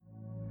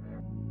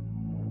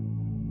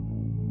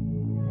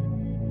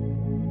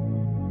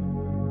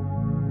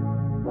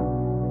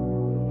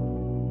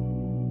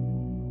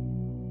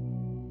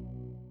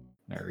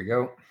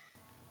go.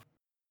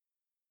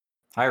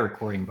 Hi,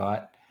 recording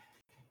bot.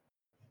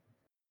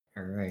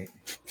 All right.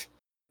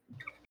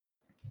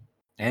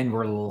 And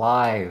we're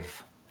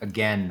live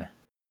again.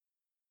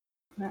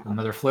 Wow.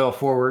 Another flail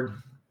forward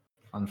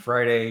on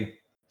Friday,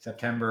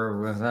 September.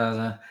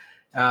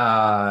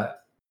 I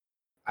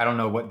don't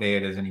know what day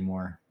it is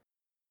anymore.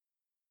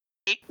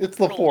 It's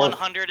the 4th.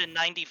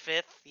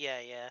 195th. Yeah.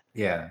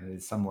 Yeah,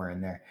 it's somewhere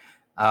in there.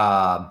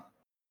 I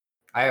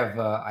have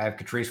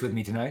Catrice with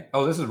me tonight.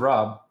 Oh, this is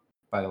Rob,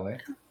 by the way.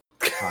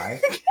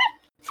 Hi.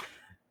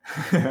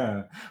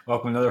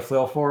 Welcome to another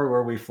flail forward,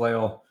 where we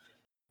flail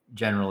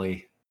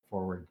generally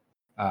forward.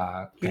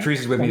 Catrice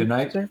is with me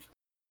tonight.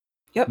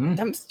 Yep,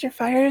 dumpster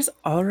fires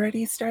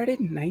already started,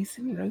 nice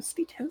and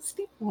roasty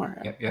toasty for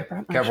him. Yep.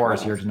 Kevlar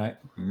is here tonight.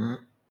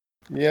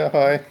 Yeah,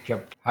 hi.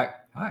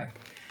 Hi.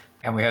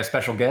 And we have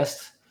special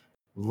guest,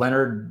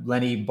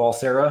 Lenny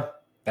Balsera,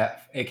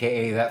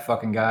 aka that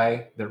fucking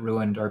guy that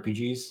ruined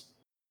RPGs.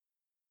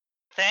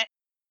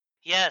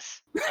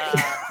 Yes.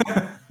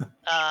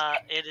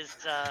 It is.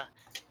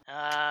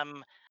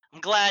 I'm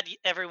glad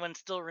everyone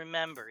still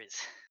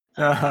remembers.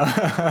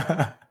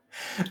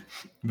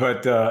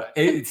 But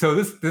so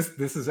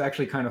this is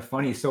actually kind of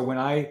funny. So when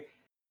I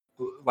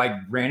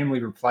randomly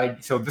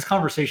replied, so this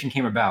conversation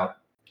came about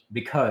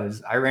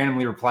because I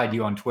randomly replied to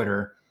you on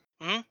Twitter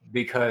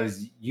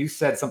because you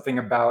said something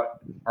about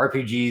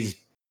RPGs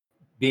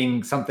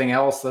being something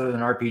else other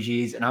than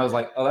RPGs, and I was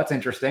like, oh, that's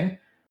interesting.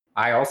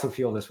 I also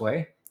feel this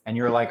way. And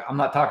you're like, I'm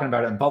not talking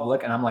about it in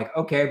public. And I'm like,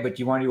 okay, but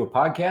you want to do a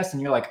podcast?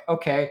 And you're like,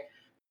 okay.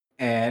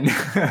 And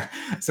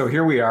so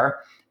here we are.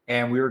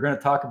 And we were going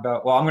to talk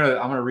about, well, I'm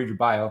going to read your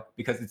bio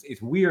because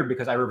it's weird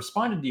because I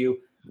responded to you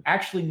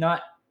actually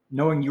not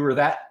knowing you were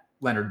that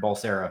Leonard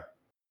Balsera.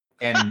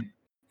 And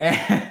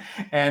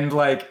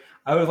like,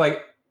 I was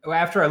like,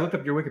 after I looked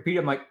up your Wikipedia,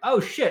 I'm like, oh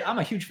shit, I'm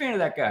a huge fan of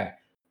that guy.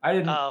 I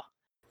didn't. Oh,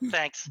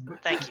 thanks.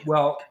 Thank you.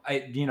 Well,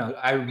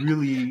 I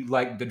really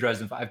like the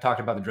Dresden. I've talked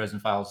about the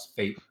Dresden Files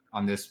fate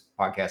on this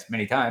podcast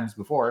many times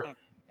before.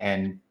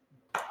 And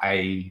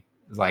I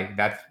like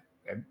that.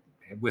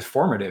 It was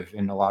formative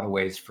in a lot of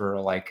ways for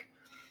like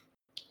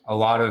a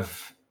lot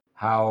of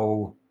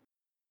how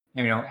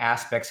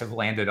aspects have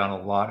landed on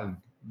a lot of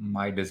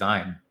my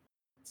design.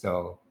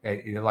 So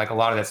like a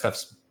lot of that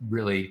stuff's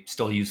really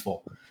still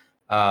useful.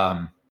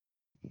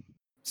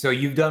 So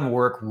you've done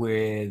work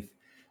with.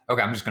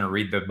 Okay, I'm just going to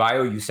read the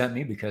bio you sent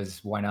me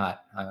because why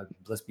not?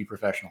 Let's be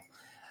professional.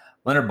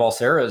 Leonard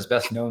Balsera is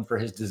best known for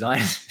his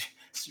design.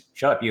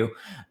 Shut up, you.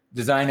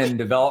 Design and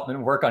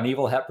development work on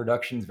Evil Hat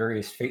Productions'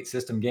 various Fate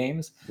system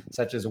games,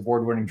 such as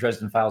award-winning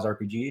Dresden Files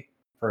RPG,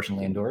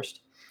 personally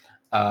endorsed,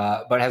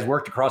 but has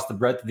worked across the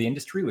breadth of the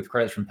industry with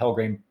credits from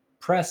Pelgrane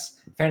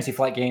Press, Fantasy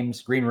Flight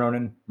Games, Green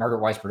Ronin, Margaret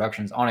Weiss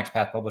Productions, Onyx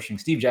Path Publishing,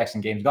 Steve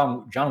Jackson Games,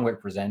 John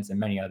Wick Presents, and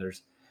many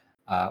others.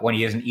 When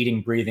he isn't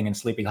eating, breathing, and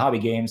sleeping hobby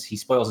games, he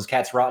spoils his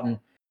cats rotten,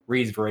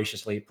 reads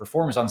voraciously,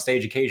 performs on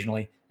stage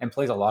occasionally, and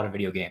plays a lot of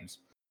video games.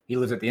 He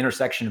lives at the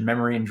intersection of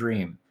memory and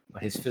dream,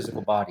 but his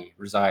physical body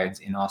resides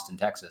in Austin,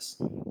 Texas.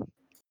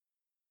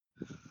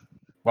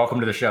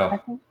 Welcome to the show.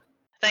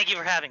 Thank you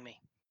for having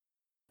me.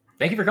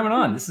 Thank you for coming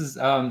on. This is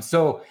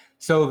so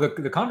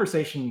the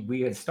conversation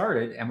we had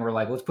started, and we're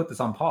like, let's put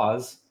this on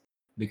pause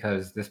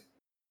because this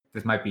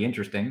might be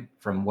interesting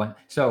from when.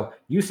 So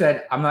you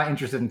said, I'm not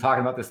interested in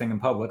talking about this thing in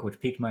public, which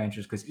piqued my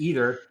interest because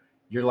either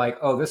you're like,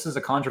 oh, this is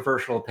a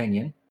controversial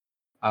opinion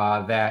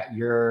that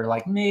you're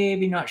like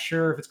maybe not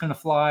sure if it's going to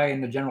fly in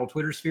the general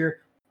Twitter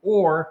sphere,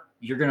 or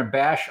you're going to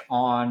bash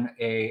on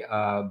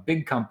a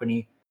big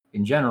company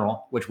in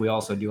general, which we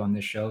also do on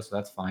this show, so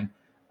that's fine.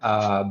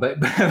 But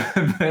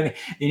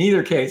in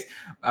either case,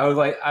 I was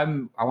like, I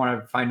want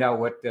to find out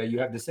what you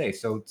have to say.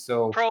 So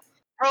pro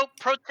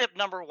tip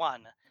number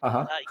one: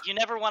 you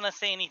never want to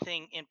say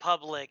anything in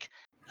public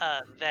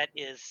that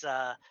is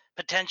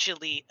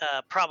potentially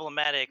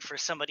problematic for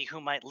somebody who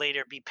might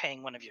later be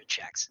paying one of your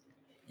checks.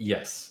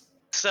 Yes.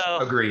 So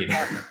agreed.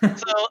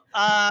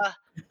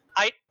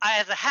 I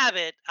as a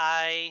habit,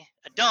 I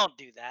don't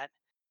do that.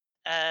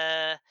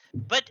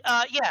 But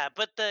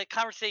the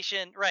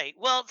conversation, right?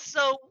 Well,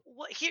 so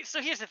here's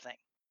the thing.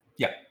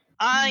 Yeah.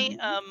 I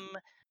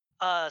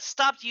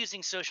stopped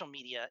using social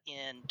media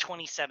in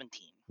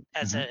 2017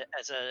 as a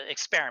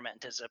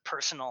experiment, as a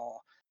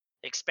personal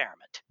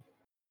experiment,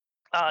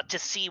 to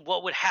see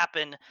what would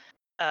happen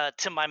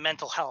to my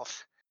mental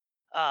health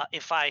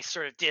if I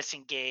sort of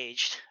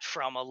disengaged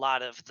from a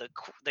lot of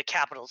the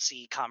capital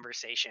C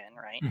conversation,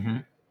 right?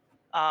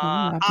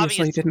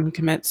 Obviously didn't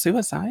commit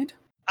suicide.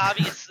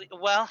 Obviously,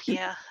 well,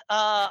 yeah.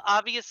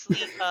 Obviously,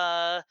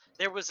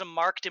 there was a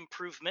marked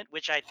improvement,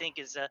 which I think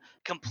is a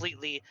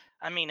completely.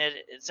 I mean,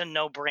 it's a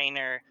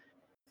no-brainer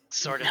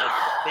sort of a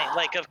thing.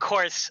 Like, of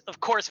course,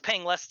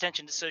 paying less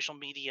attention to social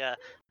media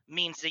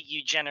means that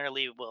you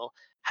generally will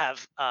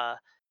have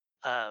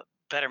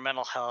better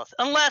mental health,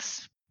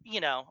 unless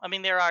I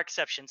mean, there are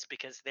exceptions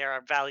because there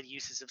are valid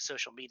uses of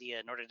social media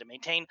in order to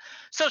maintain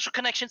social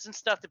connections and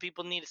stuff that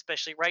people need,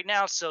 especially right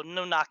now. So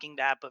no knocking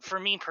that, but for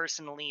me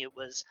personally, it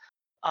was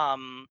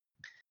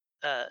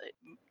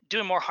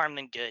doing more harm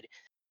than good.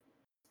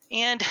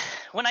 And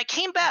when I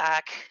came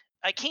back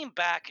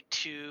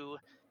to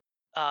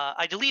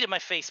I deleted my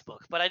Facebook,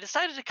 but I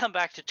decided to come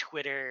back to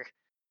Twitter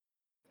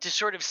to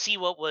sort of see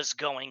what was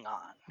going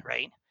on,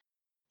 right?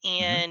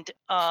 And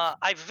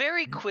I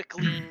very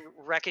quickly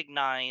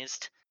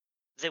recognized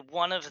that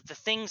one of the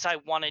things I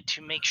wanted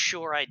to make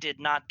sure I did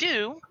not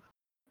do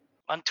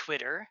on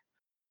Twitter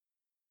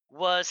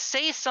was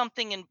say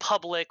something in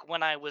public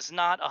when I was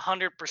not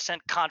 100%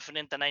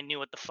 confident that I knew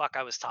what the fuck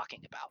I was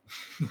talking about.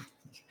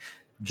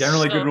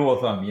 Generally, good rule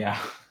of thumb, yeah.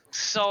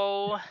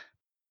 So,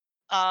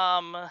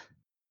 I,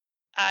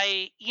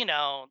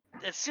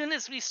 as soon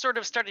as we sort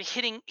of started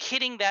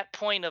hitting that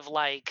point of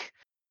like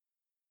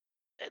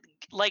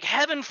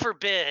heaven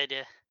forbid,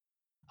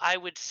 I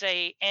would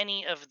say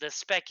any of the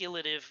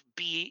speculative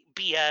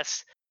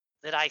BS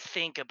that I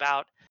think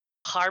about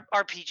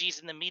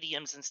RPGs and the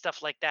mediums and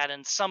stuff like that,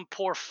 and some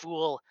poor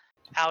fool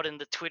out in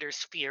the Twitter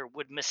sphere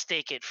would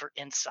mistake it for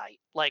insight.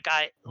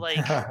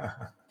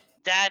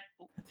 That.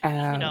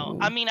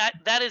 I mean,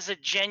 that is a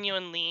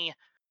genuinely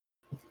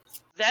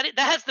that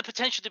has the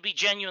potential to be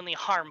genuinely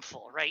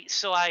harmful, right?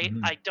 So I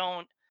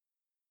don't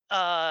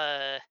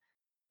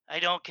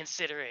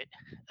consider it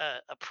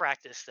a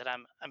practice that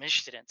I'm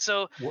interested in.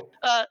 So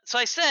so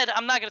I said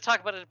I'm not going to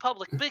talk about it in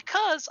public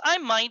because I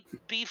might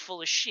be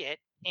full of shit,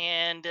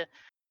 and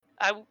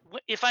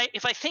if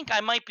I think I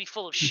might be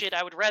full of shit,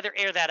 I would rather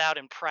air that out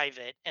in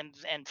private and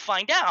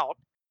find out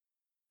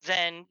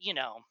than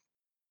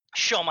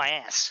show my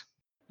ass.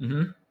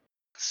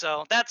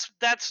 So that's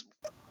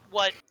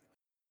what.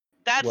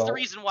 That's the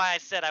reason why I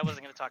said I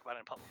wasn't going to talk about it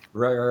in public.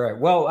 Right.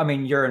 Well, I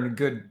mean, you're in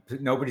good.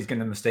 Nobody's going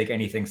to mistake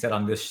anything said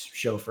on this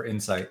show for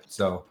insight,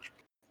 so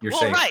you're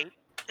safe. Right.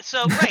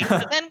 So right.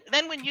 So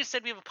then when you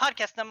said we have a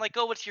podcast, and I'm like,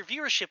 oh, what's your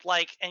viewership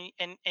like?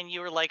 And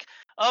you were like,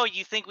 oh,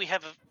 you think we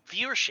have a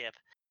viewership?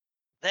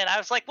 Then I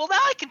was like, well, now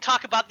I can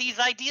talk about these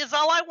ideas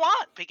all I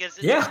want because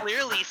it's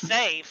clearly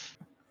safe.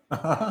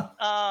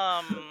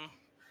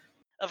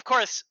 Of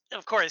course,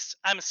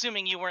 I'm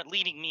assuming you weren't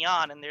leading me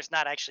on, and there's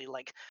not actually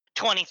like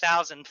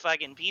 20,000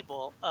 fucking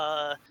people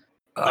looking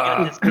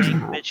at this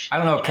thing. Which I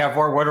don't know,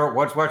 Kevlar.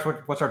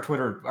 What's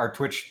our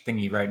Twitch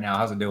thingy right now?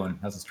 How's it doing?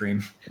 How's the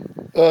stream?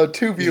 2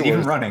 viewers. Is it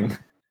even running?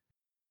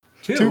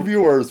 Two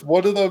viewers.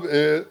 One of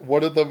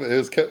them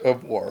is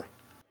of War.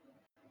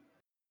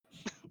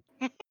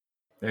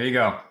 There you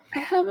go. I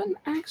haven't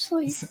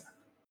actually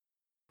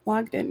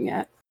logged in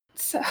yet,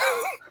 so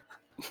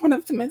one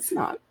of them is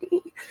not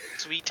me.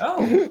 Sweet.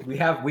 Oh, we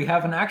have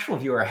an actual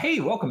viewer. Hey,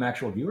 welcome,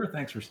 actual viewer.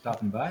 Thanks for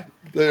stopping by.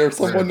 There's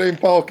someone named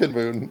Falcon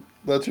Moon.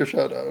 That's your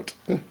shout out.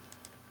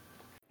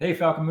 Hey,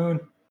 Falcon Moon.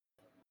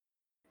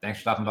 Thanks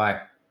for stopping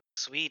by.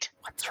 Sweet.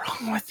 What's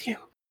wrong with you?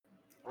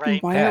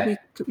 Right. Why are we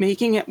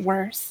making it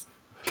worse?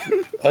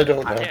 I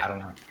don't know. I don't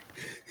know.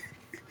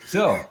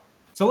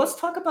 So let's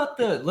talk about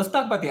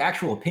the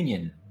actual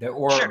opinion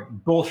or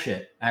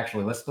bullshit.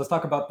 Actually, let's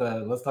talk about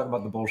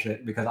the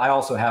bullshit, because I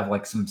also have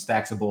like some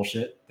stacks of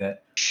bullshit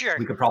that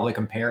we could probably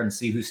compare and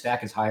see whose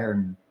stack is higher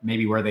and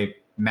maybe where they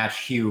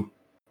match Hugh.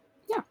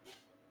 Yeah.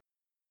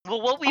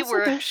 Well, what we also,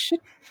 were.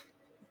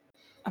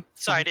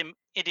 Sorry, I didn't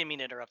mean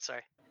to interrupt.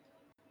 Sorry.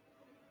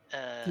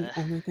 The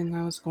only thing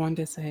I was going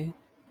to say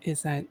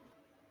is that,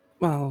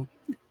 well,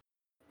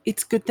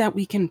 it's good that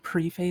we can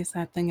preface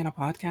that thing in a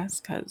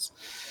podcast because,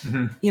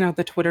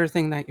 the Twitter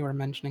thing that you were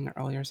mentioning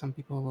earlier, some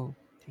people will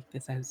take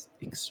this as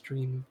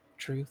extreme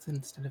truth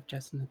instead of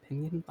just an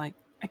opinion. Like,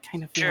 I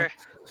kind of feel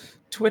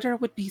Twitter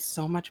would be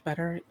so much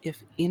better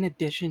if, in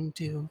addition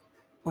to,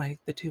 like,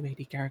 the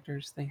 280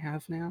 characters they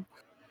have now,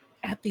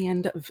 at the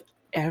end of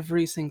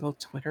every single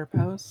Twitter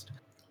post,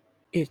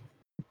 it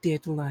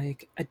did,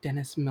 like, a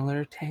Dennis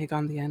Miller tag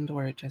on the end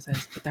where it just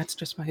says, but that's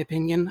just my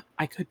opinion,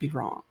 I could be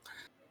wrong.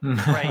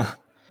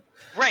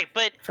 Right,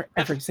 but for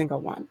every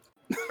single one.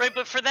 Right,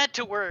 but for that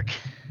to work,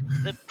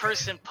 the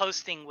person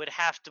posting would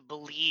have to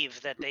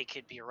believe that they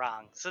could be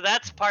wrong. So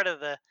that's part of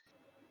the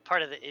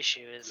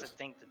issue. Is I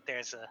think that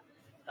there's a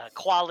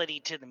quality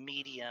to the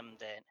medium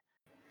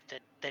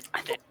that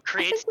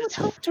creates this.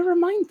 Help to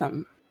remind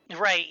them.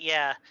 Right.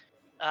 Yeah.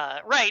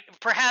 Right.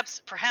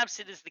 Perhaps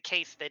it is the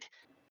case that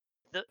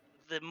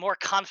the more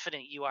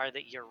confident you are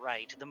that you're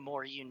right, the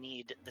more you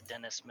need the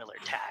Dennis Miller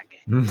tag.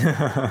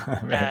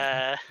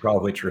 Right.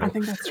 Probably true. I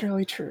think that's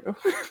really true.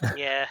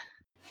 Yeah,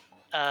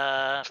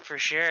 for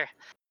sure.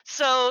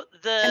 So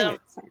the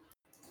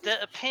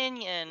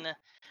opinion,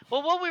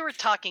 well, what we were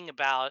talking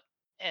about,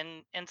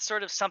 and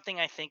sort of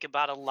something I think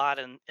about a lot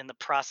in the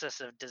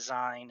process of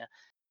design,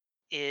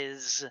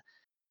 is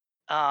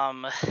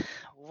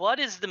what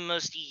is the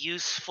most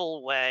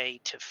useful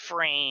way to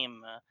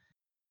frame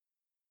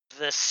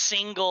the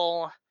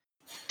single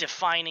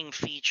defining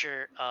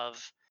feature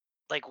of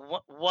like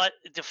what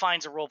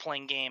defines a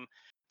role-playing game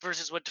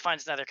versus what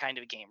defines another kind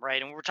of game,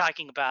 right? And we're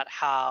talking about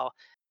how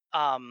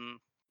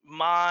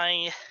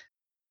my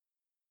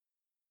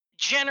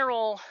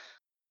general,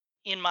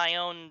 in my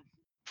own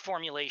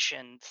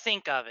formulation,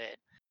 think of it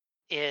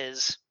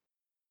is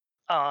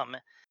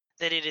that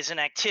it is an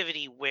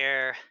activity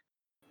where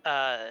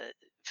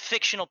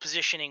fictional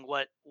positioning,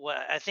 what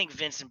I think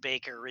Vincent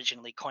Baker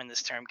originally coined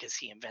this term because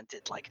he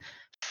invented like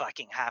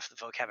fucking half the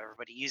vocab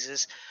everybody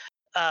uses.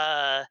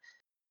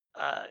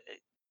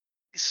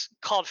 It's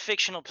called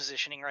fictional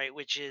positioning, right?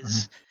 Which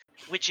is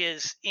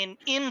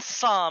in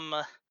sum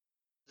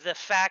the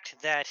fact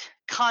that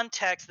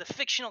the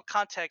fictional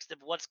context of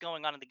what's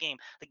going on in the game,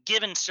 the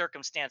given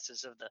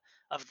circumstances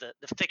of the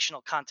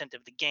fictional content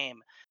of the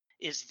game,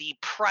 is the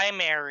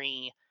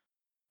primary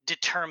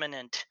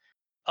determinant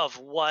of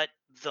what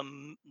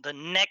the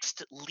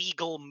next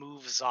legal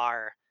moves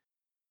are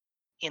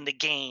in the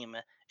game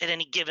at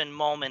any given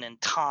moment in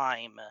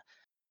time.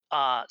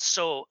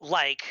 So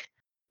like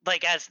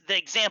as the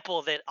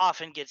example that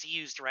often gets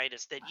used, right,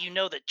 is that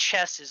that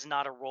chess is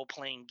not a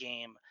role-playing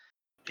game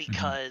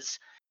because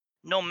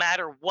no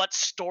matter what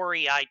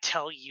story I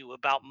tell you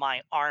about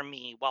my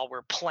army while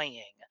we're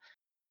playing,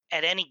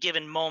 at any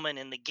given moment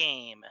in the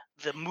game,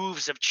 the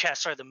moves of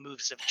chess are the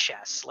moves of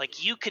chess.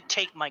 Like, you could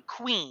take my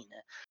queen,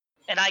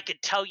 and I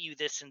could tell you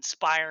this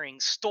inspiring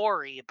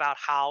story about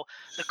how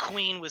the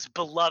queen was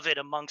beloved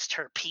amongst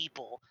her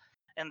people,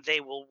 and they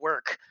will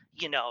work,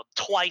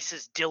 twice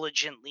as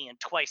diligently and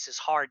twice as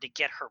hard to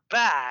get her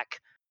back.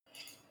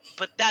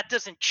 But that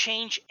doesn't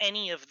change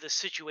any of the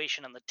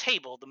situation on the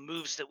table. The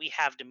moves that we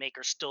have to make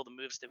are still the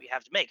moves that we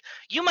have to make.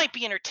 You might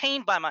be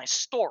entertained by my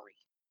story,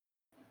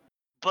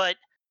 but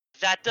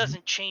that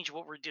doesn't change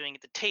what we're doing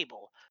at the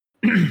table.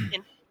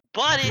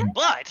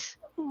 But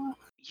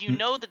you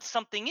know that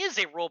something is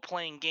a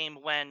role-playing game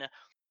when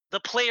the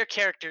player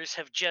characters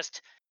have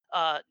just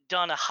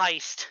done a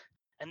heist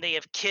and they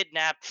have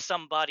kidnapped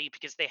somebody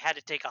because they had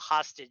to take a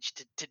hostage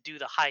to do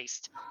the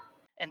heist,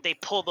 and they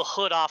pull the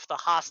hood off the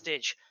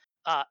hostage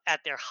at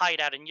their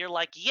hideout, and you're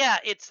like, yeah,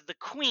 it's the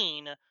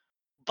queen.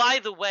 By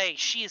the way,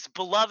 she is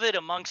beloved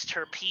amongst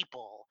her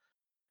people.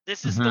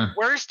 This is the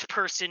worst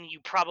person you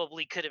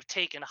probably could have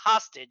taken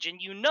hostage.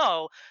 And you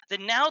know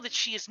that now that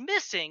she is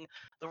missing,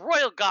 the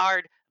royal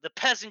guard, the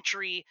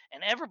peasantry,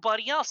 and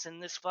everybody else in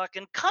this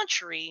fucking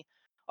country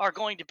are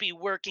going to be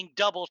working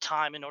double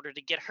time in order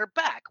to get her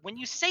back. When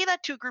you say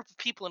that to a group of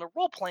people in a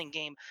role-playing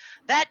game,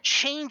 that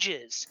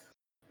changes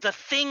the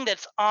thing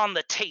that's on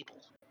the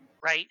table,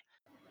 right?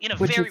 In a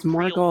Which very is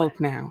more real gold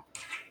way, now.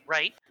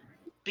 right?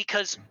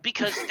 Because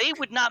they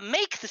would not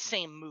make the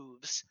same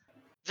moves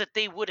that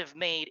they would have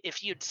made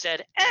if you'd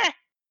said,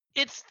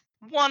 it's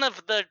one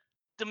of the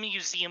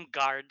museum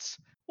guards,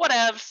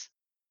 whatevs,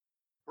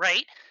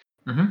 right?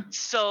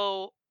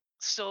 So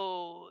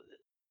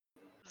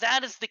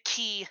that is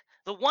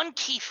the one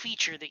key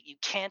feature that you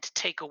can't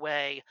take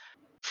away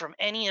from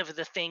any of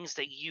the things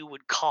that you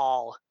would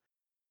call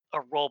a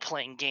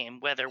role-playing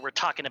game, whether we're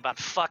talking about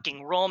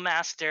fucking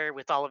Rollmaster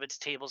with all of its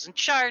tables and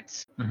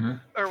charts,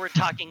 or we're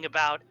talking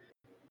about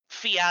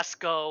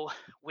Fiasco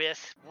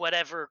with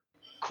whatever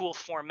cool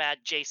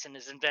format Jason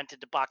has invented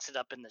to box it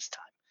up in this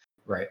time.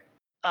 Right.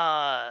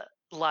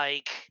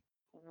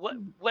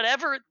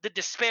 Whatever the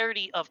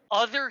disparity of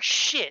other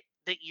shit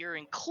that you're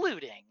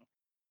including,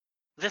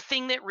 the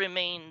thing that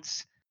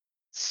remains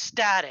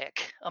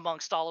static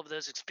amongst all of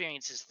those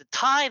experiences, the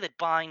tie that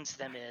binds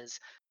them, is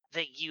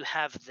that you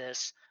have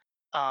this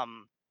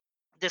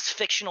this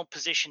fictional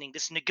positioning,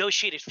 this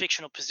negotiated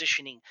fictional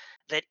positioning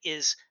that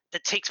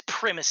takes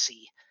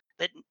primacy,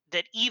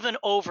 that even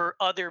over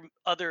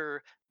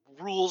other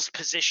rules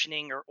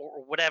positioning or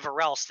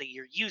whatever else that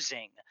you're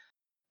using,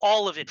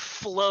 all of it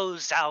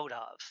flows out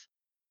of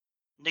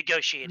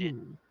negotiated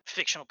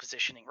fictional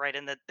positioning, right?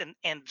 And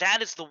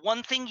that is the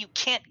one thing you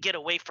can't get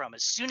away from.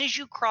 As soon as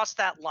you cross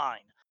that line,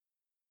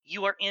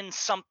 you are in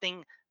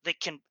something that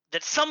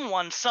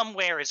someone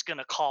somewhere is going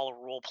to call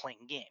a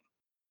role-playing game,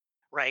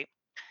 right?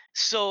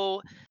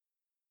 So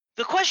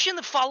the question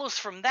that follows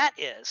from that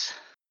is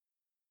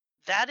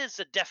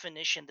a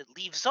definition that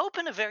leaves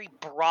open a very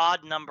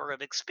broad number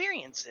of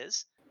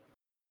experiences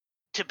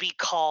to be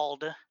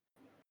called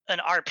an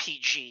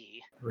RPG.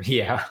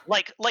 Yeah.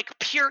 Like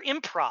pure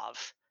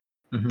improv,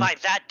 by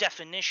that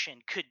definition,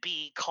 could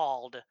be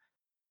called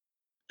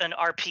an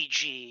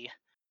RPG,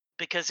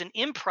 because an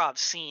improv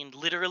scene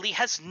literally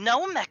has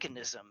no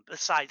mechanism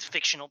besides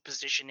fictional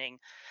positioning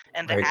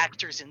and the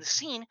actors in the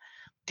scene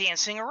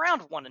dancing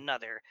around one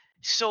another.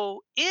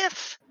 So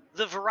if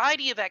the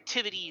variety of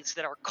activities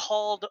that are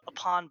called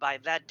upon by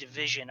that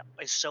division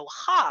is so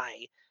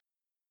high,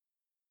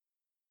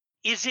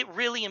 is it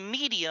really a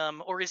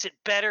medium, or is it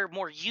better,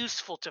 more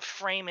useful to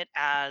frame it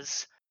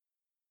as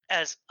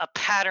a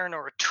pattern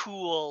or a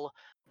tool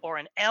or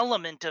an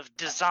element of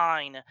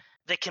design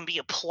that can be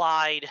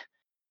applied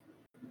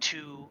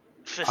to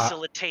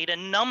facilitate a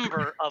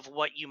number of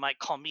what you might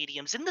call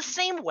mediums, in the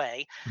same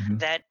way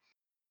that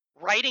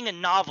writing a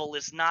novel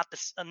is not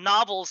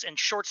novels and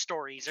short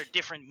stories are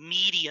different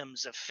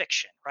mediums of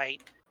fiction,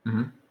 right?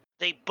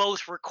 They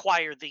both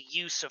require the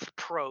use of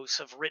prose,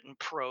 of written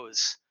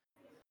prose,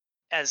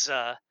 as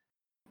a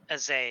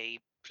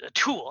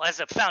tool,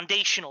 as a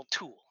foundational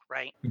tool,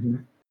 right?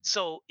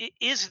 So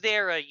is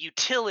there a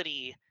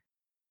utility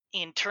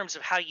in terms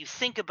of how you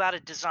think about a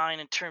design,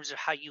 in terms of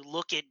how you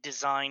look at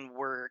design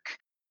work,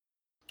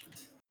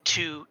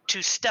 to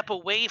step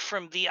away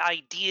from the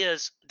idea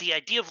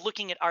of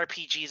looking at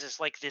RPGs as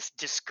like this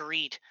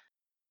discrete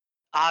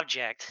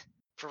object,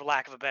 for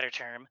lack of a better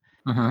term,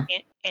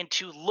 and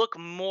to look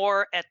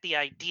more at the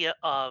idea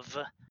of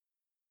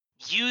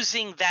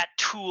using that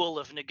tool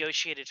of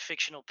negotiated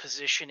fictional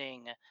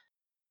positioning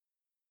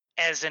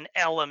as an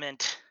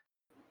element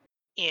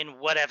in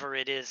whatever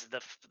it is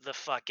the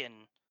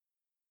fucking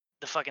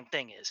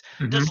thing is.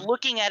 Does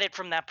looking at it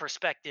from that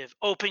perspective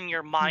open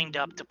your mind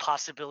up to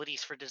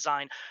possibilities for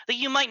design that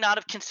you might not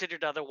have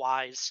considered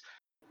otherwise?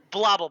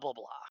 Blah blah blah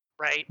blah.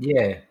 Right?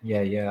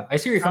 Yeah. I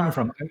see where you're coming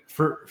from.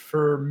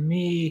 For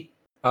me,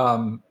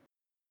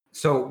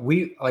 so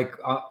we like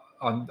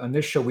on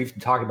this show we've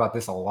talked about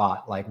this a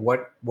lot. Like,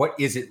 what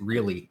is it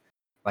really?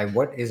 Like,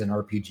 what is an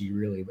RPG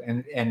really?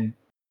 And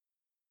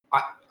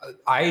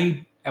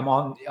I am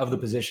of the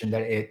position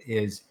that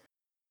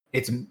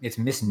it's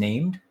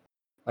misnamed.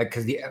 Like,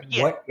 because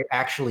what it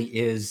actually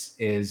is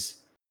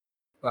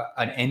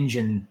an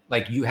engine.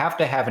 Like, you have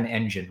to have an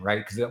engine,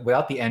 right? Because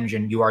without the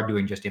engine, you are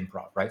doing just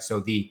improv, right? So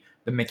the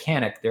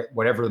mechanic,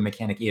 whatever the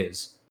mechanic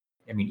is,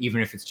 I mean,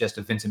 even if it's just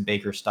a Vincent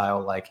Baker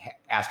style, like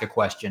ask a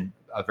question,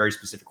 a very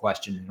specific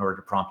question in order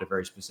to prompt a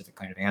very specific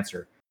kind of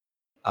answer.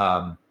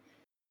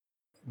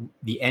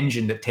 The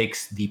engine that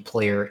takes the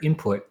player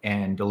input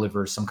and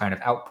delivers some kind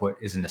of output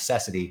is a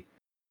necessity.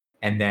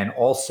 And then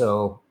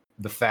also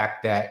the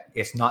fact that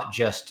it's not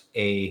just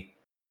a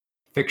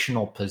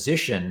fictional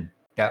position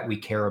that we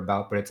care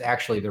about, but it's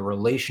actually the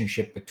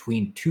relationship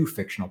between two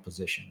fictional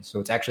positions. So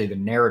it's actually the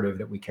narrative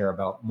that we care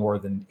about more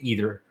than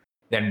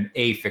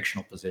a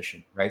fictional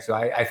position, right? So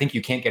I think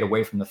you can't get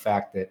away from the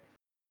fact that,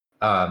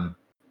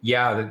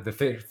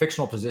 the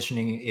fictional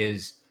positioning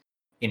is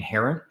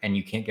inherent and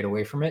you can't get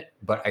away from it.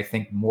 But I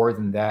think more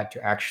than that,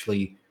 to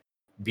actually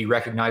be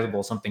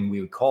recognizable, something we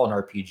would call an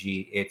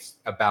RPG, it's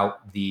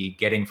about the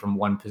getting from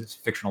one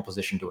fictional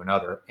position to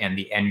another and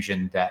the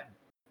engine that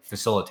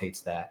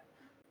facilitates that.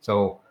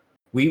 So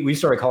we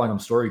started calling them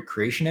story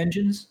creation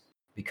engines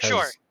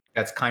because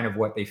that's kind of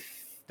what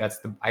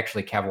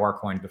actually Cavoir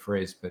coined the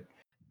phrase, but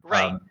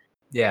right.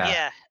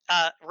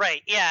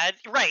 Right.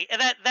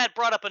 And that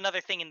brought up another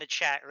thing in the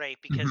chat, right?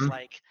 Because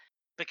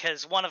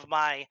because one of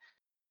my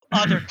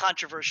other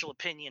controversial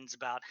opinions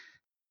about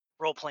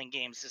role-playing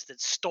games is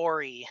that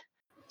story,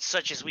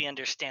 such as we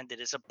understand it,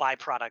 is a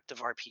byproduct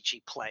of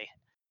RPG play,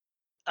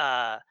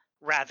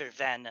 rather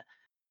than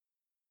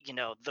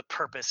the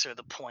purpose or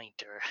the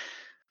point or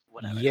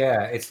whatever.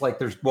 Yeah, it's like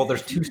there's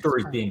two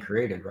stories being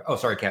created. Right? Oh,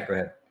 sorry, Kat, go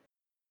ahead.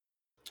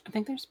 I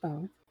think there's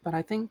both, but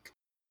I think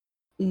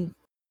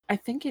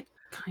it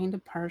kind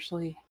of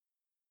partially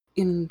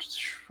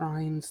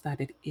enshrines that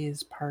it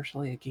is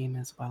partially a game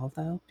as well,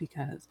 though,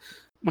 because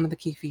one of the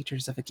key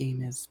features of a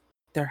game is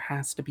there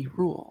has to be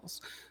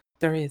rules.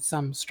 There is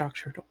some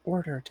structured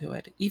order to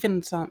it.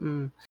 Even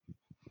something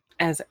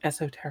as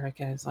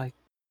esoteric as like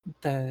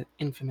the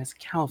infamous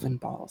Calvin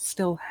ball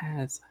still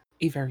has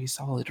a very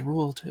solid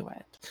rule to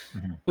it,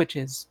 which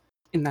is,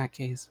 in that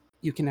case,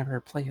 you can never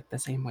play it the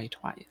same way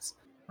twice.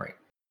 Right.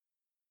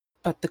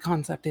 But the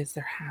concept is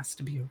there has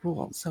to be a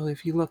rule. So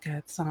if you look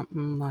at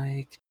something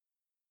like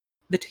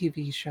the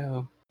TV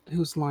show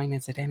Whose Line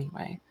Is It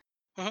Anyway?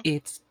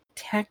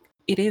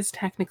 It is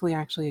technically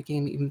actually a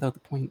game, even though the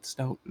points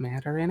don't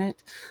matter in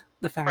it.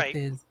 The fact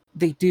is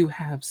they do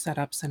have set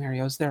up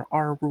scenarios. There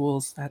are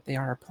rules that they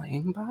are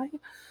playing by.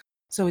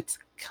 So it's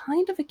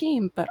kind of a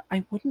game, but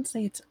I wouldn't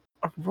say it's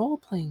a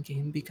role-playing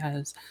game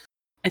because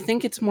I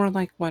think it's more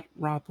like what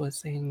Rob was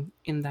saying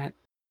in that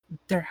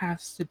there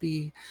has to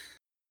be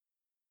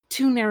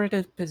two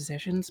narrative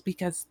positions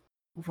because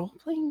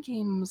role-playing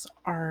games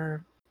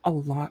are a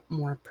lot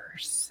more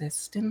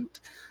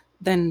persistent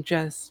than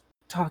just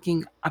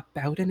talking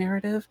about a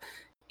narrative.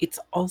 It's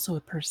also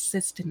a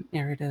persistent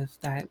narrative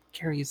that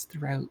carries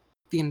throughout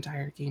the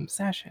entire game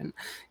session.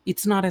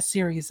 It's not a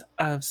series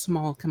of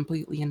small,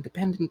 completely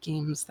independent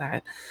games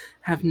that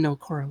have no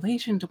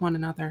correlation to one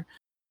another.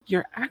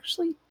 You're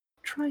actually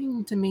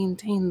trying to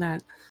maintain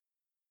that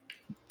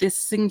this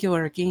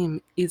singular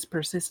game is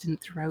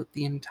persistent throughout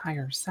the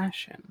entire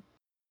session.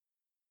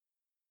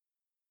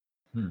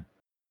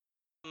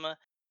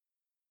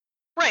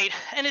 Right,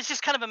 and it's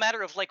just kind of a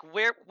matter of like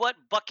what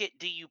bucket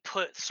do you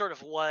put sort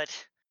of what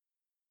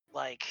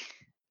like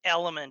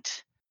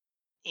element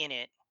in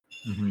it.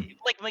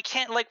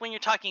 Like when you're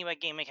talking about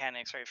game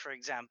mechanics, right? For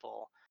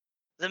example,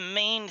 the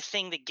main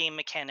thing that game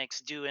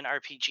mechanics do in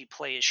RPG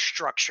play is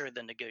structure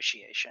the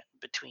negotiation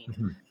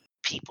between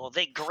people.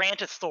 They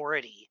grant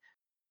authority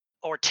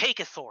or take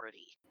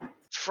authority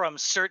from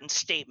certain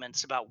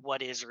statements about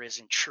what is or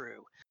isn't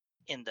true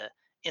in the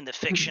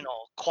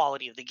fictional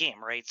quality of the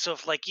game, right? So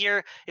if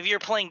you're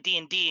playing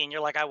D&D and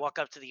you're like, I walk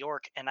up to the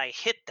orc and I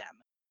hit them,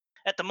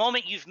 at the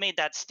moment you've made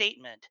that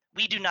statement,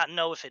 we do not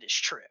know if it is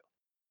true.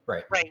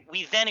 Right.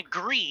 We then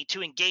agree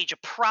to engage a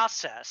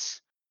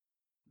process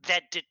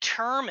that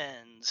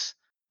determines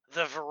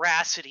the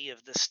veracity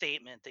of the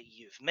statement that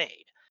you've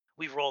made.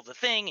 We roll the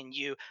thing and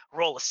you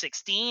roll a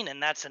 16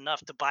 and that's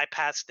enough to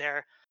bypass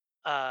their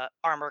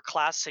armor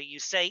class. So you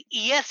say,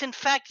 yes, in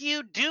fact,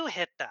 you do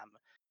hit them,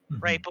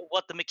 right? But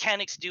what the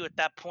mechanics do at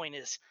that point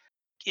is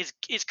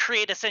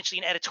create essentially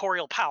an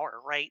editorial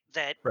power, right?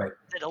 That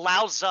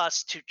allows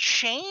us to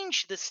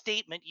change the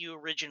statement you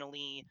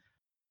originally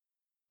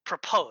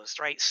proposed,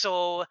 right?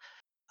 So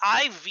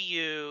I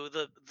view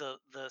the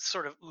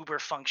sort of uber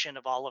function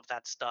of all of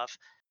that stuff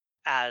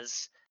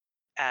as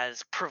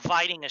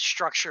providing a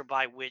structure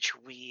by which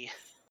we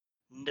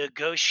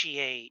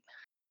negotiate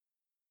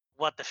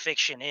what the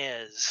fiction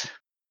is,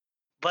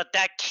 but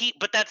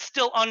that's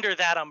still under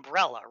that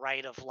umbrella,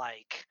 right? Of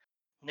like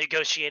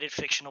negotiated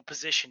fictional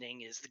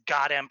positioning is the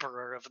god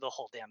emperor of the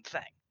whole damn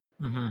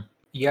thing.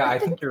 Yeah, I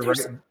think you're right.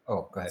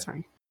 Oh, go ahead.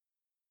 Sorry.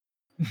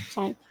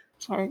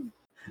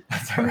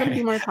 I'm going to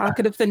be more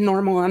talkative than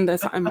normal on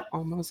this. I'm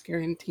almost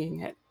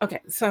guaranteeing it.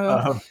 Okay,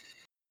 so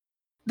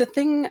the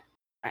thing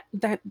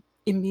that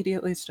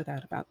immediately stood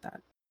out about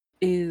that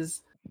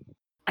is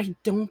I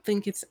don't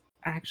think it's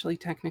actually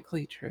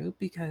technically true,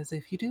 because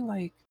if you do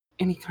like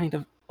any kind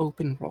of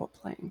open role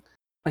playing,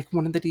 like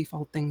one of the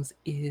default things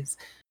is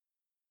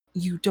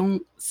you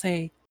don't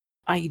say,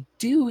 I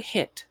do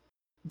hit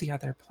the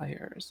other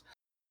players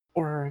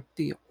or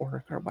the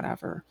orc or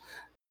whatever.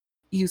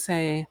 You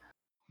say,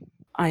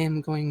 I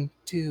am going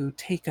to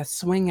take a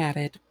swing at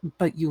it,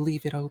 but you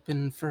leave it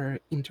open for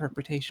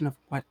interpretation of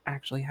what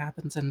actually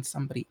happens, and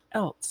somebody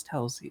else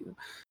tells you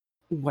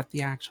what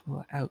the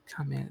actual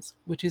outcome is,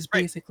 which is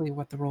basically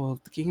what the role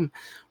of the game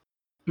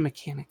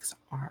mechanics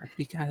are,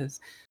 because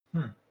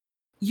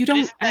you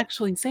don't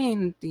actually say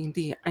in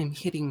D&D, I'm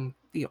hitting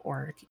the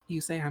orc. You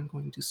say, I'm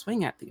going to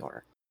swing at the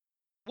orc.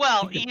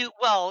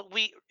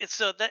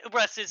 So that,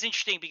 Russ, is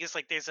interesting because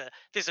like there's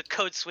a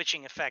code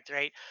switching effect,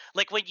 right?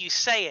 Like when you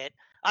say it,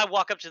 I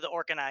walk up to the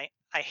orc and I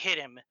hit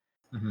him.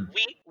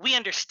 We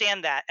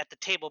understand that at the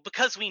table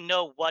because we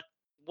know what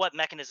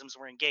mechanisms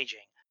we're engaging.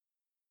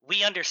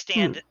 We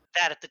understand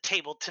that at the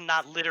table to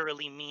not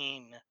literally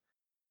mean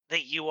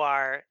that you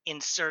are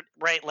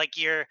right? Like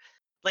you're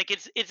like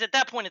it's at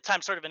that point in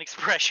time sort of an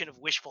expression of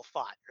wishful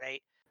thought,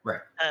 right?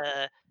 Right.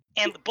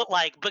 But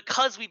like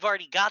because we've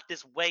already got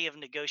this way of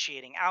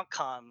negotiating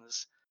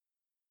outcomes,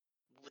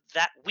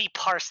 that we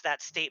parse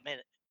that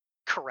statement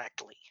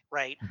correctly,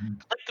 right?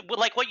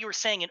 Like what you were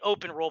saying in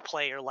open role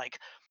play or like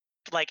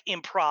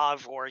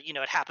improv, or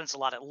it happens a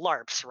lot at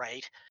LARPs,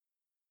 right?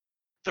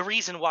 The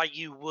reason why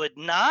you would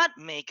not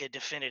make a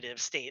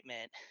definitive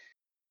statement,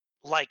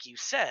 like you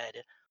said,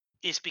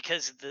 is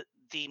because the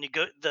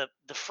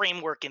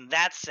framework in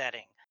that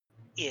setting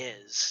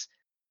is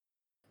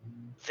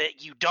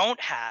that you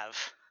don't have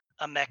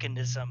a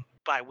mechanism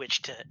by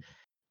which to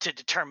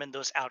determine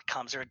those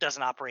outcomes, or it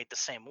doesn't operate the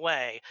same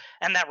way,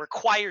 and that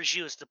requires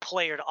you as the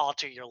player to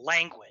alter your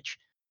language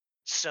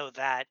so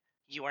that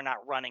you are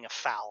not running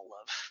afoul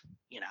of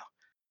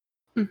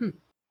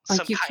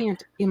like you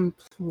can't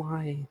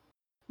imply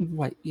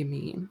what you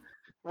mean,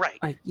 right?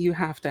 Like you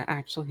have to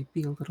actually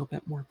be a little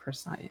bit more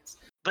precise.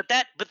 But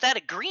that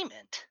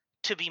agreement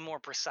to be more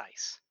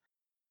precise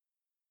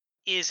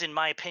is, in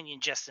my opinion,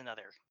 just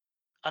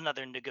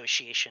another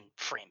negotiation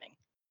framing.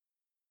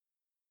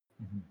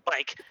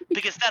 Like,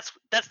 because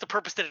that's the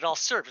purpose that it all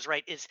serves,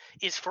 right?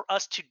 Is for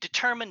us to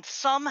determine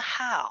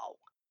somehow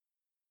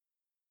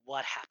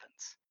what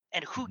happens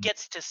and who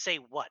gets to say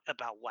what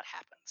about what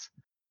happens.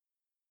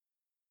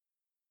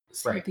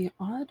 So the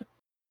odd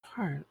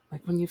part,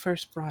 like when you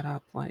first brought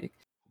up like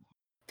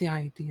the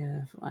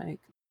idea of like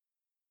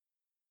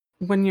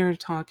when you're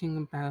talking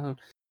about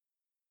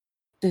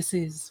this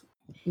is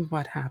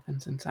what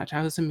happens and such,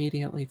 I was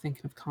immediately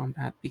thinking of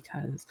combat,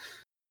 because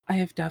I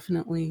have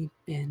definitely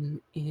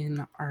been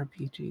in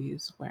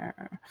RPGs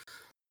where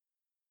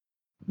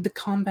the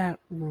combat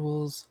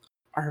rules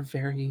are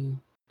very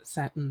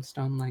set in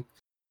stone. Like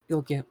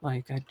you'll get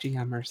like a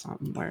GM or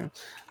something where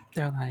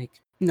they're like,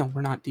 no,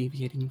 we're not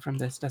deviating from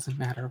this. Doesn't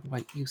matter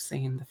what you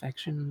say in the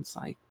fictions.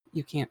 Like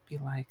you can't be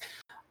like,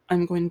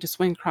 I'm going to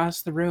swing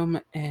across the room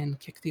and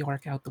kick the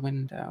orc out the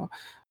window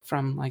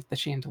from like the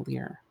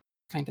chandelier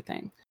kind of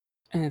thing.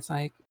 And it's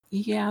like,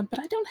 yeah, but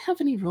I don't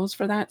have any rules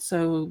for that,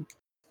 so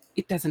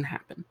it doesn't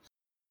happen.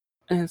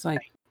 And it's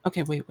like,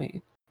 okay,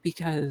 wait,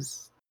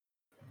 because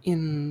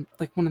in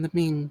like one of the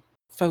main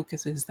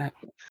focuses that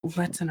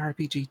lets an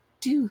RPG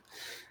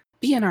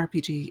be an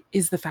RPG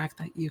is the fact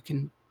that you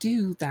can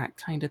do that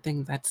kind of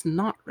thing that's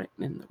not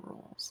written in the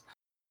rules.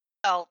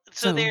 Well,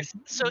 so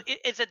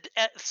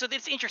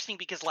it's interesting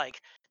because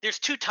like there's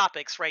two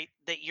topics, right,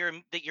 that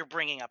you're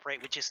bringing up,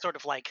 right, which is sort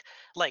of like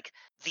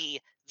the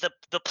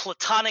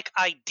platonic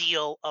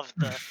ideal of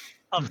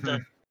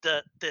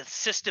the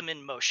system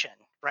in motion,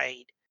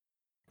 right,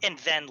 and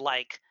then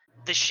like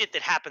the shit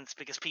that happens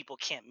because people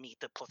can't meet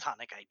the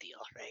platonic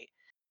ideal,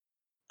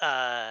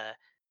 right?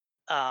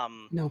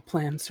 No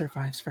plan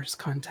survives first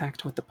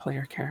contact with the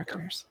player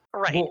characters,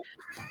 right? Well,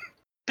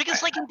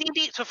 because like in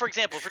D&D, so for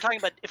example, if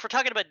we're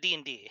talking about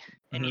D&D,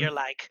 and you're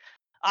like,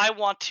 I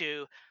want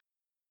to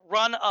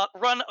run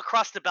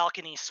across the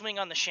balcony, swing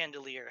on the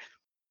chandelier,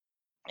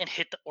 and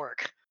hit the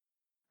orc,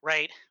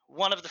 right?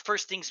 One of the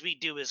first things we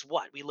do is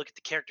what? We look at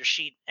the character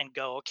sheet and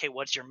go, okay,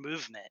 what's your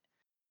movement?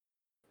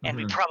 And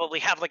we probably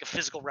have like a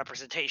physical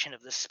representation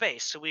of this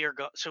space. So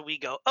we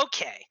go,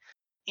 okay,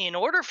 in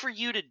order for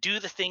you to do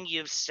the thing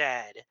you've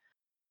said,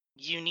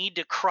 you need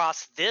to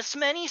cross this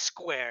many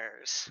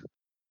squares,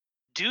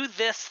 do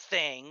this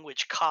thing,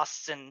 which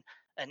costs an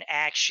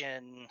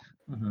action.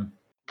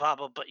 Blah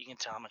blah. But you can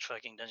tell how much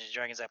fucking Dungeons and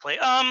Dragons I play.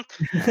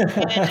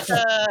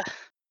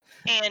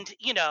 And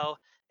you know,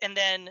 and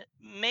then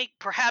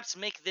perhaps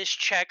make this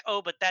check.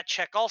 Oh, but that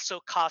check also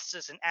costs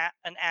us an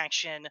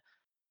action.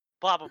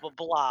 Blah blah blah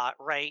blah.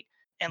 Right?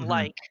 And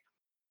like,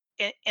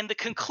 and the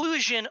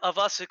conclusion of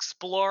us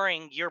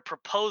exploring your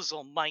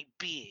proposal might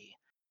be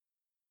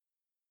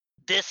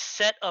this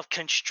set of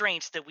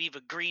constraints that we've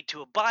agreed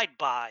to abide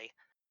by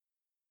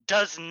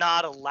does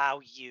not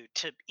allow you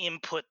to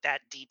input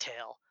that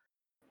detail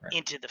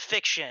into the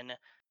fiction,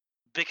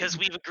 because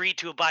we've agreed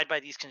to abide by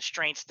these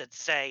constraints that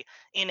say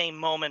in a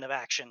moment of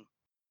action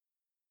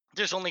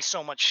there's only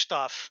so much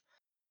stuff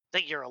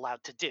that you're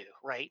allowed to do,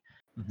 right?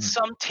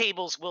 Some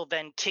tables will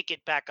then kick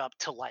it back up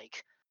to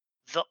like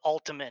the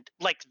ultimate,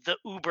 like the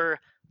uber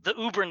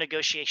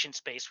negotiation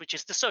space, which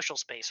is the social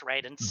space,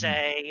 right? And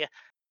say,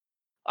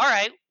 all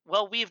right,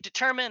 well, we've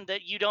determined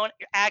that you don't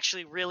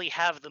actually really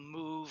have the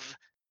move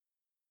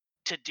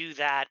to do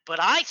that, but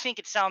I think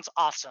it sounds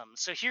awesome,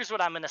 so here's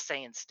what I'm going to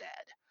say instead.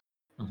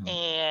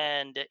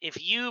 And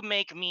if you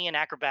make me an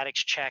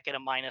acrobatics check at a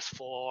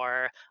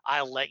 -4,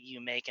 I'll let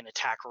you make an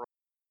attack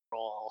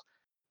roll.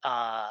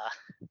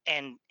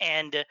 And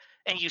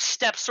you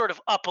step sort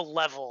of up a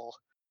level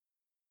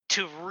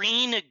to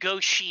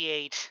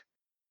renegotiate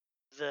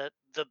the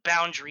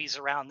boundaries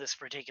around this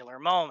particular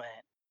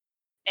moment,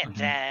 and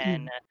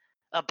then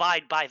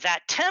abide by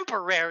that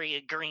temporary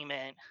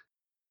agreement,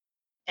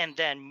 and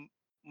then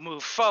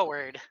move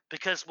forward,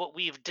 because what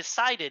we've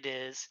decided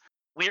is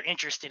we're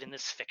interested in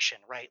this fiction,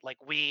 right? Like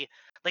we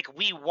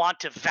want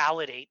to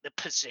validate the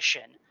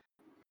position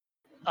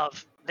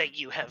of that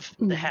you have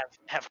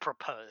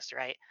proposed,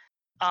 right?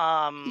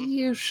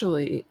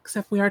 Usually,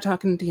 except we are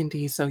talking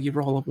D&D, so you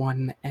roll a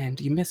 1 and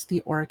you miss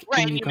the orc,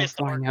 right, and you go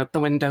flying out the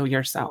window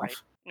yourself. Right.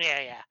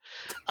 Yeah.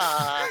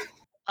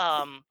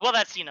 Well,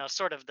 that's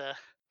sort of the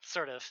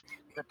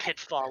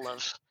pitfall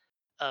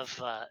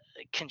of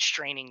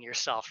constraining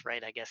yourself,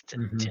 right? I guess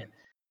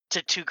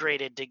to too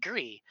great a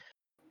degree,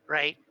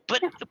 right?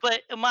 But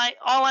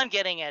all I'm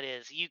getting at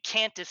is you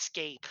can't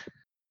escape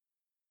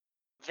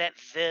that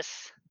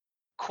this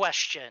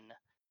question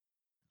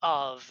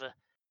of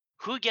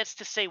who gets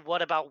to say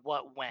what about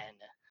what when,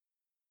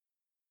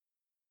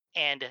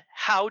 and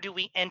how do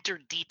we enter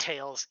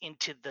details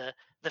into the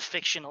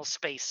fictional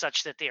space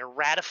such that they are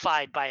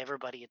ratified by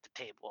everybody at the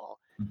table,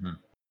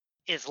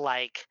 is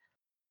like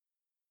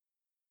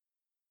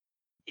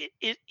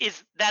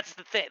that's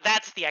the thing.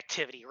 That's the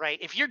activity, right?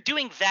 If you're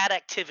doing that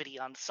activity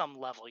on some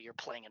level, you're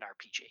playing an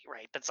RPG,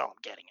 right? That's all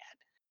I'm getting at.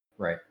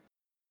 Right.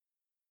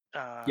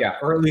 Yeah,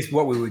 or at least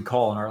what we would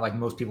call like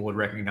most people would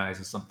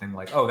recognize as something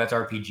like, oh, that's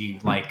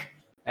RPG, like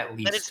at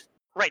least. That is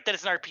right. That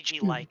is an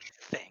RPG-like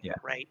thing,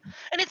 right?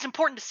 And it's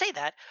important to say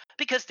that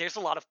because there's a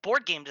lot of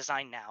board game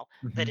design now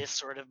that is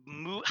sort of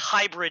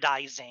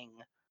hybridizing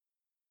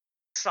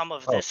some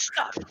of this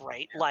stuff,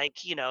 right?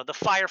 Like the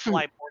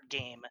Firefly board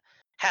game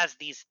has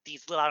these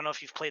little, I don't know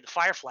if you've played the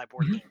Firefly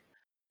board game,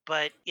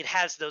 but it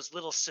has those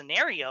little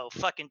scenario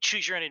fucking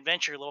choose your own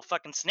adventure little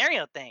fucking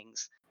scenario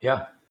things.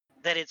 Yeah.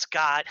 That it's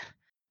got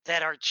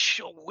that are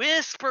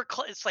whisper.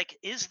 It's like,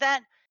 is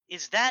that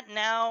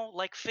now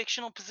like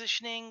fictional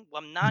positioning?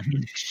 Well, I'm not.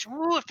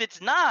 If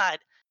it's not,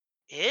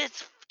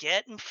 it's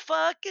getting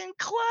fucking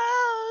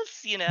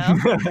close.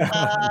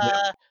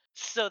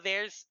 So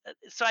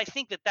I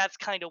think that's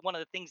kind of one of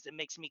the things that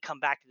makes me come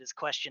back to this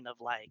question of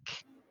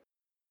like,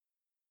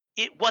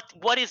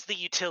 what is the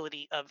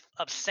utility of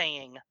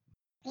saying,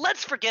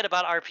 let's forget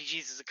about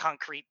RPGs as a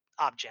concrete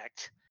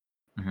object,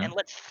 and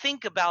let's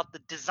think about the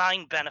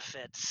design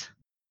benefits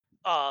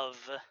of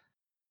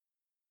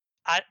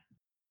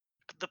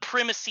the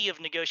primacy of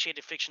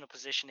negotiated fictional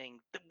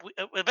positioning.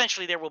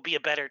 Eventually, there will be a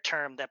better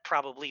term that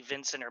probably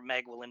Vincent or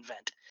Meg will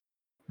invent.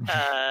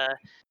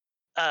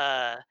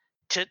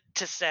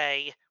 To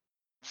say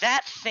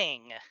that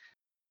thing.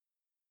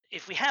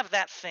 If we have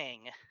that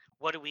thing,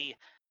 what do we?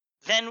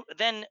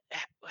 Then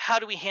how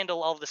do we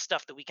handle all the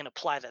stuff that we can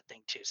apply that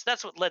thing to? So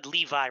that's what led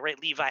Levi, right?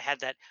 Levi had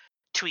that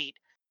tweet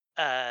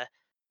that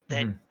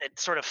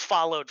sort of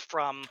followed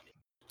from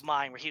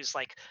mine, where he was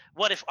like,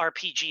 what if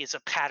RPG is a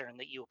pattern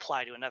that you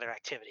apply to another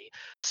activity?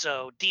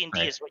 So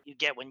D&D is what you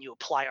get when you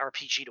apply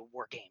RPG to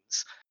war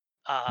games.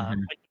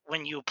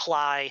 When you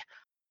apply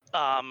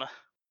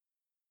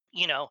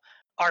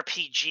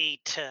RPG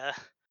to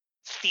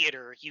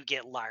theater, you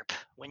get LARP.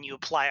 When you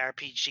apply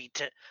RPG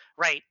to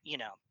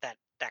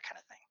that kind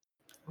of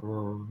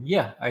thing.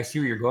 Yeah, I see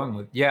where you're going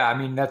with. Yeah, I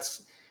mean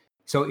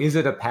so is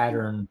it a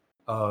pattern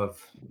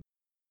of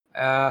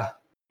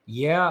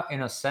yeah,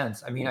 in a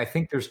sense. I mean, I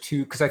think there's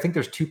two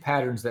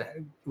patterns that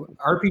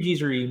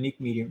RPGs are a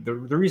unique medium. The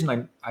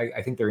reason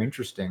I think they're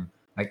interesting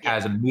like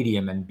as a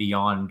medium and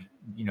beyond,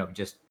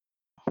 just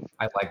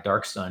I like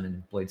Dark Sun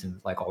and Blades and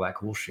like all that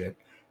cool shit.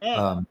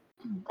 Oh,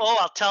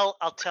 I'll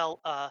tell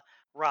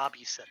Rob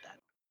you said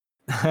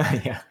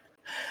that. Yeah.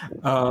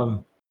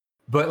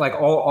 But like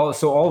all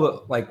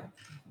the like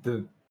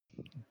the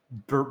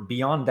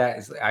beyond that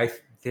is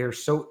they're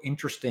so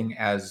interesting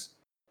as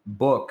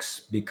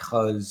books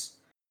because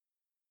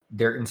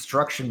they're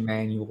instruction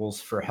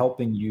manuals for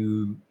helping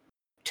you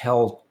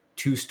tell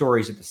two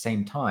stories at the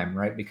same time,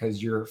 right?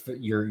 Because you're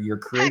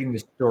creating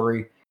the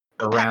story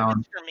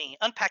around.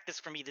 Unpack this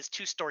for me. This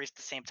two stories at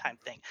the same time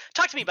thing.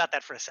 Talk to me about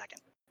that for a second.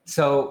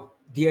 So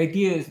the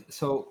idea is,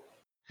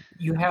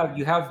 you have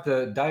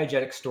the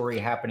diegetic story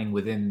happening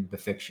within the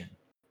fiction,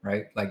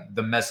 right? Like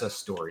the mesa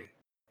story,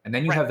 and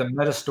then you have the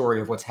meta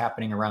story of what's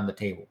happening around the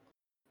table,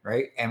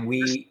 right? And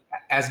we,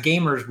 as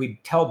gamers, we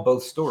tell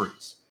both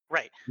stories.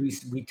 Right.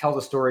 We tell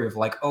the story of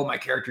like, oh, my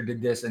character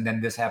did this, and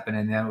then this happened,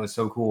 and then it was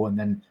so cool, and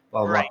then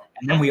blah blah. Blah.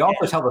 And then we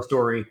also tell the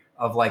story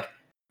of like,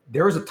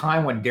 there was a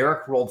time when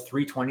Derek rolled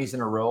 3 20s in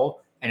a row,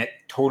 and it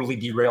totally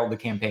derailed the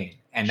campaign.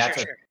 And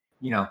that's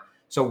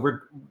so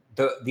we're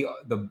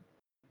the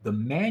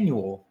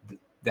manual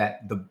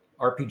that the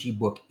RPG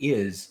book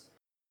is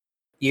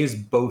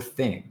both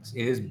things.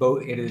 It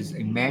is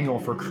a manual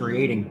for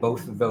creating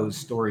both of those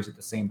stories at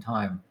the same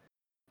time,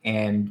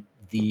 and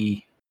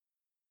it's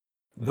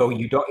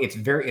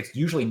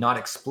usually not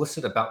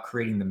explicit about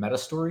creating the meta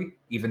story,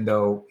 even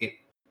though it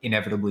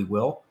inevitably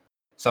will.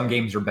 Some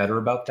games are better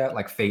about that,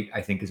 like Fate,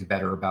 I think, is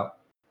better about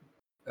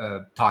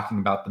talking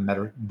about the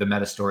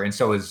meta story, and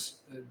so is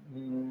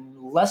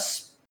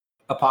less.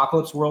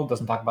 Apocalypse World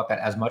doesn't talk about that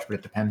as much, but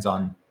it depends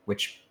on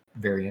which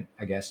variant,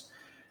 I guess.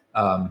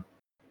 But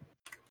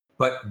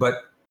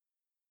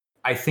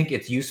I think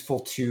it's useful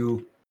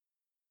to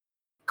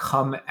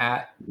come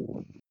at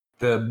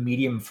the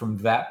medium from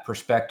that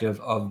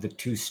perspective of the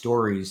two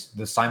stories,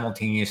 the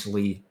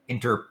simultaneously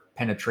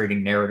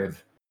interpenetrating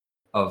narrative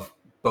of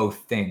both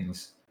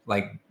things.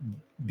 Like,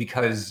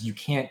 because you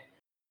can't,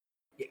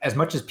 as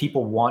much as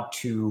people want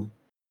to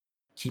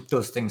keep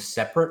those things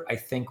separate, I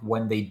think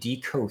when they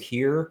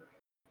decohere,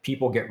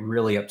 people get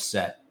really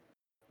upset.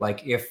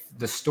 Like if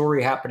the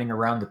story happening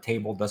around the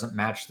table doesn't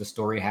match the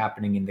story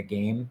happening in the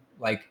game,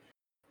 like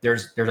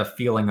there's a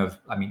feeling of,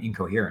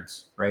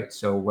 incoherence, right?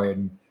 So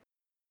when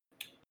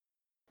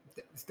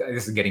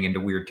this is getting into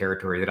weird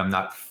territory that I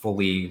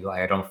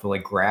don't fully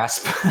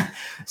grasp.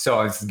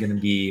 So this is going to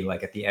be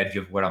like at the edge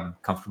of what I'm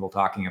comfortable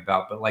talking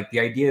about. But like the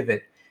idea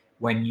that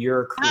when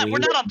you're creating, we're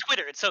not on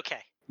Twitter. It's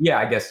okay. Yeah,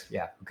 I guess.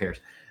 Yeah. Who cares?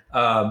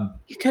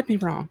 You could be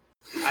wrong.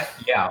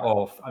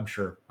 I'm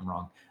sure I'm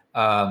wrong.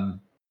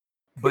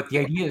 But the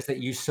idea is that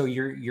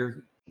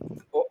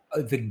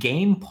the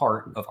game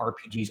part of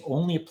RPGs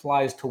only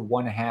applies to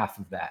one half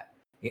of that.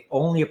 It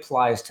only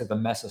applies to the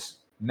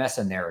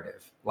mesa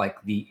narrative,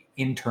 like the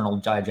internal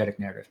diegetic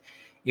narrative.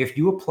 If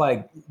you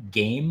apply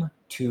game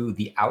to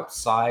the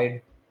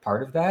outside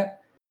part of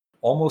that,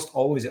 almost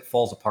always it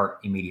falls apart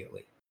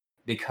immediately,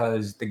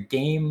 because the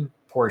game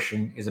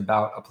portion is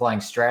about applying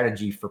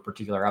strategy for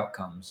particular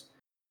outcomes.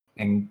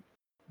 And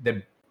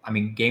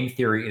game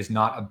theory is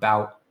not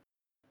about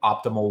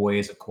optimal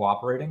ways of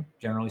cooperating,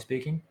 generally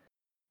speaking.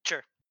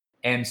 Sure.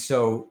 And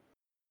so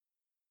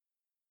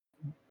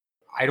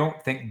I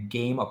don't think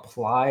game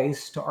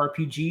applies to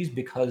RPGs,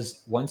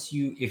 because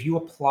if you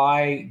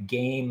apply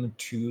game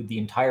to the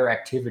entire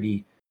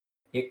activity,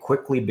 it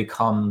quickly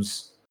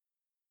becomes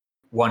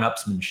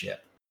one-upsmanship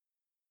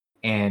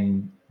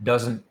and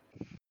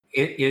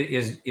it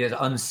is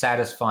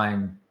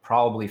unsatisfying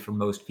probably for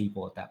most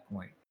people at that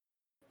point.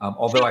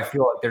 Although I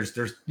feel like there's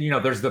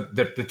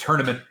the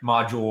tournament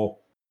module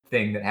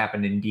thing that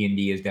happened in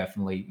D&D is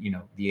definitely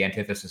the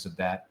antithesis of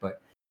that.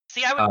 But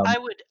see, I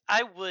would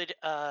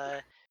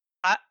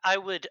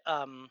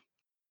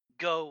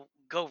go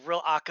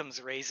real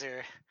Occam's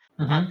razor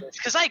on this,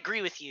 because I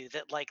agree with you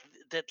that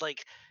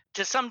like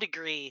to some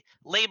degree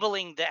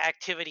labeling the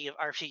activity of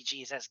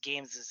RPGs as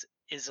games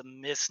is a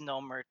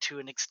misnomer to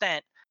an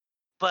extent,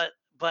 but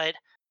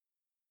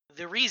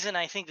the reason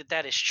I think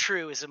that is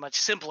true is a much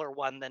simpler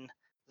one than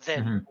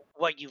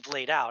what you've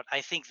laid out.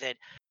 I think that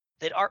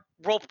our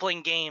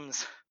role-playing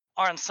games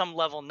are on some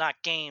level not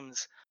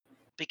games,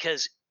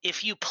 because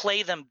if you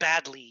play them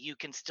badly, you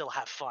can still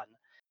have fun.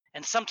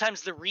 And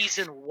sometimes the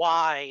reason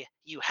why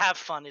you have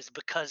fun is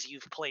because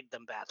you've played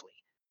them badly.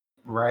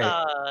 Right.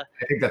 I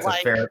think that's a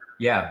fair,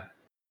 yeah.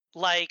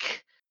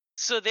 Like,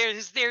 so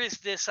there's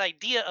this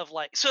idea of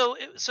like,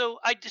 I've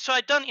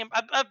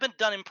been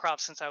done improv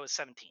since I was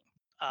 17.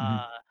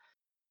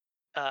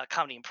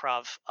 Comedy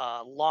improv,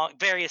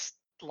 various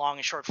long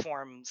and short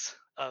forms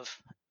of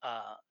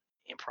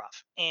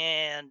improv,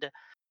 and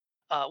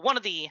one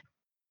of the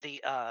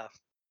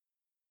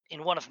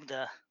in one of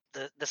the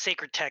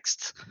sacred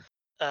texts,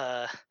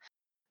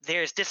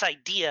 there's this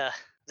idea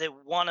that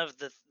one of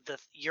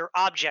your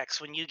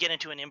objects when you get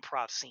into an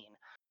improv scene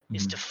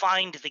is to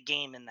find the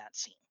game in that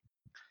scene.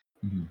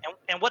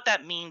 And what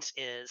that means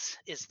is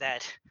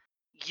that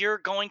you're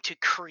going to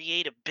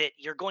create a bit,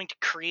 you're going to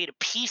create a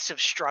piece of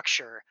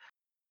structure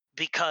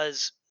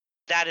because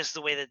that is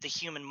the way that the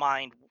human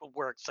mind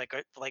works.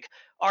 Like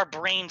our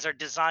brains are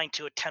designed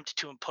to attempt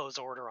to impose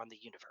order on the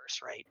universe,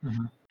 right?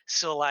 Mm-hmm.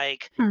 So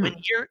like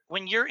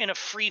when you're in a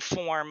free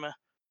form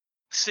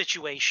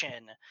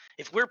situation,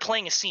 if we're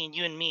playing a scene,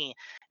 you and me,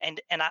 and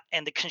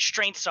the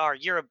constraints are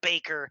you're a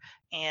baker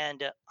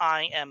and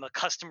I am a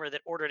customer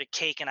that ordered a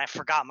cake and I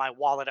forgot my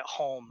wallet at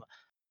home,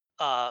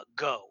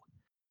 go.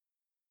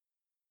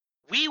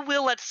 We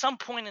will at some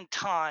point in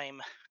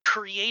time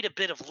create a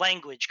bit of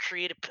language,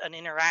 create an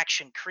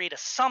interaction, create a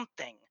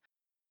something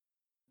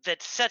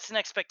that sets an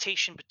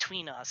expectation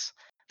between us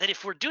that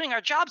if we're doing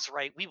our jobs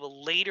right, we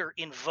will later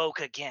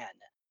invoke again.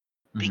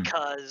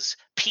 Because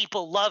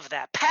people love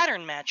that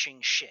pattern matching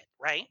shit,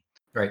 right?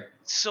 Right.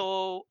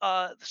 So,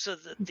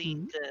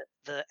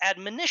 the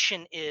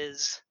admonition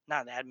is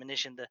not the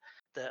admonition.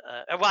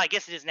 Well, I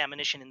guess it is an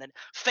admonition, and then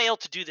fail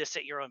to do this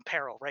at your own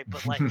peril, right?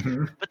 But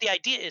but the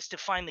idea is to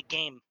find the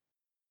game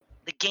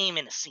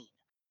in a scene.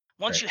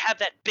 Once you have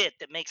that bit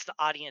that makes the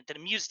audience, that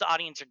amuses the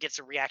audience or gets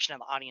a reaction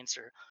of the audience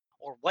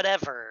or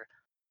whatever,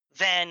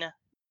 then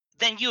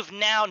you have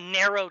now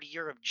narrowed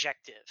your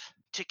objective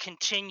to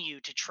continue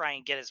to try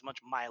and get as much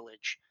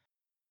mileage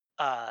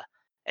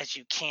as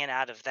you can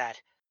out of that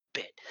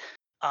bit.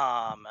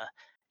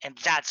 And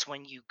that's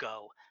when you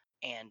go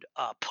and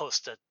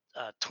post a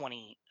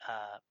 20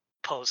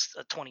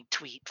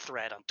 tweet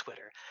thread on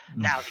Twitter.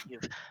 Now that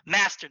you've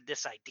mastered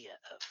this idea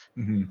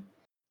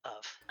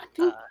of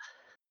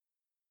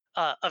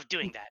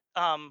doing that.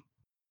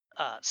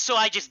 So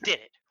I just did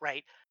it,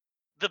 right?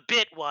 The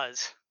bit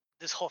was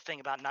this whole thing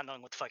about not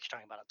knowing what the fuck you're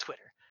talking about on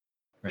Twitter.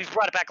 We've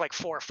brought it back like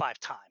 4 or 5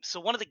 times. So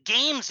one of the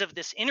games of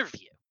this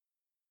interview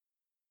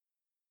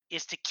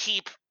is to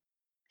keep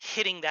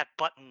hitting that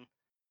button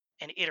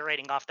and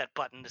iterating off that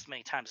button as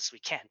many times as we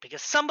can,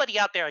 because somebody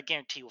out there, I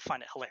guarantee, will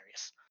find it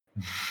hilarious.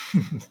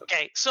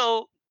 Okay,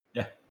 so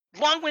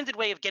long-winded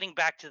way of getting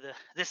back to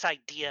this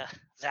idea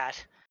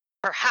that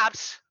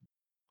perhaps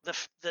the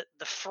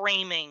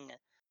framing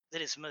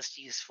that is most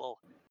useful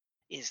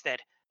is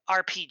that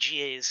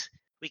RPGs,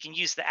 we can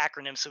use the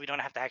acronym so we don't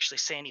have to actually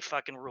say any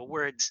fucking real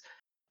words.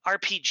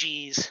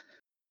 RPGs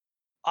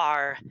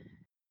are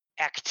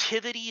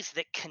activities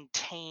that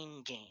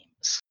contain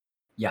games.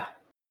 Yeah.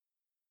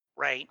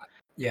 Right?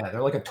 Yeah,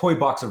 they're like a toy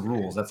box of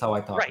rules. That's how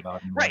I thought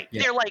about them. Right.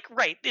 Yeah. They're like,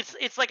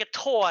 it's like a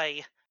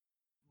toy,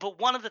 but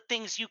one of the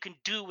things you can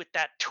do with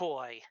that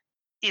toy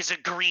is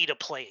agree to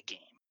play a game.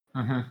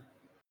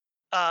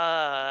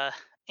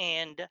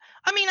 And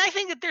I mean, I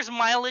think that there's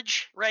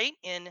mileage, right,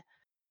 in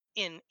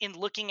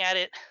looking at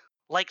it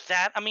like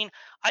that. I mean,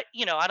 I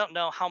don't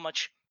know how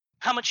much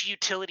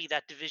utility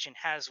that division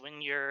has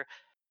when you're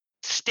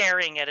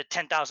staring at a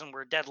 10,000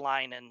 word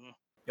deadline and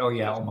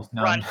almost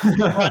none.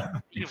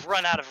 You've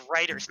run out of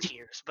writer's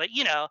tears. But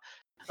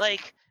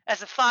like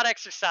as a thought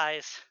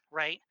exercise,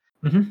 right?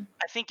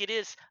 I think it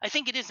is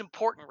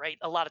important, right,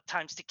 a lot of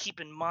times to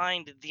keep in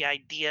mind the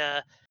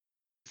idea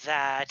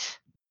that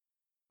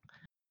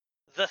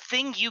the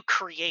thing you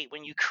create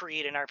when you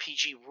create an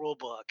RPG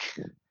rulebook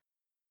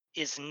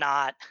is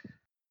not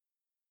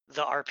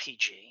the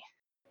RPG.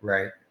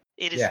 Right.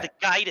 It is the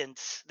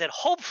guidance that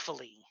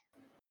hopefully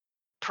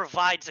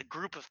provides a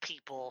group of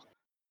people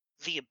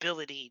the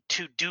ability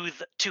to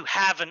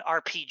have an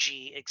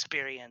RPG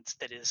experience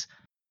that is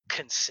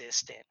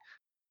consistent.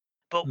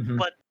 But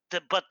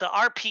the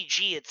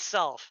RPG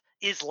itself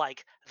is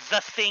like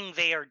the thing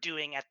they are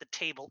doing at the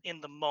table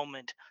in the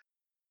moment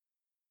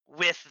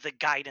with the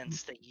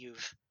guidance that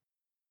you've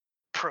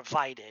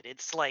provided.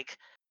 It's like,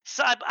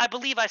 so I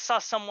believe I saw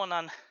someone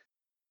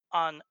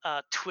on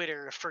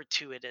Twitter refer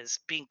to it as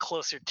being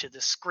closer to the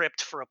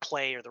script for a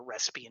play or the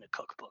recipe in a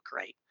cookbook,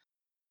 right?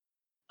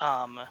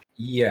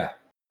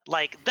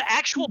 Like the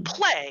actual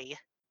play,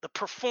 the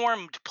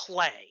performed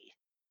play,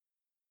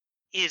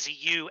 is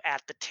you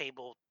at the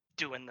table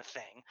doing the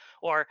thing,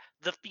 or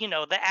the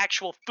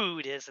actual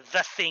food is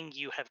the thing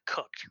you have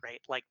cooked,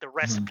 right? Like the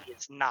recipe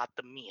is not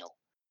the meal,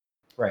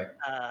 right?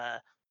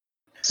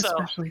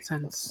 Especially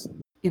since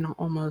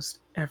almost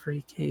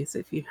every case,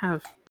 if you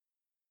have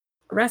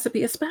a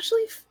recipe,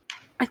 especially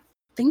I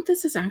think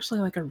this is actually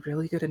like a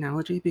really good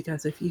analogy,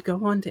 because if you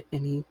go onto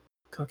any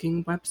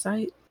cooking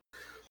website,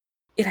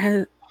 it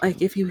has,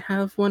 like, if you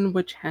have one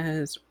which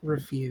has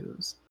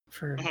reviews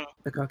for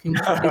the cooking,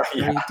 it's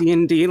very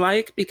D&D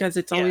like, because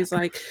it's always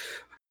like,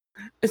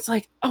 it's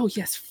like, oh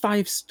yes,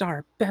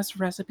 5-star, best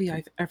recipe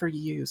I've ever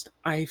used.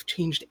 I've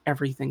changed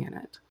everything in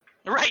it.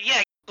 Right?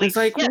 Yeah. It's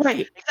like,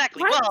 wait,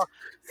 exactly. What?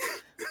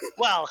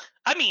 Well,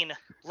 I mean,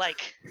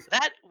 like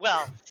that.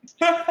 Well,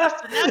 so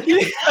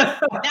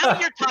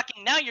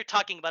now you're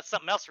talking about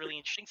something else really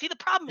interesting. See, the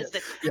problem is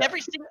that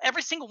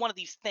every single one of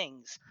these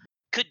things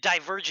could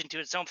diverge into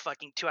its own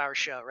fucking 2-hour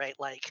show, right?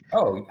 Like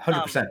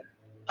 100%.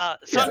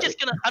 So I'm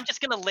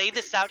just gonna lay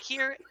this out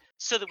here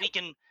so that we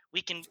can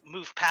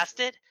move past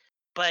it.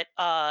 But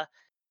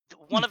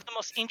one of the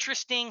most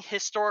interesting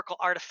historical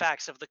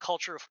artifacts of the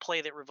culture of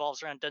play that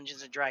revolves around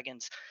Dungeons and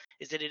Dragons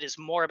is that it is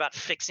more about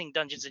fixing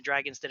Dungeons and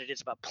Dragons than it is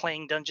about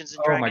playing Dungeons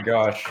and Dragons. Oh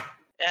my gosh!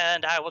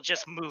 and I will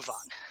just move on.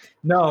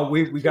 No,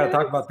 we got to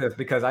talk about this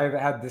because I've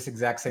had this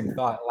exact same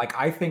thought. Like,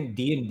 I think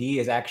D&D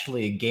is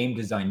actually a game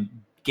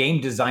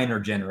designer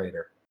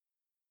generator.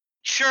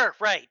 Sure,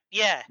 right,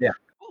 yeah. Yeah.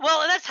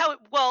 Well, and that's how.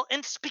 And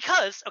it's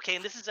because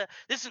and this is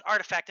an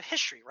artifact of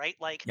history, right?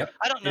 Like, Yep,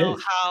 I don't know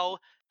how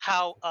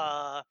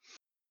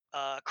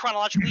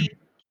chronologically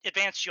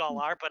advanced you all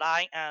are, but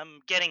I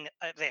am getting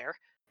there.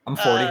 I'm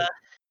 40.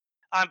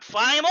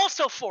 I am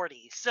also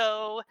 40.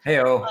 So,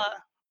 Heyo.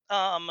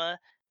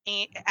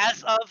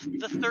 as of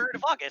the 3rd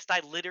of August, I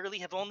literally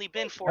have only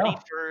been 40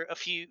 for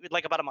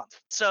about a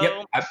month. So,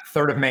 yep,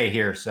 3rd of May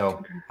here.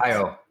 So,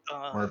 hiyo.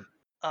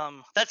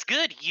 That's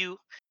good. You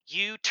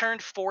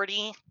turned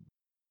 40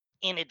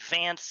 in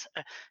advance,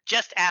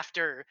 just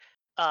after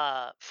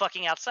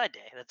fucking outside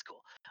day. That's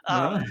cool.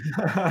 But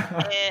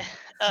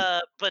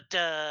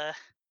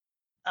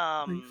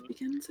life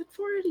begins at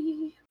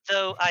 40.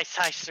 So I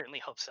certainly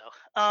hope so.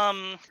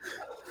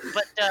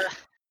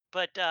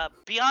 But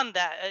beyond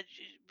that,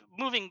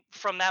 moving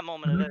from that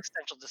moment of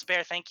existential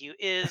despair, thank you,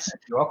 is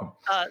you're welcome.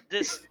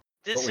 This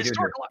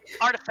historical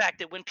artifact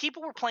that when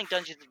people were playing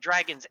Dungeons and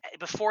Dragons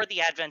before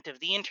the advent of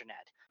the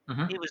internet,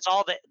 it was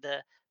all the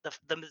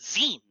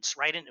zines,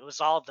 right? And it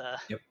was all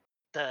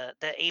the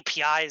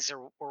APIs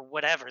or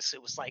whatever. So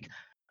it was like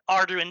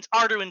Arduin's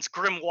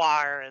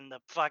Grimoire and the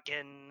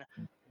fucking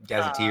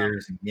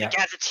Gazetteers. the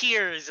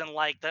Gazetteers and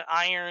like the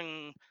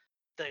Iron,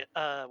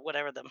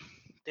 whatever them.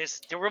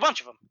 There were a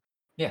bunch of them.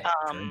 Yeah.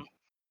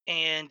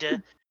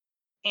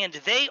 And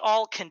they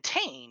all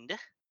contained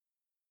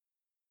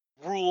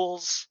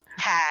rules,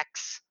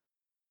 hacks,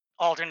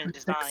 alternate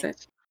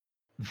designs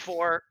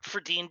for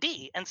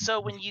D&D. And so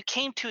when you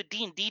came to a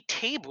D&D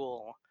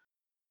table,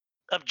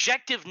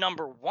 objective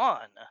number 1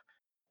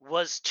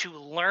 was to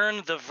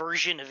learn the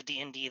version of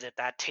D&D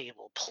that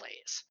table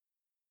plays.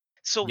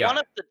 So one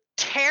of the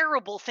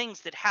terrible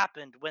things that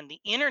happened when the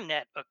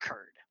internet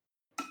occurred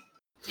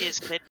is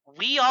that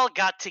we all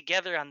got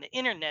together on the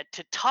internet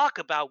to talk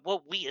about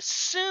what we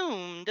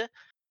assumed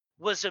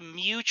was a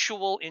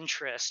mutual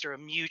interest or a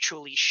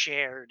mutually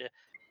shared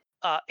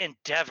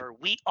endeavor.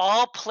 We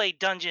all play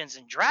Dungeons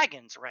and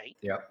Dragons, right?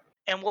 Yep.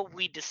 And what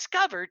we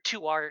discovered,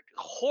 to our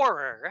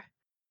horror,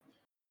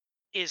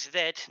 is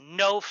that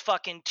no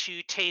fucking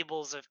 2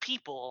 tables of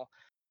people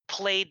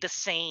played the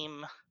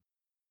same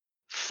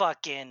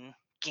fucking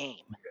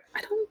game.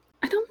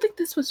 I don't think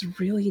this was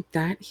really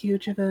that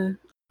huge of a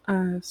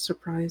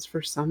surprise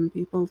for some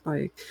people.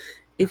 Like,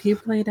 if you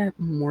played at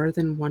more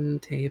than one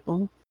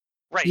table,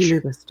 you knew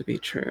this to be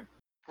true.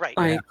 Right.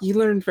 Like, you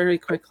learned very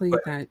quickly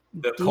that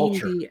the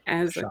D&D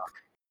as a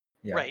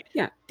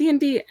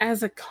D&D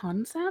as a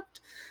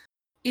concept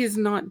is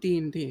not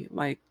D&D.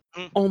 Like,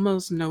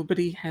 almost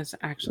nobody has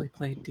actually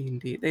played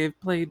D&D. They've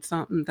played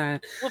something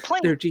that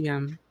their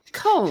GM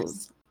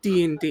calls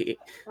D&D.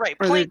 Right.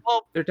 Or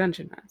their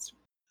Dungeon Master.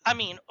 I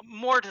mean,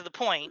 more to the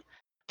point,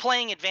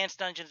 playing Advanced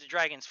Dungeons &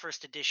 Dragons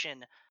 1st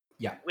edition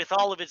with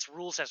all of its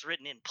rules as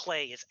written in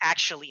play is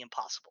actually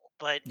impossible.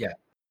 But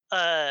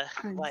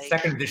like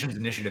 2nd edition's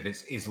initiative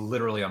is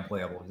literally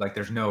unplayable. Like,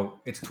 there's no,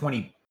 it's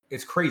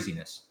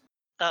craziness.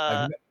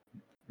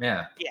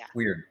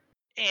 Weird.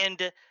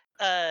 And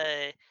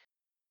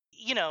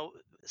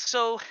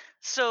so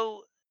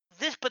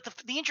this, but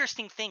the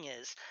interesting thing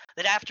is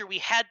that after we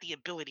had the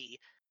ability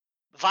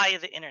via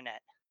the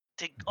internet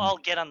to all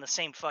get on the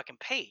same fucking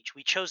page,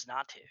 we chose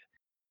not to.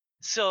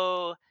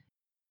 So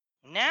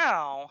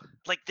now,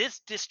 like,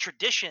 this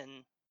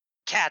tradition,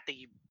 Kat, that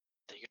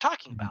you're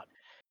talking about,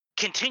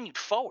 continued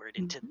forward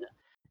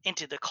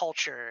into the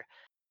culture,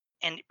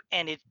 and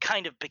it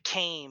kind of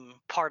became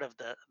part of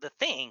the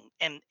thing,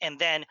 and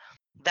then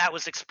that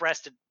was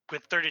expressed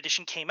when 3rd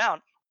edition came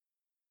out.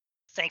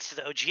 Thanks to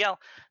the OGL,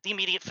 the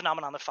immediate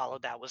phenomenon that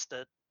followed that was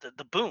the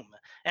boom.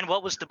 And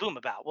what was the boom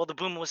about? Well, the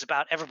boom was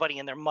about everybody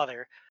and their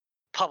mother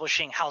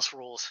publishing house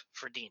rules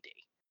for D&D.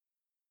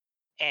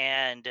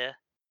 And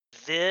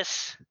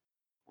this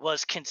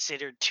was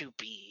considered to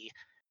be,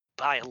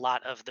 by a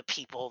lot of the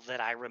people that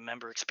I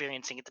remember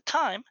experiencing at the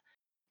time,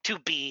 to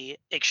be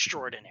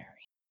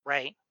extraordinary,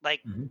 right?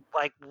 Like,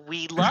 like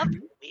we loved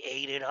it. We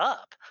ate it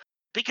up.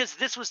 Because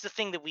this was the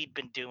thing that we'd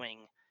been doing,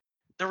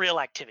 the real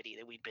activity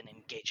that we'd been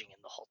engaging in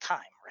the whole time,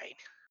 right?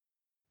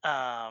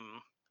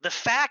 The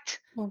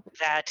fact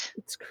that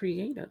it's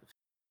creative.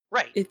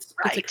 Right. It's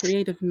a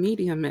creative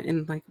medium,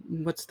 and like,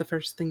 what's the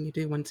first thing you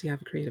do once you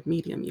have a creative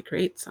medium? You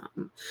create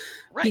something.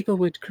 Right. People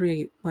would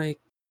create, like,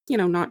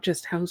 not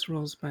just house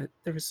rules, but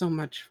there was so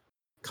much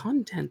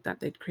content that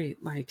they'd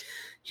create. Like,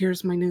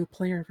 here's my new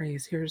player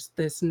race. Here's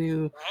this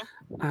new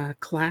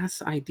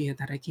class idea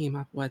that I came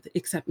up with.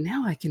 Except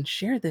now I can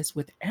share this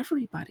with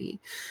everybody.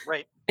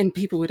 Right. And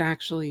people would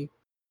actually,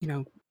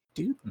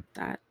 do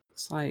that.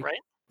 It's like,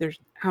 there's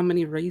how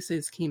many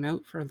races came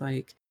out for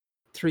like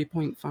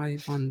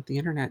 3.5 on the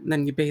internet, and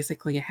then you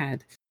basically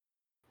had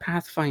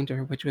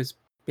Pathfinder, which was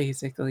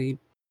basically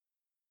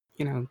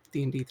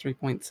D&D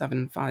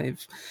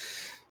 3.75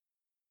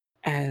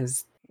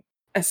 as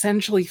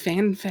essentially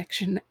fan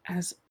fiction,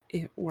 as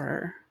it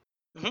were.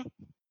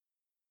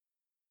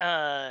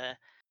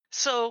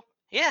 So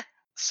yeah,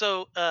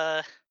 so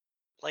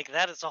like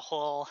that is a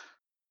whole.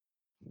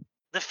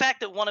 The fact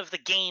that one of the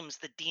games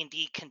that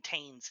D&D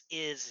contains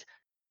is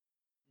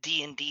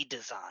D&D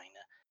design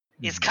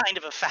is Mhm. kind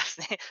of a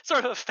fascinating,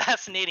 sort of a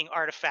fascinating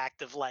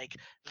artifact of like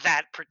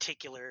that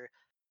particular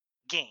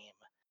game.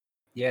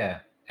 Yeah,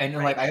 and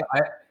Right. like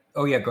I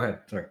oh yeah, go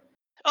ahead. Sorry.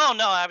 Oh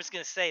no, I was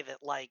gonna say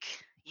that like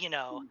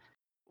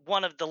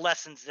one of the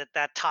lessons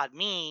that taught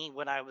me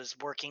when I was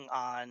working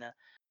on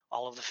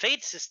all of the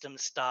Fate system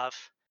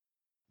stuff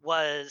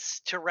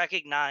was to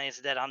recognize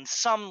that on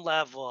some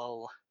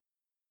level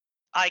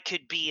I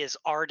could be as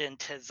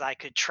ardent as I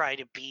could try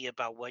to be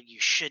about what you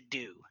should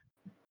do.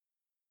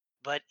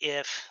 But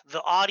if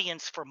the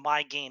audience for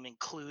my game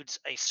includes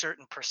a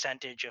certain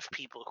percentage of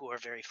people who are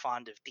very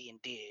fond of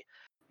D&D,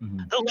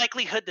 Mhm. the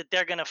likelihood that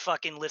they're going to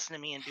fucking listen to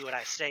me and do what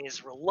I say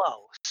is real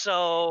low.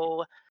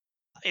 So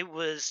it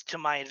was to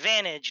my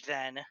advantage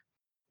then,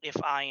 if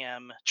I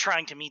am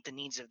trying to meet the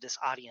needs of this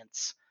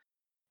audience,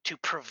 to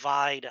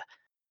provide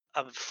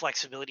a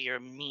flexibility or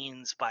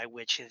means by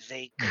which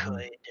they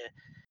could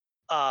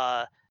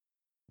uh,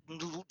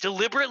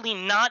 deliberately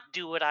not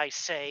do what I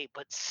say,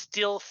 but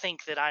still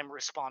think that I'm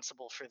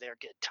responsible for their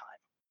good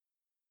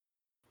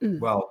time.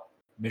 Well,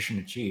 mission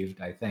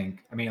achieved, I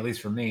think. I mean, at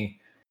least for me.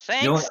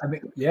 Thanks.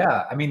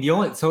 The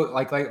only so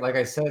like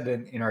I said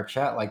in our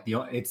chat, like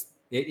it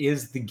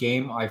is the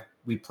game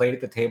we played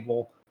at the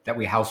table that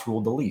we house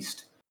ruled the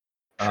least.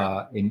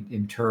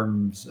 In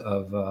terms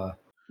of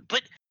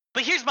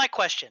But here's my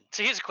question.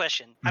 So here's a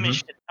question. I'm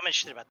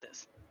interested about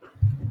this.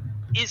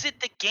 Is it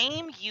the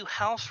game you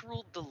house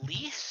ruled the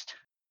least?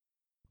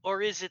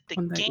 Or is it the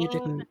one that game you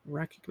didn't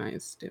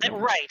recognize?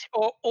 Right.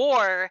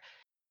 Or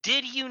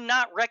did you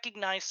not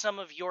recognize some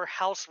of your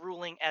house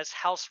ruling as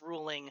house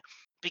ruling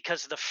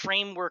because the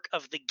framework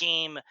of the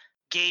game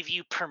gave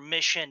you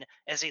permission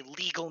as a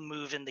legal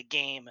move in the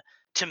game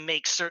to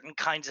make certain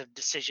kinds of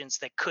decisions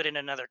that could in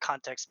another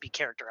context be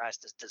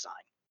characterized as design?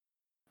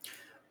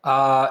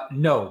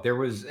 No, there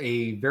was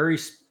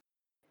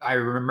I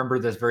remember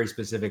this very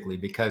specifically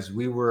because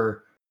we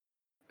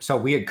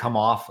had come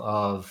off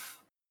of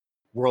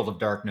World of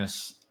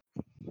Darkness,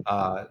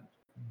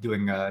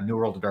 doing a New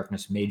World of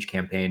Darkness mage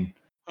campaign.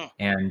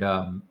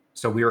 And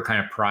so we were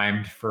kind of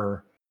primed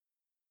for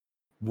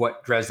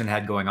what Dresden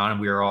had going on. And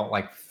we were all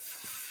like,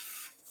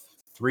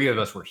 three of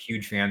us were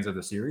huge fans of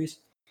the series.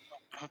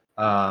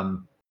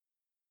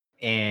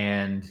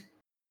 And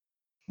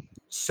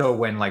so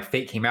when like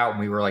Fate came out and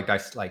we were like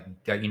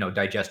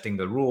digesting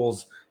the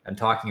rules and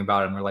talking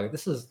about it, and we're like,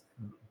 this is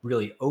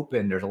really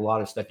open. There's a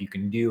lot of stuff you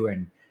can do.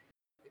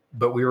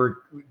 But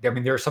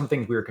there are some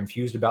things we were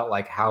confused about,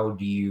 like how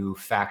do you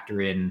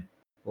factor in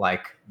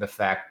like the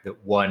fact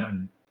that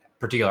one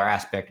particular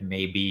aspect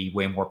may be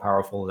way more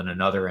powerful than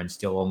another and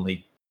still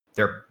only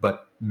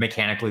but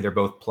mechanically they're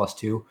both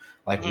 +2.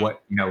 Like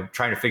what,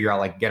 trying to figure out,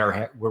 like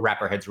we'll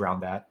wrap our heads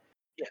around that.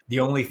 Yeah. The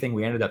only thing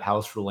we ended up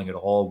house ruling at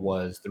all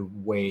was the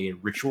way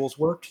rituals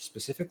worked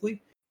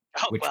specifically,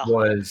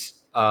 was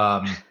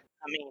I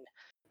mean,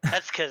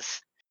 that's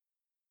because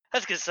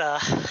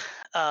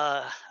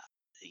I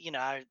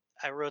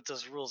wrote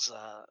those rules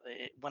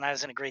when I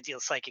was in a great deal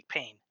of psychic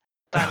pain.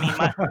 But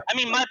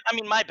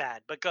my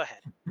bad. But go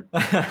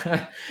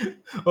ahead.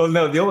 Well,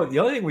 no, the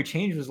only thing we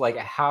changed was like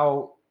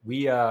how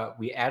we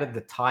added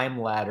the time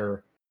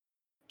ladder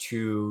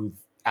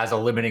as a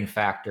limiting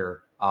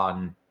factor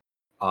on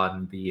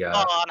the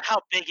on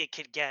how big it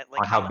could get,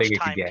 like how much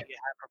time do you have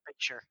per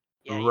picture.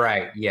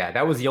 Right. Yeah,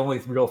 that was the only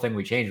real thing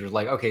we changed. Was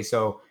like, okay,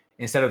 so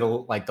instead of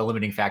the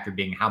limiting factor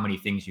being how many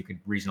things you could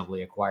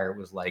reasonably acquire, it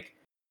was like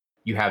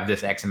you have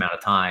this X amount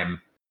of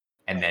time,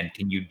 and then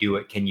can you do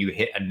it? Can you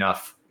hit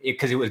enough?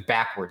 Because it was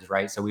backwards,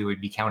 right? So we would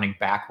be counting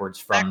backwards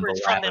from the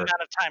amount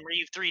of time. Where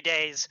you have 3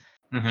 days,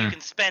 you can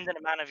spend an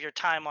amount of your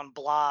time on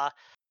blah.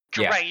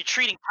 Right, you're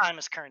treating time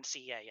as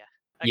currency.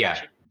 Yeah.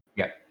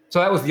 So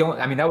that was the only.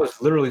 I mean, that was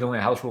literally the only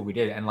house rule we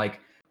did, and like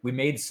we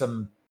made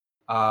some.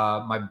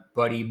 My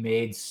buddy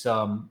made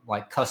some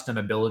like custom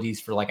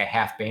abilities for like a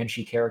half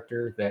banshee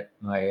character that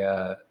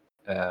my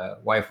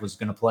wife was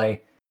gonna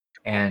play,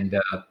 and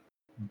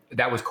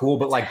that was cool.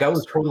 But like that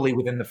was totally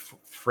within the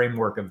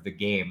framework of the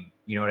game.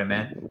 You know what I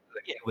meant?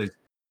 Like, it was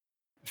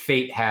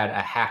Fate had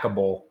a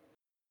hackable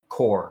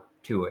core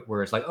to it,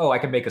 where it's like, oh, I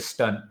can make a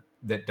stunt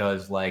that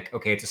does like,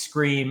 okay, it's a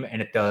scream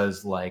and it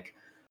does like,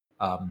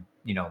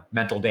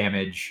 mental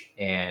damage,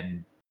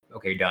 and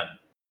okay, done.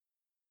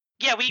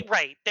 Yeah, we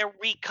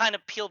kind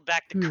of peeled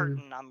back the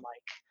curtain on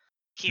like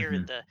here are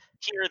the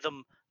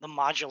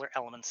modular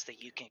elements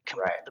that you can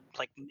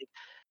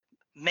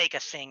make a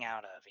thing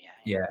out of.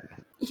 Yeah.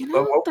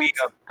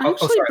 That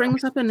actually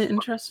brings up an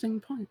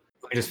interesting point.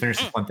 Let me just finish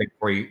this one thing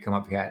before you come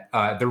up yet.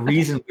 The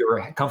reason we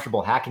were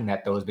comfortable hacking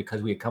that though is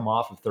because we had come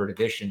off of 3rd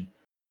edition,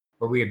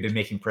 where we had been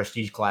making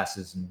prestige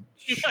classes and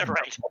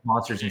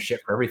monsters and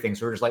shit for everything.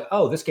 So we're just like,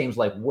 oh, this game's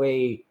like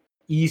way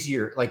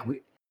easier. Like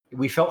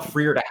we felt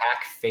freer to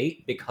hack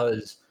Fate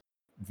because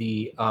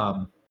the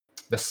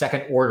the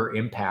second order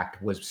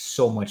impact was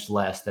so much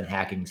less than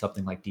hacking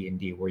something like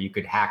D&D, where you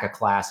could hack a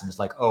class and it's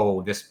like,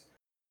 oh, this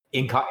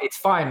it's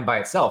fine by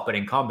itself, but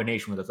in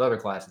combination with those other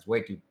classes,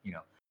 way too,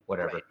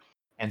 whatever. Right.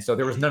 And so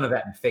there was none of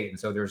that in Fate. And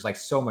so there's like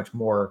so much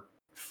more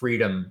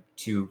freedom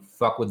to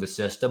fuck with the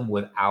system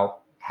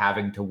without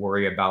having to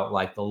worry about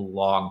like the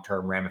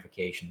long-term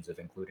ramifications of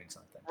including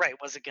something. Right.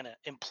 Was it going to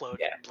implode?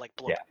 Like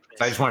blow up?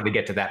 So I just wanted to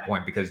get to that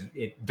point because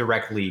it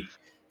directly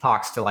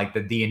talks to like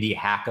the D&D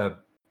hacka,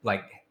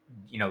 like,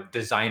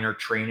 designer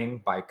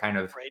training by kind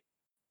of,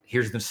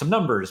 here's some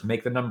numbers,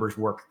 make the numbers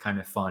work kind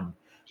of fun.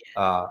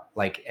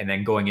 And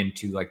then going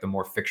into like the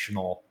more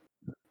fictional,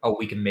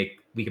 we can make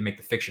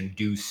the fiction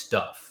do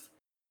stuff.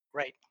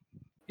 Right.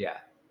 Yeah.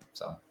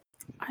 So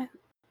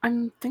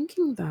I'm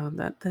thinking though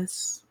that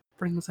this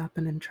brings up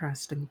an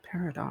interesting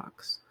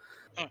paradox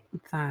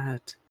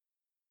that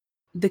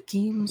the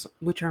games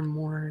which are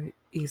more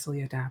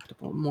easily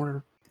adaptable,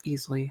 more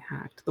easily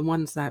hacked, the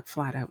ones that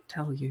flat out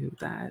tell you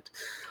that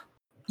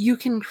you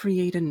can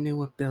create a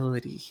new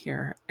ability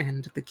here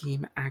and the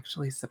game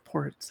actually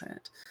supports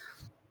it.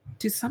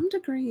 To some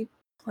degree,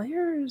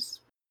 players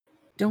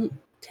don't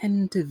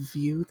tend to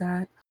view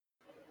that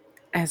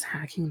as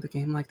hacking the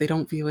game. Like, they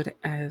don't view it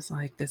as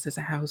like, this is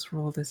a house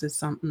rule, this is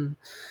something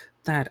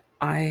that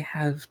I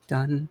have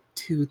done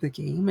to the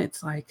game.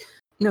 It's like,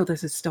 no,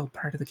 this is still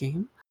part of the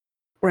game.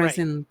 Whereas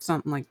in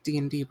something like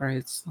D&D, where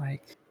it's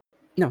like,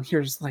 no,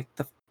 here's like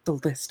the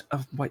list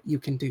of what you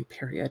can do,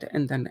 period.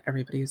 And then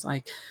everybody's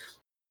like,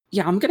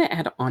 yeah, I'm going to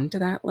add on to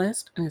that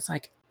list. And it's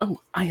like, oh,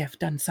 I have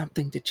done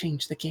something to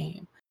change the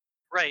game.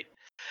 Right.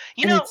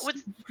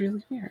 It's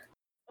really weird.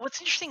 What's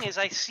interesting is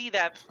I see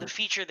that the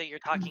feature that you're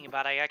talking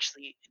about, I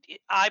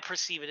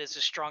perceive it as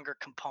a stronger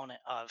component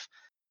of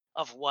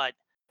what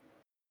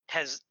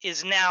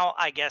is now,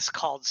 I guess,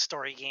 called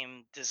story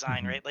game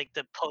design, right? Like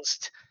the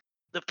post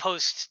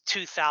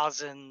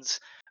 2000s,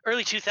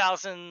 early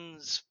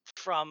 2000s,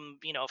 from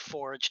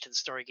Forge to the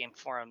story game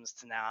forums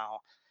to now.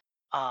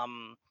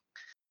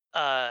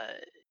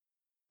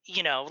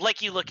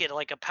 Like you look at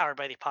like a Powered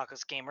by the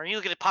Apocalypse game, or you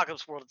look at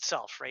Apocalypse World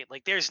itself, right?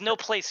 Like there's no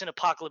place in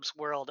Apocalypse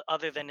World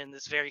other than in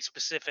this very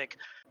specific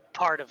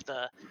part of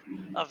the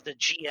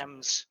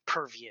GM's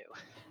purview,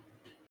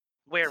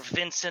 where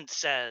Vincent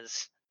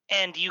says,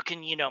 and you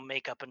can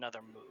make up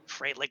another move,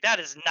 right? Like that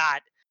is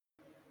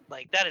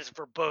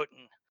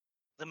verboten.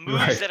 The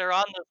moves that are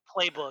on those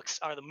playbooks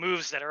are the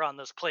moves that are on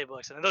those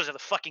playbooks, and those are the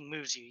fucking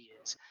moves you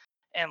use.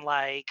 And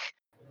like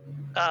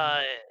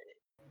I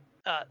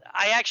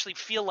actually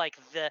feel like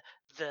the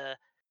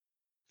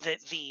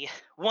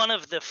one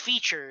of the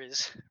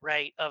features,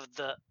 right, of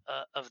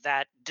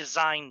that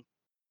design,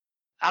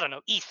 I don't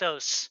know,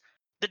 ethos,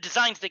 the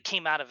designs that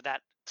came out of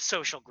that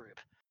social group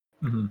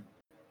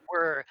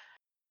were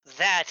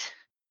that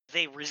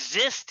they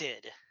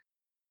resisted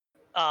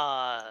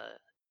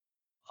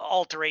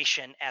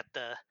alteration at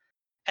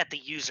the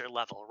user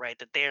level, right?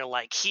 That they're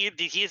like,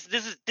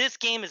 this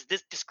game is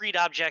this discrete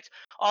object,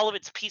 all of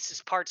its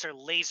pieces, parts are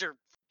laser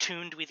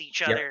tuned with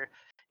each other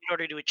in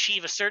order to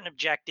achieve a certain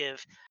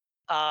objective.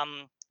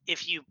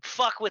 If you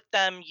fuck with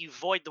them, you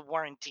void the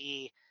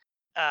warranty.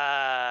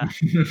 Don't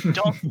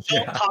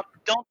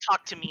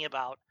talk to me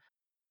about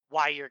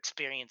why your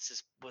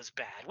experience was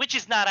bad, which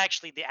is not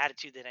actually the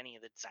attitude that any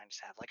of the designers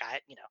have. Like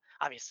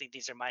obviously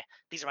these are my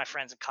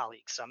friends and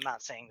colleagues, so I'm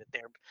not saying that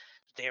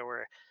they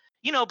were,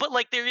 but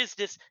like there is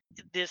this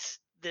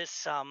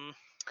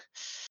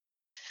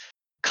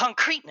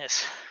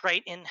concreteness,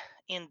 right,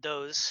 in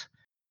those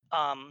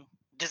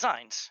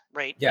designs,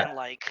 right? And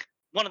like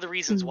one of the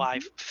reasons why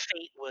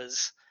Fate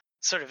was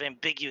sort of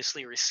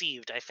ambiguously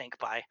received, I think,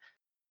 by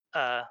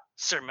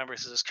certain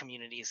members of those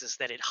communities, is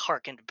that it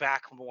harkened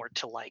back more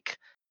to like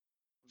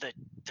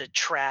the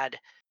trad,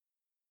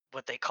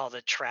 what they call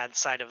the trad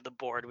side of the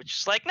board, which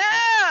is like,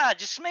 nah,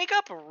 just make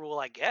up a rule,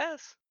 I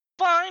guess.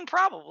 Fine,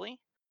 probably.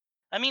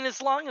 I mean,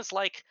 as long as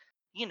like,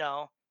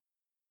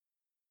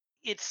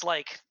 it's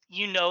like,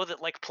 that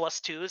like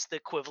 +2 is the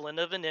equivalent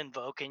of an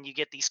invoke, and you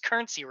get these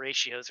currency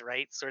ratios,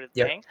 right? Sort of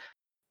thing.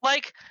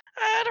 Like,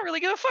 I don't really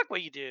give a fuck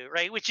what you do,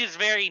 right? Which is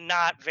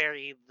not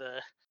very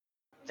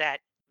that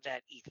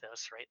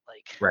ethos, right?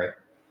 Like,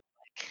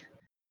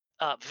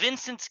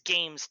 Vincent's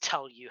games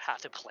tell you how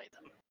to play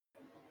them,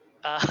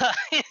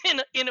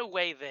 in a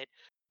way that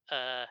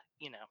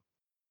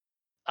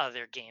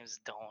other games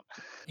don't.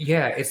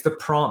 Yeah, it's the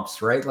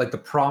prompts, right? Like the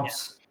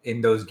prompts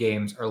in those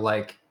games are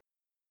like,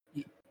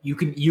 you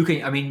can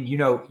I mean,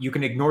 you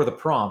can ignore the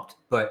prompt,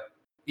 but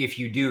if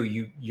you do,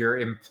 you're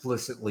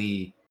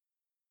implicitly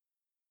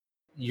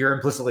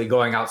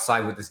going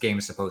outside what this game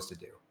is supposed to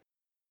do.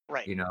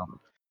 Right.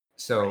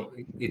 So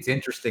it's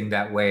interesting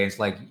that way. It's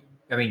like,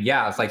 I mean,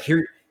 it's like,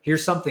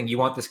 here's something, you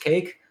want this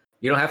cake?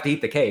 You don't have to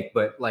eat the cake,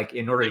 but like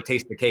in order to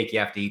taste the cake, you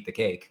have to eat the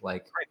cake.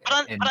 Like, but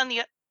on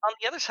the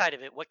other side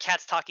of it, what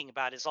Kat's talking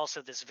about is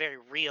also this very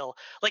real,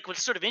 like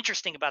what's sort of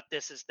interesting about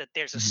this is that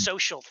there's a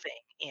social thing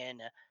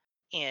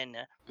in,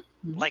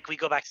 like, we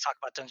go back to talk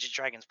about Dungeons &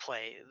 Dragons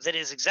play, that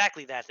is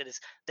exactly that.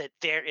 That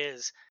there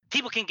is,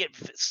 people can get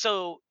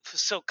so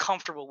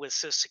comfortable with,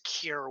 so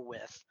secure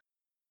with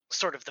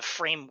sort of the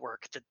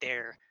framework that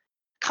they're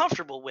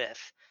comfortable with,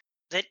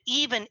 that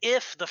even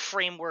if the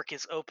framework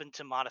is open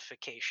to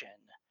modification,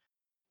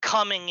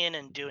 coming in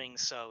and doing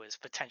so is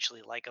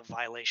potentially like a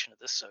violation of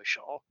the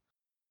social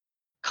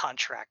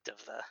contract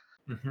of the.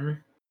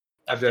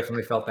 I've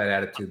definitely felt that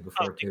attitude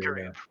before too. Group,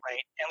 yeah.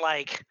 Right, and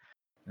like,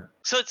 Yeah.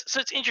 so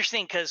it's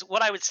interesting, because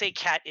what I would say,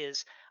 Kat,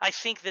 is I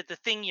think that the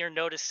thing you're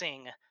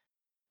noticing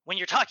when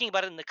you're talking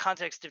about it in the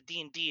context of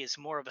D&D is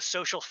more of a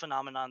social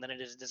phenomenon than it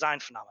is a design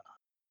phenomenon.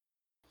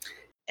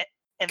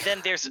 And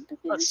then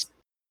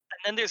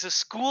there's a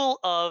school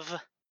of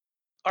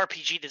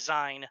RPG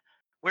design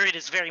where it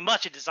is very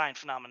much a design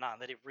phenomenon,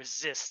 that it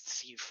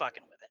resists you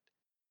fucking with it.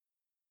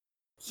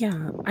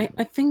 Yeah,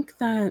 I think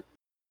that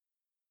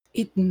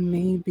it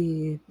may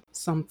be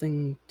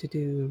something to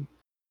do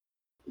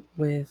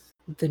with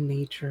the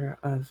nature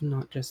of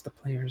not just the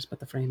players,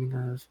 but the framing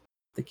of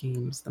the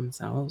games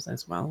themselves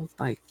as well.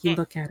 Like, you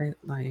look at it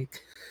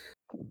like,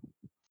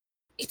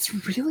 it's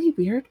really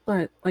weird,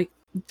 but like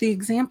the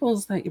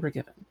examples that you were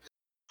given,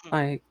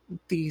 like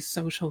the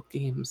social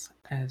games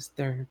as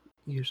they're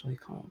usually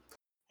called,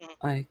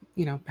 like,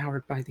 you know,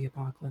 Powered by the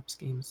Apocalypse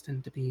games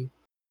tend to be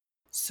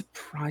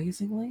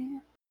surprisingly,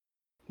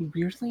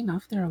 weirdly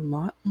enough, they're a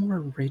lot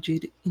more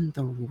rigid in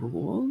the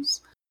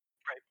rules.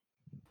 Right.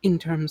 In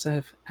terms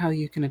of how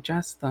you can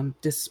adjust them,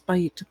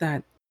 despite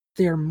that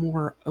they're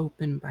more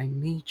open by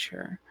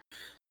nature.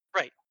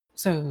 Right.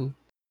 So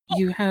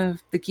you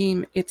have the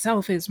game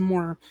itself is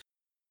more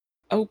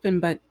open,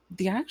 but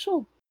the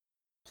actual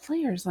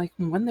players, like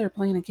when they're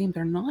playing a game,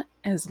 they're not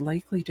as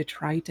likely to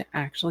try to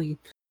actually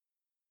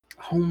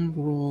home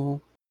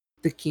rule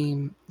the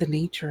game, the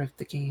nature of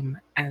the game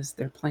as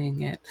they're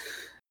playing it.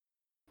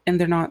 And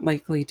they're not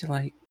likely to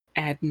like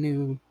add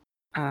new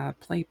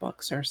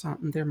playbooks or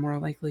something. They're more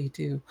likely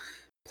to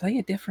play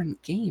a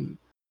different game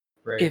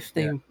if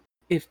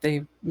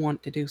they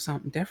want to do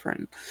something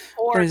different.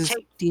 Or Whereas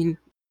take. D&D.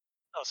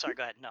 Oh, sorry.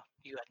 Go ahead. No,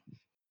 you go ahead.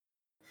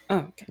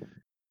 Oh, okay.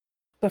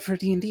 But for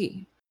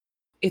D&D,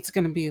 it's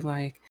going to be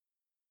like,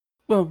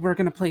 well, we're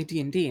going to play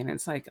D&D, and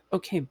it's like,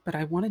 okay, but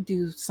I want to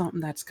do something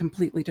that's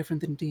completely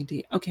different than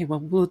D&D. Okay, well,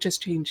 we'll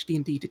just change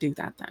D&D to do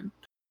that then.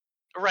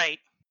 Right.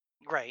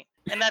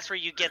 And that's where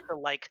you get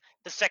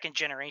the second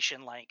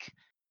generation, like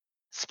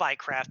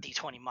Spycraft,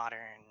 D20 Modern.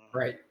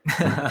 Right.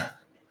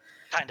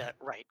 kind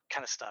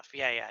of stuff.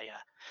 Yeah.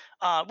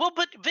 Well,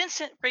 but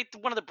Vincent, right,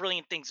 one of the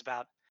brilliant things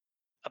about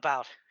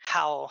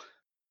how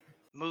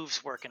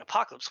moves work in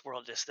Apocalypse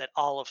World is that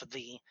all of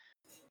the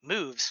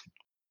moves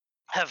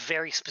have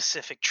very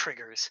specific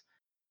triggers.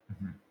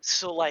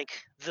 So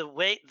like the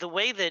way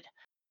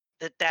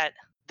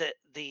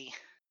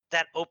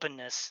that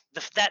openness,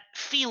 that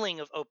feeling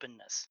of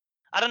openness.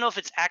 I don't know if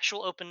it's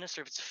actual openness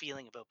or if it's a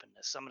feeling of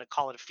openness. So I'm going to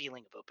call it a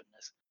feeling of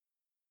openness.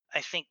 I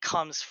think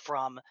comes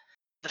from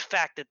the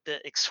fact that the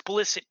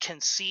explicit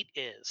conceit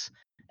is,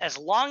 as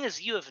long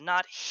as you have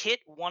not hit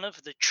one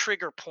of the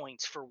trigger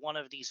points for one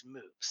of these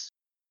moves,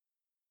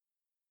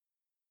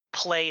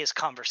 play is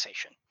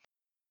conversation.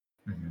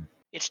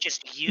 It's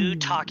just you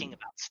talking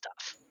about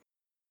stuff.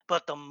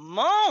 But the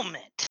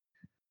moment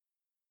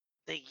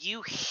that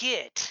you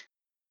hit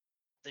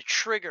the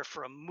trigger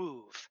for a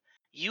move,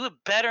 you had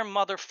better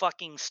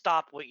motherfucking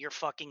stop what you're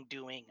fucking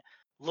doing,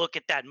 look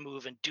at that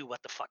move, and do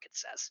what the fuck it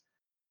says.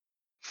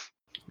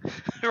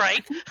 Right?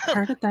 I think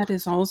part of that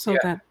is also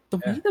that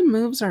the way the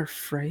moves are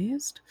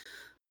phrased,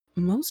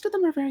 most of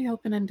them are very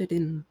open-ended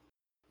in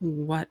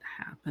what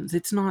happens.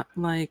 It's not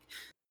like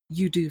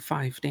you do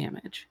 5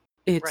 damage.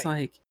 It's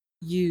like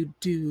you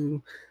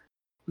do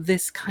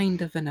this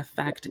kind of an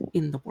effect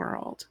in the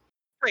world.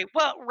 Right.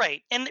 Well,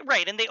 and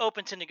they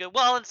open to negotiate.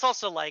 Well, it's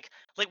also like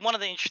one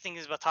of the interesting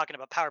things about talking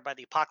about Powered by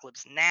the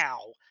Apocalypse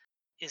now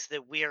is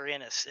that we're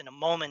in a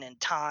moment in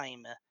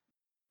time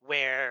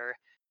where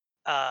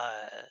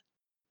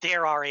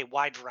there are a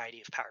wide variety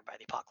of Powered by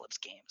the Apocalypse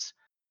games.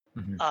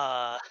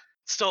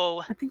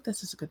 So I think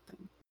this is a good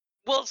thing.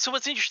 Well, so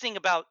what's interesting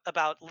about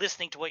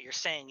listening to what you're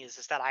saying is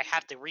that I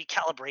have to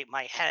recalibrate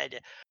my head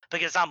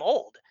because I'm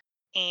old,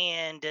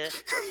 and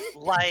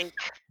like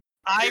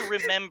I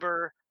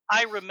remember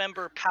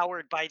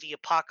Powered by the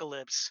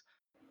Apocalypse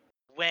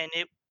when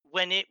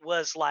it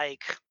was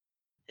like,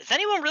 is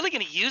anyone really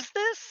going to use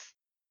this?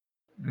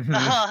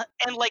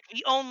 And like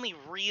the only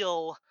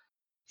real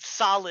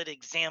solid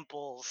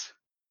examples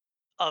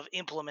of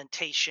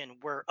implementation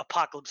were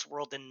Apocalypse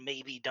World and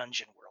maybe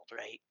Dungeon World,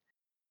 right?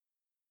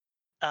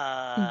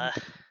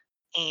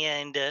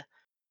 And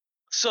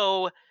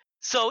so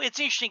it's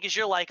interesting because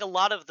you're like, a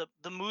lot of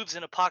the moves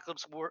in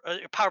Apocalypse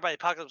Powered by the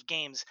Apocalypse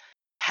games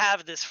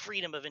have this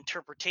freedom of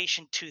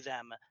interpretation to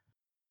them.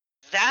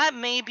 That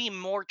may be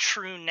more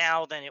true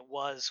now than it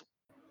was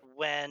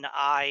when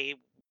I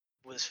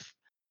was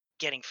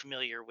getting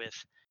familiar with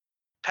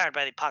Powered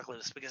by the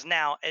Apocalypse, because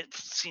now it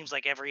seems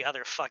like every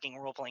other fucking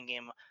role-playing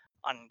game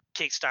on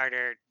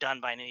Kickstarter,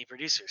 done by indie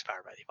producers,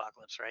 powered by the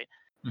apocalypse, right?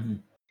 Mm-hmm.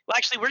 Well,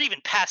 actually, we're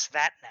even past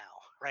that now,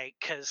 right?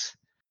 Because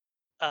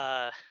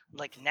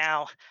like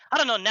now, I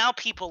don't know. Now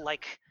people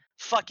like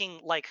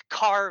fucking like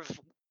carve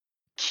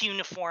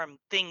cuneiform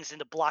things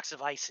into blocks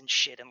of ice and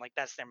shit, and like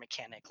that's their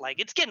mechanic. Like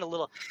it's getting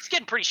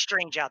pretty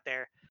strange out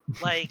there.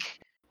 Like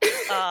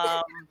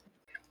um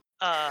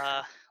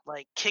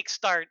like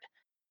Kickstart,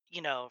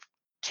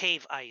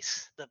 Cave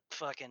Ice, the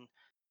fucking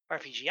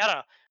RPG. I don't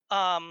know.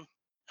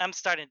 I'm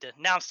starting to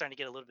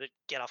get a little bit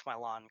get off my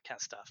lawn kind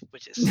of stuff,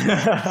 which is it's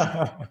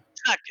not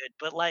good,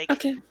 but like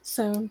okay,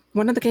 so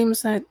one of the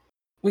games that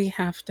we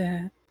have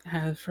to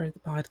have for the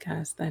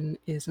podcast then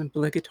is an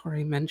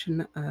obligatory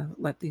mention.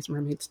 Let these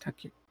mermaids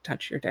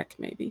touch your deck,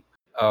 maybe.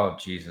 Oh,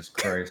 Jesus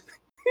Christ.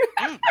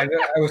 I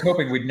was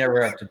hoping we'd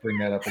never have to bring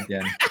that up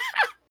again.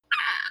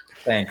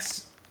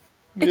 Thanks.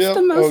 It's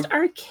the most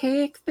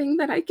archaic thing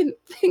that I can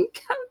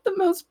think of, the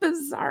most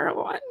bizarre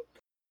one.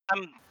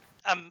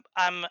 I'm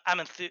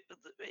enthused.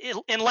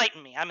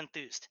 Enlighten me. I'm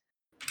enthused.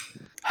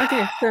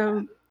 Okay,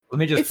 so let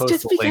me just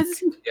post the link.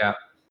 Yeah.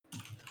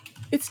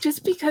 It's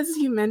just because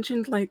you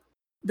mentioned like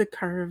the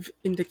carve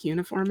into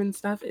cuneiform and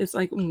stuff is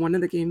like one of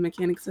the game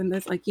mechanics in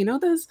this. Like,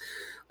 those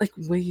like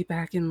way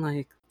back in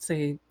like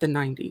say the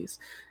 90s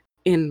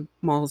in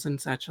malls and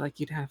such, like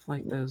you'd have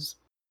like those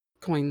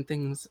coin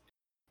things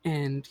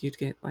and you'd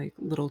get like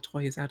little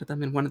toys out of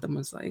them, and one of them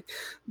was like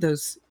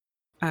those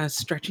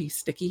stretchy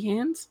sticky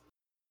hands.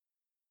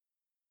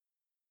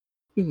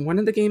 One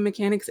of the game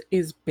mechanics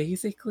is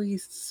basically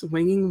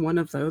swinging one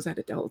of those at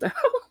a dildo.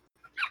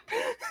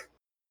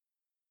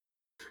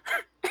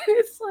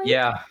 It's like,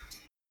 yeah.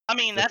 I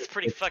mean, that's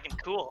pretty fucking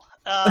cool.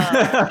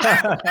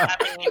 I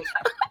mean,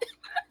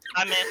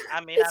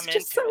 it's I'm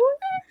just into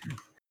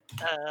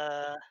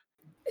it.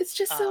 It's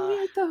just so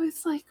weird, though.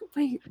 It's like,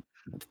 wait,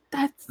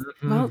 that's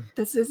well,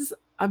 this is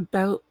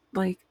about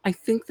like I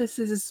think this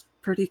is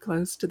pretty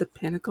close to the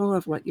pinnacle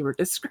of what you were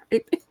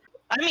describing.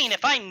 I mean,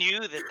 if I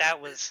knew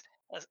that was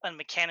a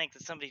mechanic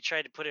that somebody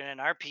tried to put in an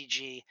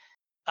RPG,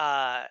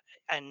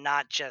 and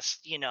not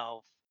just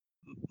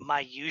my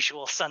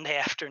usual Sunday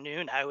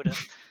afternoon, I would have.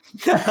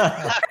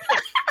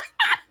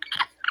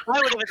 I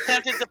would have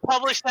attempted to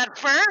publish that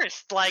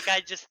first. Like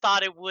I just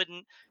thought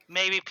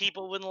maybe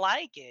people wouldn't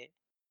like it.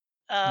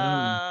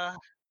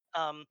 Well,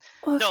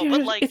 but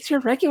it's your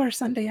regular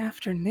Sunday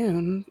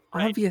afternoon.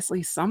 Right?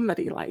 Obviously,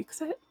 somebody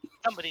likes it.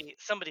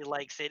 Somebody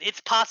likes it.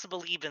 It's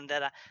possible even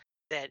that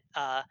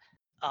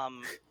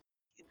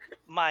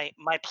my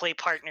play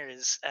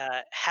partners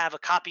have a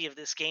copy of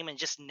this game and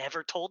just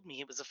never told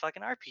me it was a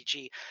fucking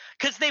RPG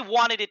because they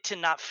wanted it to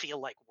not feel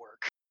like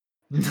work.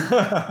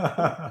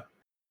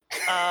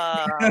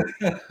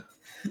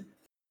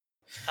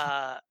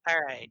 All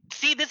right.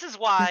 See, this is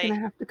why I'm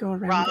gonna have to go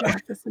around the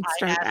office and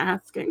start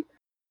asking.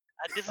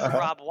 This is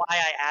Rob. Why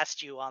I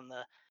asked you on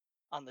the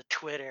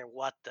Twitter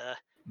what the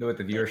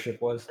viewership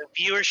was. The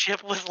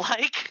viewership was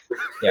like.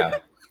 Yeah.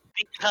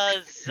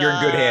 Because you're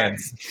in good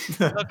hands.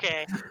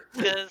 Okay,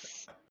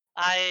 because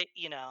I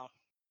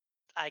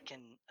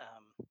can.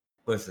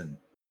 Listen,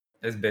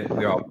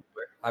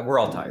 we're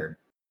all tired.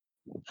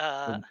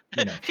 You're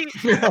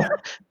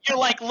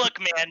like, look,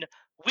 man,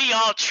 we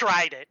all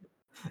tried it.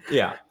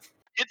 Yeah.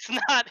 It's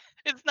not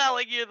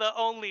like you're the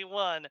only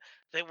one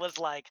that was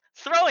like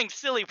throwing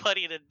silly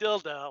putty at a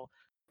dildo.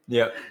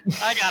 Yep.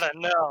 I gotta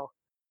know.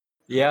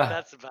 Yeah.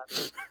 That's about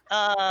it.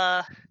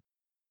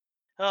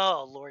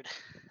 Oh Lord.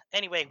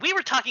 Anyway, we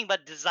were talking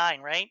about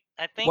design, right?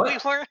 I think we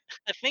were.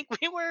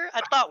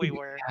 I thought we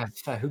were.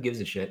 Who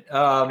gives a shit?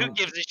 Who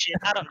gives a shit?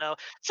 I don't know.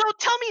 So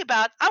tell me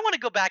about. I want to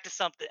go back to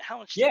something. How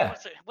much? Yeah.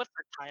 What's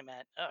our time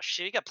at? Oh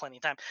shit, we got plenty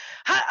of time.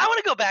 I want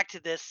to go back to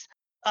this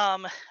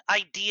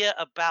idea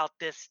about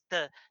this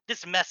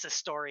Mesa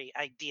story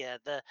idea.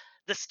 The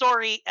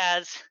story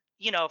as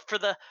for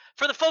the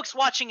folks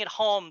watching at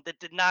home that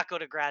did not go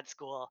to grad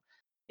school.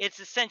 It's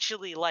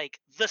essentially like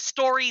the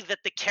story that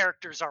the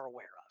characters are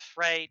aware of,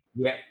 right?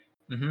 Yeah.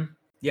 Mm-hmm.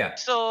 Yeah.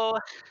 So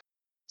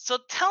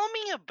tell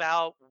me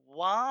about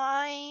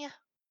why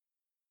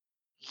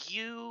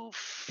you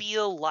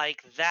feel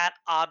like that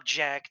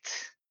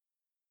object.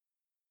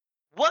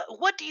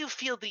 What do you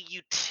feel the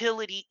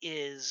utility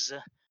is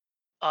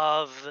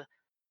of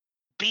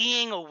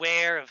being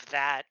aware of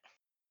that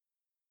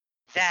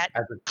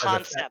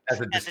concept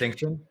as a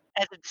distinction,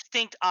 as a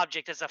distinct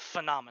object, as a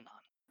phenomenon?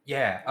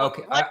 Yeah.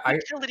 Okay. What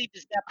utility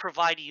does that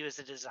provide you as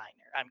a designer?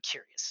 I'm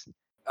curious.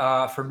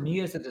 For me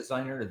as a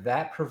designer,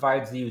 that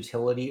provides the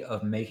utility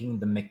of making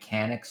the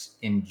mechanics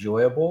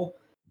enjoyable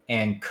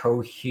and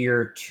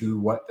cohere to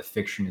what the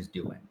fiction is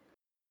doing.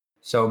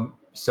 So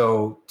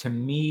to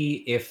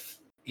me, if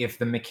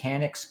the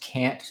mechanics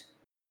can't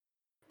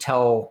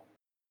tell,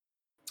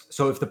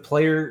 so if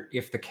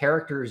the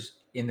characters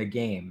in the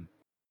game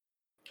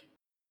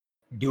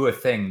do a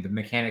thing, the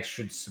mechanics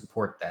should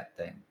support that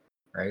thing,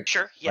 right?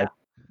 Sure. Yeah.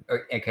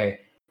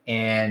 Okay.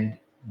 And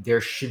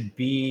there should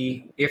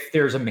be, if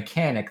there's a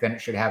mechanic, then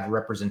it should have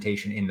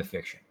representation in the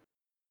fiction.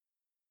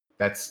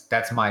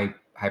 That's my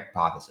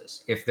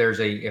hypothesis. If there's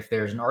an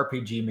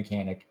RPG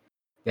mechanic,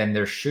 then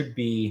there should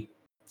be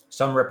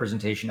some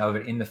representation of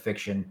it in the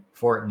fiction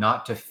for it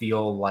not to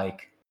feel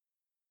like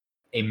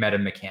a meta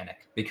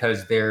mechanic.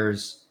 Because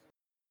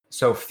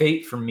so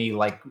Fate for me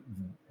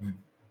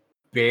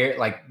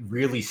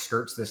really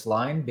skirts this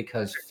line,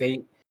 because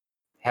Fate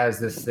has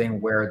this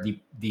thing where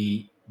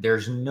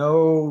there's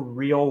no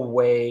real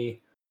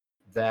way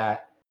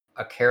that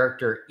a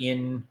character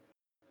in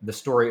the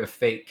story of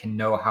Fate can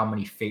know how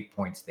many fate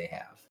points they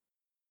have.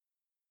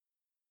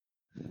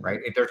 Right?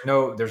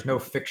 There's no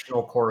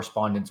fictional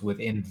correspondence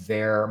within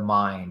their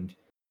mind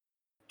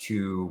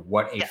to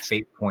what a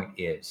fate point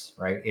is,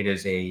 right? It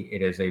is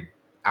a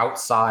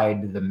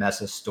outside the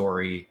mesa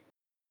story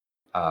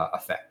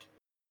effect.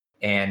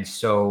 And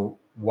so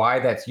why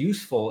that's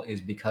useful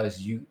is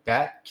because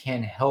that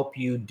can help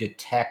you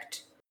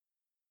detect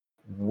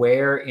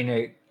where in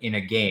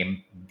a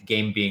game, the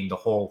game being the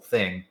whole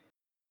thing,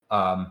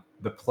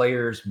 the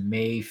players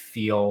may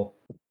feel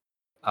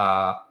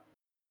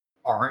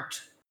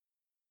aren't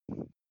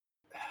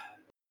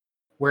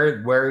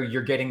where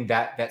you're getting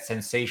that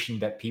sensation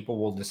that people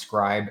will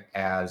describe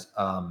as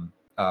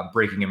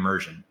breaking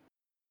immersion.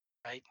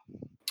 Right.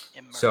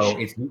 Immersion.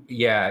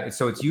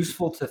 So it's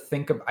useful to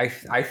think of. I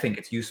think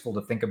it's useful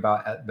to think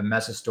about the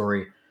mesa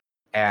story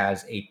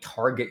as a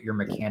target your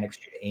mechanics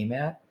should aim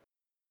at.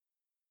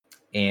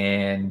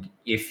 And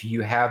if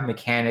you have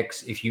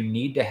mechanics, if you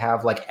need to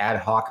have like ad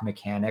hoc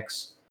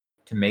mechanics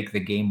to make the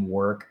game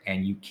work,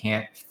 and you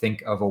can't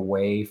think of a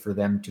way for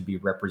them to be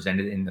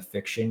represented in the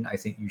fiction, I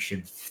think you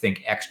should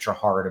think extra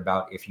hard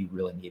about if you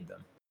really need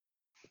them.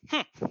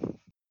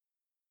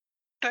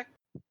 Okay.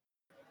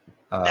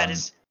 That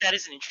is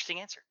an interesting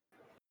answer.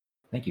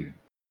 Thank you.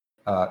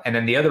 And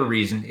then the other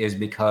reason is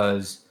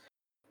because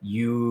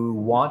you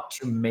want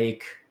to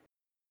make.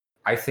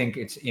 I think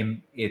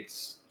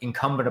it's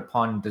incumbent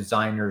upon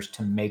designers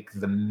to make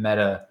the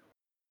meta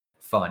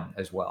fun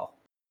as well,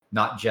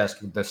 not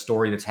just the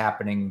story that's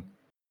happening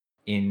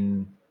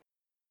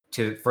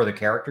for the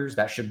characters.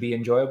 That should be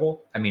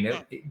enjoyable. I mean,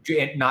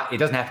 it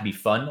doesn't have to be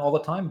fun all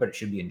the time, but it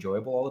should be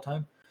enjoyable all the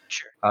time.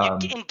 Sure.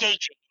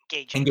 Engaging.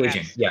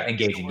 Yeah,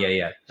 engaging.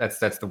 Yeah. That's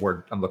the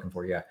word I'm looking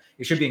for. Yeah,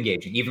 it should be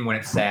engaging, even when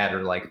it's sad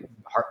or like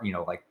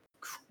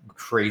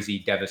crazy,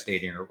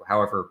 devastating, or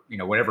however,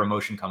 whatever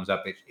emotion comes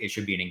up, it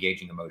should be an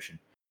engaging emotion.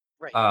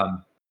 Right.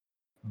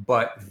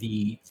 But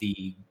the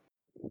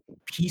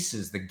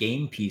pieces, the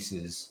game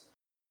pieces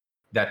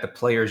that the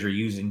players are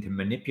using to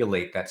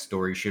manipulate that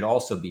story should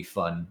also be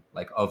fun,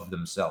 like of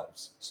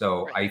themselves.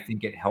 So I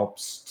think it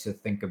helps to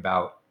think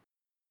about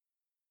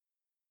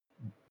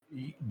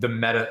the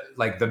meta,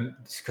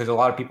 because a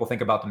lot of people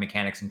think about the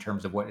mechanics in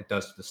terms of what it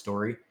does to the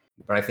story,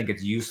 but I think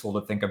it's useful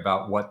to think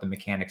about what the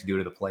mechanics do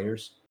to the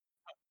players.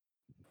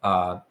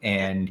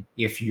 And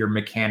if your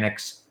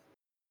mechanics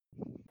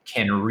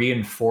can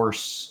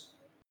reinforce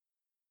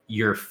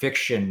your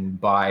fiction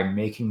by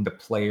making the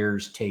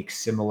players take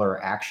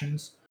similar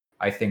actions,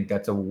 I think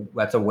that's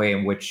a way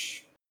in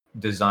which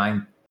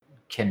design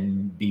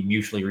can be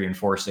mutually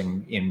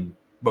reinforcing in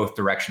both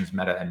directions,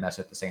 meta and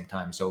mesa at the same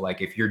time. So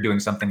like if you're doing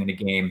something in a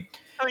game.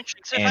 Oh,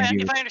 interesting. So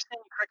if I understand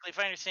you correctly,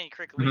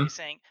 what you're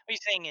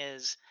saying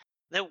is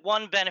that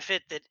one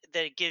benefit that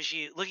it gives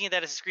you, looking at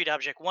that as a discrete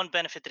object, one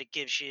benefit that it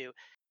gives you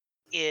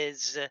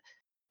is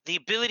the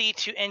ability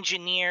to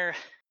engineer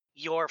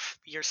your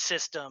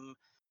system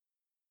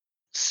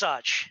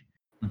such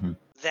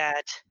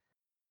that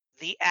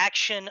the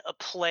action a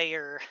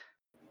player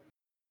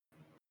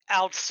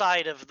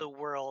outside of the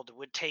world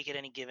would take at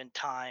any given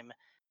time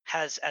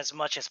has as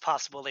much as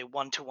possible a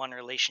one-to-one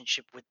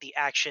relationship with the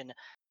action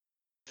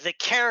the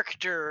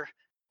character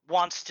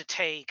wants to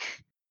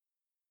take,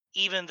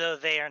 even though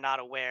they are not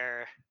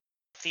aware,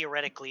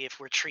 theoretically, if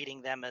we're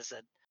treating them as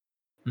a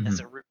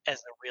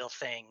real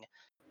thing,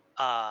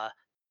 that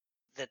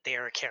they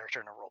are a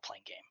character in a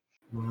role-playing game.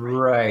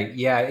 Right.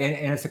 Yeah,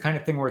 and it's the kind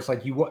of thing where it's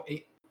like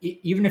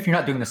even if you're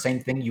not doing the same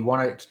thing, you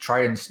want to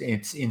try and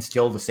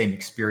instill the same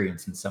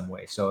experience in some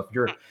way. So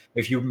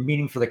if you're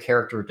meaning for the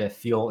character to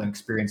feel an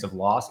experience of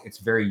loss, it's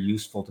very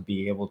useful to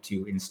be able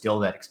to instill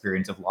that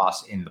experience of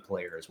loss in the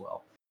player as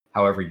well,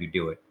 however you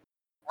do it.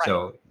 Right.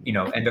 So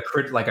and a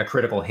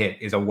critical hit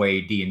is a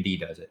way D&D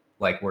does it,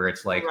 like where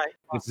it's like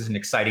this is an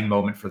exciting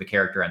moment for the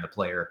character and the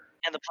player.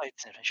 And the player,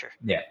 sure.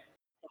 Yeah.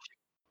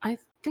 I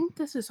think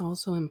this is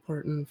also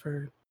important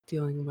for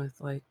dealing with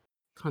like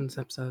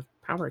concepts of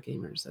power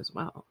gamers as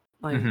well.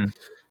 Like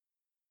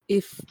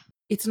if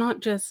it's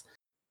not just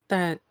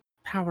that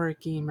power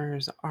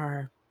gamers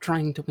are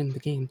trying to win the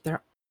game,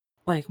 they're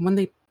like when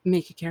they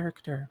make a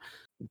character,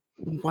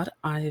 what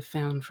I've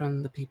found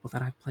from the people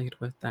that I've played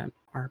with that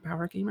are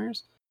power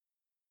gamers,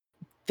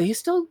 they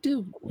still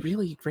do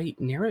really great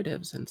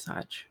narratives and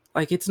such.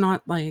 Like, it's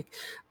not like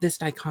this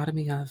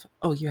dichotomy of,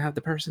 oh, you have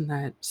the person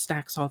that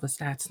stacks all the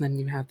stats and then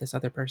you have this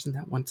other person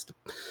that wants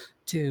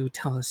to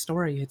tell a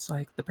story. It's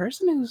like the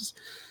person who's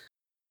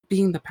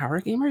being the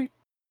power gamer,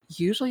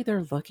 usually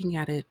they're looking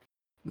at it,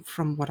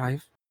 from what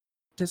I've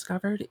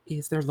discovered,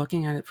 is they're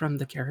looking at it from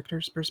the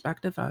character's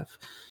perspective of,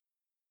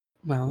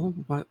 well,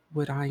 what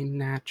would I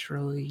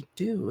naturally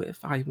do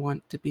if I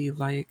want to be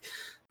like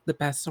the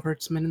best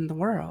swordsman in the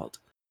world?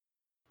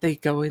 They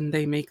go and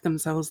they make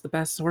themselves the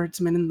best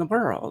swordsman in the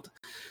world.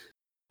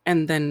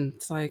 And then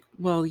it's like,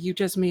 well, you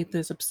just made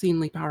this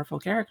obscenely powerful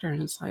character.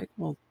 And it's like,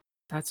 well,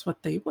 that's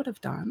what they would have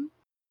done.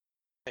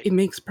 It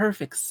makes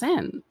perfect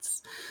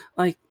sense.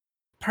 Like,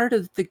 part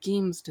of the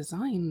game's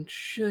design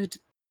should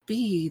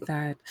be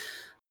that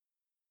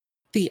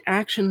the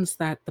actions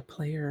that the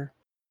player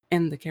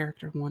and the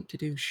character want to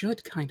do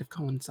should kind of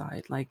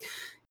coincide. Like,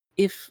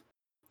 if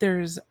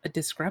there's a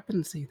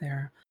discrepancy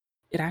there,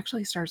 it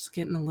actually starts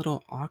getting a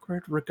little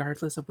awkward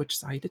regardless of which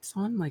side it's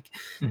on. Like,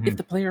 if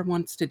the player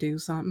wants to do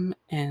something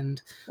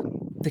and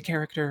the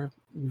character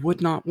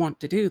would not want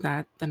to do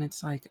that, then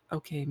it's like,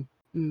 okay,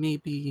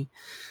 maybe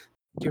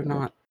you're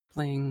not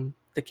playing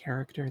the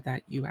character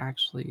that you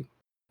actually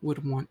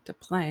would want to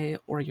play,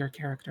 or your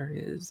character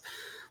is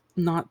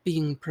not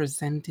being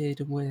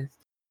presented with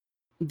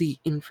the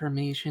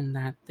information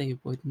that they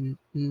would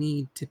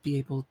need to be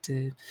able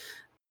to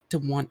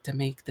want to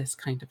make this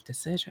kind of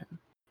decision.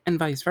 And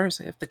vice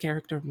versa, if the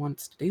character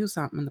wants to do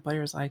something and the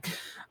player's like,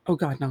 oh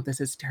god, no, this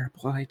is a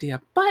terrible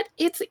idea, but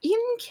it's in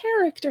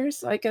character,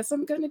 so I guess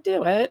I'm gonna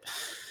do it.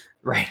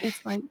 Right.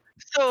 It's like,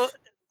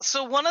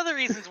 so one of the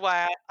reasons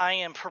why I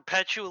am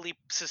perpetually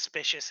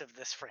suspicious of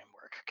this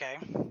framework, okay,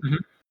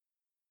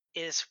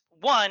 is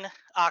one,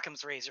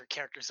 Occam's razor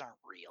characters aren't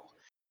real.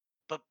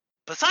 But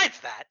besides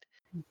that,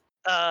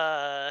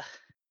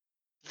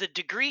 the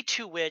degree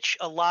to which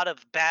a lot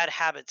of bad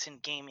habits in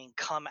gaming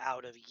come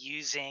out of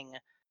using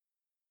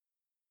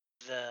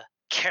the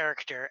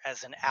character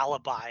as an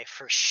alibi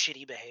for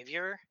shitty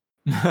behavior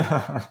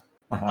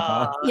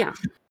yeah,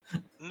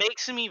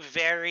 makes me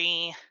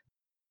very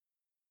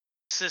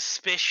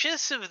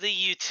suspicious of the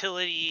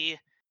utility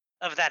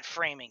of that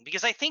framing,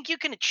 because I think you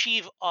can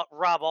achieve,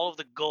 Rob, all of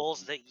the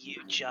goals that you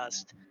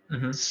just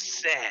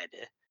said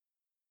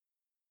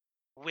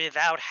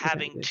without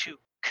having to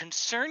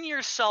concern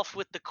yourself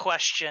with the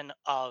question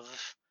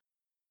of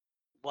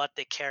what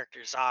the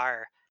characters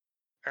are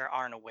or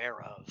aren't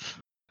aware of.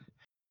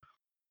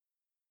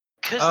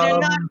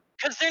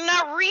 Because they're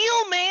not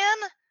real, man.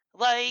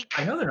 Like,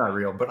 I know they're not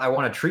real, but I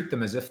want to treat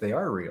them as if they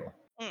are real.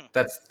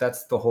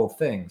 That's the whole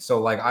thing. So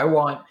like, I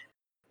want,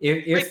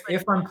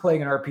 if I'm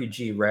playing an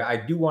RPG, right, I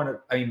do want to,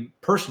 I mean,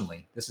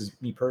 personally, this is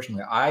me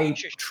personally, I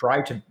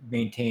try to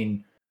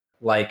maintain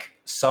like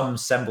some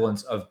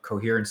semblance of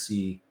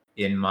coherency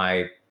in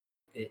my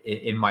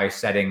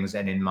settings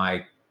and in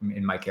my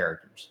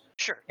characters.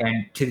 Sure.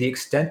 And to the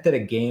extent that a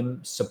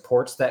game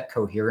supports that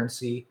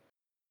coherency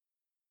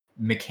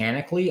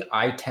mechanically,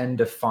 I tend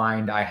to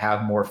find I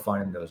have more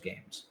fun in those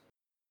games.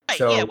 Right,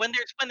 so, yeah, when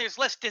there's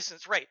less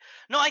distance, right?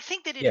 No, I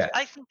think that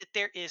I think that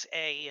there is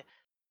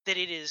that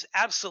it is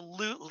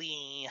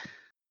absolutely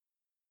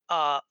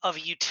of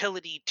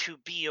utility to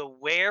be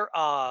aware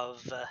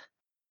of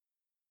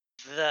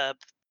the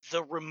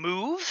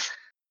remove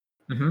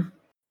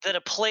that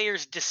a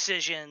player's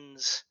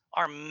decisions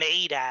are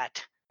made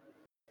at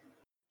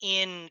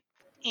in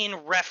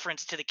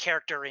reference to the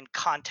character, in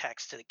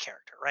context to the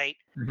character, right?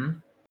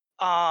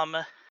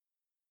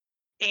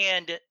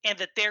 And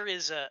that there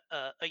is a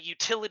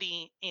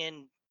utility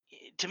in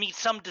to meet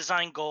some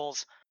design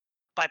goals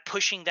by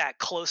pushing that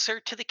closer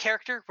to the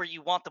character, where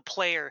you want the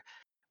player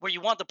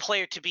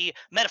to be,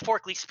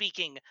 metaphorically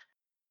speaking,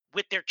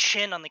 with their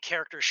chin on the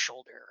character's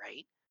shoulder,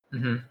 right?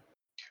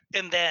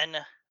 And then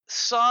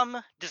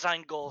some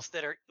design goals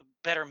that are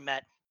better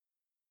met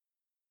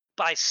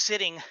by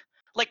sitting,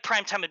 like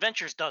Primetime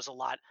Adventures does a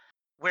lot,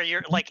 where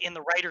you're like in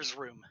the writer's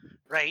room,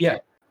 right? Yeah.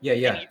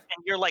 And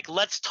you're like,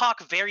 let's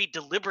talk very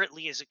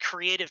deliberately as a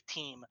creative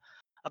team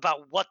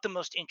about what the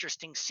most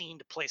interesting scene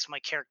to place my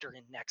character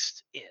in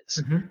next is.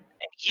 And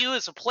you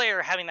as a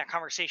player having that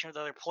conversation with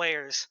other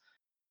players,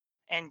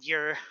 and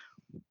your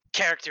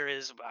character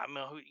is,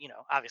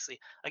 obviously,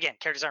 again,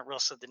 characters aren't real,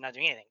 so they're not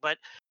doing anything. But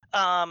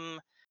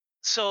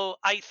so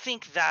I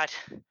think that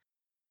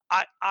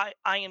I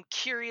am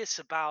curious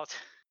about,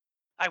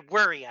 I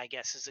worry, I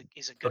guess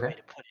is a good way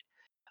to put it,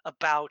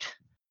 about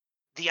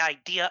the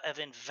idea of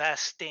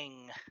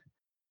investing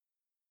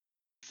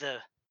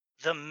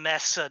the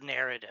mesa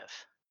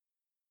narrative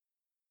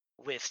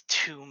with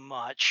too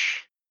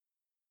much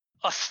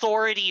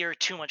authority or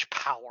too much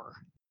power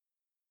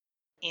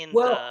in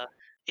the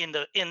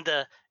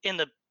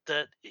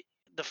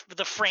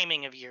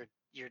framing of your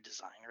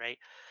design, right?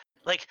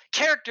 Like,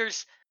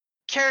 characters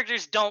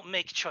don't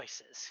make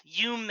choices.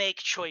 You make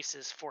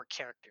choices for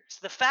characters.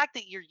 The fact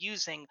that you're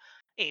using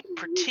a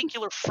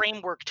particular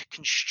framework to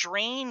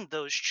constrain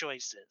those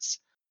choices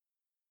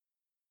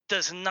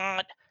does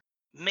not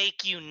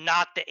make you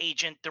not the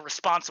agent, the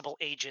responsible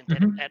agent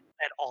at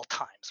all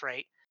times,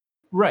 right?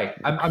 Right.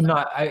 I'm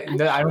not. I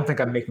don't think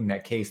I'm making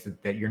that case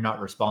that you're not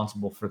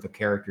responsible for the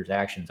character's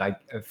actions.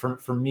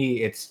 For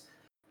me,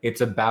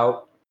 it's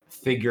about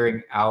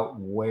figuring out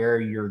where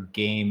your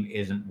game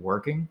isn't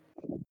working.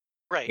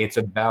 Right. It's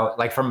about,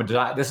 like, from a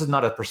design. This is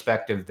not a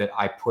perspective that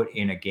I put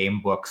in a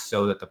game book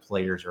so that the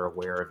players are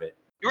aware of it.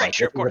 Right, Like,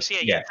 sure, of course.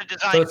 Yeah.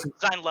 It's a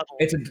design level.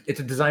 It's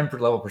a design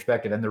level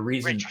perspective, and the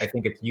reason Right. I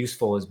think it's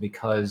useful is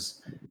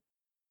because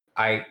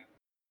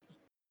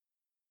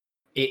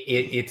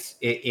it's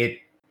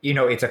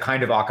a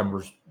kind of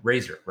Occam's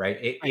razor, right?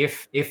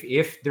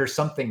 If there's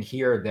something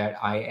here that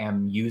I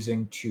am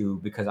using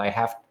because I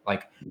have,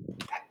 like,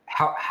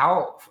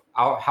 how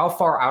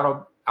far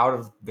out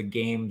of the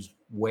game's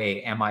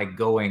way am I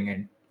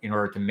going in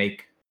order to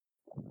make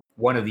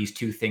one of these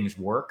two things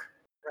work?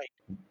 Right.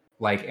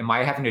 Like, am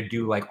I having to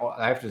do I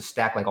have to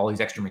stack all these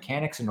extra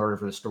mechanics in order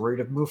for the story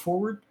to move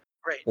forward?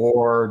 Right.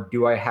 Or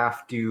do I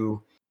have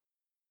to,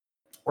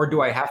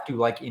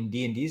 like in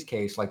D&D's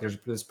case, like there's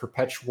this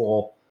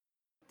perpetual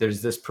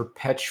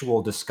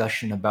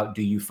discussion about,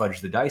 do you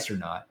fudge the dice or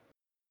not?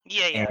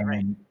 Yeah,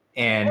 right.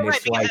 And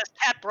it's because as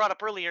Pat brought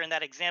up earlier in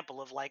that example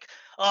of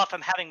if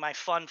I'm having my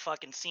fun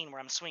fucking scene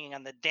where I'm swinging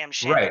on the damn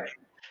chandelier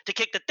to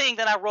kick the thing,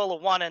 then I roll a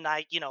 1 and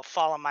I,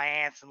 fall on my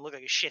ants and look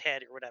like a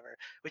shithead or whatever,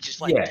 which is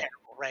terrible,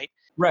 right?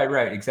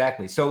 Right,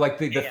 exactly. So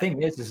the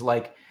thing is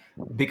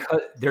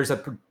because there's a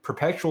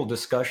perpetual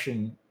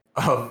discussion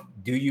of,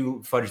 do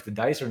you fudge the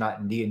dice or not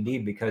in D&D,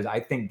 because I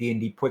think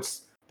D&D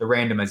puts the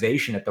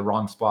randomization at the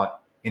wrong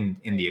spot in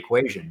the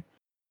equation.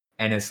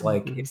 And it's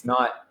it's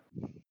not,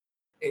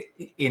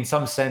 in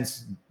some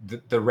sense,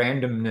 the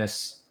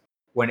randomness,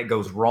 when it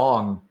goes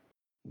wrong,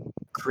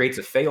 creates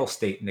a fail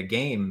state in the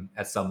game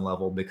at some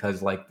level,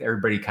 because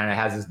everybody kind of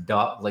has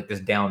this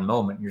down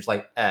moment, and you're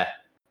just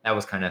that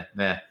was kind of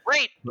meh.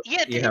 Right.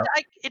 Yeah.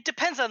 It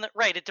depends on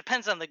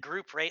the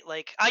group, right?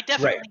 I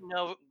definitely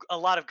know a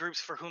lot of groups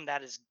for whom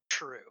that is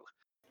true.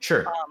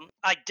 Sure.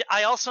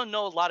 I also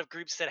know a lot of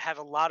groups that have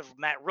a lot of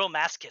real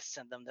masochists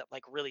in them that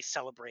really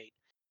celebrate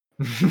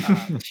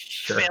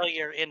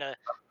failure in a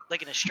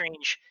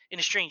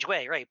strange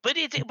way, right? But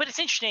it's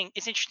interesting.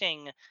 It's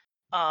interesting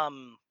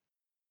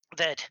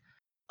that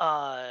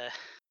that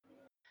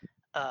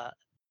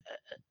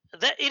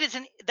is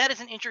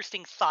an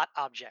interesting thought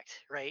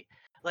object, right?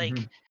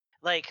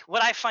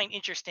 What I find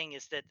interesting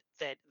is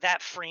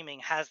that framing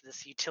has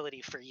this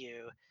utility for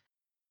you,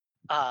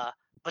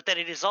 but that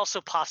it is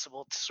also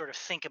possible to sort of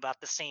think about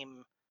the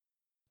same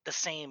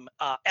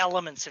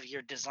elements of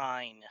your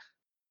design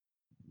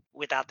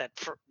without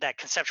that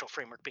conceptual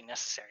framework being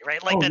necessary, right?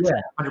 100%.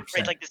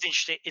 Right,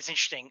 it's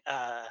interesting.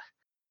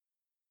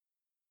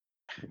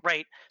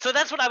 Right. So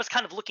that's what I was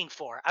kind of looking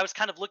for.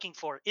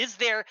 Is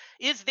there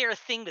a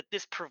thing that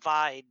this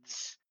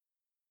provides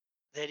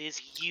that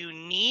is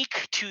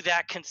unique to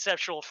that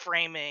conceptual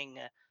framing,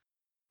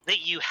 that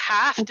you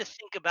have to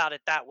think about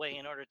it that way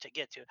in order to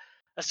get to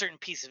a certain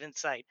piece of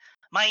insight?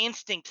 My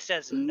instinct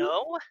says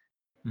no,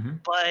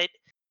 but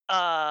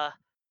I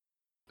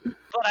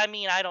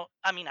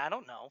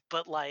don't know,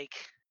 but I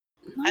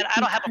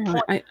don't have a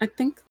point. I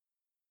think.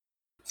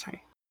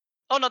 Sorry.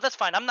 Oh no, that's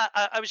fine. I'm not.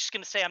 I was just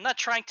gonna say I'm not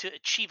trying to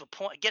achieve a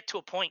point, get to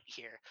a point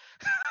here.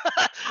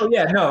 Oh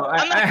yeah, no,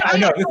 I'm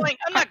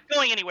not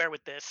going anywhere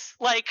with this.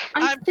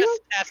 I'm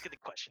just asking the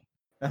question.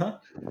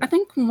 I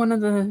think one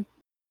of the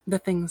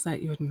things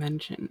that you had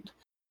mentioned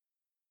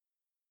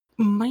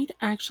might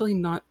actually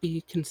not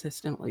be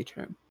consistently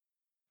true.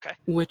 Okay.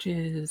 Which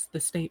is the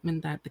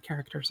statement that the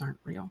characters aren't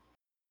real.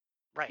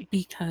 Right.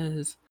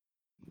 Because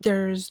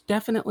there's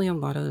definitely a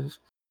lot of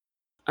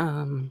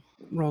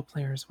role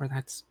players where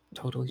that's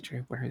totally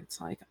true, where it's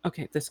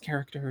okay, this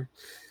character,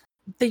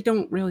 they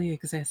don't really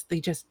exist.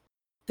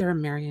 They're a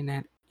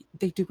marionette.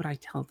 They do what I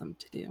tell them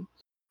to do.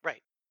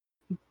 Right.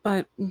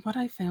 But what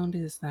I found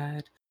is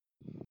that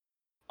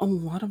a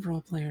lot of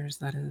role players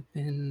that have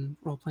been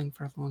role playing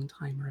for a long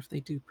time, or if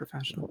they do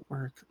professional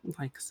work,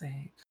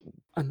 say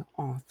an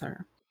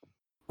author,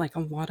 a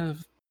lot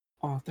of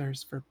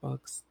authors for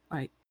books,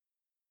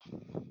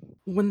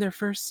 when they're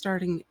first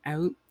starting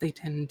out, they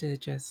tend to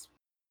just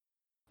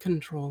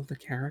control the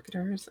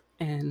characters,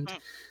 and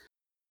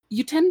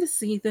you tend to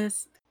see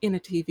this in a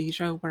TV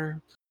show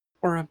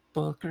or a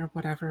book or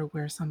whatever,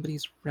 where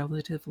somebody's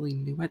relatively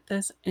new at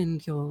this,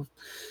 and you'll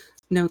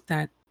note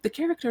that the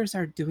characters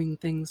are doing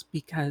things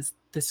because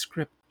the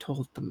script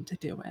told them to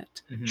do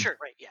it. Sure,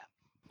 right, yeah.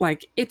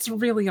 It's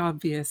really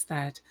obvious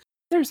that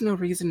there's no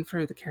reason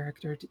for the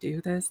character to do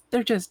this.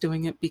 They're just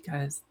doing it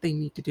because they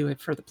need to do it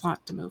for the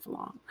plot to move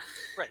along.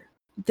 Right.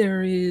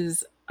 There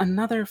is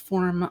another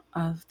form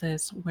of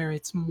this where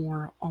it's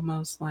more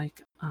almost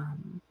like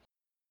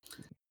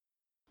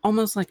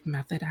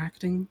method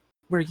acting,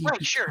 where you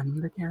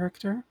become the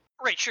character.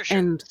 Right, sure.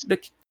 And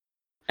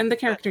the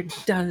character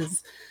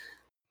does.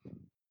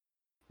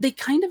 They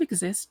kind of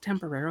exist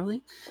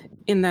temporarily,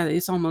 in that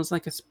it's almost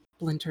like a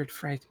splintered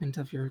fragment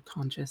of your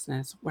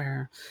consciousness,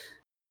 where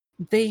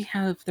they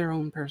have their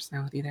own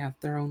personality, they have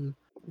their own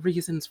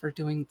reasons for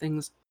doing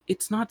things.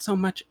 It's not so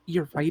much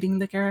you're writing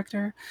the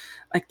character,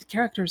 the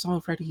character's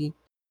already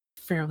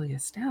fairly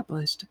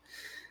established.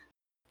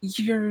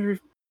 You're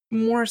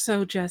more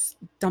so just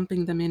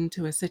dumping them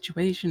into a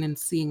situation and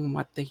seeing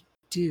what they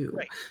do.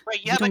 Right.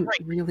 You don't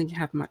really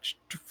have much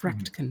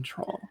direct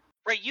control.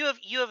 Right. You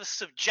have a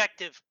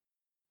subjective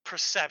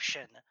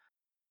perception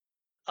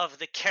of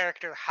the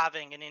character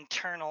having an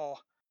internal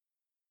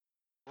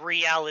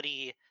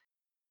reality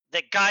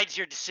that guides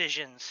your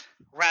decisions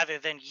rather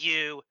than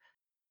you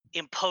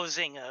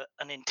imposing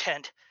an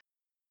intent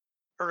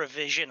or a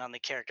vision on the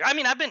character. I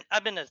mean,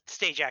 I've been a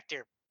stage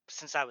actor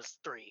since I was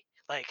 3.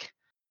 Like,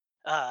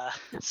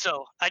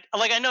 so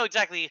I know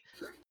exactly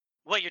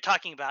what you're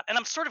talking about, and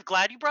I'm sort of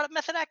glad you brought up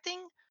method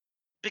acting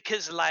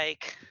because,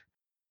 like,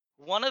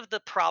 one of the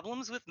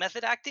problems with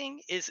method acting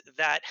is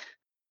that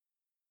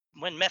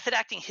when method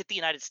acting hit the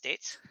United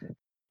States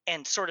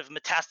and sort of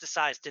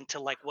metastasized into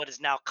like what is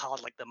now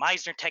called like the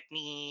Meisner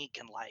technique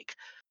and like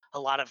a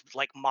lot of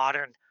like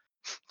modern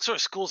sort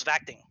of schools of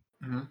acting,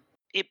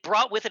 it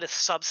brought with it a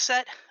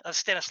subset of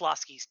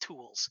Stanislavski's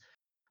tools,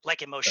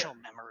 like emotional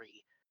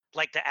memory,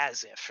 like the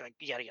as if, like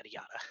yada yada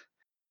yada,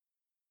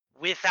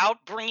 without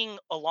bringing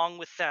along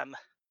with them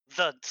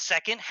the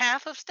second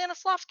half of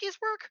Stanislavski's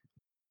work,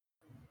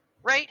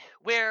 right?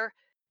 Where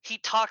he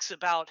talks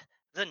about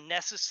the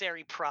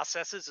necessary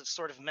processes of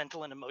sort of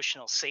mental and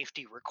emotional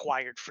safety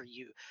required for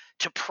you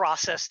to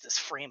process this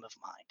frame of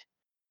mind,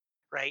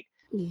 right?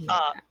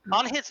 Yeah.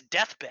 On his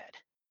deathbed,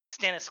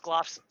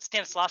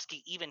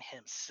 Stanislavski even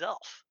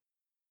himself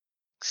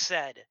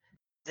said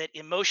that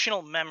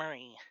emotional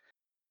memory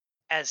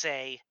as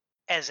a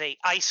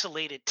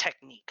isolated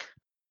technique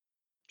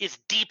is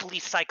deeply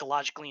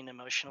psychologically and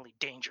emotionally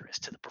dangerous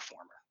to the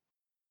performer.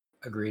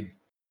 Agreed.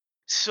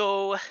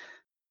 So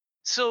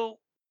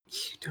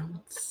You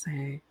don't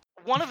say.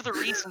 one of the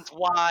reasons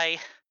why,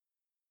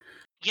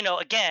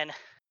 again,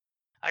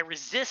 I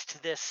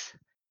resist this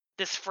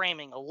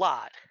framing a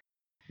lot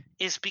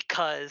is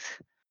because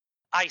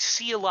I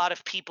see a lot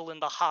of people in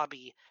the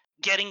hobby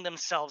getting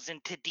themselves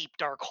into deep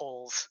dark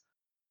holes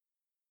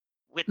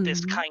with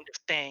this kind of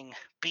thing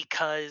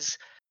because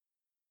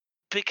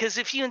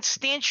if you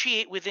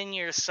instantiate within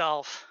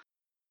yourself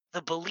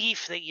the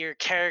belief that your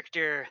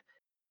character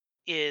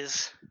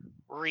is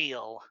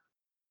real,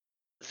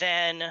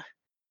 then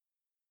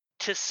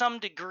to some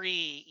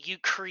degree you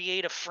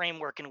create a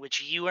framework in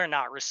which you are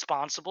not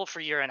responsible for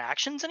your own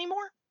actions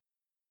anymore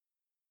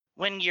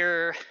when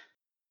you're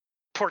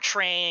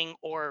portraying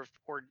or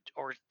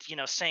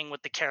saying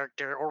what the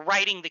character or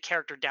writing the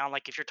character down,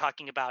 like if you're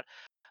talking about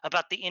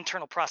the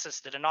internal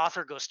process that an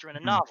author goes through in a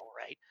novel,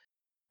 right?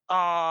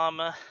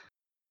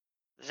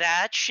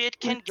 That shit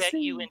can get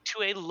you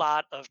into a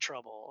lot of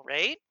trouble,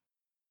 right?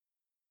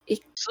 It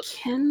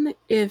can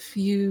if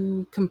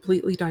you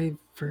completely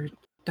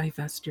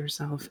divest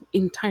yourself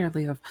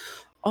entirely of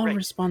all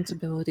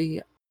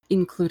responsibility,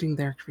 including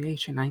their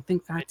creation. I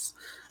think that's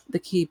the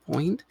key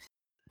point,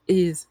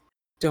 is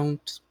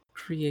don't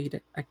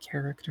create a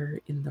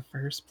character in the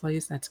first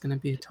place that's going to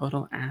be a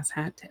total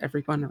asshat to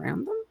everyone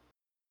around them.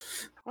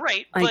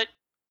 Right, like, but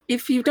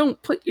if you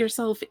don't put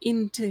yourself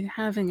into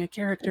having a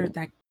character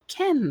that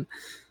can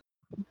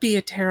be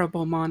a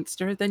terrible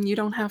monster, then you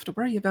don't have to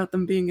worry about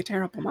them being a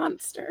terrible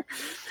monster.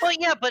 Well,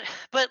 yeah, but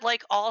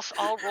like all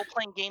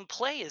role-playing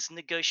gameplay is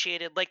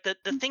negotiated. Like the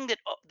thing that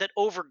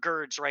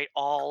overgirds, right,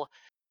 all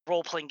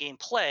role-playing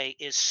gameplay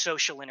is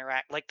social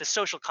interact, like the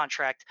social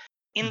contract,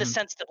 in the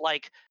sense that,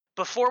 like,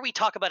 before we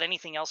talk about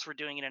anything else we're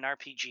doing in an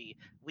RPG,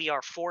 we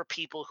are 4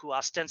 people who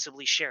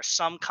ostensibly share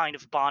some kind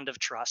of bond of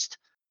trust,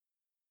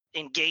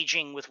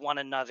 engaging with one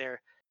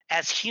another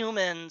as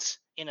humans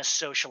in a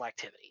social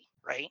activity,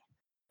 right?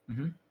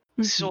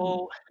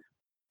 So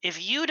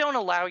if you don't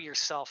allow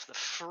yourself the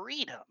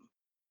freedom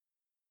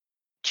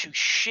to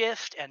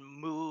shift and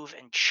move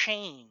and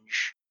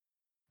change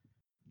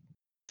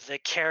the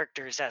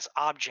characters as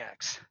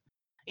objects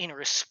in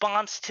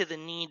response to the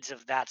needs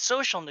of that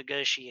social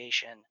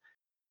negotiation,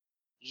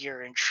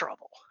 you're in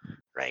trouble,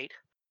 right?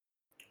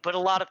 But a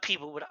lot of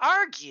people would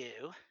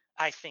argue,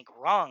 I think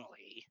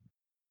wrongly,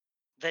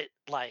 that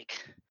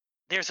like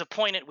there's a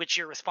point at which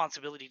your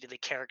responsibility to the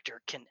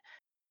character can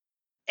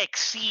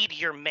exceed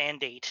your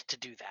mandate to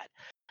do that.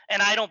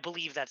 And I don't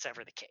believe that's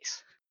ever the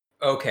case.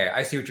 Okay,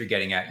 I see what you're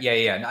getting at.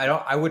 Yeah. And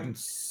I wouldn't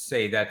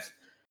say that's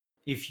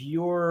if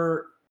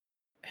you're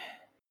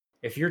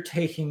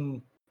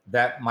taking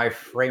that my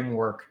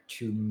framework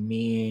to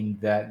mean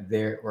that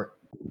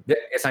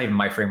it's not even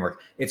my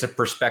framework. It's a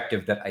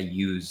perspective that I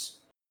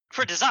use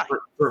for design.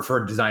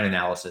 For design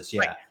analysis,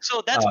 yeah. Right.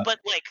 So that's but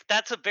like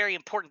that's a very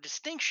important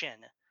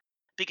distinction,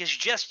 because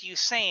just you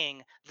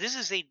saying this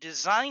is a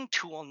design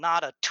tool,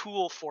 not a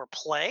tool for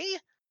play,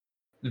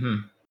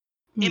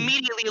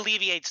 immediately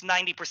alleviates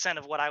 90%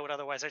 of what I would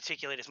otherwise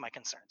articulate as my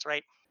concerns,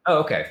 right? Oh,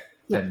 okay.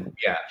 Then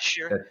yeah.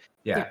 Sure.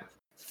 Yeah.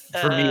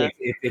 For me,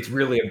 it's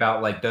really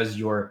about like,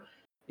 are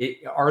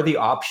the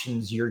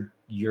options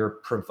you're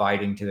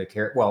providing to the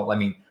character? Well, I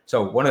mean,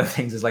 so one of the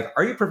things is like,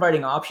 are you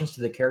providing options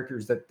to the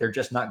characters that they're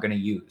just not going to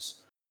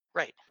use?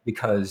 Right.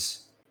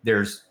 Because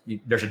there's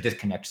a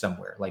disconnect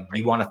somewhere. Like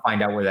you want to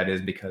find out where that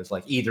is, because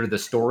like either the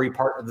story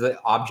part of the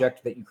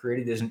object that you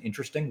created isn't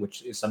interesting,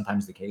 which is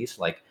sometimes the case.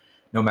 Like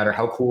no matter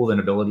how cool an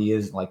ability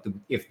is, like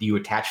if you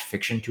attach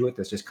fiction to it,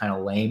 that's just kind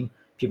of lame.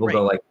 People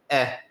go like,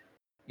 and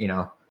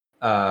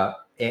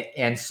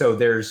so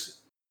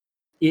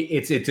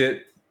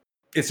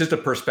it's just a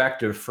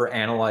perspective for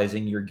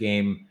analyzing your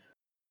game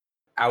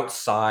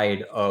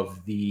outside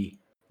of the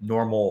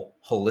normal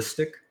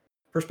holistic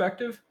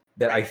perspective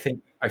that I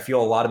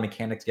feel a lot of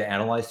mechanics get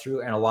analyzed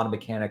through, and a lot of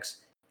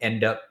mechanics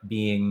end up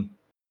being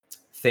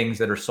things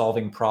that are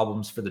solving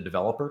problems for the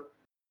developer,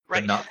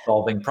 but not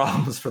solving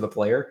problems for the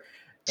player.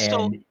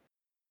 And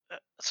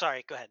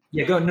sorry, go ahead.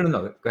 Yeah, go. No.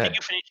 Go ahead.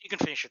 You can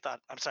finish your thought.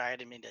 I'm sorry, I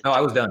didn't mean to. No,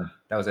 I was done.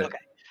 That was it. Okay.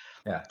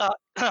 Yeah.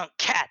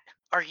 Kat,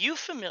 are you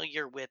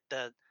familiar with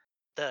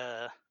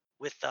there's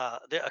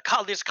a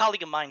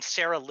colleague of mine,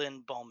 Sarah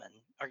Lynn Bowman?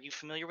 Are you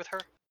familiar with her?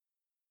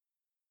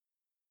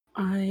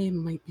 I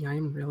might be.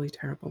 I'm really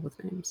terrible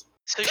with names.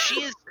 So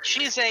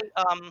she's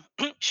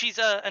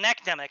an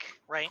academic,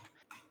 right?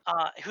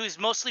 Who's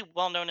mostly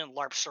well known in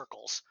LARP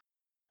circles.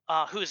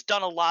 Who's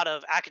done a lot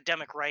of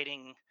academic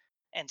writing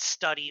and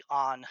study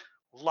on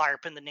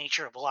LARP and the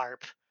nature of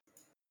LARP,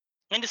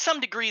 and to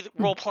some degree,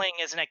 role playing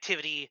as an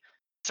activity,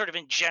 sort of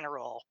in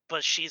general.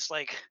 But she's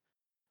like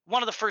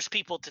one of the first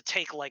people to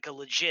take like a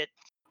legit,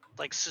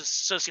 like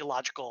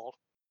sociological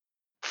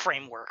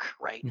framework,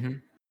 right? Mm-hmm.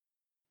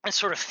 And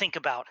sort of think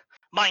about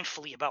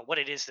mindfully about what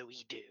it is that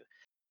we do.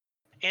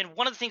 And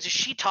one of the things that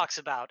she talks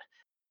about,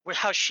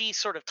 how she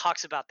sort of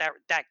talks about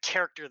that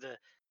character,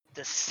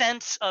 the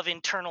sense of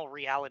internal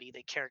reality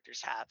that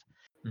characters have,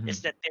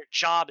 is that their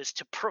job is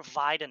to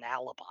provide an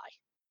alibi,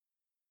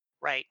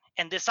 right?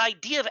 And this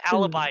idea of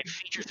alibi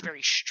features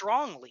very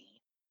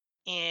strongly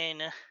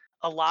in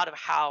a lot of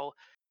how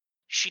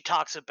she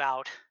talks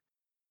about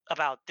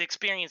the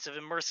experience of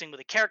immersing with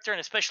a character,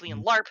 and especially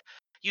in LARP,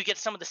 you get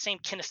some of the same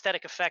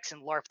kinesthetic effects in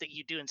LARP that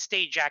you do in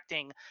stage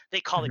acting. They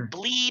call it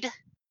bleed,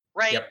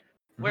 right? Yep.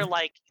 Where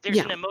like there's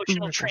an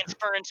emotional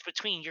transference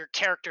between your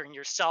character and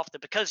yourself,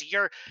 that because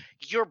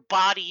your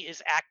body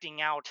is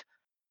acting out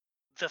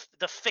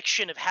the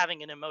fiction of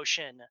having an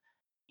emotion,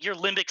 your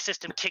limbic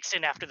system kicks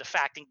in after the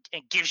fact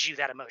and gives you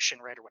that emotion,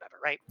 right, or whatever,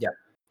 right? Yeah.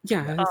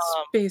 Yeah, it's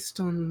based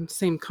on the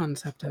same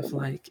concept of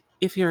like,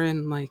 if you're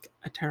in like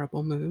a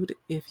terrible mood,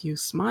 if you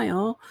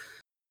smile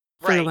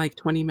for like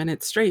 20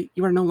 minutes straight,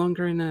 you are no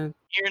longer in a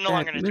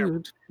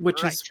mood,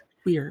 which is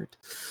weird.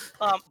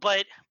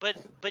 But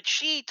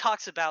she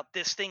talks about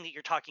this thing that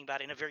you're talking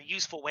about in a very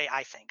useful way,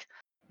 I think.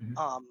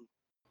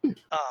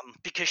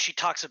 Because she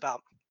talks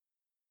about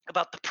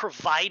the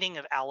providing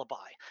of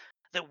alibi,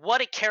 that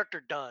what a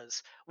character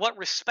does, what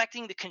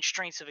respecting the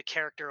constraints of a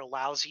character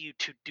allows you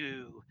to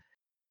do,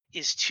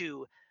 is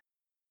to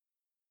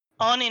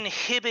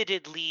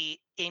uninhibitedly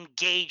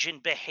engage in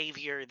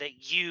behavior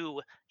that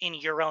you, in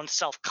your own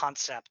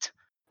self-concept,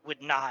 would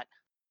not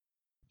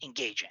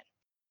engage in.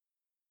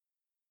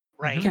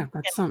 Right? Yeah,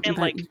 that's something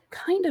that you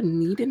kind of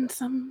need in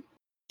some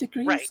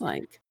degrees. Right.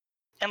 Like,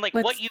 and like,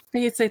 let's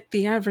face it,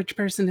 the average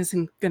person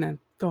isn't gonna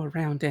go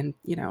around and,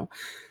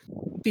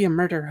 be a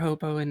murder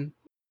hobo and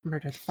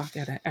murder the fuck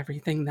out of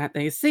everything that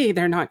they see.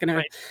 They're not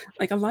gonna,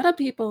 like, a lot of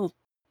people,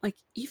 like,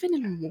 even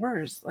in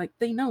wars, like,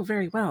 they know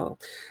very well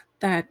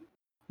that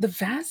the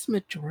vast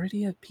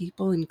majority of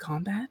people in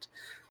combat,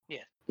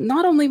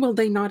 not only will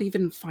they not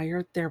even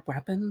fire their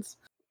weapons,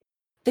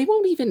 they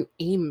won't even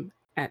aim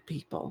at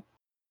people.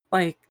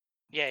 Like,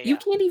 you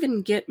can't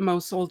even get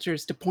most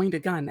soldiers to point a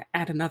gun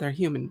at another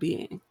human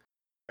being.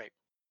 Right.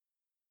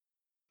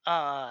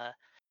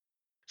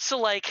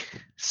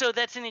 So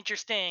that's an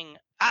interesting.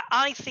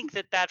 I think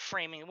that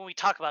framing, when we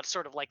talk about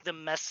sort of like the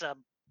mesa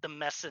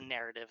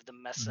narrative, the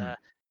mesa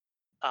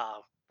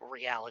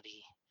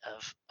reality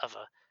of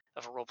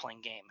a role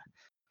playing game.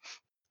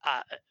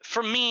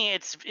 For me,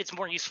 it's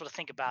more useful to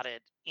think about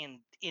it in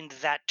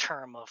that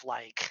term of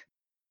like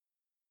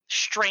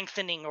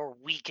strengthening or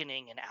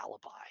weakening an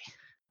alibi,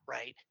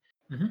 right?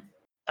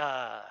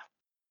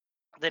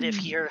 That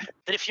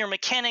if your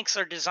mechanics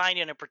are designed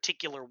in a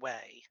particular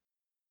way,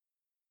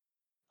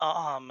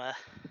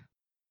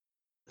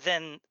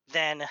 then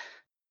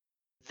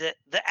the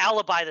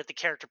alibi that the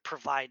character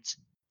provides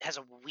has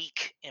a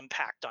weak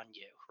impact on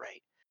you,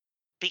 right?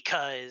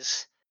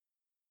 Because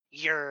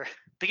you're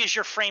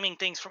framing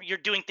things you're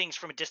doing things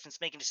from a distance,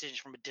 making decisions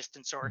from a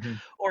distance,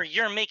 or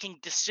you're making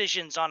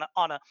decisions on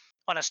a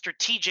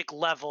strategic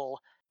level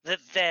that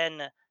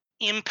then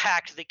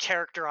impact the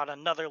character on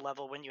another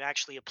level when you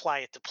actually apply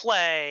it to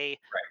play,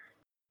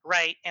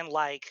 right? And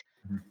like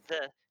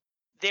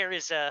there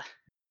is a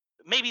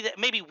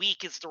maybe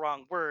weak is the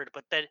wrong word,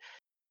 but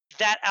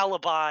that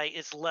alibi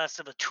is less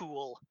of a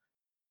tool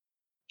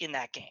in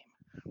that game.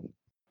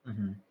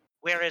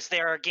 Whereas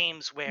there are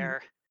games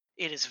where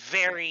it is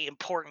very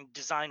important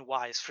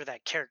design-wise for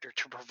that character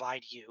to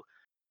provide you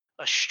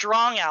a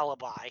strong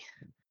alibi,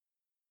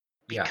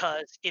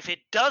 because if it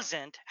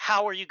doesn't,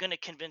 how are you going to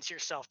convince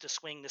yourself to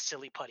swing the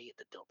silly putty at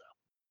the dildo?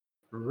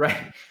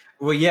 Right.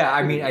 Well, yeah.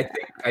 I mean,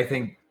 I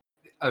think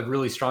a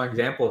really strong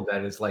example of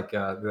that is like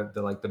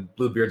the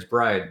Bluebeard's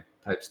Bride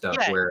type stuff,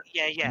 where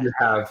you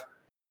have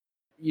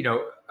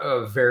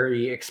a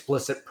very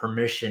explicit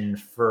permission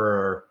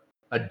for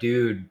a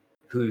dude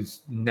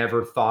who's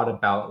never thought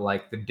about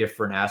like the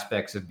different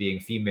aspects of being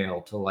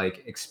female to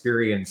like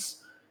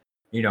experience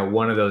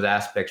one of those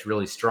aspects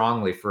really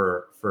strongly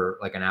for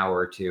like an hour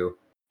or two,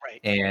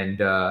 and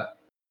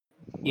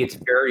it's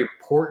very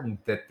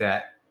important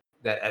that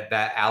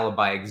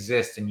alibi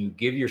exists, and you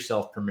give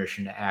yourself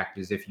permission to act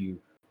as if you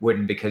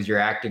wouldn't, because you're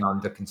acting on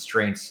the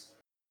constraints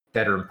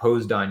that are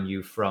imposed on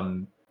you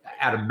from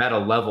at a meta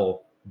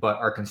level, but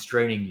are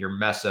constraining your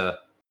mesa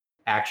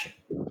action.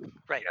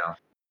 Right. You know?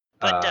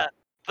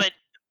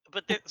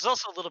 But there's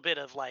also a little bit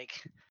of like,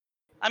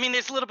 I mean,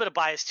 there's a little bit of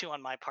bias too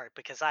on my part,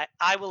 because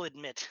I will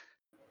admit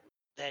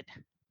that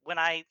when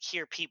I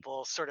hear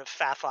people sort of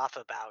faff off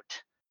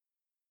about,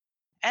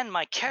 and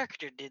my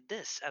character did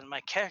this, and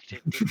my character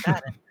did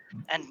that,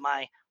 and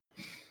my,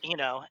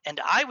 and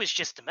I was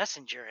just a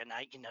messenger, and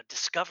I,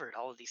 discovered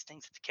all of these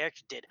things that the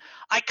character did,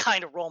 I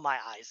kind of roll my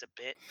eyes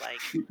a bit,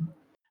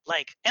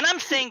 and I'm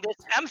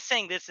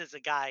saying this as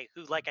a guy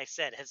who, like I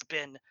said, has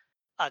been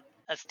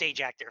a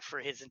stage actor for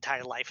his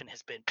entire life and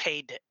has been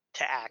paid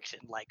to act,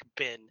 and like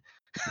been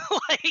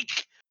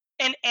like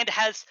and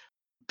has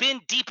been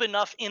deep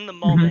enough in the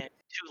moment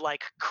to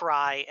like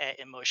cry at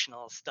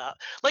emotional stuff.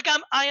 Like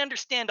I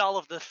understand all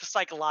of the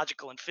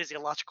psychological and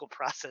physiological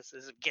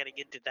processes of getting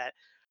into that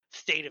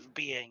state of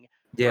being.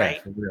 Yeah,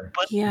 right? for real.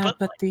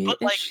 But the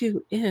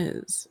issue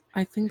is,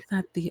 I think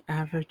that the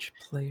average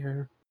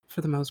player,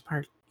 for the most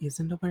part,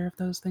 isn't aware of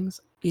those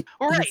things. It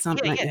is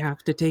something that you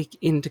have to take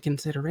into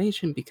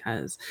consideration,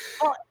 because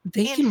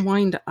they can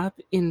wind up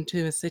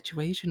into a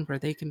situation where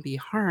they can be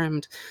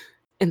harmed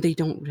and they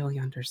don't really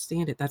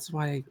understand it. That's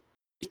why I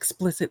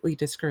explicitly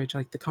discourage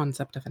like the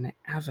concept of an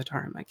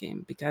avatar in my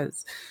game,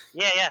 because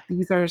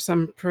these are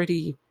some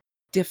pretty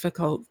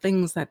difficult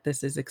things that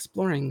this is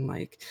exploring,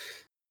 like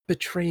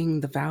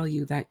betraying the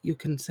value that you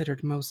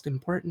considered most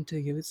important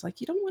to you. It's like,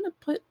 you don't want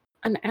to put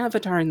an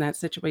avatar in that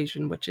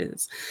situation, which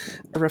is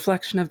a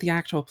reflection of the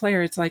actual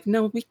player. It's like,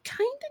 no, we kind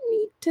of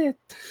need to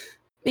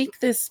make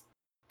this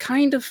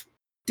kind of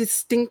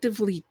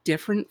distinctively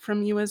different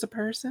from you as a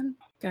person,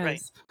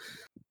 because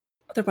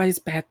otherwise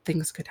bad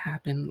things could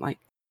happen. Like,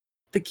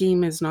 the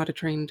game is not a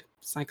trained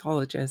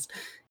psychologist.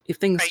 If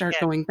things start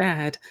going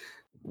bad,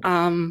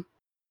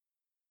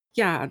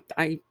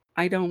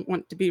 I don't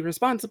want to be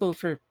responsible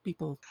for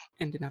people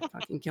ending up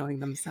fucking killing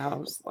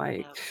themselves.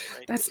 Like,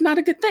 that's not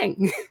a good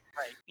thing.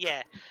 Right.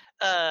 Yeah.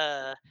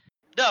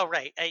 No.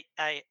 Right.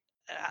 I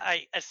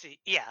see.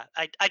 Yeah.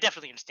 I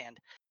definitely understand.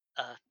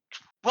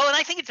 Well, and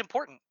I think it's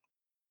important.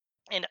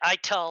 And I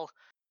tell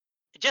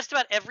just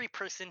about every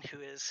person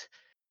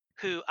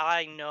who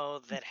I know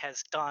that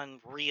has done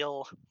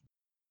real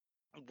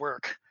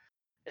work,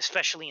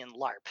 especially in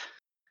LARP.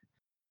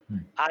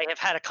 I have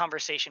had a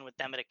conversation with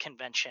them at a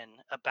convention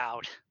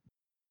about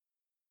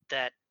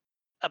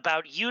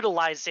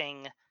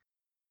utilizing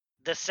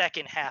the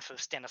second half of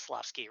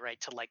Stanislavski, right,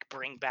 to like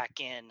bring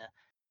back in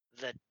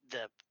the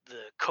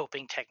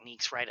coping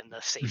techniques, right, and the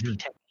safety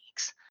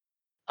techniques,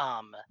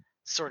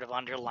 sort of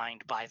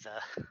underlined by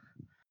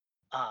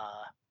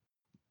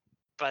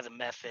the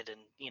method, and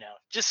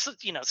just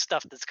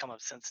stuff that's come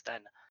up since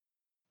then.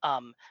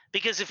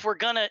 Because if we're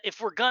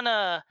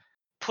gonna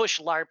push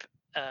LARP,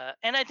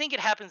 and I think it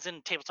happens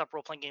in tabletop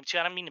role playing games too.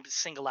 I don't mean to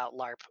single out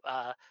LARP,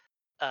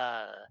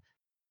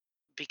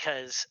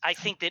 because I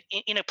think that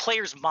in a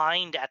player's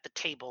mind at the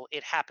table,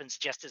 it happens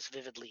just as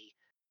vividly.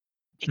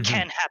 It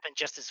can happen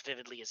just as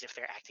vividly as if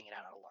they're acting it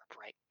out on a LARP,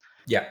 right?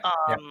 Yeah.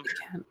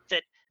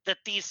 That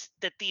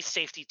these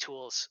safety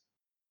tools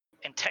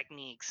and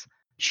techniques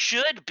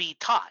should be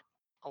taught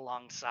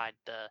alongside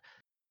the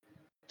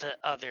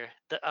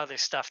other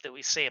stuff that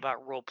we say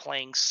about role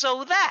playing,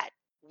 so that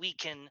we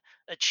can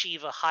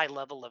achieve a high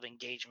level of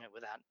engagement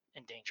without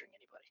endangering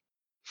anybody.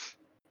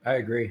 I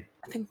agree.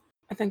 I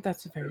think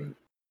that's a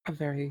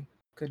very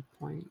good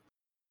point.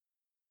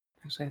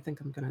 Actually, I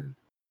think I'm gonna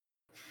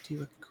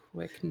do a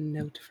quick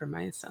note for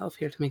myself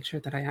here to make sure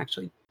that I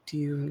actually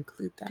do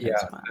include that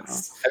as well.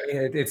 I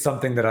mean, it's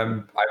something that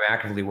I'm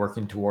actively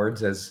working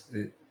towards as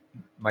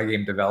my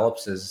game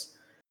develops.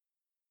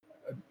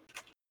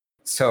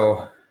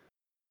 So,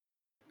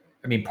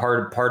 I mean,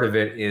 part of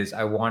it is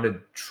I want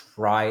to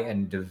try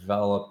and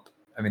develop.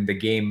 I mean, the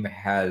game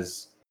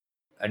has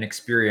an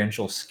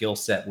experiential skill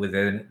set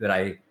within it that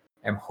I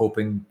am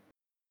hoping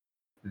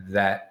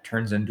that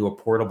turns into a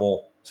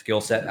portable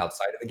skill set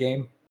outside of the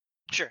game.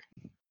 Sure.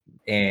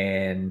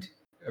 And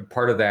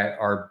part of that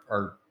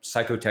are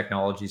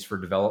psychotechnologies for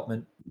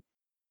development,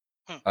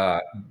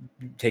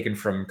 taken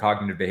from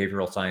cognitive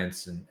behavioral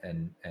science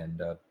and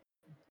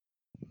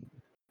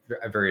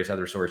various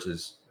other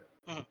sources.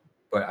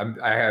 But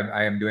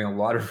I am doing a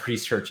lot of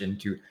research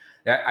into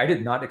that. I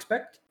did not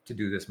expect to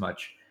do this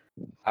much,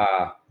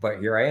 but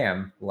here I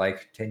am,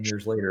 like 10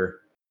 years later,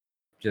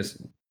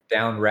 just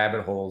down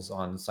rabbit holes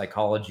on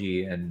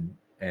psychology and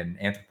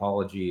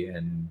anthropology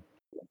and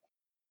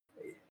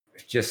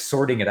just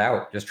sorting it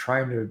out, just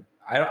trying to.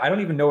 I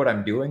don't even know what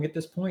I'm doing at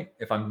this point,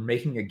 if I'm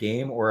making a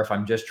game or if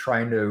I'm just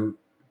trying to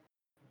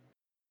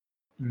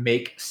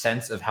make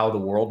sense of how the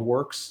world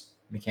works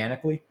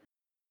mechanically,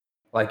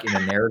 like in a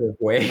narrative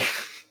way.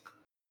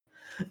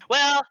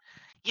 Well,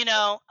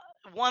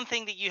 one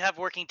thing that you have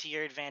working to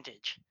your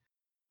advantage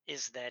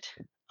is that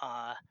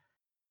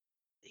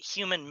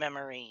human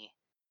memory,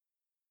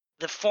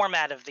 the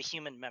format of the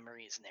human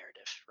memory is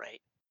narrative,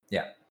 right?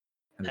 Yeah.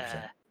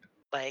 100%.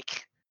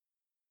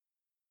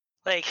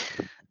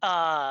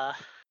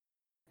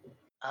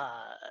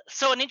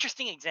 So an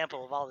interesting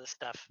example of all this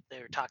stuff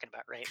they were talking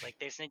about, right? Like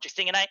there's an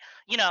interesting, and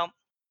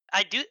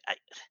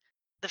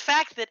the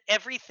fact that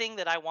everything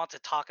that I want to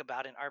talk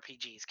about in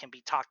RPGs can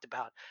be talked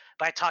about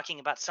by talking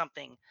about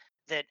something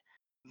that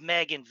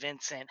Meg and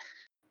Vincent,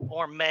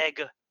 or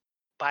Meg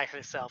by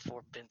herself,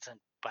 or Vincent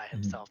by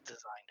himself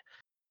designed,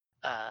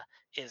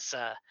 is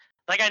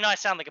like, I know I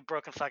sound like a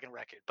broken fucking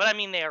record, but I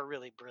mean they are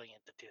really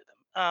brilliant to do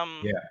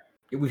them. Yeah,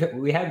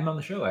 we had them on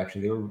the show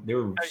actually. They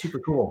were super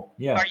cool.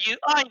 Yeah. Are you?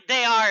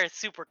 They are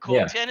super cool.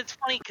 Yeah. Too. And it's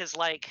funny because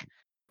like,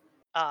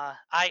 I'm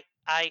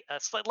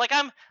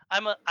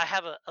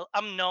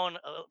known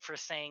for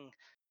saying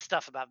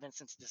stuff about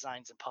Vincent's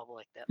designs in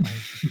public that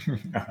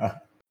like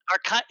are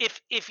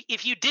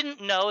if you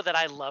didn't know that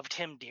I loved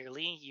him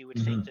dearly, you would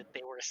think that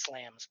they were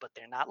slams, but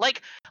they're not.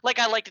 Like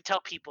I like to tell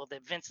people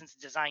that Vincent's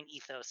design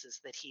ethos is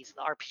that he's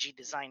the RPG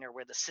designer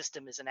where the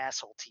system is an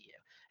asshole to you,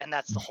 and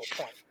that's the whole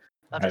point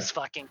of his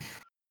fucking.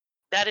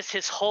 That is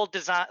his whole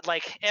design.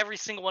 Like every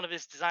single one of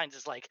his designs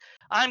is like,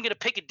 I'm gonna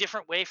pick a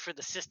different way for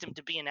the system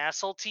to be an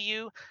asshole to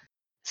you,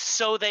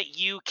 so that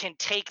you can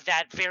take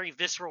that very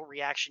visceral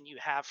reaction you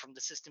have from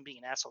the system being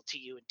an asshole to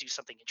you and do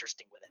something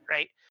interesting with it,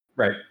 right?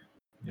 Right.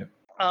 Yep.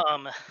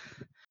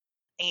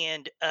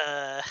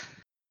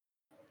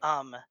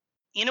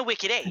 In a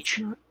Wicked Age, that's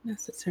not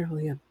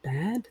necessarily a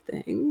bad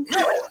thing.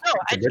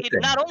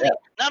 Not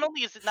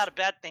only is it not a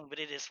bad thing, but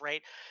it is,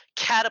 right,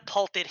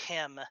 catapulted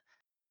him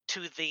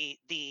to the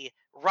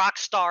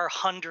Rockstar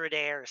 100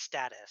 Air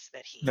status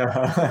that he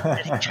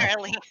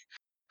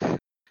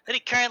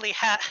currently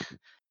has.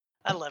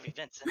 I love you,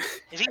 Vincent.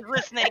 If he's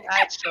listening,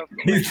 I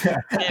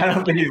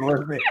don't think he's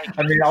listening.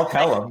 I mean, I'll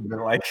tell him. But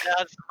like,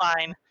 that's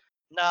fine.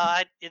 No,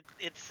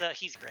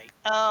 he's great.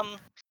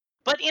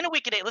 But In a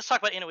Wicked Age, let's talk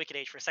about In a Wicked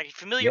Age for a second.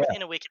 Familiar with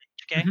In a Wicked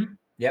Age, okay?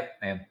 Yep,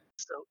 I am.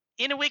 So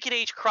In a Wicked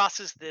Age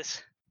crosses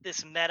this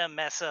meta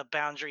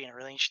boundary in a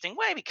really interesting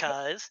way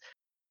because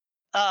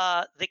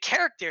the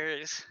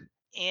characters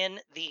in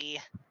the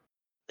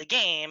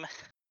game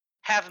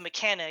have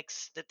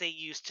mechanics that they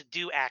use to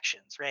do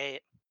actions,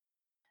 right?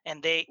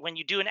 And when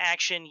you do an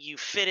action, you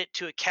fit it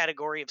to a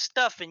category of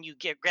stuff, and you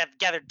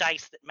gather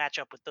dice that match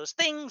up with those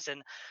things,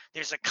 and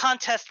there's a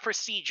contest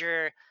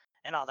procedure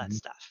and all that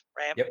stuff,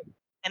 right? Yep.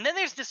 And then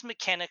there's this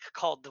mechanic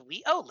called the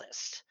WEO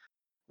list,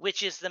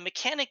 which is the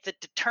mechanic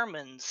that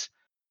determines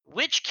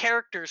which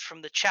characters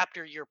from the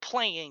chapter you're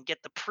playing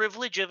get the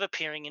privilege of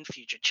appearing in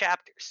future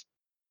chapters.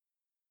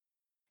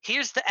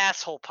 Here's the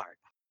asshole part.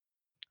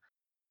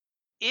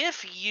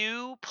 If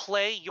you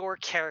play your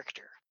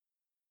character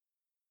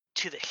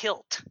to the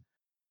hilt,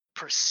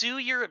 pursue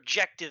your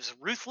objectives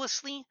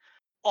ruthlessly,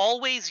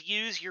 always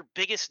use your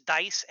biggest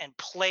dice and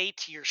play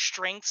to your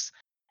strengths,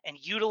 and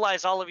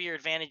utilize all of your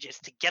advantages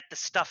to get the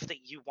stuff that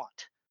you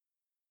want,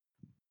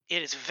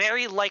 it is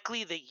very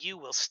likely that you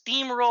will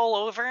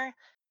steamroll over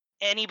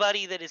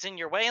anybody that is in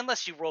your way,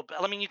 unless you roll.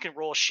 I mean, you can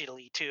roll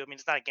shittily too. I mean,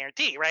 it's not a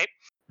guarantee, right?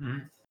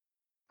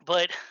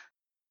 But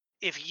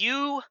if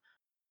you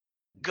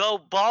go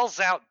balls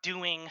out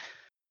doing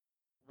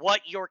what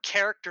your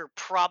character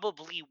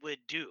probably would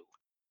do,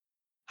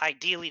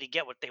 ideally to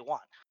get what they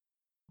want,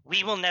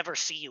 we will never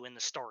see you in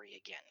the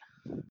story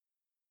again.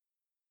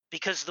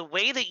 Because the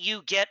way that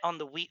you get on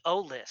the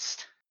WEO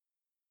list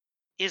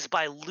is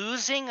by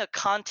losing a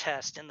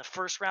contest in the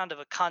first round of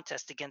a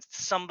contest against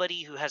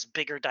somebody who has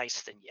bigger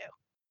dice than you.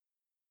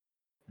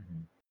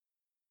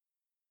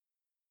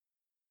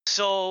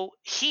 So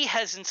he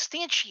has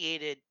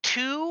instantiated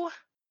two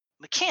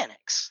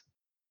mechanics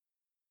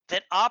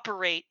that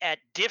operate at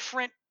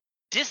different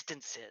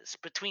distances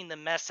between the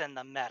mess and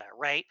the meta,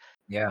 right?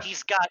 Yeah.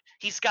 He's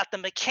got the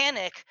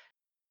mechanic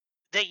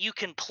that you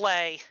can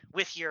play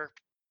with your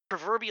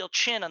proverbial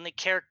chin on the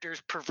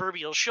character's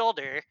proverbial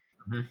shoulder.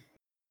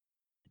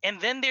 And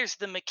then there's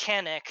the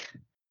mechanic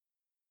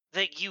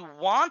that you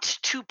want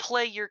to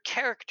play your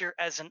character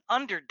as an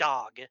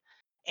underdog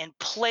and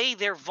play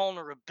their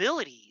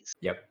vulnerabilities.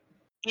 Yep.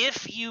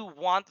 If you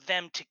want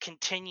them to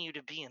continue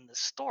to be in the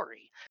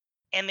story.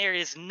 And there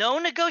is no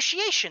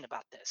negotiation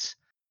about this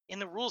in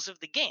the rules of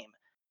the game.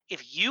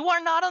 If you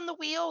are not on the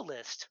WEO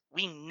list,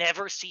 we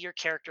never see your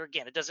character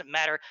again. It doesn't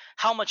matter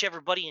how much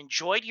everybody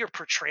enjoyed your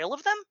portrayal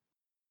of them.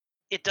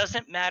 It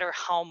doesn't matter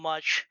how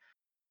much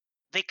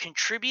they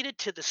contributed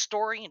to the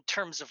story in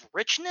terms of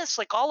richness,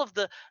 like all of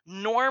the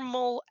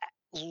normal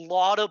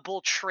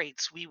laudable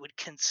traits we would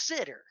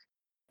consider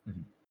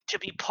to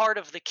be part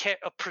of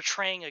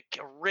portraying a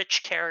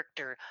rich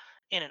character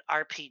in an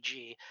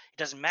RPG. It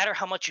doesn't matter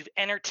how much you've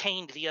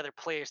entertained the other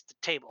players at the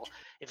table.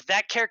 If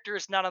that character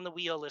is not on the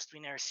WEO list, we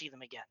never see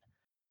them again.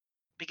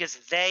 Because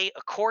they,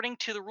 according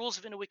to the rules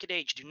of In a Wicked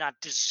Age, do not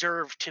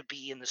deserve to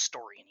be in the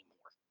story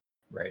anymore.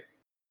 Right.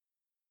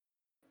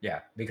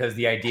 Yeah, because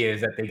the idea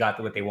is that they got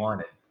what they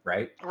wanted,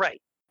 right?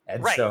 Right.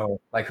 And so,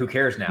 like, who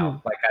cares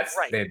now? Like, that's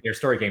their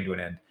story came to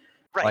an end.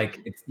 Right. Like,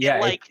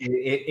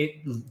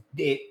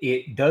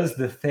 it does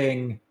the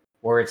thing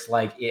where it's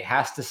like it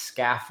has to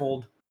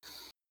scaffold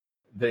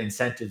the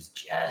incentives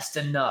just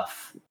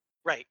enough.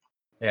 Right.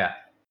 Yeah.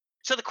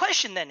 So the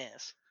question then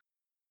is,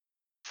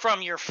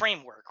 from your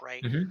framework,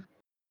 right? Mm-hmm.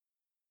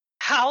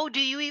 How do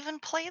you even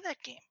play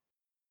that game?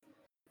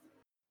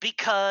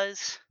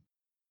 Because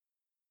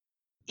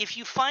if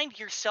you find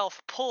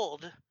yourself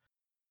pulled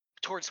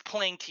towards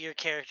playing to your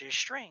character's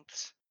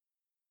strengths,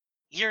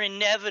 you're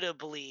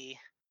inevitably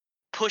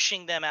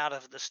pushing them out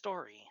of the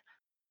story.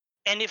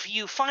 And if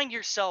you find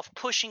yourself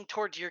pushing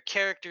towards your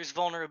character's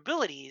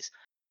vulnerabilities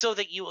so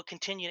that you will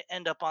continue to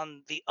end up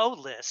on the O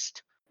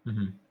list,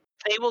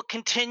 they will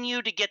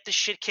continue to get the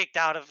shit kicked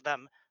out of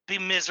them, be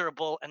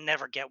miserable, and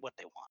never get what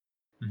they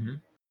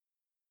want.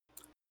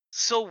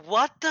 So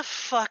what the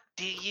fuck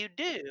do you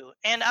do?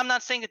 And I'm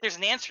not saying that there's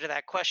an answer to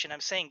that question.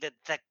 I'm saying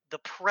that the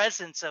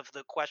presence of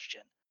the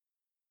question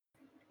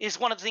is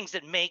one of the things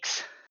that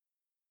makes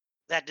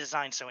that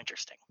design so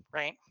interesting,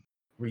 right?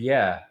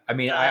 Yeah, I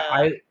mean,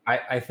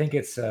 I think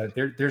it's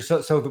there's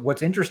so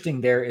what's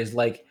interesting there is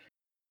like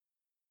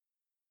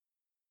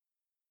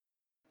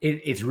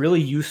it's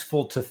really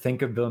useful to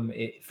think of them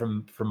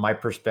from my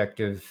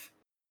perspective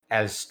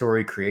as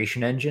story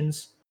creation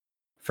engines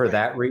for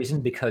that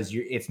reason, because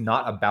it's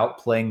not about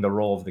playing the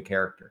role of the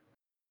character.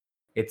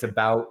 It's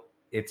about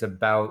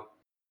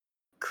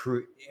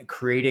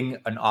creating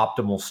an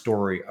optimal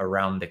story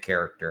around the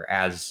character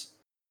as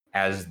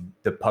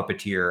the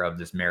puppeteer of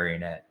this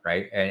marionette,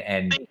 right?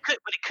 And but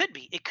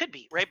it could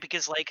be right,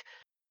 because like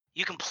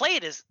you can play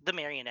it as the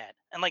marionette,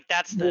 and like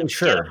that's the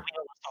sure,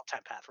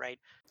 type path, right?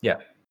 Yeah.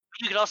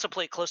 But you could also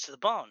play close to the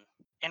bone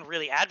and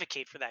really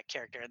advocate for that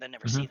character, and then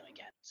never see them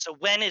again. So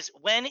when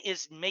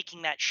is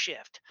making that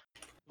shift?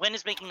 When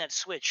is making that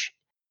switch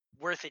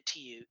worth it to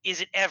you?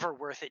 Is it ever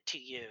worth it to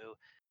you?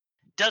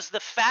 Does the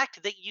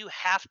fact that you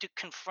have to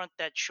confront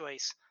that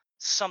choice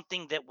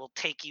something that will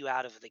take you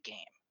out of the game?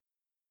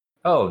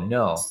 Oh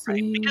no!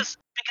 Right? Because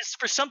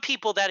for some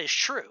people that is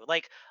true.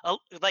 Like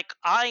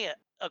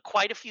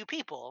quite a few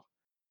people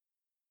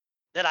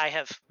that I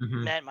have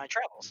met in my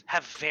travels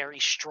have very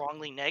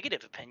strongly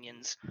negative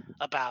opinions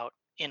about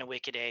In a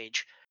Wicked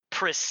Age,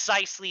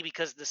 precisely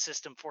because the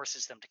system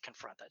forces them to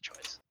confront that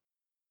choice.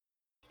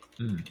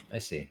 I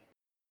see.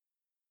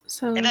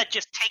 So, and that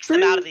just takes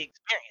them out of the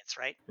experience,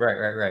 right?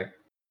 Right.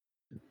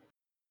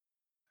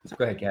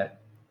 Go ahead,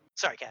 Kat.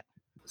 Sorry, Kat.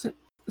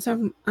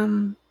 So,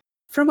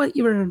 for what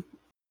you were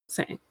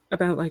saying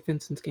about like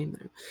Vincent's game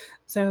there,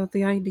 so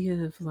the idea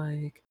of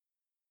like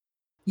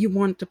you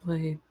want to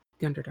play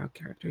the underdog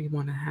character, you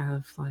want to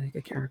have like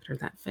a character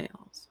that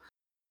fails.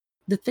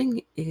 The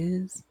thing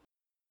is,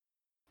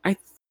 I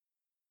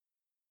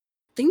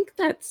think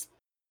that's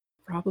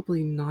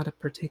probably not a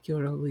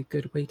particularly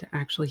good way to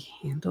actually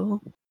handle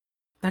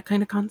that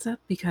kind of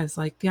concept, because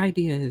like the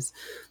idea is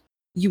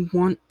you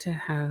want to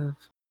have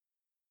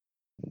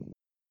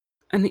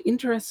an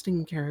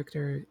interesting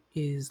character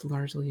is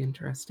largely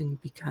interesting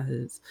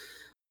because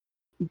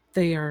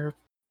they are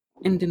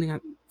ending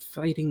up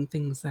fighting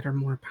things that are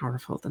more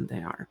powerful than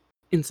they are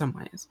in some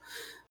ways.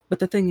 But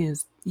the thing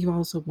is, you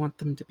also want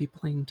them to be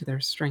playing to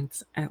their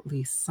strengths at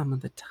least some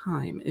of the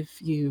time.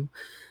 If you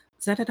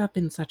set it up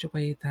in such a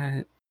way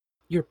that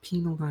you're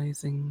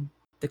penalizing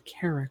the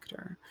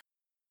character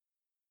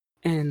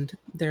and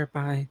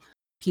thereby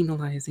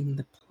penalizing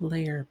the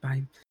player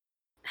by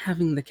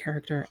having the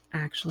character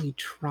actually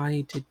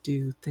try to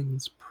do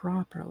things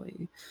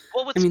properly.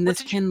 Well,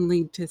 this can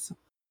lead to some...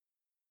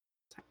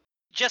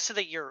 Just so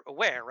that you're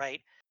aware,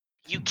 right?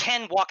 You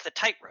can walk the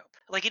tightrope.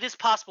 Like it is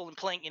possible in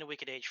playing In a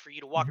Wicked Age for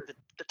you to walk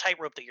the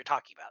tightrope that you're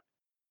talking about,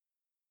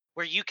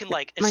 where you can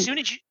as soon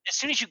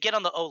as you get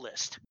on the O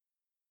list,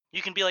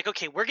 you can be like,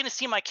 okay, we're gonna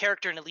see my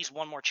character in at least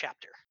one more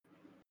chapter.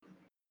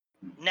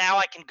 Now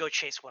I can go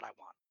chase what I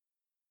want.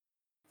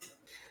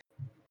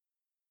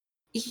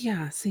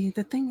 Yeah, see,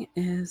 the thing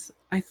is,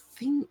 I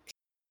think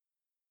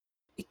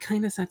it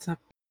kind of sets up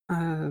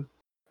a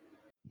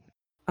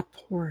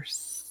poor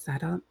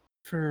setup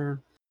for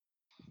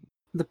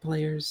the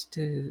players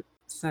to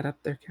set up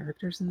their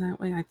characters in that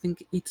way. I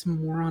think it's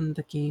more on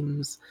the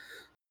game's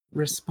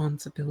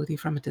responsibility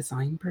from a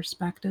design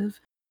perspective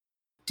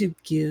to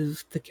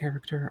give the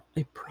character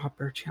a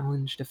proper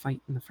challenge to fight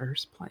in the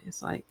first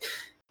place. Like,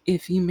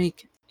 if you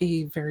make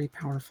a very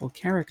powerful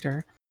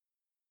character,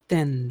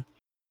 then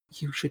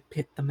you should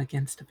pit them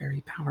against a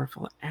very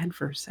powerful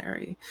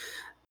adversary.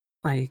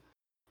 Like,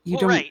 you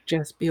don't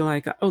just be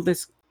like, oh,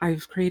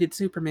 I've created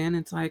Superman.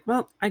 It's like,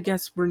 well, I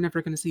guess we're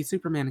never going to see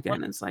Superman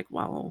again. It's like,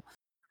 well...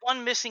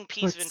 One missing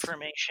piece of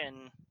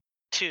information,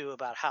 too,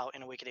 about how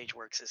In a Wicked Age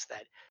works is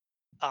that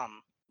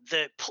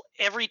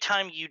every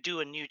time you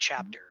do a new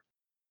chapter,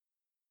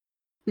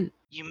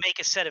 you make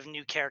a set of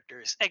new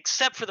characters,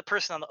 except for the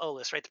person on the O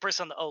list, right? The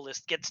person on the O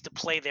list gets to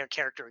play their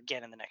character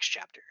again in the next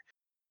chapter.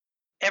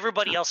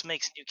 Everybody else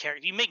makes new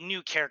characters. You make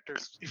new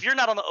characters. If you're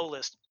not on the O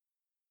list,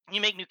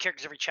 you make new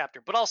characters every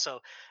chapter. But also,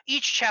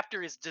 each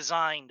chapter is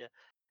designed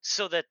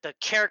so that the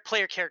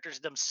player characters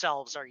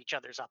themselves are each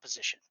other's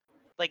opposition.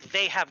 Like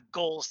they have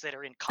goals that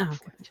are in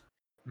conflict.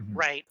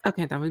 Right.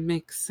 Okay, that would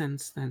make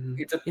sense then.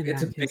 It's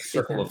a big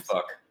circle of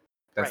fuck.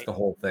 That's the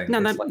whole thing.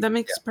 No, that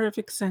makes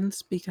perfect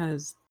sense,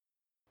 because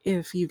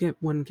if you get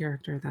one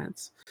character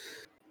that's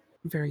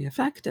very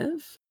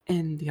effective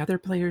and the other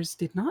players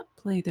did not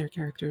play their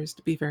characters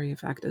to be very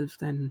effective,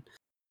 then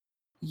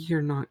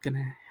you're not going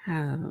to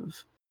have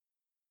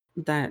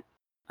that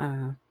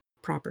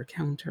proper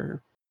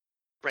counter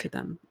to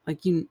them.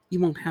 Like you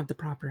won't have the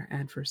proper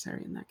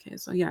adversary in that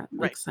case. So yeah, it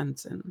makes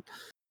sense. And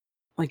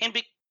like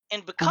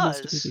and almost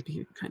a because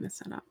PvP kind of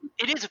setup.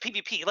 It is a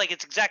PvP, like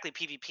it's exactly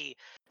PvP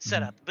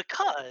setup,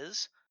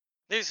 because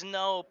there's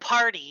no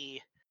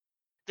party.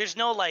 There's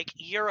no like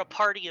you're a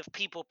party of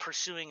people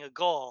pursuing a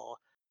goal.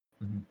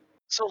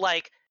 So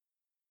like,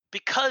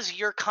 because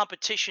your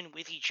competition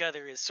with each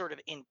other is sort of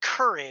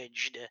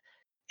encouraged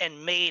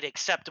and made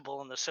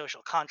acceptable in the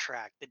social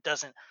contract, it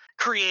doesn't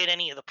create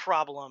any of the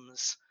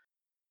problems,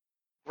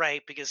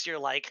 right? Because you're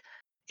like,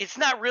 it's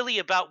not really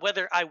about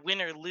whether I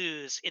win or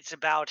lose. It's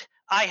about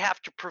I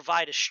have to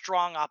provide a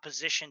strong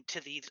opposition to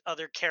these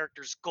other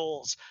characters'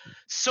 goals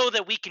so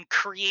that we can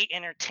create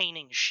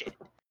entertaining shit.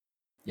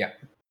 Yeah.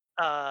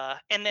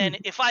 And then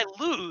if I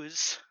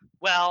lose,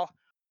 well,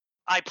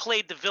 I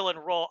played the villain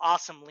role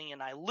awesomely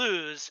and I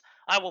lose,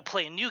 I will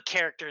play a new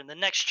character in the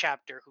next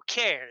chapter. Who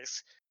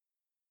cares?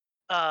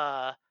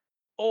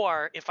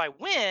 Or if I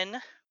win,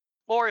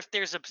 or if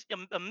there's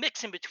a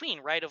mix in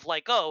between, right? Of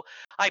like, oh,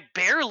 I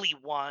barely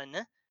won,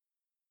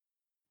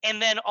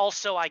 and then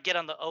also I get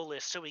on the O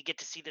list, so we get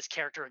to see this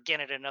character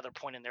again at another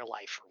point in their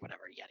life or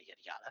whatever, yada, yada,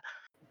 yada.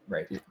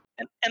 Right.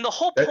 And the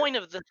whole point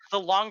of the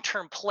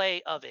long-term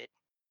play of it,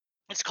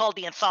 it's called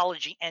the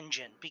Anthology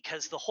Engine,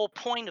 because the whole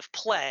point of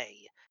play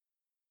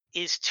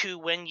is to,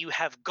 when you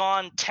have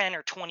gone 10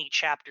 or 20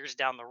 chapters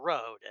down the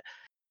road,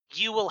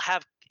 you will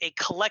have a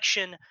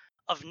collection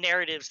of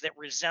narratives that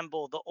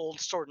resemble the old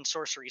Sword and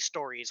Sorcery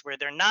stories, where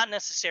they're not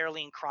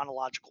necessarily in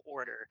chronological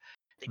order.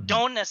 They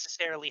don't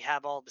necessarily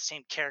have all the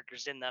same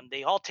characters in them.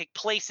 They all take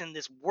place in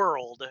this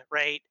world,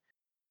 right?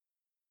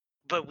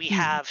 But we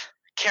have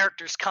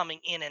characters coming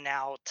in and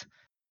out.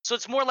 So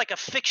it's more like a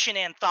fiction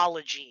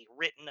anthology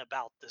written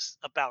about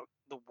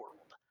the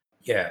world.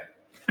 Yeah.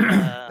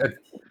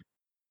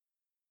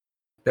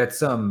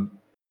 That's I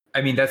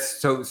mean, that's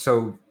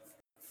so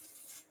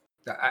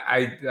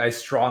I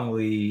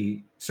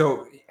strongly,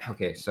 so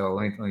okay, so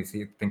let me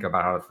think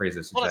about how to phrase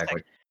this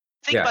exactly.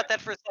 Think about that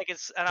for a second,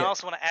 and I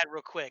also want to add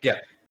real quick,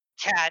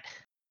 Kat,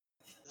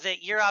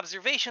 that your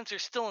observations are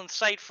still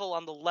insightful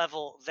on the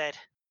level that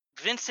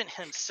Vincent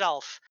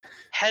himself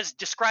has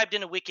described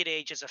in A Wicked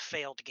Age as a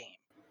failed game.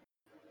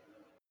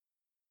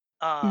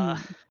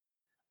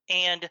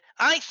 And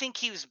I think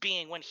he was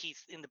being, when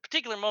he's in the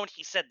particular moment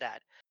he said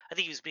that, I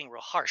think he was being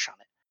real harsh on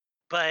it.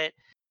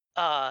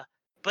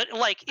 But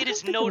like, it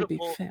is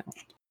notable.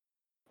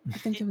 I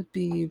think it would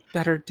be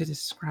better to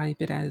describe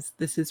it as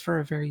this is for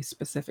a very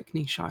specific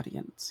niche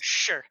audience.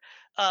 Sure.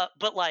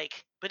 But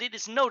it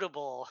is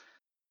notable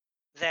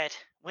that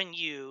when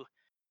you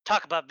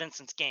talk about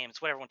Vincent's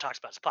games, what everyone talks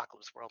about is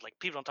Apocalypse World. Like,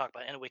 people don't talk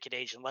about In a Wicked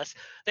Age unless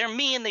they're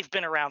me and they've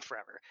been around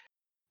forever.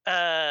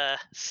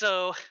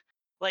 So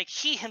like,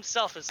 he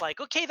himself is like,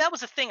 okay, that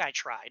was a thing I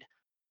tried.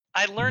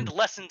 I learned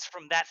lessons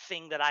from that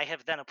thing that I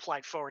have then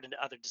applied forward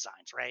into other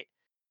designs, right?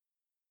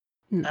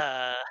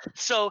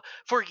 So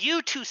for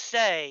you to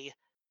say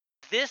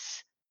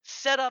this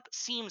setup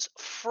seems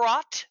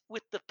fraught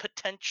with the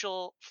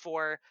potential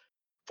for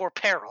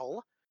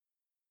peril,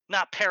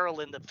 not peril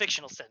in the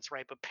fictional sense,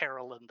 right? But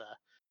peril in the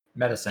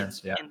meta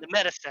sense, in the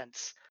meta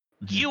sense,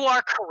 you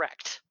are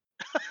correct.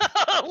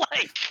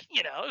 Like,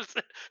 you know,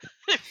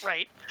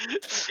 right?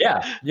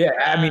 Yeah.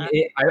 I mean,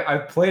 I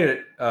played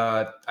it.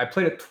 I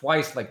played it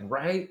twice. Like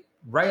right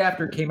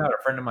after it came out,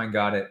 a friend of mine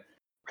got it,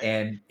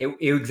 and it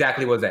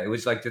exactly was that. It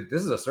was like,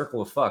 this is a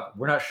circle of fuck.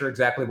 We're not sure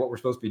exactly what we're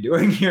supposed to be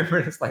doing here,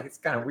 but it's like, it's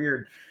kind of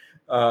weird.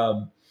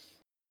 But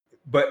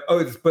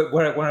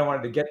what I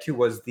wanted to get to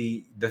was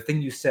the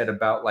thing you said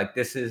about like,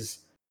 this is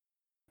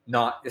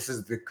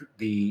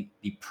the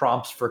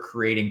prompts for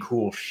creating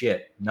cool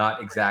shit,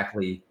 not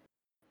exactly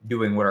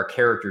doing what our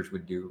characters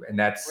would do. And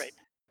that's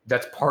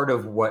part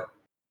of what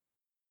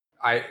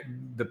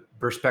the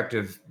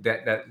perspective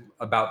that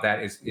about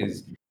that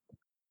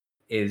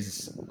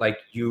is like,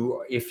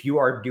 if you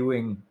are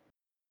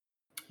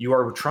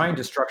trying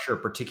to structure a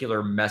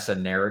particular meta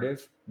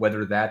narrative,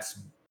 whether that's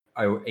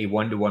a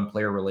one-to-one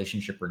player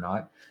relationship or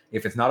not.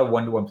 If it's not a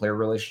one-to-one player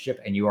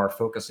relationship and you are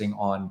focusing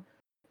on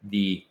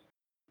the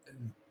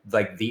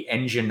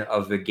engine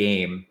of the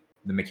game,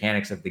 the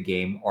mechanics of the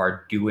game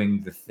are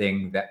doing the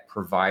thing that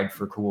provide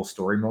for cool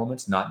story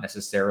moments, not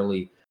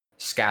necessarily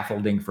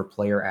scaffolding for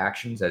player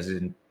actions, as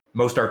in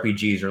most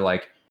RPGs are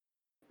like,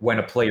 when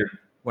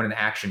an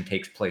action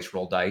takes place,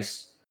 roll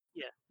dice.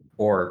 Yeah.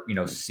 Or, you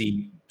know,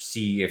 see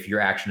if your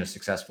action is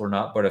successful or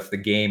not. But if the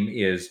game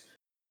is,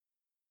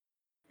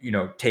 you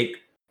know,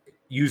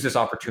 use this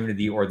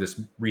opportunity or this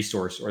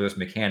resource or this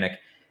mechanic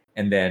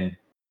and then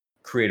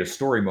create a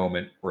story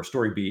moment or a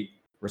story beat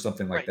or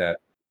something like that.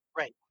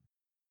 Right.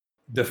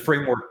 the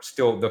framework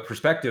still, the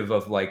perspective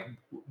of like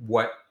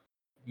what,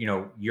 you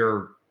know,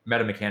 your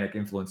meta mechanic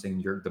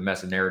influencing the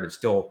meta narrative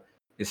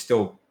is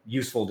still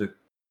useful to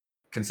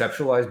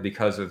conceptualize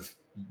because of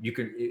you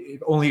could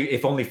if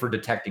only for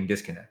detecting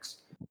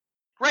disconnects.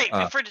 Right,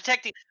 for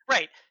detecting.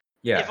 Right.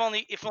 Yeah. If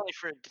only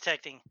for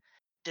detecting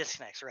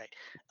disconnects. Right.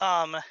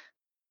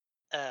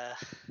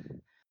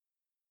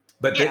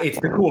 But it's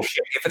the cool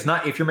shit.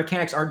 If your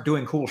mechanics aren't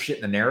doing cool shit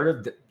in the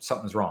narrative,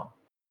 something's wrong.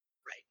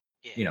 Right.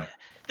 Yeah. You know. Yeah.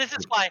 This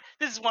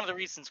is one of the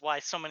reasons why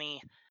so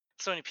many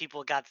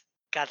people got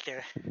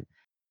their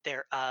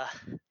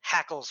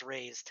hackles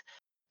raised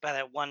by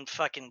that one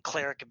fucking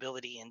cleric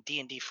ability in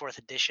D&D 4th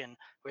edition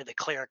where the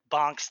cleric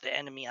bonks the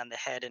enemy on the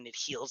head and it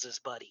heals his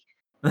buddy.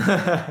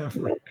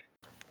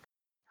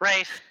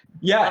 Right?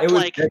 Yeah, it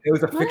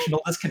was a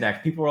fictional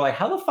disconnect. People were like,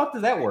 "How the fuck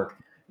does that work?"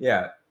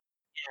 Yeah.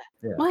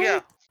 What?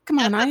 Yeah. Come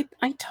on, I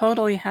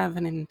totally have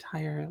an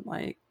entire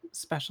like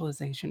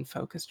specialization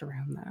focused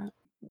around that.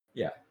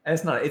 Yeah, and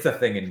it's a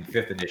thing in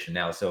 5th edition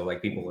now, so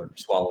like people are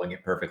swallowing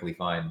it perfectly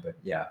fine. But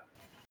yeah.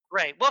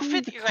 Right. Well, I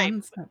mean, 50. the Right.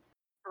 concept.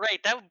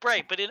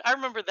 Right. But I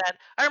remember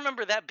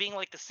that being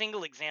like the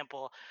single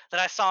example that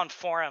I saw in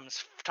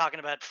forums talking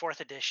about 4th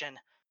edition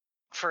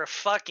for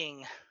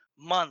fucking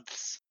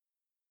months.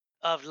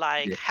 Of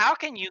like, Yeah. how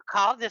can you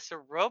call this a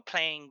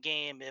role-playing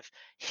game if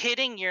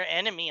hitting your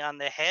enemy on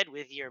the head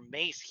with your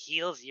mace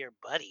heals your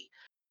buddy?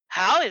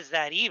 How is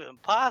that even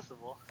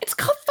possible? It's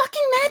called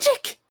fucking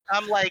magic.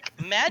 I'm like,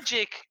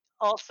 magic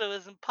also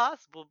isn't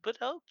possible, but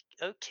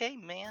okay,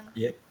 man.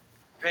 Yeah.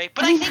 Right,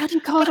 but I mean, how do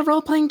you call it a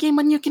role-playing game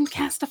when you can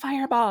cast a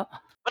fireball?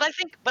 But I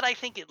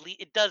think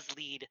it does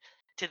lead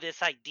to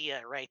this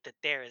idea, right,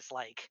 that there is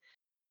like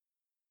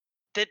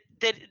that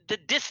the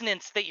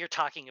dissonance that you're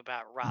talking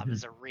about, Rob,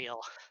 is a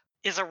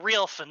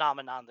real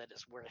phenomenon that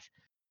is worth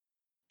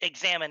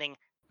examining,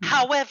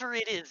 however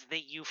it is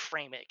that you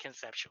frame it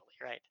conceptually,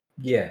 right?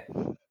 Yeah.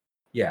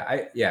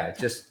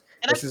 Just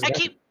and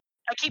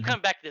I keep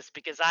coming back to this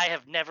because I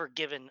have never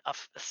given a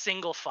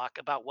single fuck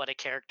about what a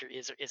character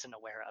is or isn't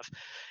aware of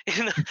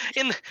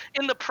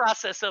in the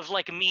process of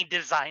like me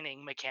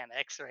designing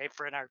mechanics, right,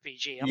 for an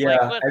RPG. I'm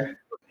like,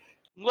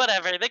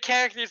 whatever. The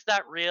character's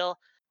not real.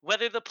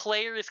 Whether the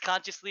player is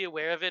consciously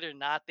aware of it or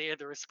not, they are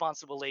the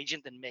responsible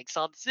agent that makes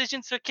all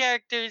decisions for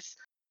characters.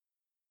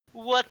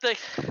 What the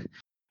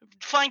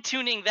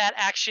fine-tuning that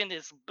action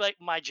is like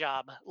my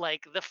job.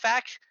 Like the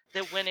fact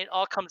that when it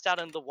all comes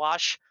out in the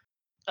wash,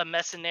 a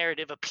meta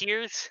narrative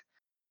appears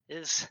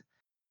is,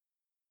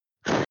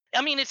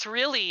 I mean, it's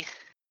really,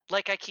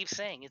 like I keep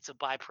saying, it's a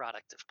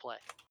byproduct of play.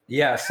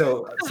 Yeah,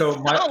 so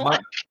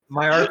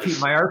my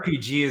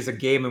RPG is a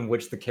game in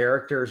which the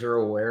characters are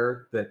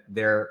aware that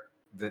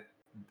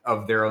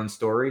of their own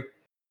story,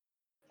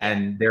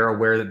 and they're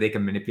aware that they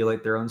can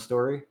manipulate their own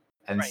story,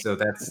 and so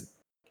that's,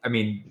 I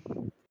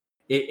mean,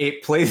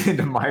 it plays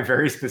into my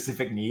very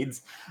specific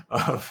needs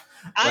of.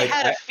 I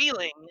had a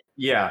feeling.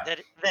 Yeah. That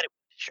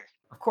sure.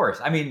 Of course,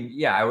 I mean,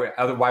 yeah.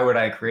 Why would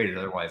I create it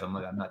otherwise? I'm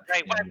not.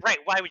 Right. Right.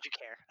 Why would you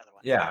care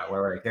otherwise? Yeah. Why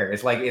would I care?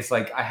 It's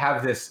like I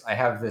have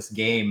this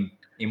game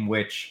in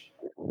which,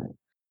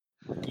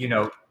 you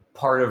know,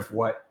 part of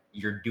what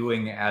you're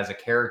doing as a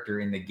character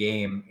in the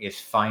game is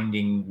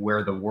finding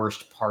where the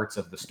worst parts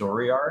of the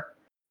story are,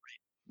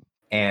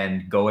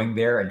 and going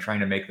there and trying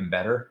to make them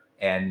better.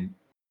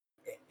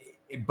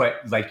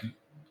 But like,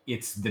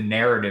 it's the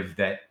narrative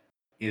that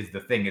is the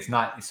thing. It's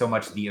not so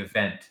much the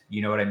event.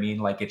 You know what I mean?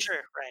 Like, it's sure,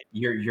 right.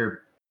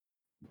 You're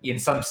in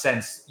some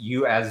sense,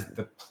 you as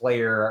the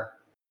player.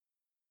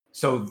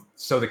 So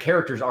the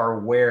characters are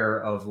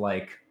aware of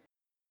like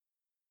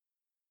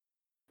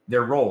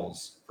their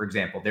roles. For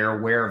example, they're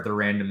aware of the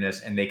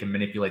randomness and they can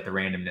manipulate the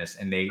randomness,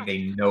 and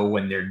they know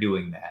when they're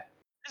doing that.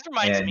 This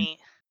reminds me.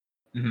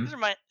 This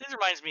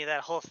reminds me of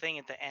that whole thing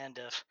at the end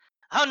of.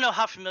 I don't know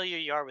how familiar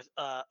you are with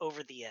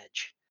Over the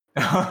Edge.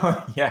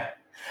 Yeah,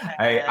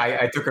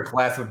 I took a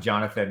class with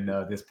Jonathan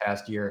this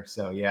past year,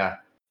 so yeah.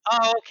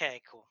 Oh,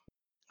 okay, cool.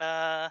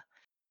 Yeah,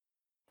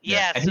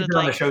 and so he's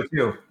on the show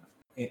too.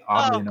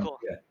 Oddly enough. Cool.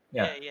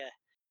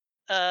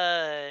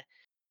 Yeah.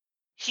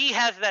 He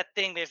has that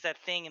thing. There's that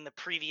thing in the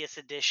previous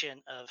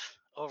edition of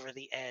Over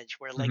the Edge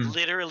where, like,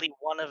 literally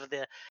one of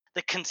the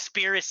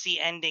conspiracy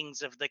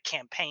endings of the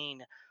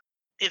campaign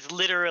is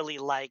literally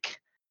like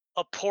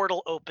a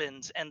portal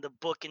opens and the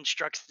book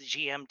instructs the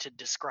GM to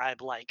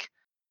describe like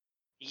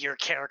your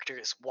character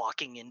is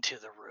walking into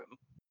the room.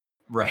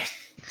 Right.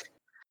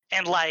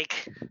 And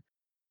like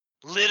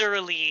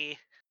literally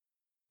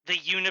the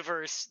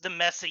universe, the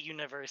meta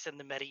universe and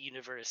the meta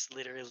universe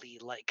literally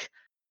like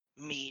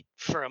meet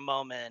for a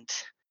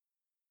moment.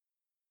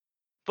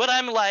 But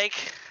I'm like,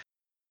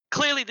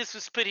 clearly this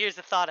was put here as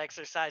a thought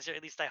exercise, or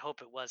at least I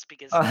hope it was,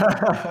 because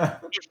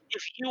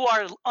if you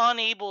are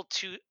unable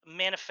to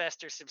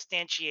manifest or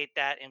substantiate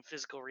that in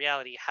physical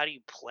reality, how do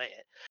you play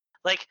it?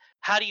 like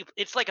how do you?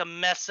 It's like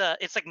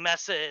it's like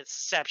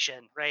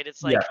mesa-ception, right?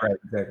 It's like Yeah, right,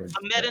 exactly.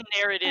 a meta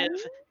narrative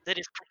that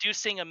is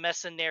producing a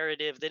mesa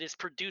narrative that is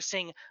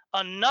producing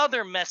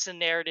another mesa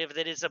narrative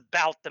that is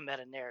about the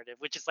meta narrative,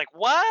 which is like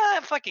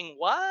what fucking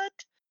what?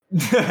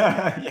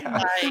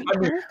 Yeah,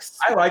 It works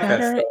I like that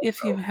better stuff,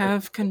 if you though.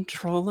 have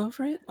control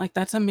over it. Like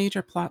that's a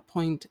major plot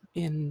point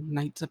in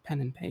Knights of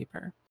Pen and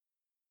Paper.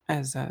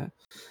 It's a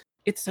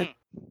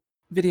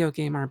video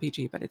game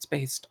RPG, but it's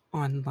based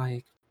on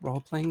like role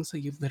playing. So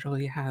you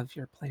literally have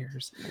your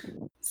players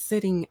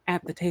sitting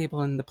at the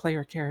table, and the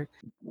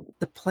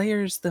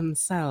players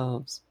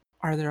themselves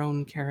are their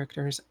own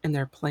characters, and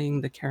they're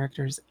playing the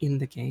characters in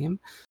the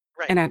game.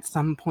 Right. And at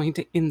some point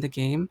in the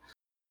game,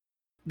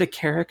 the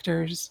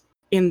characters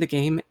in the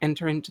game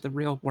enter into the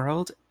real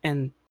world,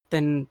 and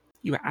then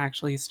you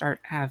actually start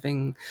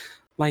having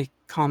like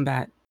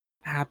combat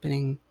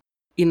happening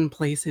in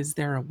places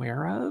they're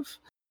aware of.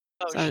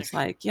 So it's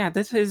like, yeah,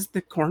 this is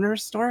the corner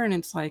store, and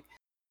it's like,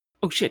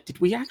 oh shit, did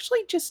we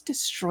actually just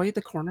destroy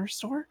the corner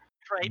store?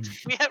 Right.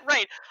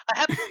 Right.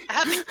 I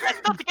still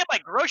have to get my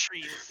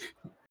groceries.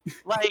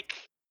 Like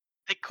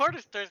the corner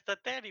stores that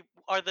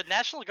are the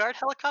National Guard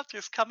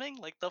helicopters coming?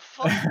 Like the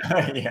fuck?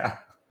 Yeah.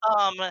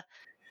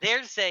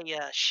 There's a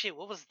shit.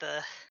 What was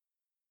the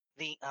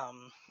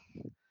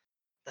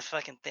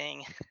fucking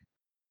thing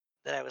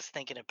that I was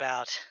thinking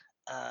about?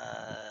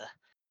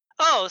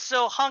 Oh,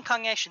 so Hong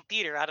Kong Action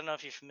Theater. I don't know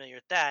if you're familiar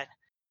with that.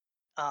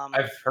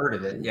 I've heard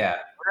of it, yeah.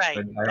 Right.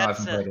 But I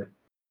haven't played it.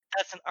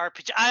 That's an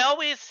RPG.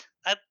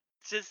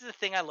 This is the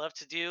thing I love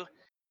to do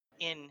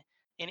in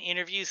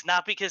interviews,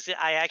 not because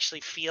I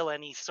actually feel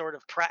any sort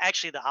of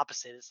actually the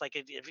opposite. It's like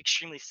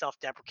extremely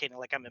self-deprecating,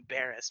 like I'm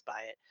embarrassed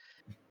by it.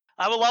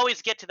 I will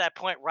always get to that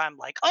point where I'm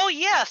like, oh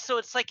yeah, so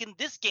it's like in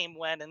this game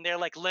when, and they're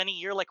like, Lenny,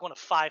 you're like one of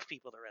 5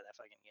 people that read that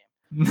fucking game.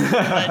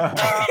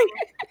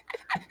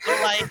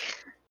 But like,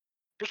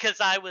 because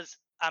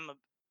I'm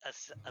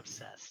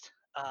obsessed.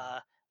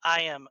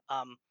 I am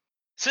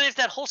so there's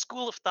that whole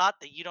school of thought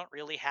that you don't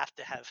really have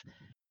to have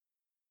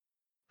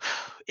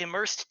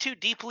immersed too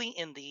deeply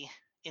in the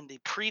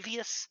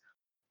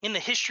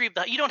history of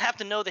you don't have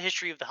to know the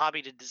history of the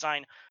hobby to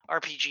design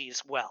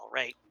RPGs well,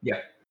 right? Yeah.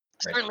 Right.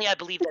 Certainly I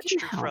believe that's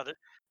true for other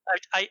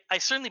I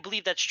certainly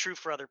believe that's true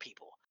for other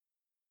people.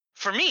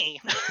 For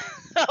me,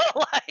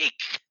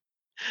 like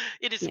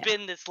it has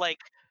been this like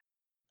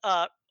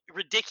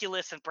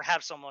ridiculous and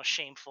perhaps almost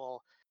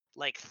shameful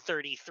like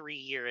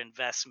 33-year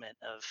investment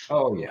of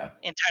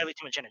entirely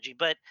too much energy.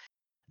 But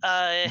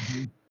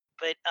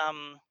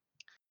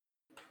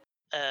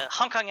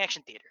Hong Kong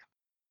Action Theater.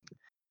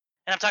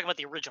 And I'm talking about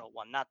the original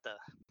one, not the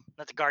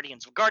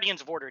Guardians.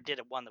 Guardians of Order did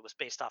one that was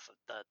based off of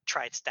the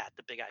TriStat,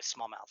 the Big Eye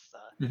Smallmouth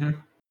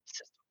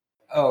system.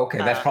 Oh, okay.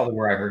 That's probably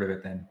where I heard of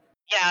it then.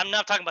 Yeah, I'm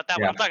not talking about that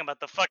one. I'm talking about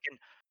the fucking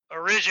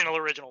original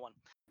one.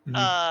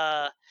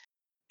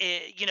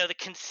 The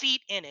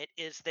conceit in it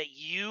is that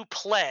you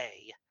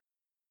play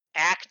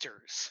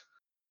actors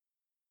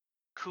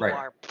who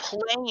are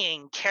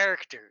playing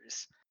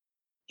characters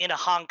in a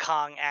Hong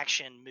Kong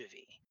action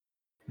movie.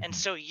 And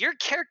so your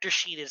character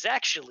sheet is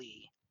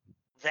actually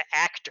the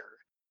actor.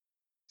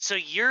 So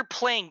you're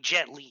playing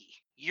Jet Li,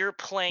 you're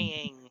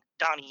playing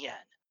Donnie Yen,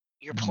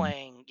 you're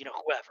playing,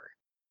 whoever,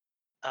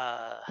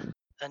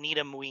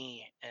 Anita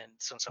Mui, and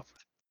so on and so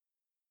forth.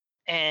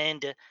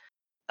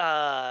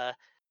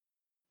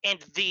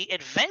 And the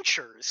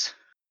adventures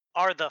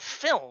are the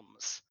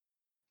films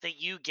that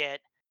you get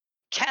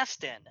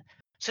cast in.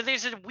 So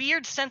there's a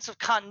weird sense of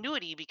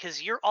continuity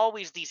because you're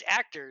always these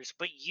actors,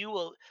 but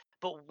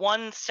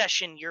one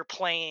session you're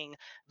playing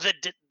the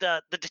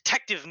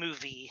detective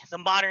movie, the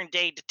modern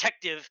day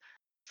detective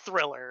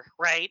thriller,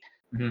 right?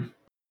 And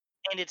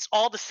it's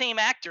all the same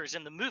actors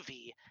in the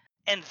movie.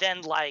 And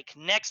then like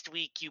next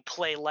week you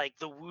play like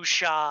the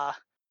wuxia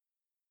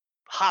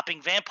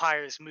hopping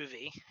vampires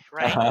movie,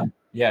 right?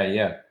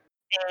 Yeah.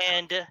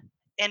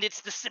 And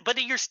it's but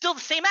you're still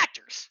the same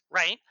actors,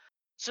 right?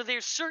 So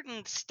there's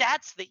certain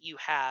stats that you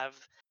have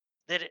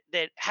that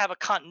have a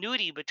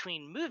continuity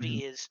between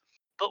movies,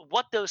 but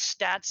what those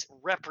stats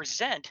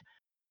represent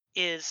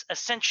is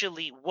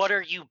essentially what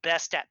are you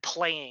best at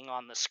playing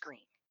on the screen.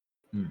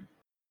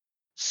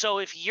 So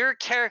if your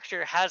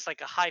character has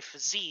like a high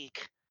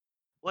physique,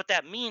 what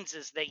that means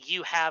is that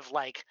you have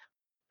like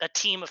a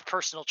team of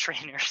personal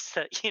trainers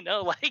that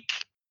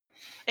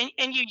and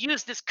you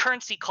use this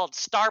currency called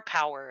star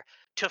power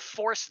to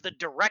force the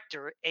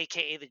director,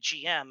 aka the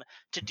GM,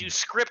 to do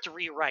script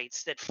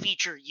rewrites that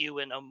feature you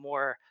in a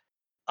more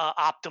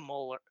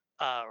optimal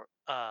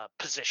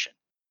position.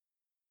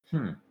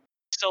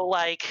 So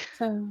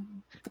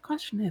the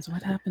question is,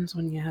 what happens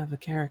when you have a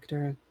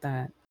character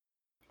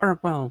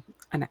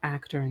an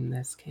actor in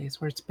this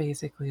case, where it's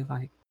basically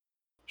like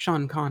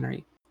Sean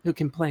Connery, who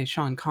can play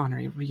Sean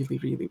Connery really,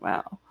 really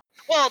well.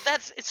 Well,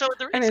 it's called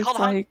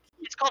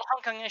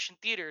Hong Kong Action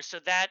Theater, so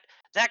that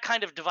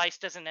kind of device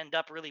doesn't end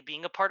up really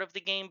being a part of the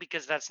game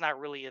because that's not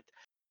really it.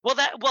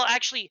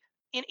 Actually,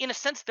 in a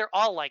sense, they're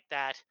all like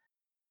that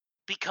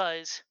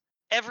because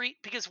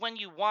when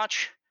you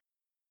watch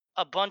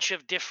a bunch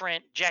of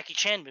different Jackie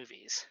Chan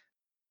movies,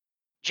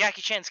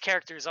 Jackie Chan's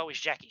character is always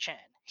Jackie Chan.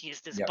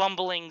 He's this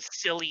bumbling,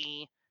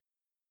 silly,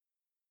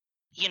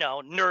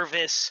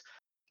 nervous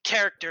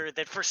character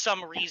that for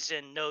some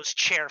reason knows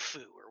chair foo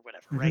or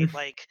whatever, right?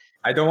 Like,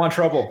 I don't want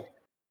trouble.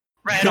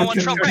 Right, I don't want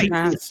trouble. Right,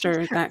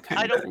 master, that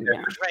kind of thing.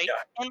 Yeah. Right,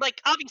 and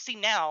like obviously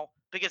now,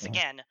 because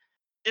again,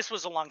 this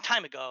was a long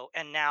time ago,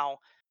 and now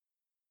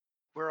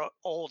we're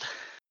old.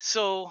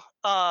 So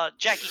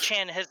Jackie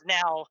Chan has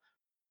now,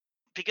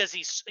 because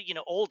he's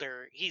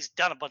older, he's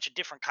done a bunch of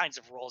different kinds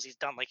of roles. He's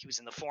done, like, he was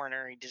in The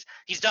Foreigner.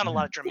 He's done a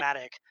lot of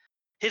dramatic.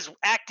 His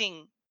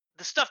acting,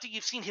 the stuff that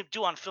you've seen him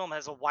do on film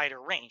has a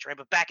wider range, right?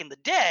 But back in the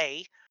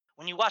day,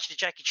 when you watched a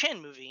Jackie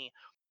Chan movie,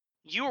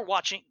 you were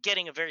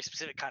getting a very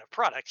specific kind of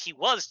product. He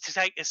was,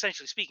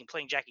 essentially speaking,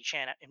 playing Jackie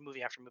Chan in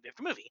movie after movie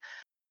after movie.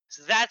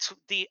 So that's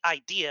the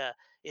idea,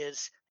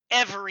 is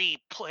every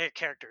player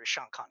character is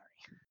Sean Connery.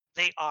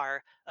 They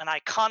are an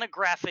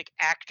iconographic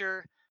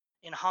actor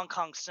in Hong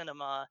Kong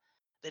cinema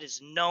that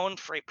is known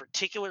for a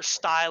particular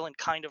style and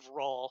kind of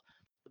role.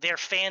 Their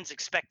fans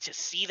expect to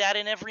see that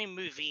in every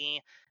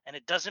movie, and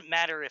it doesn't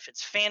matter if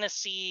it's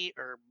fantasy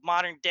or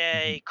modern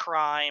day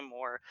crime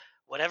or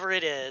whatever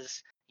it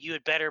is. You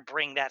had better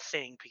bring that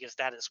thing, because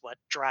that is what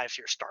drives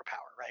your star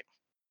power, right?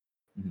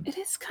 It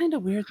is kind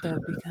of weird though,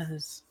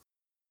 because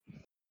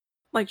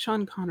like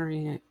Sean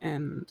Connery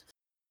and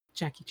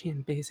Jackie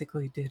Chan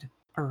basically did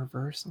a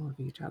reversal of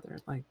each other.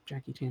 Like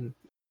Jackie Chan,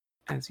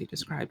 as you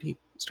described, he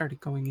started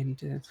going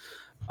into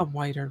a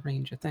wider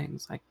range of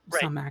things. Like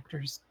some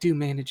actors do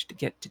manage to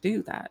get to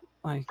do that.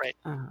 Like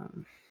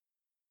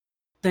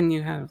then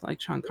you have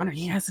like Sean Connery.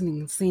 He has an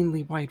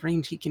insanely wide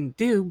range he can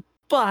do,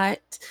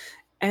 but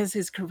as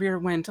his career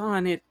went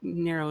on, it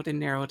narrowed and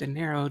narrowed and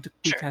narrowed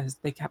because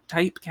they kept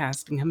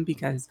typecasting him,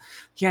 because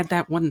he had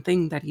that one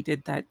thing that he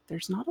did that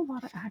there's not a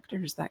lot of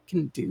actors that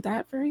can do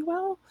that very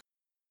well.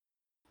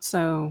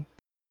 So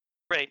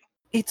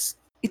it's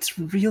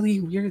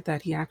really weird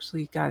that he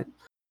actually got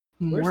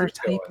more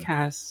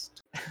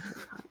typecast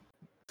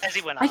as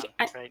he went on,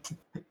 right?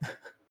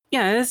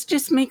 Yeah, this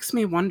just makes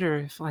me wonder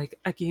if like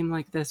a game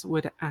like this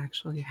would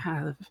actually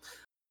have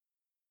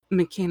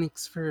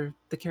mechanics for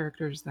the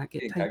characters that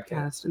get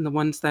typecast and the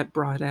ones that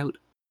broaden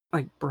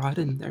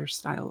their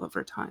style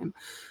over time.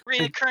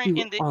 In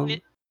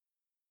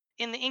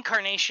the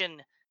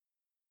incarnation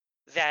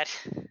that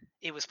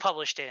it was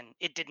published in,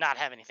 it did not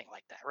have anything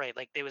like that, right?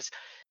 Like there was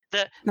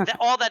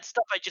all that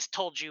stuff I just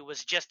told you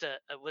was just a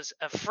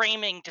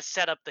framing to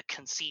set up the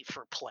conceit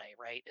for play,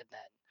 right? And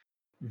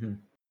then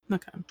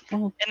okay,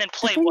 well, and then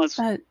play was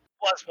what it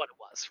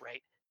was,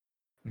 right?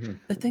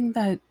 The thing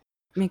that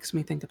makes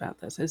me think about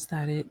this is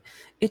that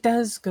it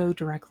does go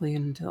directly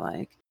into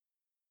like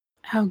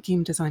how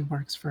game design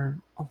works for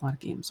a lot of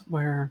games,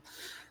 where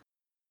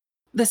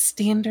the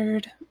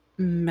standard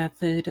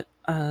method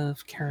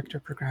of character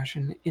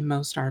progression in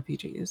most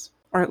RPGs,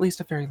 or at least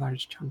a very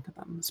large chunk of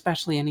them,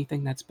 especially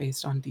anything that's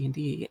based on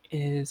D&D,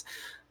 is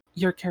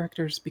your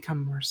characters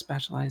become more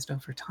specialized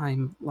over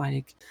time.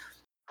 Like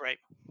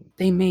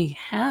they may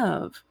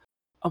have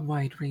a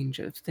wide range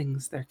of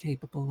things they're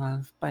capable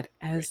of, but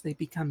as they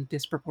become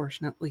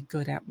disproportionately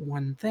good at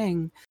one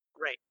thing,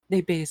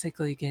 they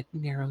basically get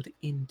narrowed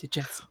into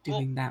just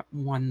doing that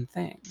one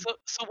thing.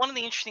 So one of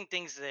the interesting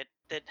things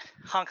that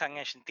Hong Kong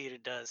Action Theater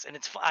does, and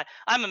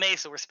I'm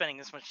amazed that we're spending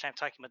this much time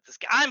talking about this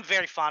game. I'm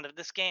very fond of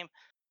this game,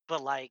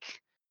 but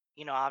like,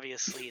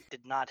 obviously it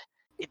did not,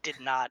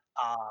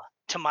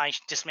 to my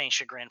dismay and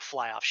chagrin,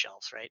 fly off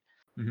shelves, right?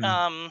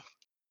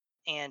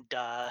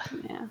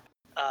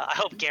 I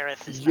hope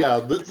Gareth is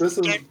this is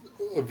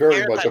very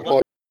Gareth, much a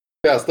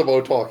podcast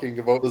about talking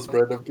about this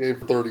random game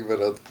for 30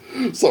 minutes.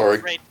 Sorry.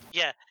 Right.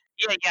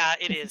 Yeah,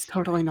 it is. It's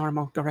totally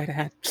normal. Go right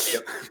ahead.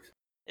 Yep.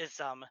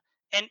 It's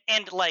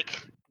and like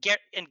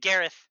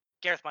Gareth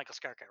Michael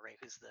Skarka, right,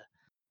 who's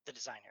the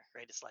designer,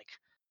 right? It's like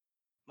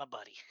my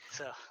buddy.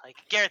 So like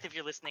Gareth, if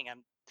you're listening,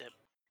 I'm that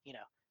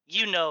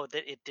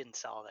it didn't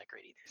sell all that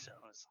great either. So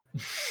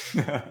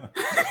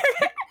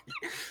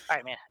all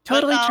right, man.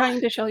 Totally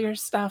trying to show your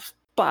stuff,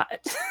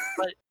 but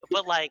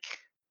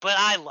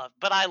I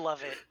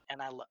love it, and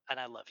I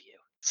love you.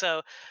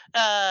 So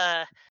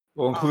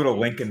we'll include a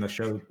link in the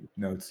show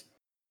notes.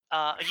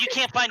 You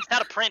can't find, it's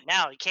not a print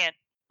now. You can't,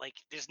 like,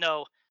 it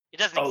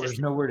doesn't exist. There's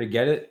nowhere to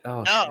get it?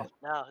 Oh, no,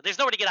 there's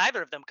nowhere to get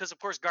either of them, because of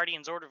course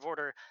Guardians Order of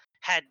Order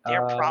had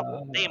their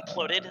problem. They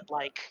imploded,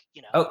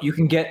 Oh, you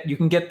can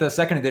get the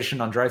second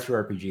edition on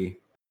DriveThruRPG.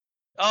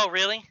 Oh,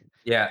 really?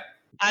 Yeah.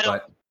 I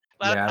don't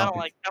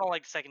like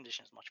the second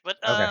edition as much, but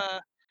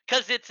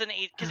because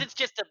it's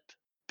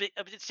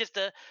just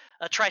a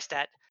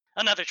TriStat,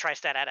 another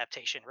TriStat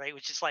adaptation, right?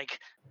 Which is like,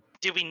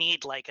 do we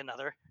need like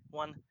another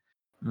one?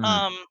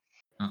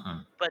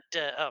 But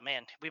oh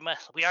man, we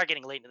are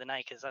getting late into the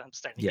night because I'm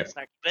starting to get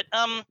snarky. But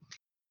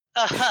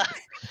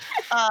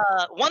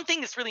one thing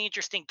that's really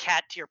interesting,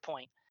 Kat, to your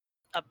point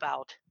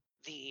about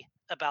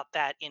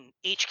that in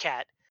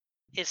HCAT,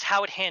 is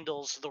how it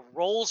handles the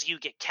roles you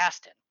get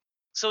cast in.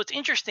 So what's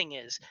interesting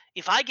is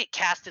if I get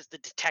cast as the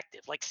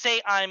detective, like say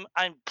I'm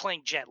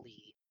playing Jet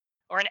Li,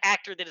 or an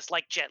actor that is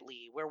like Jet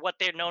Li, where what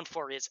they're known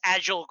for is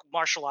agile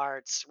martial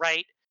arts,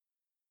 right?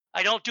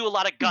 I don't do a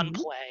lot of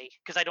gunplay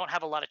because I don't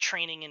have a lot of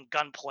training in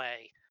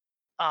gunplay.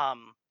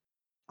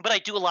 But I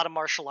do a lot of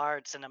martial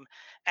arts and I'm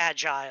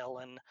agile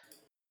and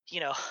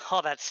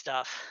all that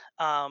stuff.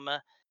 I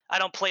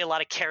don't play a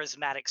lot of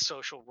charismatic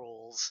social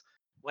roles,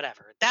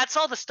 whatever. That's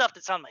all the stuff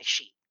that's on my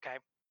sheet, okay?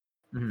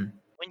 Mhm.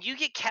 When you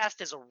get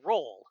cast as a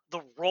role,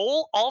 the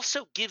role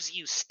also gives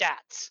you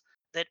stats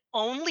that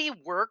only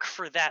work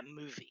for that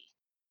movie.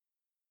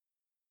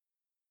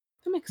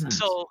 That makes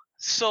sense.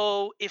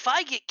 So if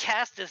I get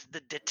cast as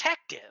the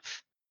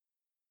detective,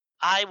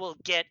 I will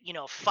get,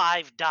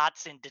 5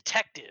 dots in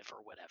detective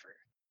or whatever.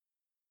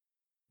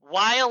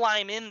 While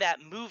I'm in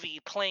that movie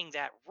playing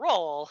that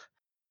role,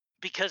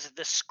 because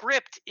the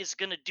script is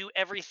going to do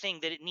everything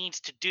that it needs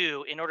to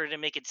do in order to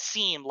make it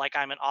seem like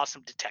I'm an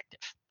awesome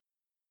detective.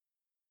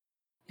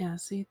 Yeah,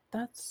 see,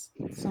 that's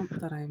something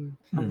that I'm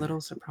a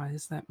little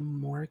surprised that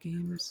more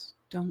games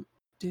don't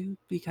do,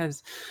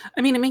 because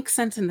I mean, it makes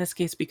sense in this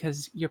case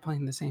because you're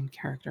playing the same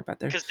character, but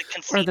they're Because the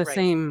conceit, or the right?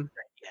 same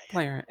Yeah.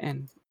 player,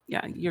 and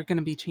yeah, you're going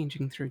to be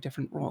changing through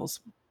different roles.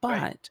 But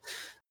Right.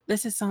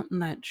 this is something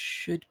that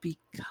should be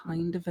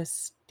kind of a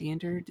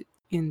standard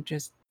in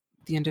just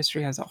the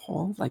industry as a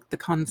whole, like the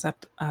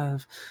concept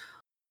of,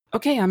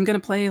 okay, I'm going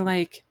to play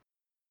like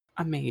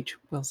a mage,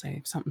 we'll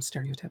say something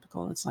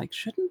stereotypical. It's like,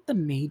 shouldn't the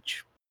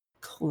mage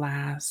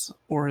class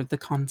or the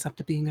concept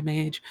of being a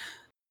mage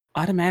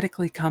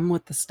automatically come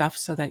with the stuff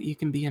so that you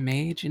can be a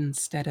mage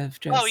instead of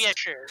just... Oh yeah,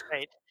 sure,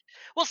 right.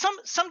 Well,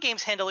 some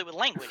games handle it with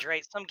language,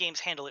 right? Some games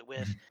handle it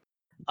with,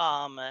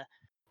 part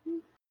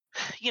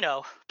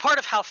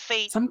of how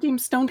Fate. Some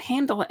games don't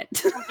handle it.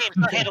 Some games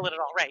don't handle it at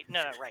all, right?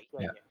 No, right,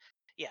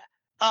 yeah.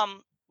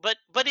 But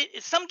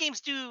some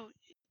games do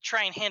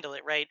try and handle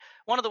it, right?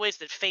 One of the ways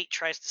that Fate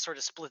tries to sort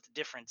of split the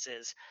difference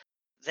is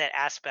that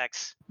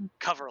aspects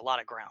cover a lot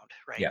of ground,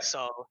 right? Yeah.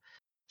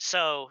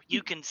 So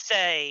you can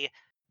say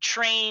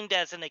trained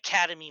as an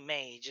academy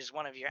mage is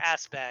one of your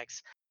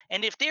aspects,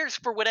 and if there's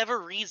for whatever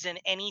reason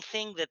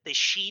anything that the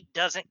sheet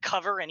doesn't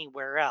cover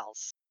anywhere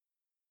else,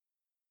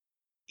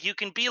 you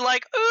can be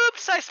like,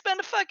 oops, I spent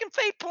a fucking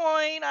fate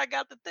point, I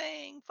got the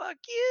thing, fuck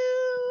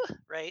you,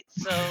 right?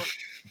 So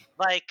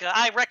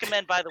I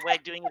recommend, by the way,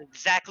 doing it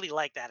exactly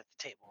like that at the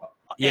table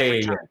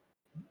every time.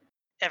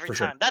 Every For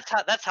time.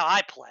 sure. That's how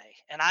I play,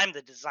 and I'm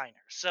the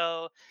designer.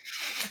 So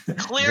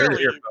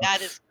clearly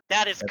that is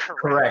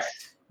correct.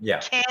 Yeah.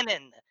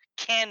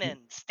 Canon,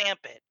 stamp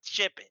it,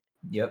 ship it.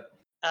 Yep.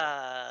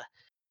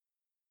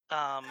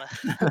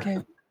 Okay.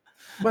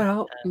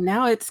 Well,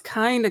 now it's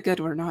kind of good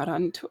we're not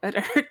on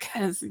Twitter,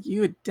 because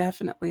you would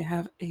definitely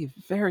have a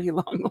very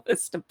long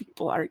list of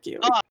people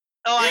arguing. Oh,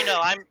 I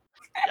know.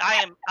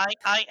 I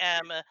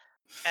am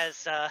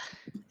as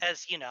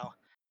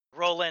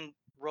Roland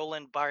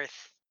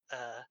Barth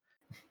or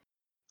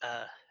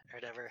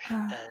whatever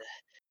has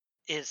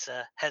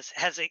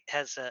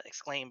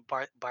exclaimed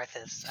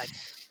Barthas.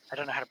 I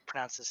don't know how to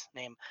pronounce his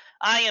name.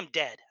 I am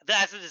dead.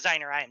 As a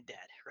designer, I am dead,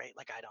 right?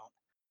 Like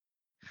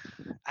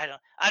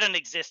I don't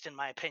exist, in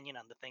my opinion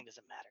on the thing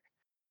doesn't matter.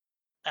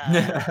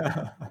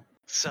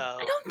 So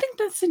I don't think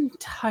that's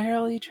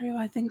entirely true.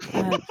 I think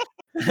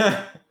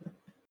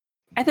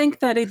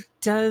that it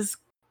does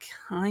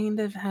kind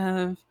of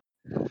have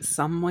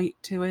some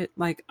weight to it.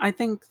 Like, I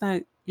think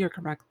that you're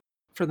correct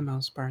for the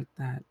most part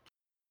that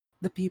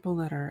the people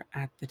that are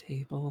at the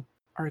table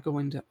are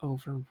going to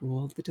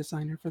overrule the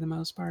designer for the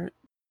most part.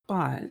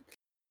 But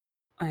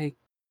like,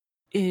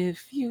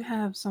 if you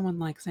have someone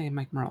like, say,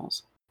 Mike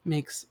Merles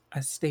makes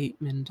a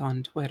statement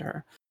on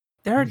Twitter,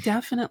 there are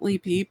definitely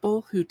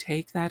people who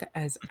take that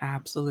as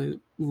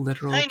absolute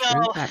literal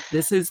truth, that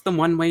this is the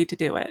one way to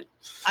do it.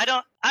 I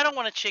don't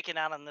want to chicken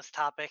out on this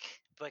topic,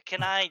 but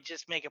can I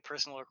just make a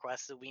personal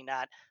request that we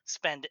not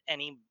spend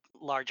any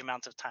large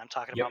amounts of time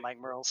talking about Mike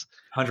Merles?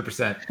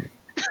 100%.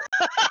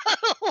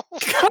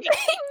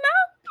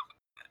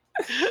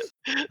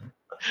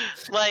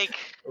 Like,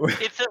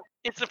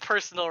 it's a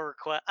personal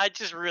request. I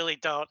just really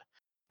don't.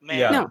 Man.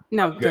 Yeah.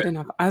 No, good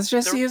enough. I was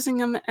just using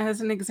him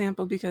as an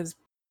example because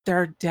there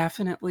are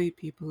definitely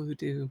people who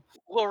do.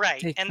 Well,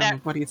 right, take and some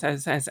of what he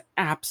says as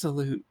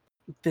absolute.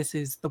 This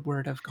is the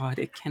word of God.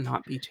 It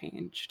cannot be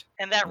changed.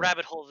 And that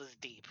rabbit hole is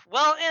deep.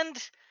 Well, and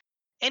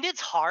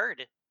it's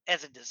hard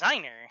as a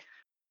designer.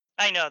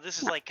 I know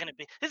this is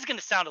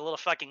gonna sound a little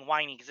fucking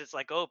whiny because it's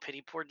like, oh,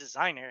 pity poor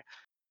designer.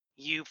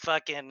 You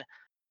fucking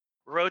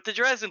wrote the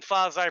Dresden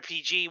Files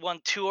RPG,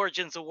 won 2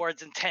 Origins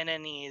Awards and 10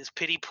 NEs.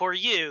 Pity poor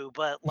you,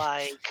 but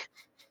like,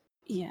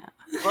 yeah.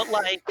 But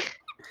like,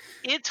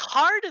 it's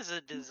hard as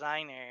a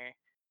designer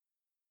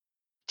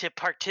to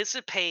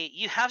participate.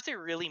 You have to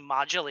really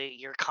modulate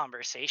your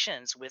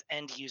conversations with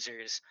end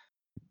users.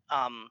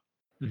 Other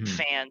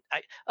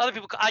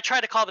people, I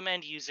try to call them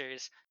end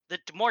users. The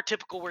more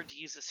typical word to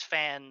use is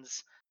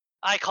fans.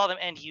 I call them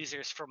end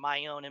users for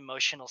my own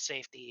emotional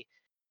safety.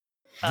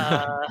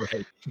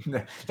 Right.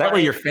 That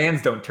way your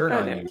fans don't turn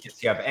on you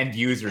because you have end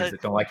users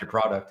that don't like your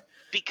product.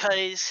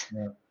 Because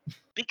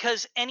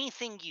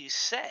anything you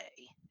say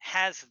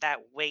has that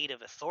weight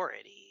of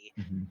authority.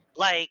 Mhm.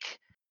 Like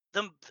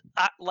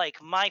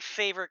like my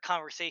favorite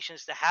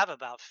conversations to have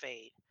about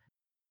Fate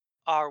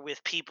are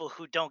with people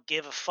who don't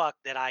give a fuck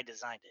that I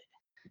designed it.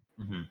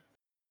 Mhm.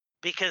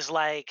 Because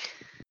like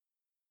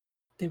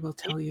they will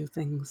tell you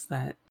things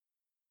that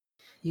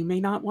you may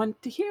not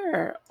want to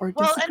hear or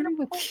well, disagree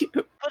with you.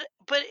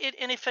 but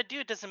and if I do,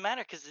 it doesn't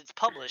matter because it's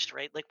published,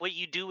 right? Like what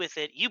you do with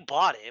it, you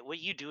bought it. What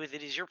you do with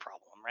it is your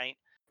problem, right?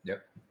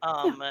 Yep.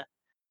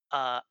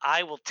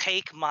 I will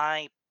take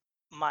my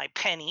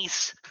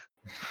pennies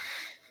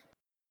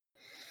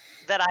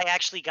that I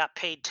actually got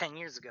paid 10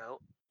 years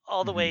ago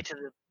all the way to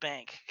the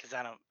bank because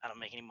I don't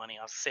make any money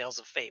off sales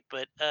of Fate.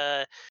 But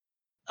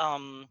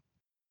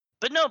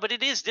but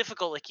it is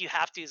difficult. Like you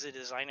have to, as a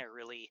designer,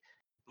 really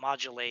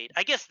modulate.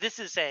 I guess this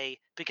is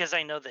because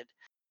I know that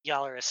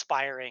y'all are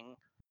aspiring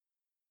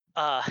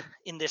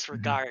in this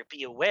regard.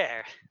 Be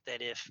aware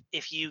that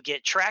if you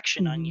get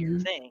traction on your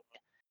thing,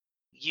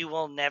 you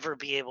will never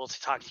be able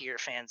to talk to your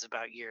fans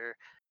about your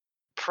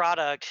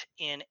product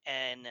in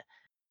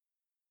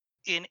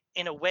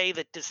a way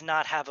that does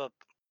not have a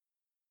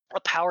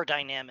power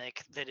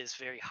dynamic that is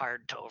very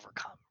hard to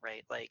overcome,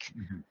 right? Like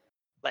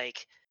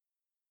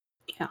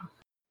Yeah.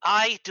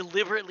 I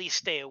deliberately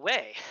stay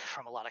away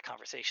from a lot of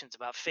conversations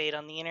about Fate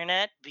on the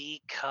internet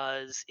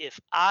because if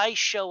I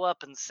show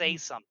up and say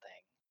something,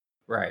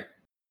 right,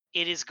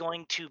 it is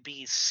going to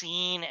be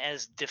seen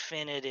as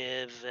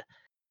definitive,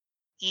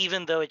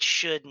 even though it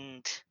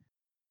shouldn't,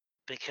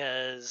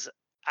 because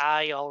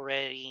I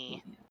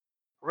already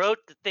wrote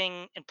the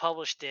thing and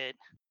published it,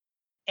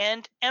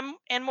 and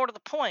more to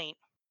the point,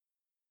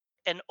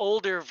 an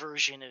older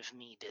version of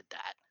me did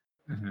that.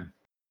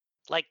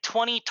 Like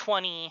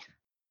 2020,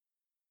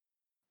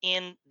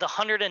 in the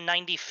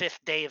 195th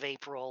day of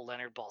April,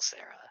 Leonard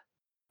Balsera,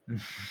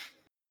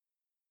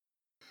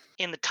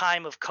 in the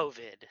time of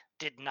COVID,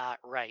 did not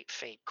write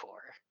Fate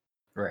Core.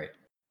 right.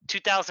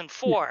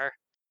 2004,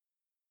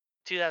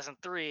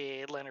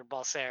 2003, Leonard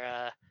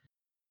Balsera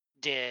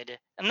did,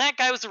 and that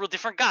guy was a real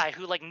different guy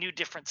who like knew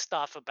different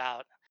stuff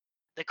about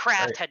the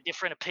craft, had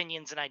different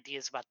opinions and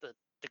ideas about the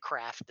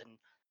craft and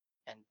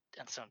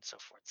so on and so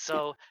forth.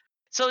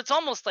 So it's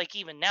almost like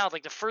even now,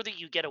 like the further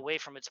you get away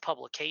from its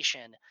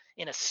publication,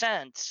 in a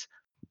sense,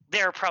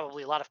 there are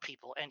probably a lot of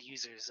people, end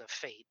users of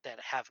Fate, that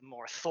have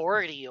more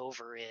authority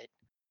over it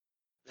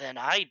than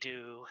I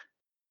do,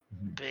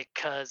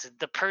 because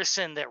the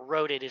person that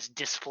wrote it is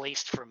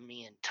displaced from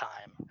me in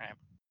time. Right?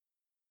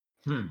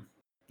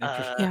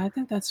 Yeah, I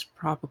think that's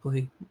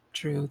probably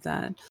true.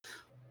 That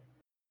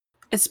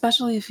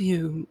especially if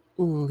you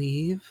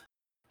leave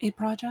a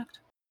project,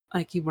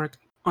 like you work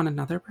on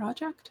another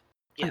project,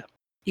 like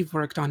you've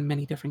worked on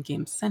many different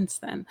games since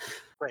then.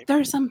 Right. There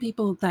are some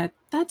people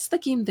that's the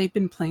game they've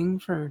been playing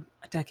for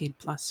a decade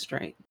plus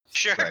straight.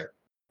 Sure. Right.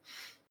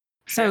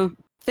 So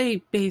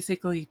they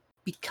basically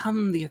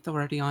become the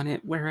authority on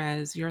it,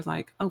 whereas you're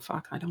like, oh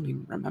fuck, I don't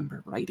even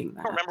remember writing that.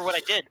 I don't remember what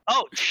I did.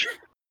 Oh,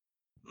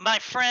 my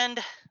friend,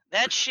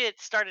 that shit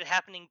started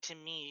happening to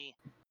me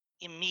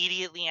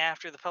immediately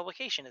after the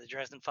publication of the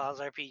Dresden Files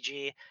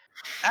RPG.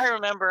 I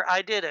remember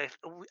I did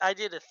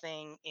a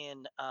thing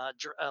in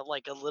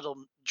like a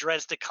little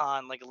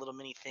Dresdicon, like a little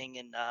mini thing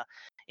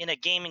in a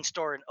gaming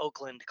store in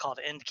Oakland called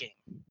Endgame,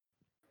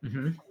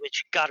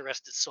 which, God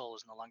rest its soul,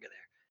 is no longer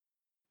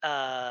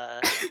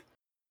there.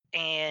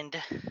 And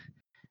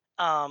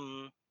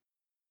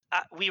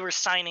we were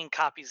signing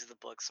copies of the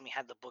books, and we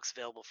had the books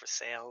available for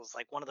sale. It was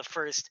like one of the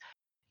first,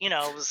 it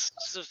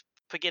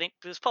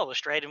was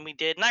published, right?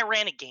 And I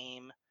ran a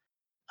game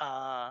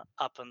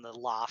up in the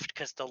loft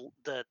because the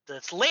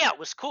layout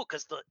was cool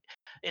because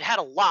it had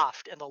a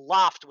loft, and the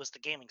loft was the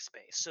gaming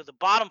space. So the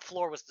bottom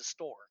floor was the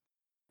store,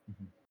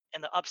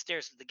 and the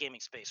upstairs was the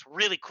gaming space.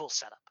 Really cool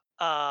setup.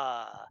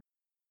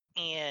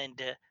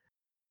 And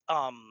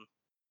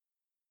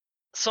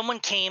someone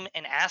came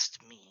and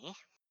asked me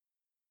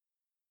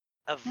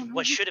of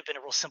what should have been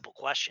a real simple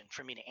question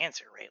for me to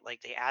answer, right?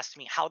 Like they asked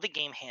me how the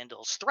game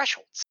handles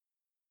thresholds,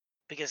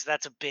 because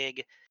that's a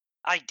big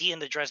idea in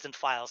the Dresden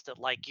Files, that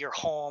like your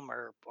home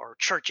or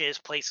churches,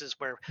 places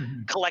where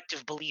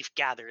collective belief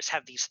gathers,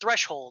 have these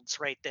thresholds,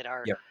 right? That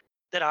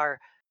are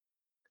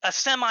a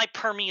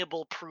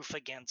semi-permeable proof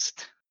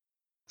against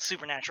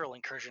supernatural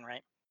incursion,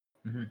 right?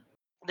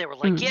 They were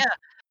like, yeah,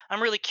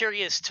 I'm really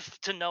curious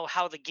to know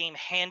how the game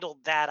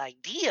handled that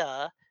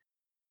idea.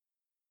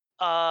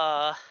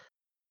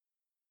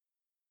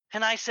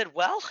 And I said,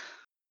 well,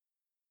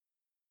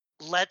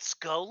 let's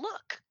go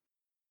look.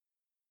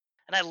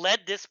 And I led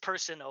this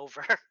person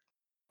over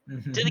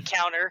to the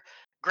counter,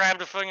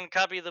 grabbed a fucking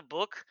copy of the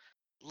book,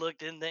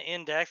 looked in the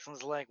index, and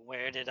was like,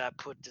 where did I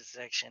put the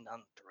section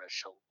on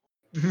threshold?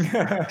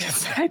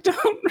 I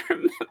don't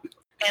remember.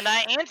 And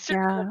I answered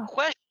the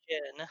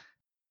question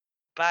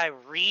by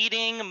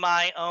reading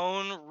my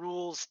own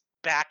rules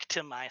back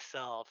to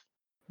myself.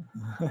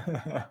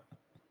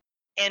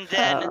 And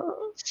then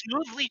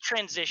smoothly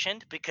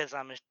transitioned, because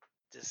I've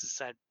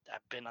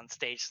been on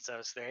stage since I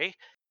was 3,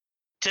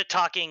 to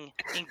talking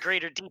in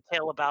greater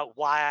detail about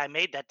why I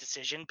made that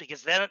decision,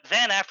 because then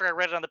after I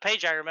read it on the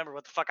page, I remember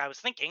what the fuck I was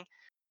thinking.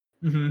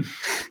 Mm-hmm.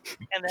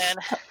 And then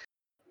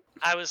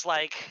I was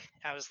like,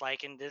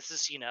 and this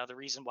is, the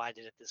reason why I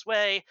did it this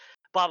way,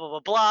 blah, blah, blah,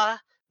 blah.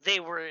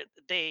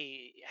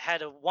 They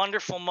had a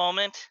wonderful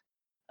moment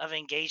of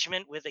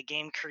engagement with a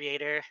game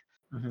creator.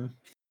 Mm-hmm.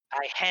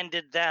 I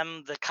handed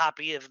them the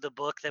copy of the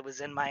book that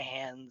was in my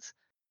hands,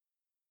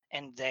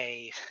 and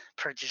they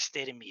purchased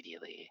it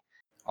immediately.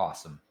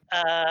 Awesome.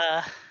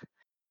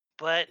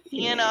 But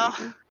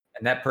and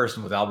that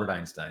person was Albert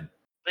Einstein.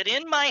 But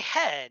in my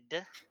head,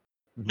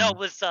 mm-hmm. No, it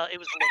was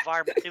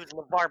LeVar. It was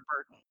LeVar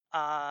Burton.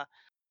 No,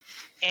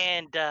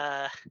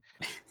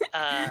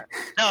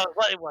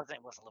 it wasn't.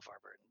 It wasn't LeVar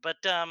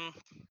Burton.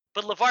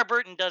 But LeVar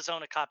Burton does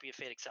own a copy of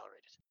Fate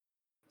Accelerated.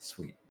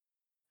 Sweet.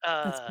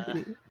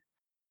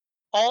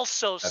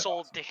 Also That's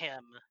sold awesome. to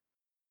him.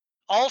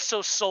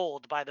 Also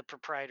sold by the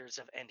proprietors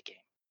of Endgame.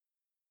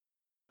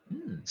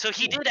 So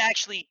he did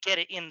actually get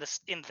it in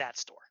that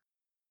store.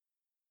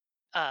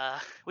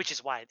 Which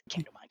is why it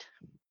came to mind.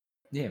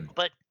 Yeah.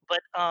 But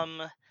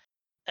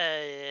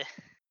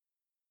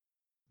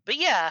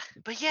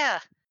yeah,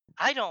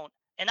 I don't,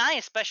 and I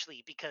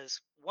especially, because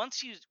when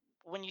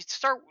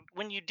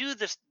you do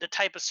this, the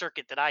type of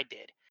circuit that I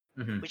did,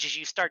 which is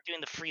you start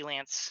doing the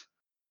freelance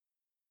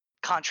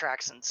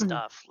contracts and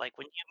stuff, like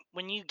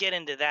when you get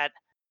into that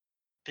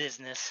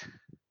business,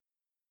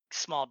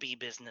 small b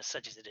business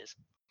such as it is,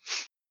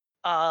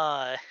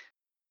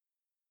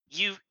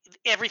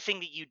 everything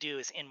that you do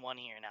is in one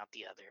ear and out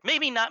the other.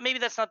 Maybe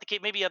that's not the case.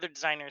 Maybe other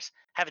designers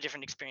have a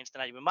different experience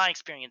than I do, but my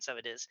experience of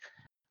it is,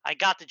 I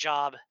got the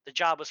job. The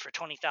job was for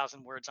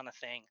 20,000 words on a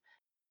thing.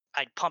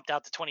 I'd pumped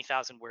out the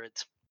 20,000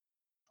 words.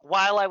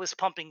 While I was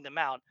pumping them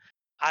out,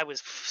 I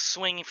was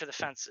swinging for the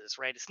fences,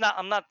 right?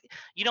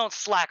 You don't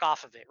slack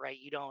off of it, right?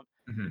 You don't,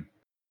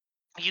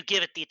 you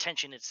give it the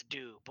attention it's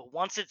due. But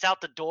once it's out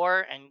the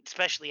door, and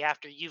especially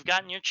after you've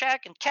gotten your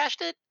check and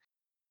cashed it,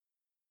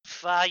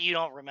 you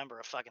don't remember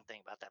a fucking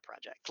thing about that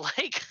project.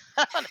 Like,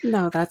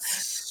 no,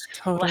 that's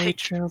totally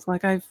true.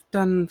 Like, I've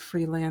done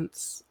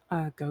freelance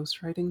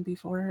ghostwriting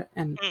before,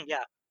 and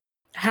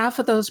half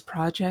of those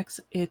projects,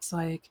 it's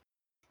like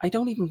I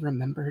don't even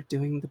remember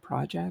doing the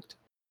project.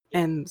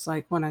 And it's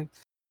like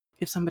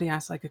if somebody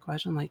asks like a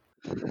question like,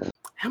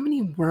 how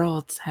many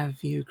worlds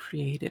have you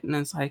created? And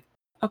it's like,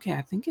 okay,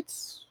 I think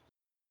it's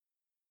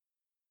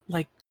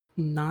like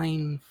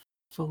 9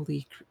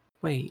 fully.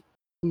 Wait,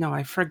 no,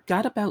 I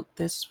forgot about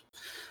this.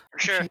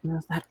 Sure.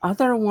 There's that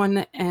other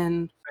one,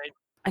 and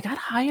I got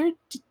hired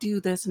to do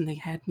this, and they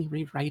had me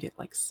rewrite it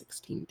like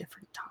 16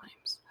 different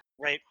times.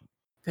 Right.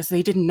 Because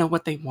they didn't know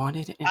what they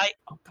wanted. And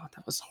oh god,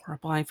 that was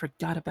horrible. I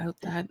forgot about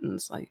that. And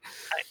it's like,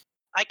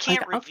 I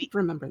can't I'll keep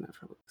remembering that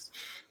for weeks.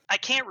 I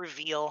can't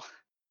reveal.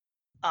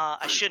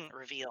 I shouldn't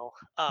reveal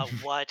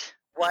what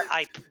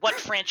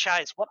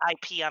franchise, what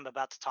IP I'm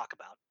about to talk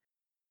about.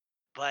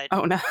 But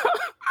oh no,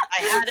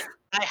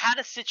 I had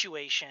a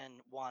situation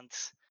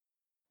once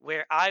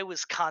where I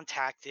was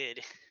contacted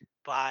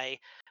by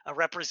a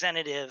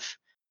representative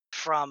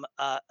from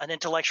an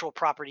intellectual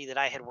property that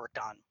I had worked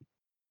on,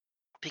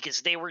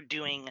 because they were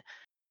doing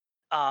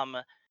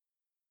a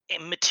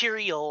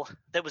material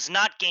that was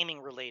not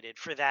gaming related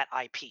for that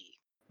IP.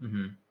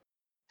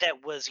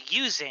 That was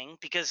using,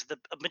 because the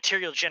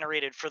material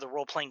generated for the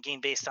role-playing game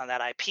based on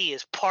that IP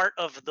is part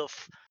of the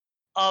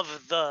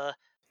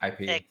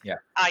IP.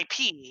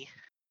 IP.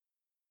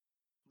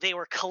 They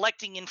were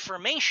collecting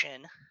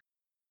information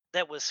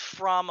that was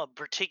from a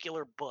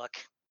particular book,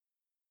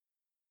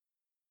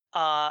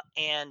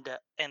 and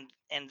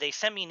they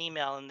sent me an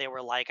email, and they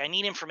were like, I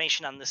need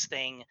information on this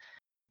thing.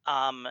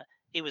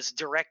 It was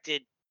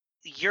directed,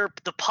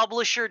 the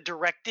publisher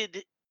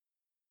directed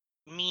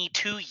me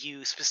to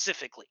you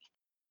specifically.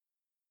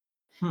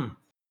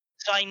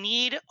 So I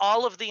need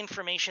all of the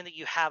information that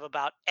you have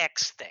about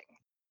X thing.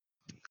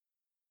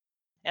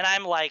 And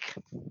I'm like,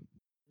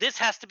 this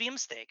has to be a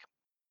mistake,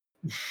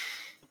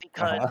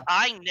 because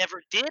I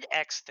never did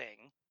X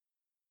thing.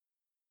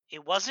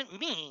 It wasn't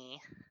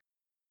me.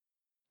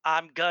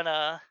 I'm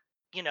gonna,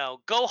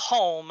 go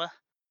home.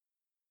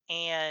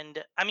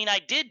 And I mean, I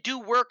did do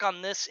work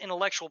on this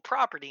intellectual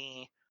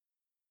property,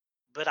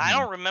 but I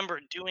don't remember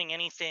doing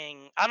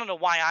anything. I don't know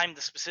why I'm the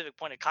specific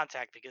point of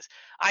contact, because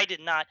I did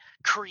not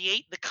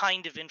create the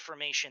kind of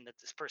information that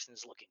this person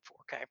is looking for.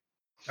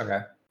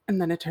 Okay.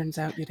 And then it turns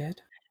out you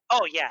did.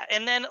 Oh yeah,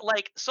 and then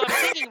so I'm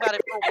thinking about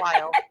it for a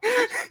while,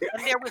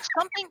 and there was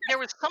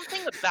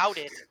something about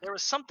it. There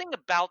was something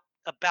about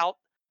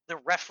the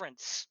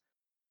reference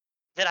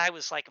that I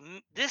was like,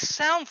 this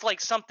sounds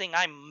like something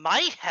I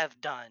might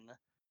have done.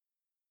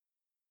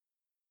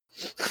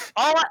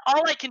 All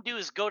I can do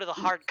is go to the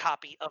hard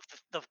copy of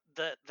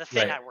the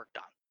thing I worked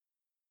on.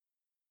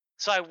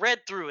 So I read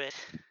through it,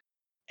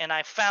 and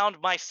I found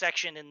my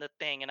section in the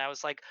thing, and I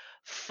was like,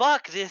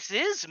 fuck, this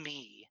is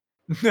me.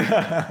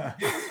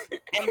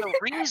 And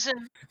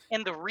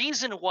the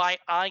reason why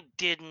I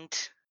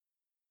didn't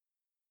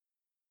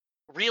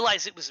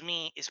realize it was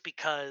me is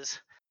because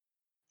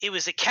it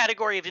was a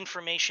category of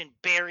information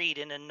buried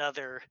in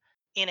another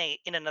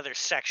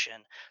section.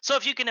 So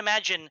if you can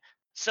imagine,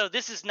 so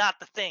this is not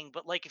the thing,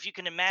 but like if you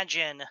can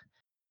imagine,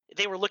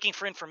 they were looking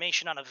for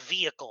information on a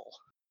vehicle,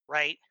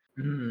 right?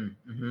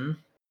 Mm-hmm.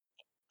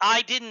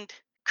 I didn't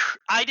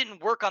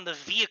work on the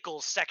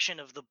vehicles section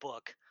of the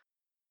book,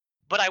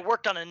 but I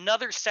worked on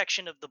another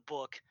section of the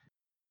book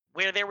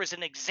where there was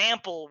an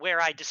example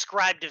where I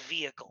described a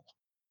vehicle.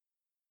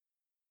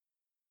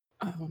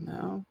 Oh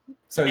no.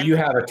 So you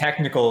have a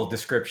technical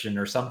description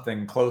or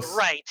something close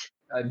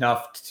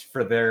enough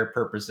for their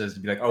purposes to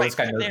be like, oh, this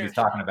guy knows what he's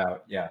talking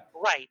about. Yeah.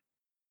 Right.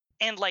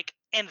 And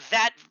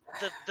that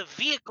the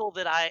vehicle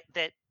that I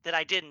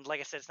didn't, like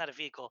I said, it's not a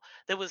vehicle,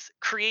 that was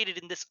created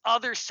in this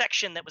other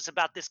section that was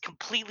about this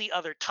completely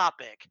other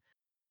topic,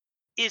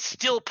 is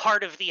still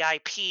part of the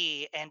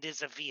IP and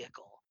is a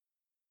vehicle.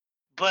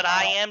 But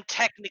I am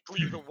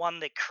technically the one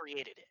that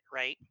created it,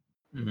 right?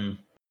 Mm-hmm.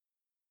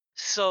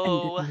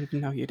 So and didn't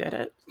even know you did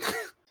it.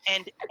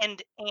 and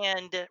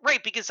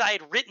right, because I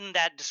had written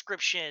that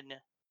description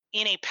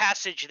in a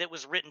passage that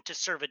was written to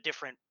serve a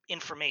different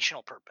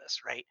informational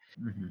purpose, right?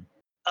 Mm-hmm.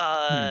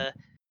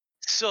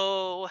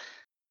 So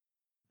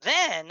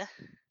then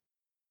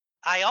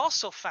I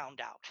also found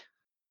out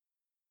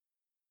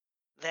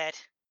that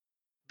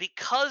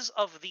because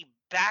of the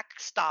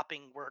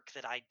backstopping work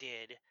that I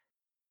did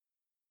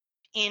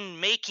in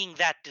making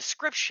that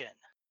description,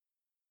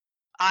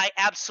 I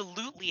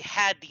absolutely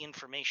had the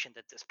information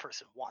that this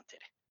person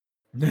wanted.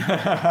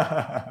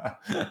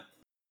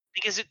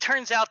 Because it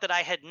turns out that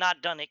I had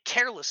not done it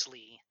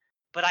carelessly,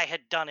 but I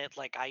had done it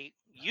like I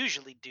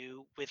usually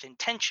do, with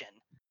intention.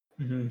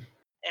 Mm-hmm.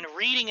 And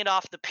reading it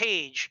off the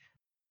page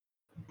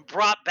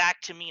brought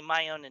back to me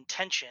my own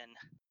intention.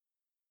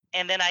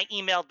 And then I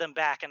emailed them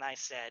back and I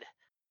said,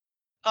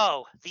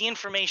 oh, the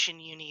information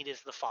you need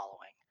is the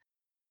following.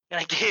 And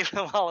I gave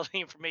them all of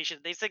the information.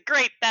 They said,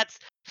 great,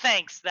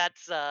 thanks.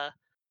 That's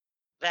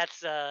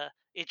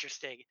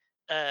interesting.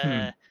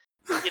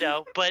 You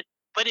know, but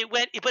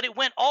it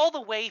went all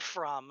the way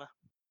from,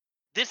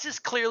 this is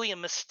clearly a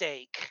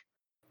mistake,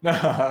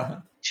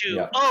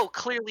 to oh,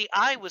 clearly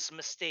I was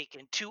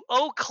mistaken, to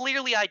oh,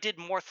 clearly I did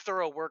more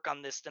thorough work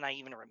on this than I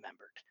even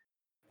remembered.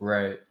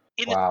 Right.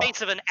 In the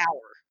space of an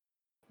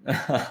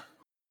hour.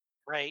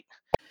 Right.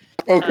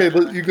 Okay,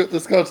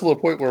 this got to the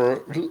point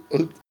where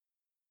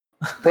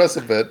press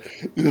a bit.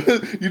 You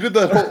did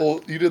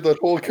that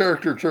whole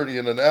character journey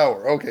in an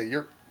hour. Okay,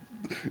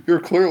 you're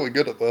clearly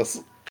good at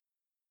this.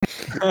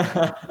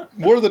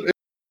 More than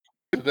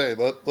today.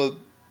 That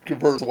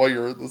confirms why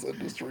you're in this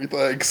industry.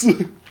 Thanks.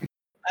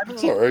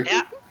 Sorry.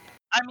 Yeah,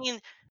 I mean,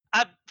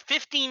 I've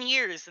 15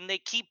 years and they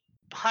keep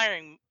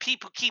hiring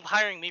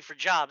me for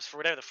jobs for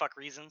whatever the fuck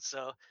reason.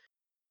 So,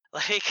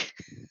 like,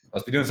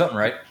 must be doing something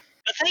right.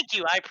 But thank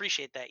you, I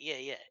appreciate that.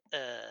 Yeah.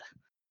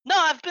 No,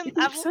 I've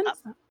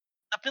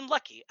been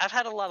lucky. I've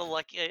had a lot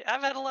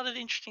of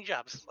interesting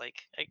jobs.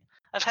 Like,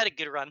 I've had a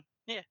good run.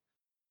 Yeah.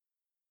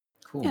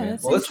 Cool, yeah, man.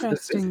 it's Well, this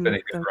interesting. has been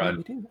a good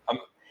run.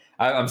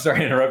 I'm sorry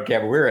to interrupt,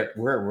 Kat, but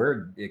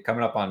we're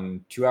coming up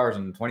on 2 hours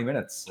and 20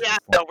 minutes. Yeah,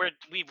 no,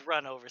 we've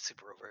run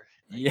super over.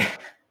 Yeah,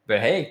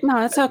 but hey,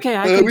 no, it's okay.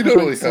 I can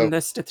totally send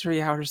this to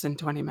 3 hours and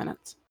 20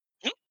 minutes.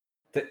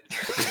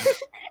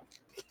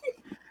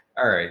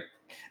 All right.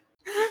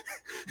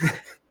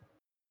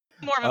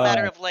 More of a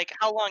matter of like,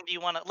 how long do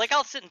you want to? Like,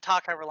 I'll sit and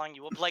talk however long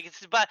you want. Like,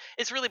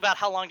 it's really about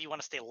how long do you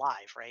want to stay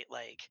live, right?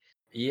 Like,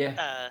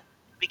 yeah.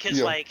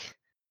 Because like,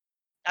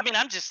 I mean,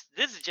 this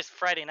is just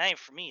Friday night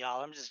for me,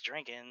 y'all. I'm just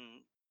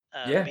drinking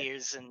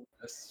beers and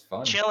that's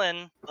fun.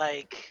 Chilling,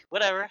 like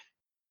whatever.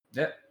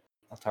 Yeah,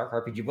 I'll talk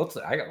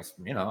RPG. I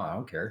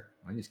don't care.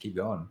 I just keep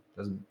going.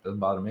 Doesn't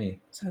bother me.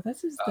 So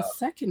this is the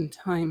second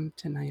time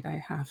tonight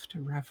I have to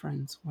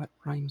reference what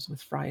rhymes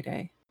with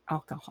Friday: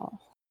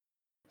 alcohol.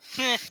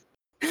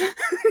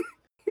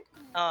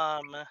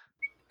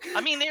 I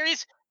mean, there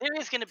is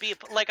going to be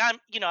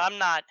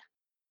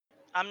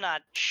I'm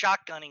not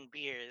shotgunning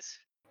beers,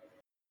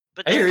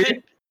 but there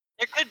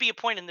could be a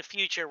point in the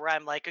future where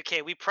I'm like,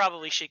 okay, we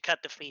probably should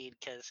cut the feed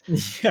because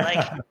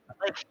like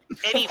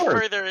any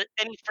further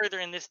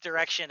in this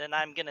direction, and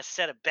I'm gonna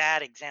set a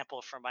bad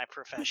example for my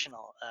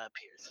professional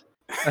peers.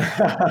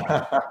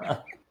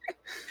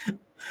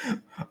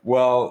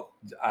 Well,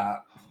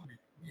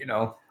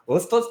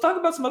 let's talk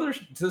about some other.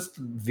 Just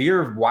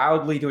veer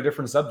wildly to a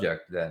different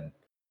subject then.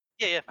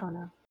 Yeah. Oh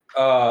no.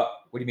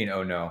 What do you mean?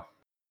 Oh no.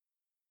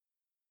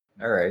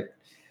 All right.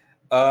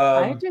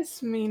 I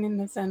just mean in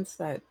the sense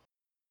that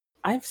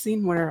I've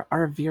seen where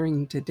our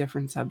veering to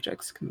different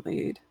subjects can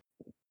lead.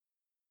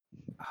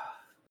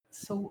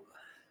 So,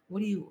 what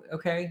do you?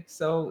 Okay,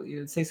 so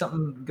you say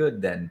something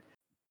good then.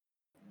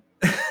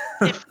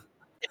 if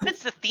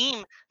it's the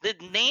theme, the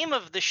name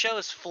of the show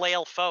is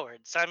Flail Forward.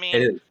 So I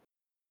mean,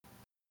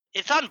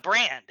 it's on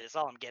brand. Is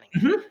all I'm getting.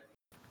 Mm-hmm.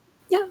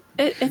 Yeah,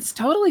 it's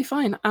totally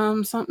fine.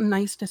 Something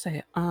nice to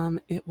say.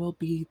 It will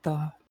be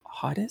the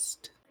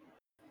hottest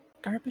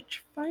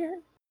garbage fire.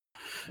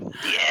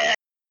 Yeah.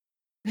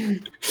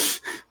 It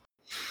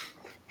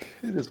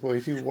is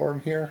way too warm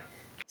here.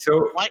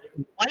 So white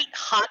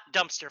hot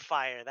dumpster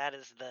fire. That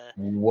is the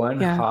one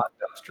Yeah. hot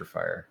dumpster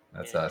fire.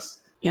 That's Yeah. us.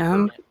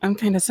 Yeah, I'm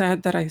kind of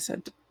sad that I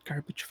said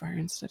garbage fire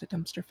instead of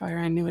dumpster fire.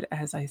 I knew it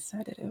as I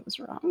said it. It was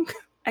wrong.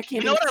 I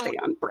can't even stay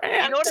on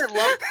brand. You know what I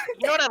love?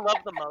 You know what I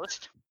love the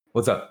most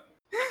What's up?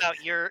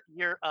 about your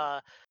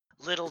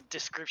little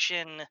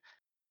description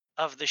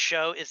of the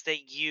show is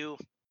that you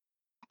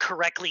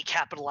correctly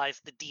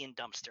capitalized the D in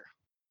dumpster.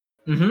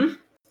 Mm-hmm.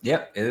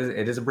 Yep,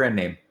 it is a brand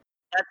name.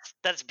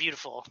 That's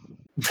beautiful.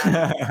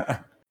 I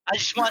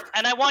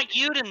want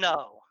you to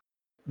know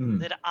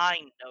that I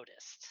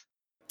noticed.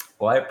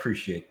 Well, I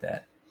appreciate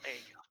that. There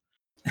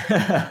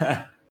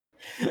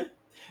you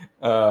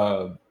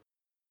go.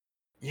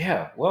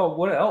 Yeah. Well,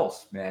 what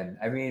else, man?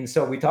 I mean,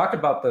 so we talked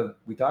about the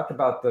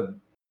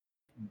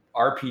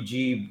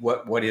RPG.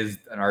 What is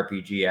an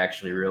RPG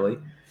actually? Really?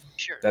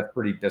 Sure. That's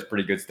pretty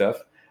good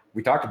stuff.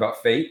 We talked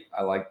about Fate.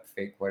 I like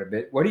Fate quite a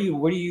bit. What are you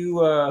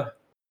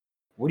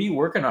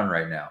working on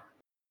right now?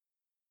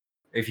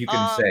 If you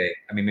can say,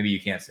 I mean, maybe you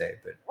can't say,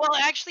 but well,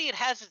 actually,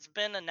 it's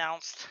been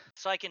announced,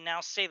 so I can now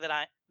say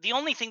that the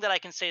only thing that I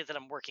can say is that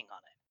I'm working on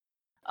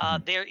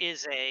it. There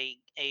is a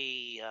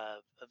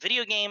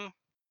video game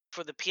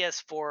for the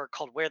PS4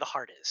 called Where the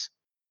Heart Is.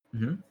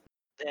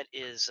 That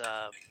is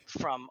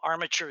from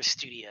Armature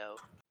Studio.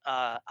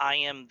 I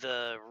am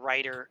the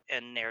writer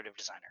and narrative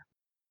designer.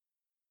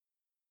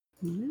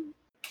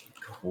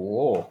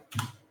 Cool.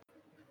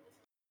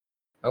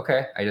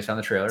 Okay, I just found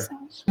the trailer.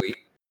 Sweet.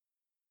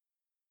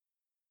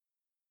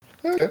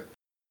 Okay.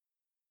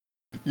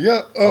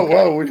 Yeah. Oh, okay.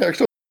 Wow. We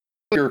actually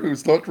hear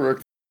who's not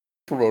directly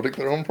promoting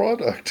their own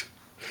product.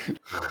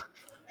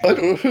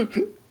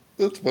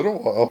 It's been a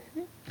while.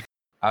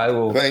 I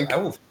will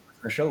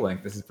a show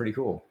link. This is pretty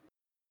cool.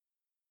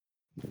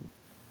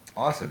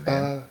 Awesome,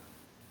 man.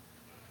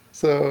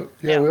 So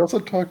we also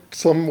talked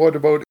somewhat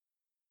about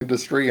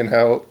industry and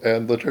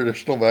the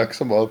traditional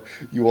maxim of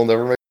you will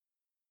never make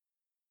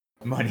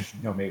money.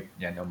 No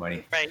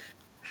money. Right.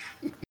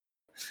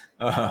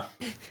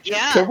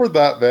 Yeah. Covered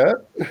that, Matt.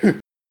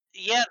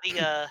 Yeah,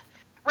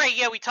 right.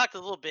 Yeah, we talked a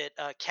little bit.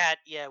 Kat,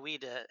 yeah,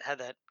 we'd had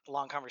that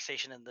long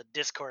conversation in the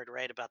Discord,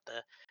 right, about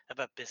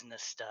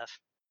business stuff.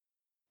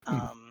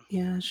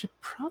 Yeah, I should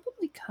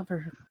probably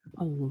cover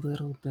a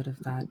little bit of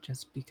that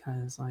just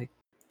because, like,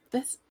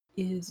 this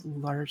is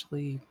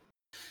largely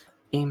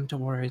aimed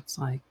towards,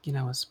 like,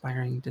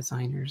 aspiring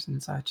designers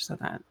and such, so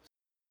that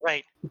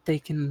they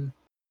can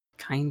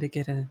kind of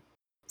get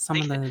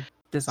some of the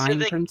design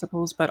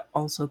principles, but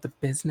also the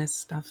business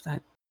stuff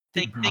that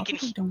they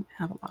don't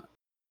have a lot of.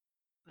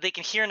 They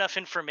can hear enough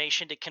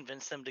information to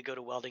convince them to go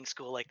to welding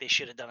school like they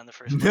should have done in the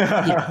first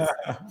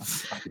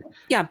place.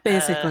 Yeah,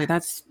 basically,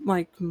 that's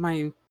like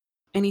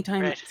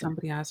anytime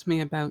somebody asks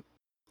me about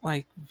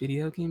like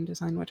video game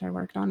design, which I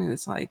worked on,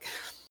 it's like,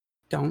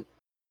 don't.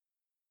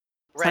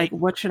 It's like,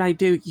 what should I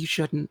do? You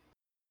shouldn't.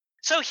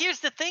 So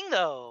here's the thing,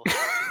 though.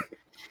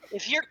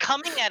 If you're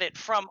coming at it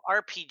from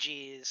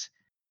RPGs,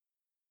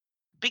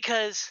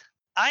 because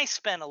I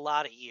spent a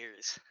lot of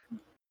years,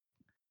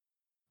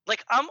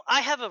 like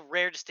I have a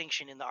rare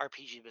distinction in the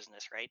RPG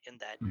business, right? In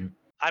that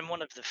I'm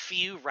one of the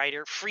few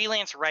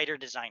freelance writer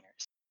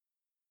designers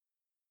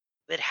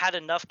that had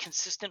enough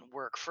consistent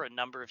work for a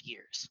number of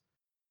years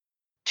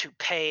to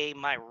pay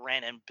my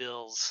rent and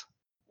bills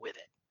with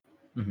it.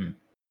 Mm-hmm.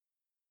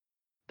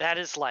 That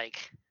is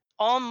like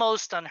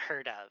almost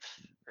unheard of,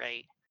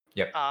 right?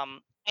 Yep.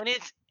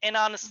 And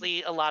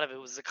honestly, a lot of it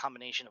was a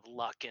combination of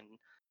luck and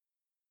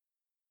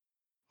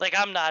like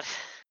I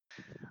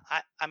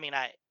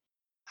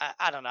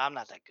don't know, I'm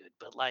not that good,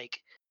 but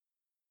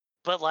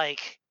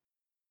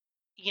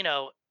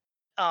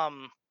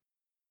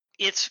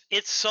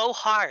it's so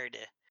hard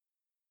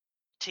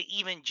to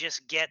even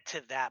just get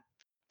to that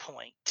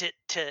point.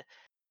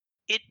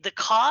 The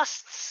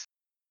costs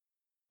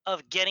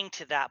of getting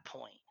to that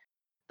point,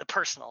 the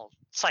personal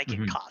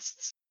psychic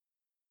costs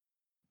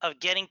of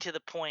getting to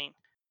the point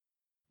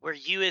where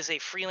you as a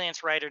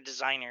freelance writer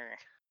designer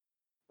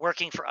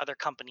working for other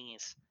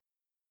companies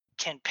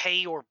can pay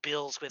your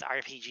bills with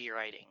RPG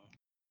writing.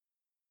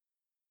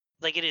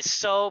 Like, it is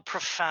so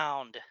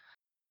profound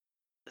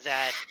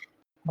that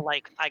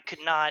like I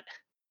could not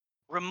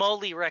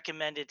remotely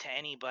recommend it to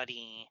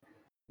anybody.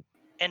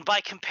 And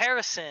by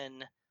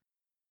comparison,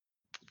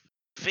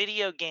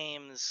 video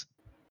games,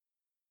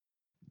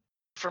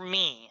 for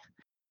me,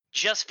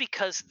 just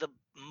because the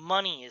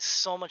money is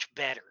so much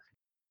better.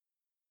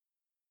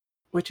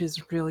 Which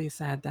is really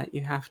sad that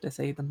you have to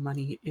say the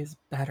money is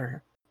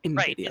better in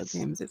video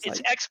games. It's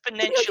like,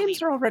 exponentially. Video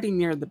games are already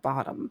near the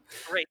bottom.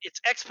 Right, it's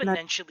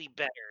exponentially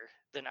better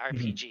than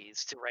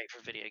RPGs to write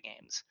for video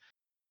games.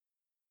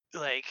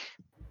 Like,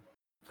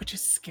 which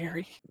is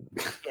scary.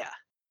 Yeah.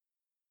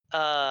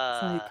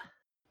 It's like,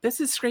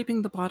 this is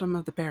scraping the bottom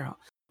of the barrel.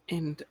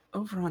 And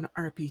over on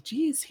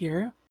RPGs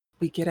here,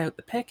 we get out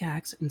the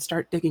pickaxe and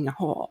start digging a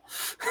hole.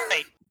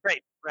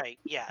 Right,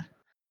 yeah.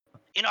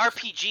 In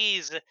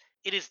RPGs,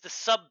 it is the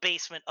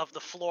sub-basement of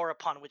the floor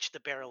upon which the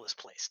barrel is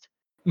placed.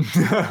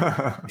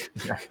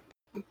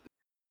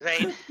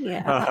 Right?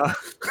 Yeah.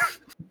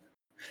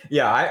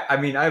 Yeah, I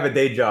mean, I have a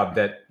day job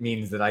that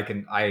means that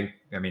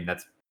I mean,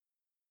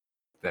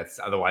 that's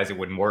otherwise it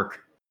wouldn't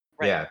work.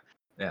 Right. Yeah.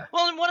 Yeah.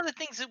 Well, and one of the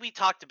things that we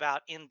talked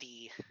about in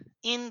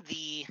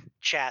the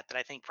chat that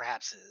I think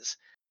perhaps is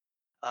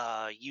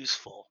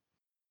useful,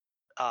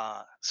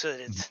 so that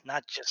it's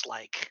not just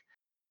like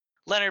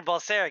Leonard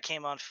Balsera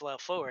came on Flow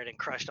Forward and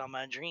crushed all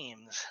my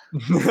dreams.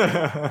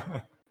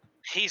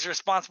 He's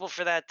responsible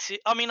for that too.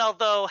 I mean,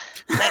 although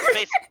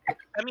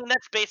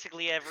that's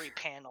basically every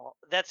panel.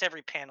 That's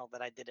every panel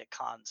that I did at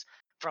cons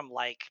from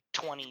like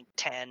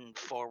 2010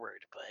 forward.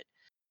 But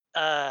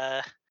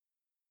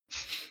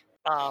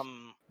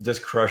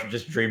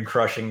just dream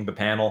crushing the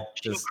panel.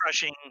 Just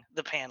crushing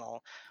the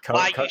panel.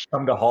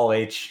 come to Hall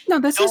H. No,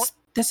 this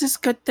is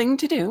good thing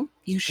to do.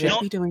 You should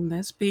be doing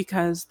this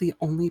because the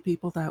only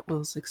people that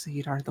will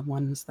succeed are the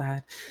ones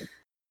that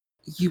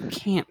you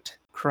can't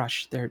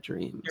crush their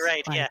dreams. You're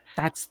right. Yeah,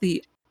 that's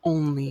the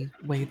only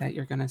way that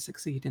you're going to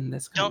succeed in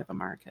this kind of a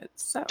market.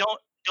 So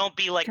don't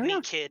be like me,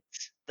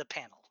 kids. The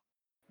panel.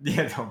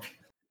 Yeah, don't be.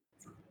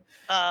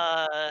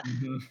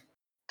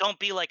 Don't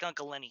be like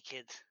Uncle Lenny,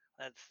 kids.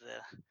 That's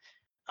the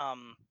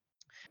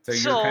So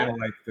you're kind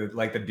of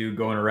like the dude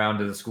going around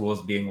to the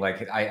schools being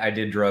like, I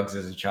did drugs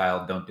as a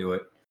child, don't do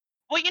it.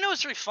 Well,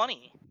 it's really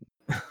funny.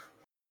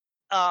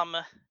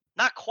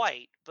 Not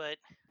quite, but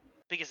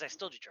because I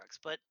still do drugs.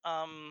 But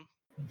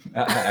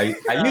I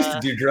used to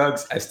do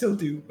drugs. I still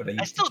do, but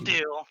I still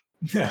do.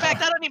 In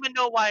fact, I don't even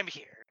know why I'm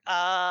here.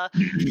 But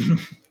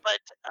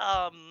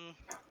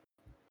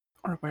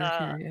or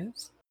where here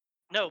is.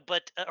 No,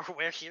 but or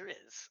where here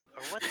is,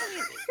 or what is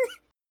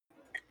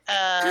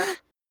it?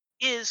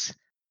 Is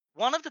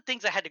one of the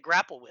things I had to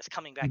grapple with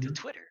coming back to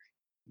Twitter,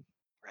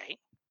 right?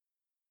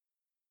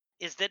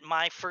 Is that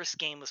my first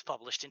game was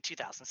published in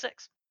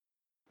 2006.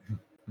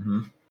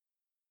 Mm-hmm.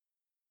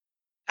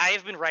 I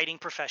have been writing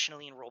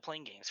professionally in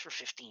role-playing games for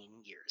 15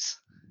 years.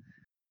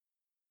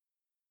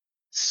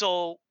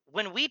 So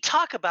when we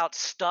talk about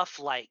stuff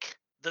like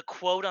the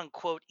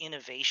quote-unquote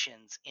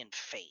innovations in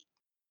Fate,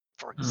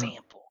 for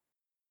example,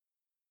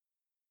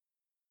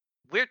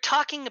 we're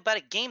talking about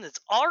a game that's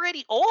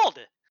already old.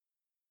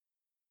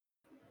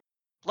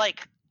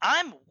 Like,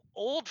 I'm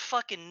old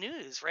fucking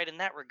news, right, in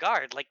that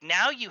regard. Like,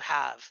 now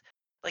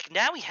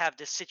we have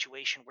this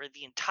situation where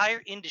the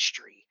entire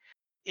industry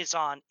is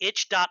on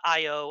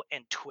itch.io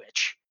and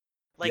Twitch.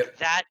 Like,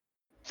 that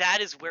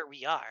is where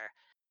we are.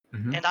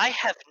 Mm-hmm. And I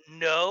have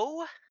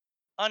no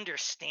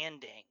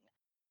understanding.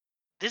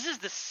 This is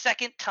the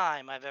second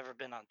time I've ever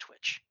been on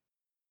Twitch.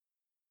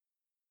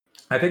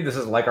 I think this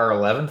is like our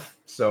 11th,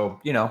 so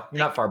you're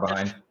not far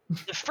behind.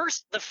 The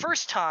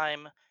first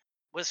time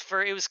was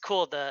it was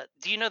cool. Do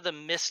you know the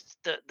Myst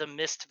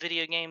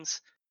video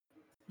games?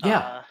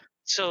 Yeah.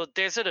 So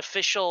there's an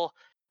official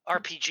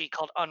RPG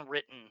called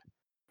Unwritten.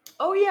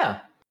 Oh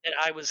yeah. That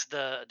I was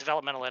the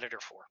developmental editor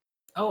for.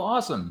 Oh,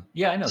 awesome!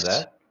 Yeah, I know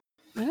that.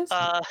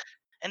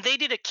 And they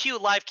did a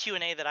live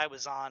Q&A that I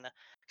was on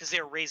because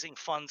they were raising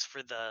funds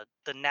for the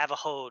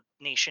Navajo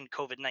Nation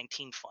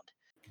COVID-19 fund.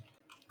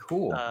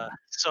 Cool.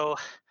 So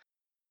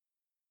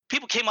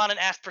people came on and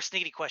asked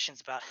persnickety questions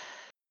about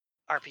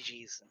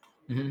RPGs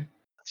and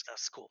that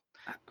stuff's cool.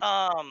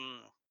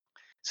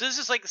 So this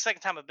is like the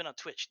second time I've been on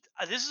Twitch.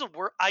 This is a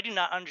word I do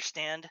not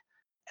understand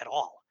at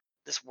all.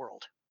 This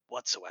world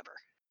whatsoever.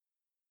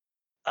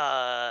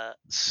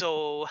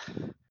 So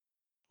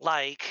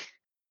like,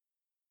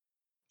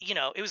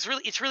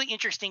 it's really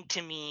interesting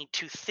to me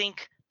to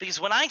think, because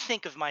when I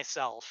think of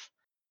myself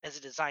as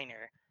a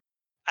designer,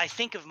 I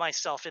think of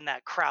myself in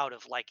that crowd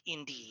of like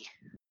indie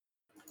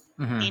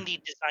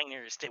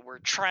designers that were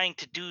trying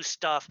to do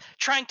stuff,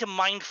 trying to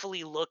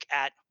mindfully look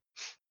at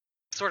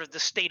sort of the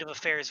state of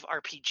affairs of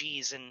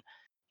RPGs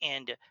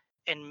and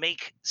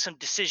make some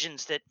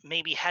decisions that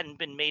maybe hadn't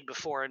been made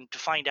before, and to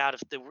find out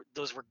if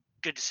those were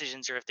good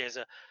decisions or if there's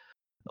a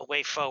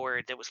way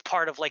forward. That was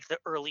part of like the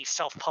early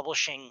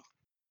self-publishing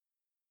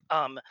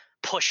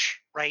push,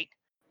 right?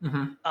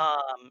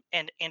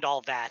 And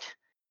all that.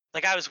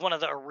 Like, I was one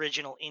of the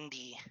original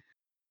indie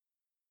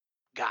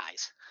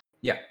guys.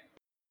 Yeah.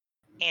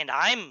 And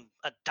I'm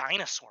a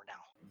dinosaur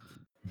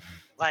now.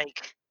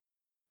 Like,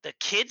 the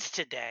kids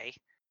today,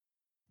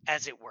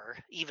 as it were,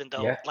 even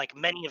though like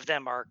many of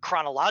them are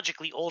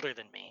chronologically older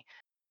than me,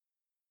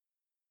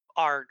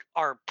 are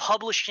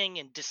publishing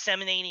and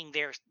disseminating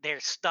their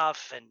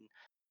stuff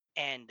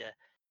and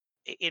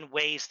in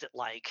ways that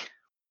like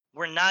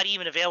were not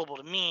even available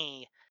to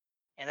me,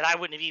 and that I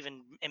wouldn't have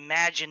even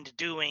imagined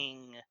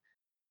doing.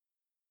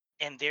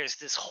 And there's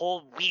this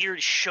whole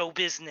weird show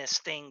business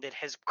thing that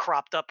has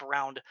cropped up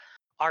around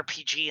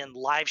RPG and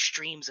live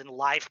streams and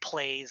live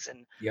plays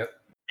and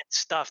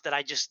stuff that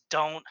I just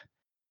don't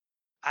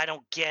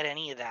get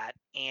any of that.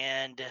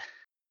 And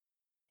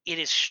it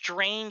is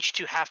strange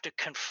to have to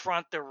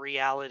confront the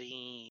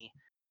reality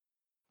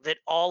that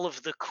all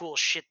of the cool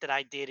shit that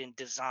I did in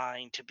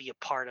design to be a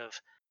part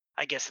of,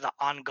 I guess, the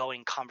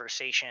ongoing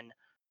conversation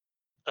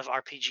of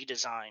RPG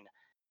design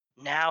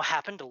now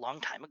happened a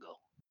long time ago.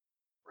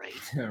 Right.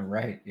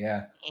 Right.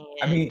 Yeah. And,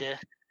 I mean,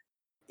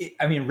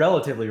 I mean,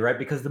 relatively, right?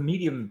 Because the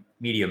medium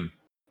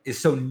is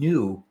so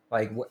new.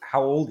 Like,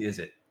 how old is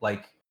it?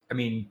 Like, I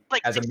mean,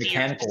 like as a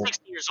 60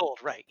 years old,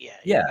 right? Yeah.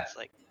 yeah, It's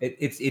like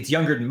it's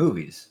younger than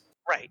movies.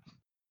 right.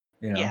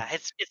 You know? Yeah,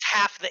 it's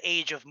half the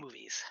age of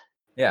movies.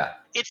 Yeah.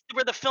 It's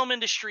where the film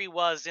industry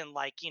was in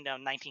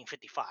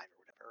 1955 or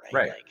whatever,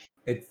 right?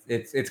 Right.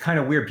 It's kind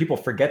of weird. People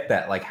forget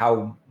that, like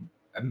how,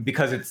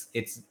 because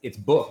it's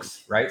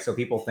books, right? So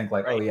people think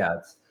like, oh Right. yeah,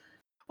 it's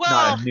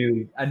Well, not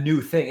a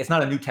new thing. It's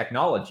not a new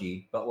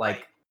technology, but like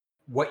right.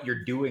 what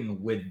you're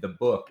doing with the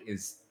book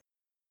is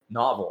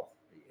novel.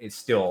 It's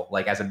still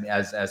like as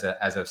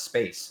a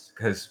space,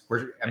 because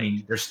I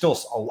mean, there's still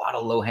a lot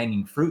of low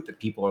hanging fruit that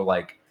people are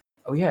like,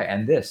 oh yeah,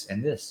 and this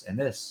and this and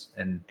this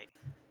and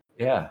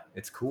yeah,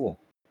 it's cool.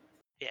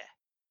 Yeah.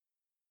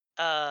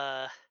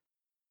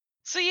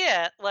 So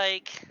yeah,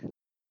 like,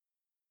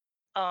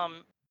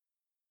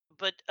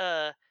 but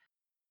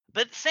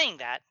saying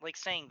that,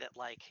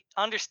 like,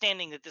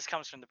 understanding that this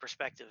comes from the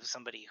perspective of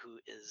somebody who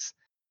is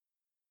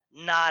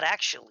not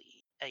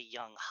actually a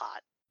young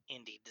hot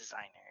indie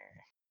designer.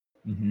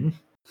 Mm-hmm.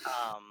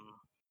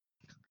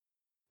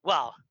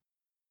 Well,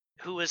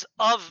 who was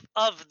of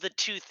the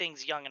two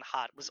things, young and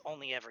hot, was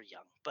only ever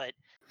young, but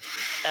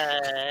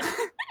uh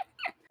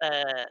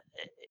uh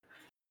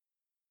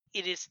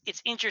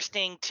it's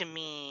interesting to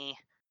me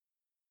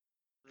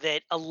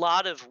that a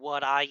lot of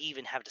what I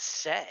even have to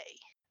say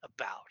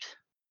about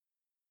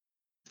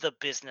the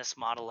business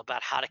model,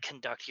 about how to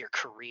conduct your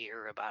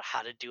career, about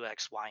how to do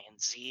X, Y, and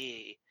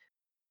Z,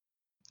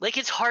 like,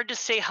 it's hard to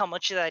say how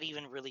much of that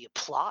even really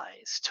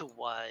applies to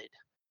what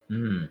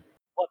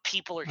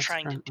people are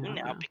trying to do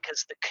now,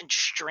 because the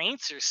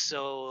constraints are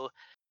so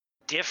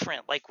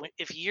different. Like,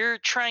 if you're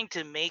trying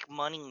to make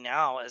money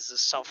now as a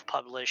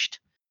self-published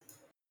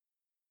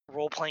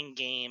role-playing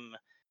game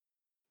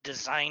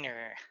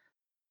designer,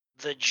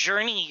 the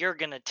journey you're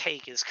going to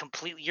take is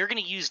completely, you're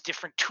going to use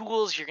different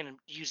tools, you're going to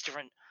use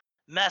different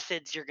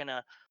methods, you're going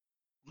to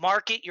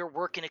market your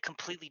work in a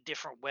completely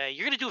different way,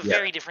 you're going to do a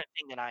very different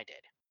thing than I did,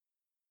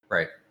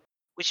 right?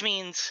 Which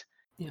means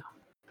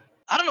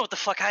I don't know what the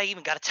fuck I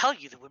even got to tell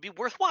you that would be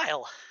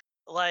worthwhile,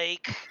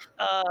 like,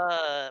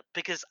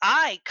 because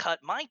I cut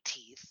my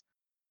teeth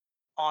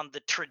on the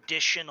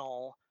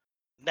traditional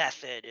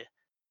method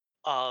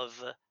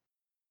of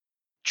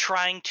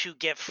trying to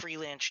get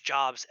freelance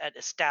jobs at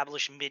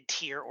established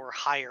mid-tier or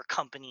higher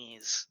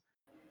companies,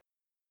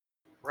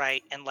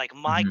 right? And like,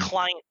 my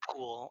client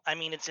pool, I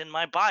mean, it's in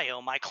my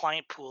bio, my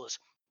client pool is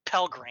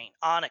Pelgrane,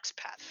 Onyx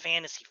Path,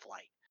 Fantasy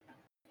Flight.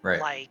 Right.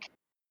 Like,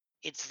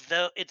 it's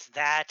that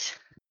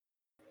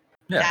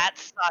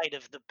side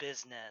of the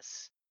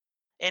business.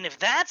 And if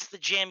that's the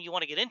jam you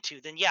want to get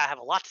into, then yeah, I have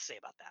a lot to say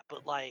about that.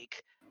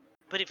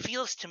 But it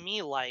feels to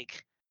me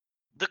like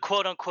the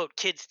quote unquote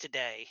kids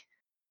today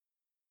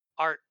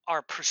are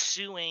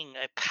pursuing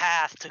a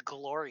path to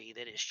glory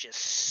that is just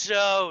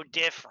so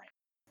different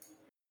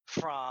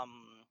from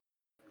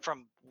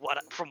what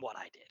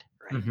I did,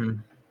 right? Mm-hmm.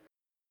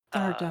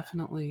 There are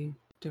definitely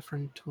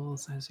different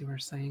tools, as you were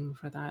saying,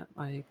 for that.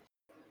 Like,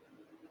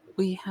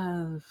 we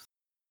have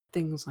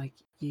things like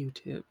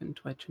YouTube and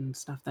Twitch and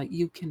stuff that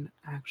you can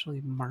actually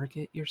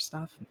market your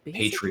stuff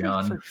basically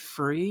Patreon for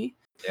free.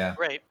 Yeah.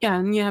 Right. Yeah,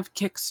 and you have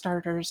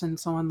Kickstarters and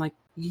so on. Like,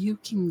 you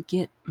can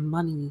get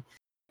money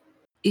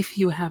if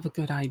you have a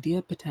good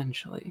idea,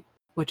 potentially,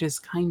 which is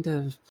kind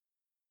of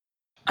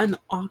an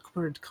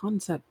awkward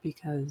concept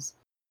because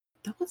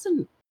that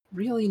wasn't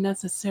really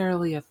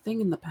necessarily a thing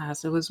in the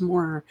past. It was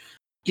more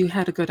you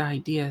had a good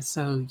idea,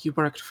 so you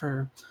worked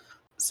for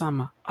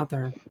some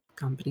other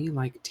company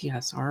like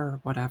TSR or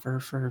whatever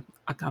for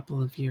a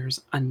couple of years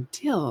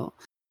until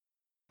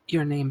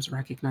your name's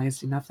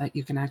recognized enough that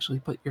you can actually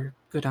put your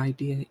good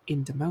idea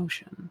into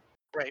motion.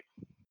 Right.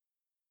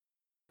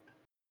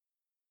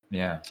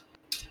 Yeah.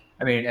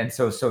 I mean, and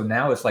so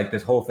now it's like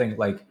this whole thing,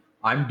 like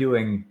I'm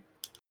doing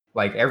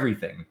like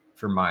everything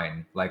for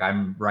mine. Like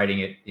I'm writing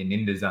it in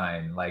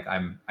InDesign. Like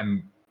I'm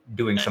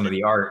doing some of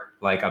the art.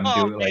 Like I'm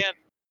doing like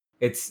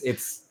it's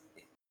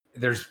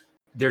there's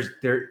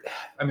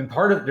I mean,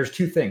 there's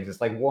two things.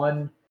 It's like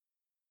one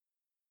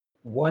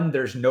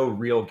there's no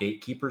real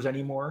gatekeepers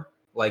anymore.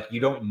 Like you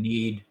don't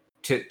need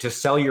to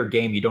sell your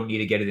game, you don't need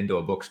to get it into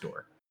a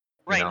bookstore.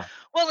 Right. You know?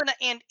 Well,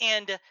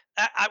 and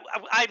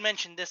I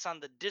mentioned this on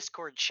the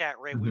Discord chat,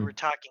 right? We were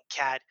talking,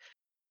 Cat,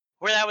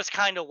 where that was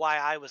kind of why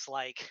I was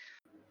like,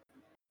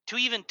 to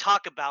even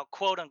talk about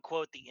quote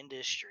unquote the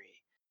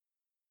industry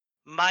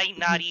might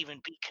not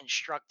even be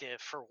constructive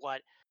for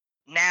what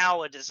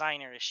now a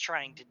designer is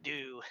trying to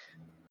do,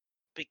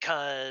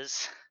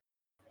 because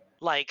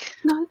like,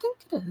 no, I think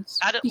it is.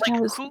 I don't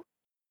because...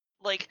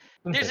 like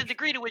there's a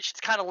degree to which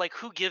it's kind of like,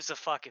 who gives a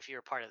fuck if you're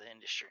a part of the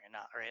industry or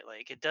not, right?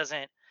 Like, it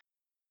doesn't,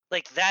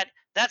 like,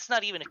 that's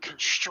not even a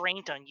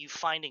constraint on you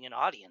finding an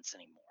audience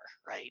anymore,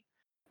 right?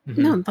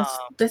 No,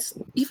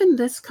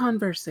 this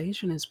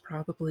conversation is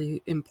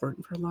probably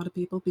important for a lot of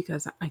people,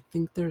 because I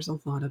think there's a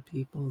lot of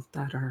people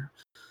that are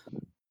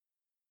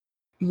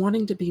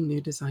wanting to be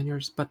new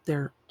designers, but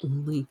they're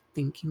only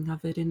thinking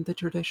of it in the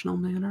traditional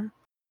manner.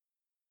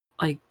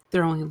 like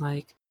they're only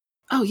like,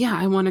 oh yeah,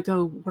 I want to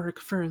go work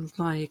for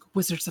like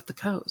Wizards of the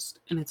Coast,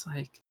 and it's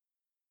like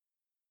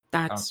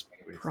that's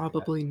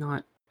probably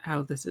not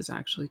how this is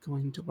actually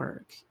going to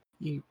work.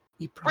 You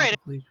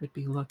probably should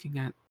be looking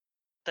at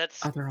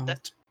other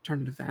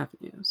alternative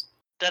avenues.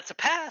 That's a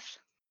path.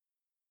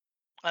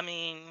 I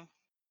mean,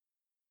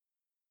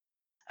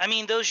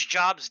 those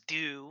jobs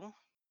do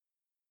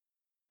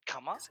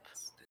come up,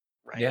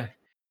 right? Yeah.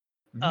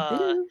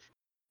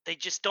 They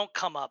just don't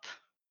come up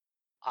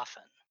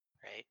often,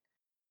 right?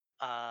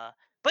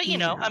 But you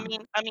know, I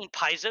mean,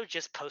 Paizo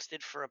just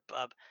posted for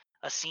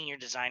a senior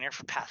designer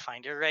for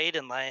Pathfinder, right?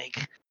 And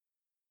like,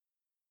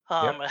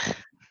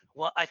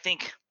 well, I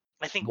think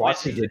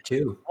WotC did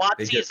too.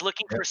 WotC is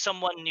looking for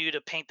someone new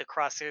to paint the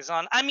crosshairs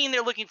on. I mean,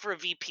 they're looking for a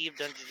VP of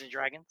Dungeons and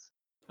Dragons.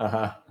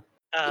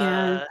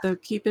 Yeah, though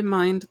keep in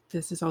mind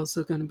this is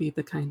also going to be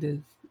the kind of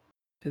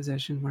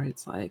position where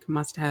it's like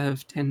must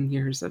have 10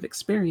 years of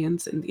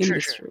experience in the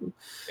industry.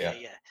 Sure.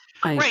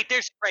 Yeah.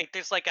 There's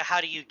like a how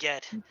do you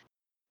get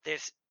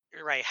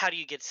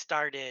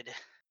started?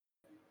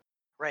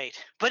 Right.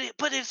 But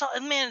it's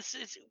man,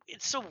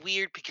 it's so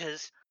weird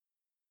because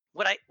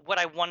what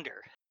I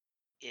wonder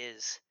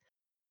is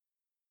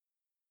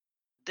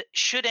that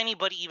should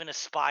anybody even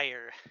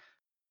aspire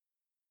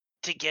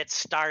to get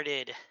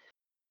started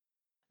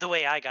the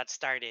way I got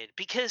started,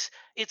 because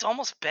it's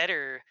almost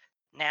better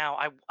now.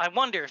 I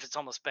wonder if it's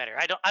almost better.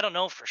 I don't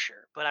know for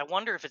sure, but I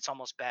wonder if it's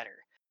almost better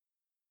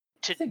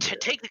to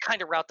take the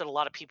kind of route that a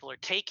lot of people are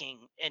taking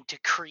and to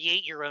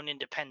create your own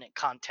independent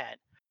content,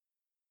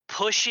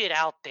 push it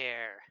out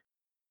there,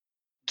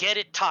 get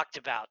it talked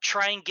about,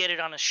 try and get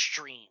it on a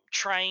stream,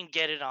 try and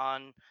get it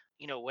on,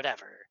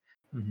 whatever.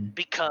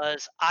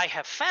 Because I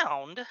have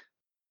found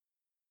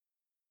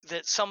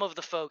that some of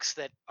the folks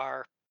that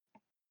are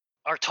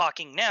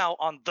talking now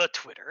on the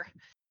Twitter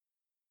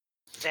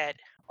that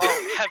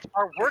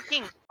are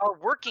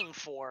working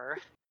for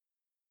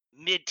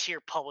mid-tier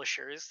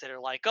publishers that are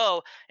like,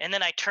 oh, and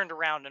then I turned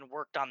around and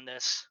worked on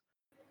this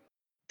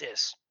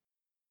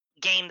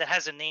game that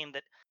has a name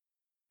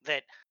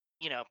that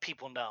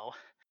people know.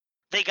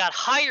 They got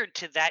hired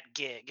to that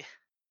gig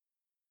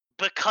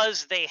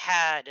because they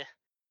had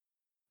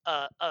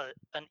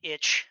an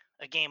itch,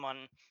 a game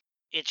on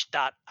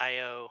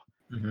itch.io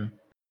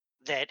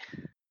that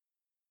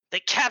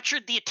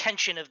captured the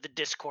attention of the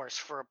discourse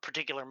for a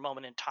particular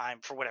moment in time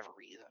for whatever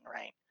reason,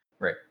 right?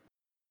 Right.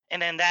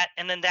 And then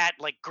that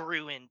like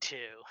grew into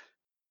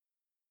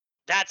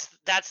that's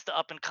the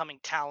up and coming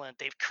talent.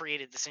 They've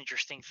created this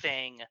interesting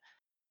thing.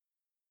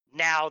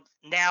 Now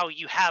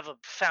you have a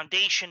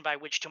foundation by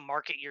which to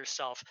market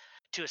yourself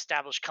to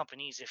established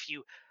companies if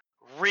you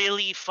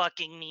really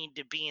fucking need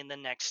to be in the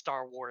next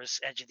Star Wars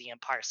Edge of the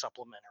Empire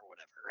supplement or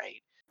whatever,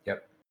 right?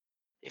 Yep.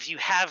 If you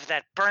have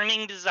that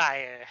burning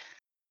desire,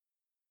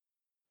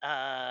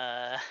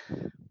 but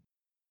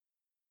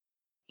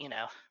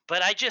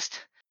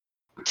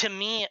to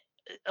me,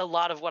 a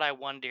lot of what I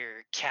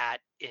wonder,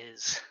 Kat,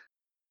 is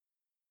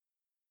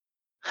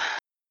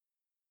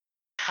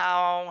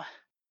how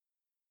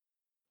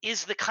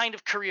is the kind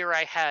of career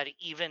I had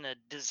even a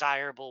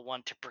desirable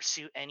one to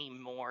pursue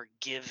anymore,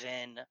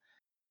 given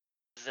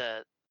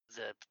the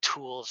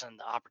tools and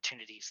the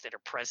opportunities that are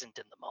present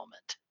in the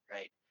moment,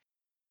 right?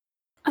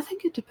 I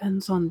think it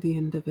depends on the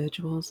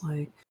individuals.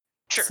 Like,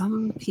 sure.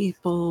 Some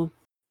people,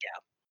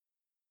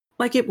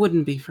 like it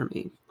wouldn't be for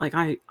me. Like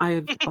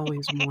I've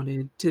always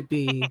wanted to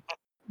be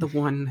the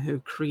one who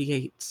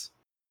creates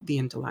the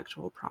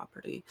intellectual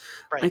property.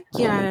 Right. Like,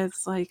 yeah,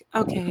 it's like,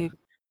 okay,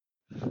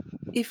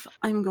 if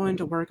I'm going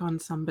to work on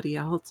somebody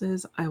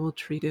else's, I will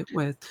treat it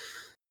with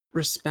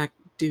respect,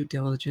 due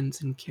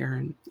diligence, and care.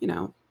 And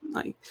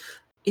like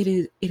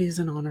it is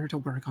an honor to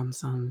work on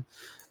some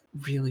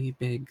really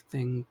big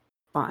thing,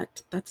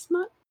 but that's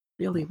not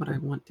really what I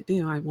want to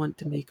do. I want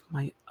to make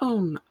my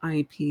own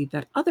IP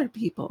that other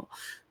people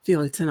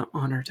feel it's an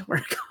honor to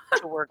work on.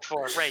 To work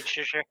for, right?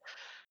 Sure.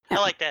 I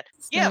like that.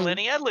 Yeah,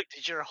 Lenny, I looked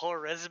at your whole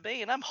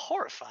resume and I'm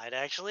horrified.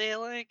 Actually,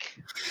 like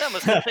that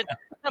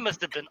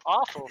must have been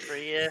awful for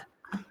you.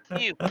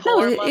 You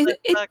poor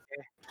motherfucker.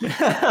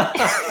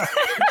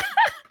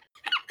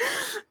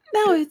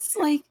 No, it's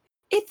like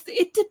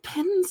it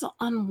depends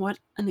on what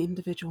an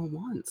individual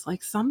wants.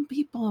 Like some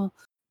people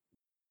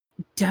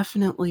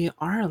definitely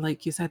are,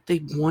 like you said,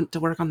 they want to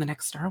work on the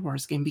next Star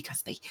Wars game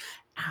because they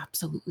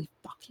absolutely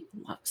fucking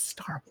love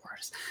Star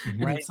Wars.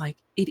 And it's like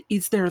it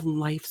is their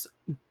life's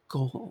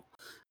goal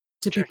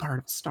to be part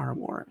of Star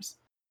Wars.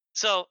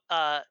 So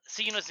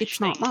it's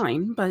not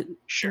mine, but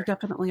there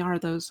definitely are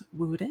those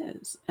who it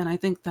is. And I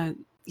think that,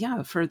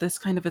 for this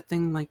kind of a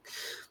thing, like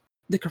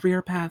the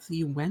career path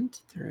you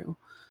went through,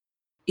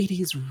 it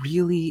is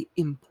really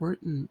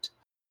important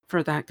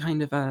for that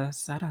kind of a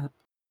setup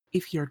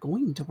if you're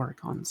going to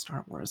work on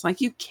Star Wars.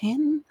 Like you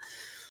can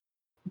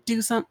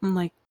do something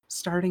like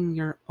starting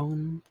your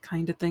own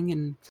kind of thing,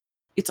 and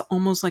it's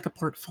almost like a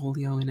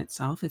portfolio in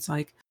itself. It's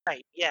like,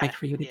 I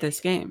created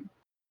this game.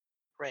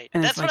 Right.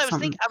 And that's what I was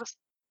thinking.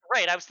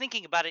 I was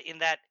thinking about it in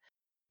that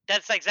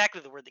that's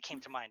exactly the word that came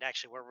to mind.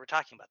 Actually, where we're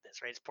talking about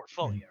this, right? It's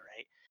portfolio,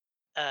 right?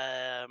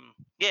 Yeah.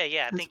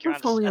 I It's think you're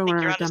onto. portfolio I think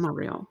or you're a onto. demo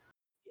reel.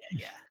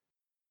 Yeah,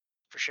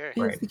 for sure.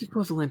 It's the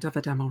equivalent of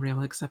a demo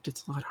reel, except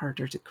it's a lot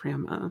harder to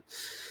cram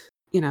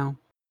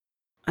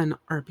an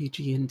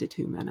RPG into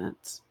 2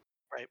 minutes.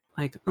 Right.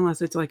 Like,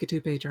 unless it's like a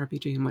 2-page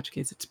RPG, in which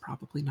case it's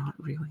probably not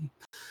really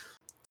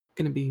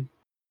going to be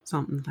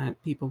something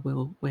that people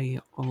will weigh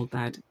all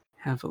that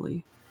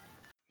heavily.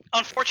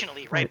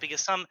 Unfortunately, right?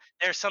 Because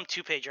there's some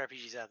 2-page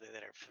RPGs out there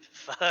that are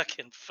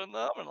fucking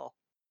phenomenal.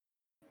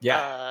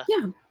 Yeah.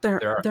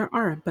 There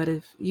are, but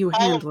if you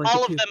all hand like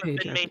all a of them have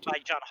 2-page been made RPG, by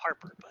John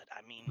Harper, but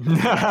I mean,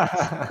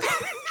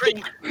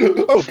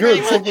 Oh,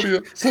 pretty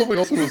good. much. Somebody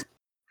else was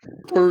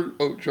heard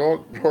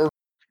John Harper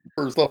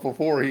stuff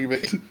before he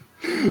made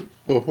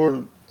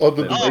before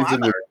Other than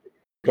Blazing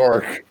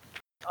Dark.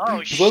 Oh,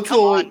 That's come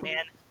all. on,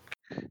 man!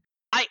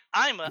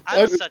 I'm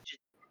such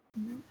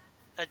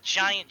a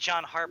giant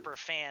John Harper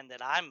fan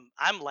that I'm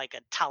like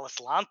a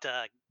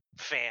Talislanta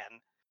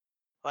fan.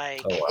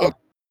 Like, Oh, wow.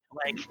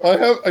 like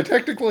I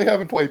technically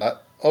haven't played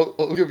that.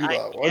 I'll give you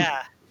that one.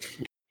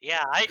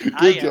 Yeah.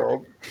 Good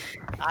job.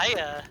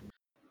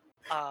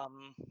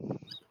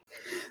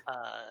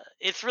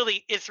 It's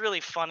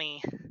really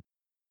funny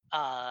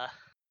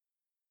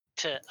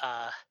to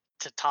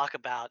talk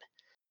about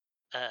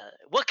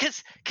well,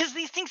 because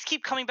these things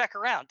keep coming back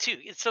around too.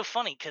 It's so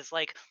funny because,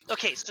 like,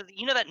 okay, so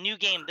you know that new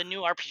game, the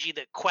new RPG,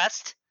 the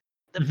Quest,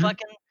 the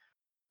fucking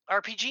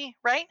RPG,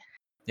 right?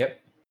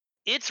 Yep.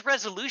 Its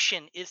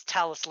resolution is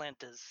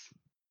Talislanta's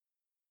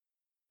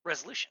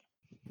resolution.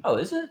 Oh,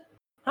 is it?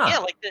 Huh. Yeah,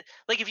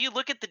 like if you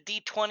look at the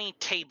D20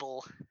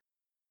 table,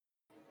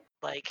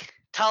 like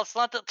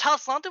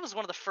Talislanta was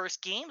one of the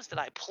first games that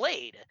I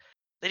played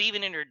that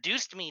even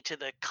introduced me to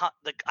the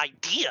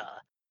idea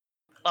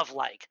of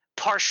like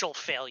partial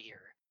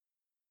failure,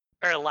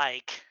 or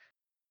like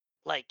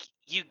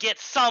you get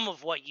some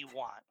of what you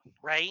want,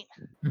 right?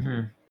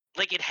 Mm-hmm.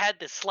 Like it had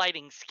this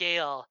sliding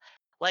scale.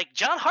 Like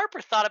John Harper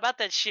thought about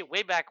that shit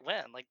way back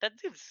when. Like that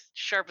dude's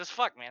sharp as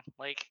fuck, man.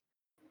 Like,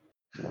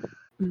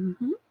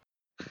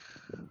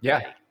 yeah,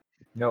 like,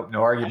 no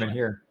argument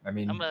here. I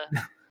mean, I'm a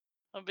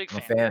big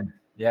I'm fan. a fan.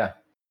 Yeah.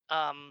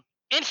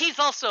 And he's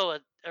also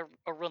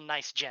a real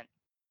nice gent.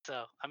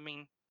 So I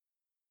mean,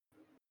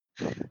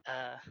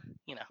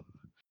 you know.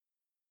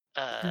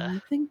 and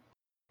I think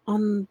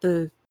on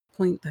the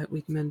point that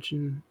we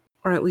mentioned,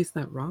 or at least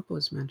that Rob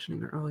was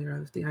mentioning earlier,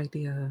 of the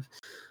idea of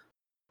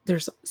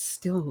there's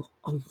still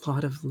a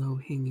lot of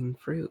low-hanging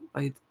fruit,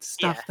 like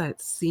stuff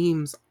that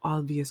seems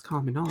obvious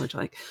common knowledge,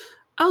 like,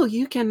 oh,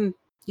 you can,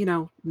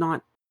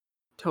 not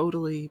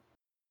totally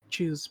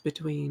choose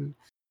between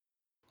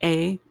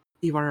A,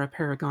 you are a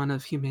paragon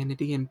of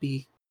humanity, and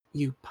B,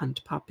 you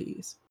punt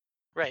puppies.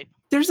 Right.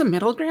 There's a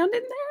middle ground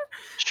in there.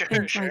 Sure.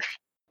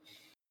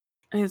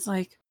 And it's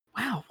like,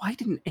 wow, why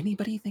didn't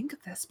anybody think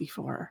of this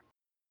before?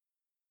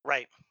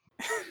 Right.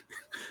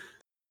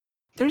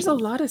 There's a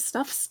lot of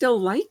stuff still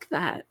like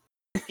that.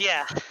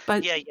 Yeah.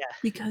 But yeah.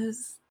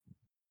 Because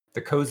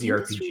the cozy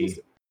RPG,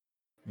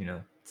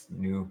 it's a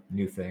new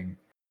thing.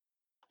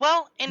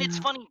 Well, and it's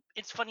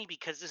funny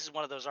because this is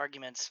one of those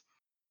arguments,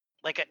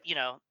 like,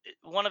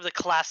 one of the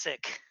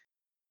classic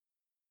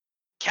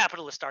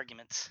capitalist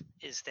arguments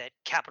is that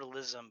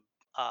capitalism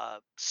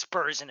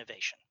spurs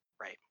innovation,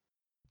 right?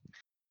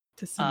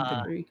 To some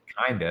degree.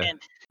 Kinda.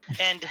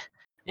 And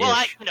well,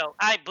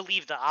 I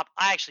believe I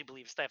actually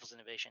believe stifles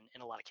innovation in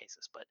a lot of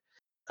cases, but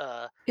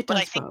it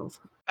does both.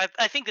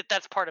 I think that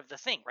that's part of the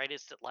thing, right?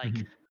 Is that like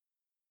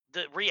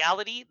the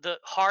reality, the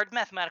hard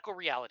mathematical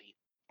reality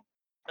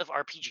of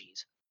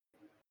RPGs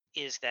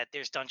is that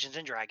there's Dungeons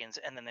and Dragons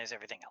and then there's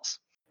everything else.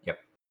 Yep.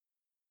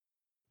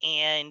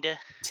 And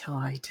till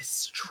I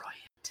destroy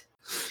it.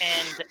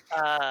 And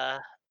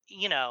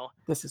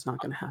this is not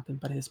going to happen,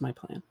 but it is my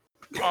plan.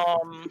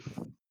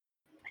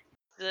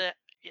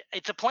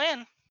 It's a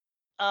plan.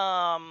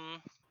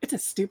 It's a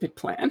stupid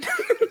plan.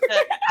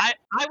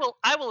 I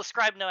will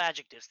ascribe no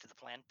adjectives to the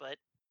plan, but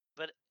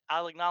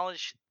I'll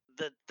acknowledge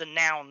the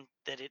noun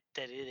that it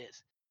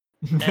is.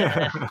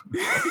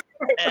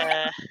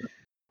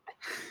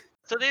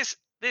 So there's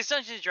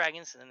Dungeons and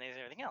Dragons, and then there's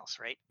everything else,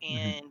 right?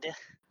 And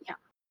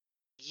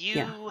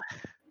you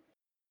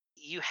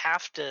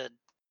have to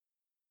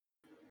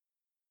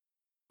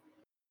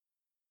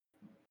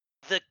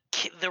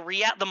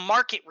the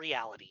market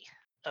reality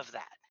of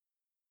that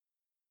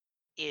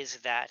is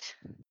that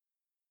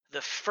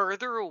the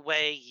further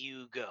away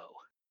you go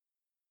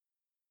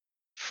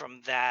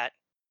from that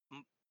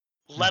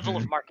level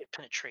of market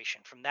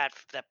penetration, from that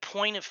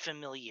point of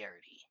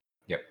familiarity,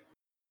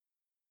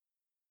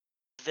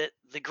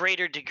 the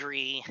greater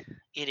degree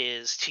it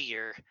is to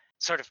your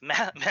sort of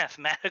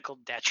mathematical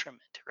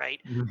detriment, right?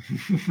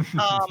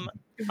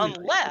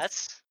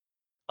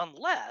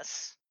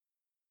 Unless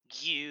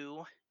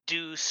you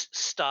do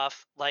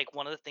stuff like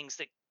one of the things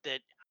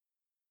that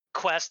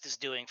Quest is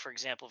doing, for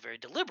example, very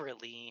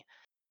deliberately,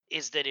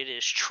 is that it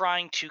is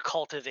trying to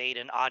cultivate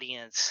an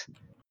audience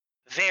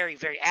very,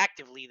 very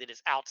actively that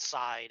is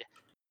outside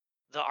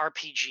the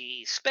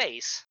RPG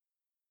space,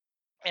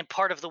 and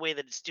part of the way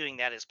that it's doing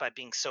that is by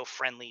being so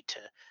friendly to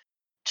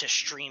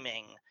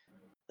streaming.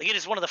 Like, it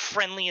is one of the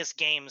friendliest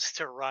games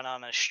to run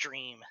on a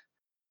stream,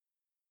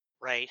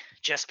 right?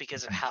 Just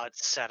because of how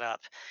it's set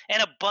up.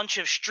 And a bunch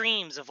of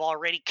streams have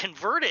already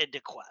converted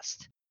to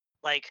Quest,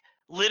 like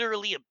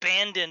literally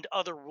abandoned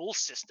other rule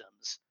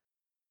systems,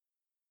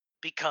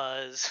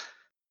 because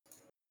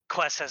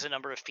Quest has a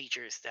number of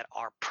features that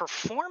are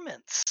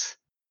performance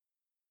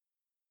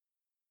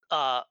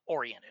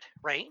oriented,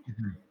 right?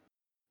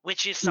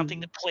 Which is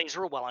something that plays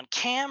real well on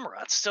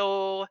camera.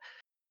 So,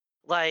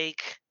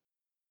 like,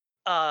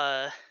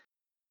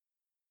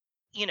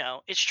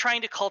 it's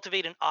trying to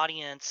cultivate an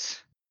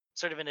audience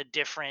sort of in a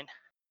different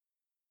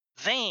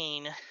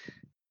vein,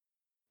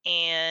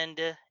 and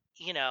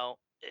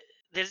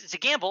it's a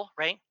gamble,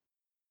 right?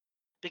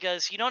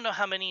 Because you don't know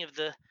how many of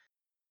the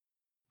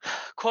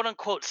quote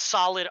unquote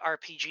solid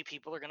RPG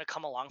people are going to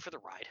come along for the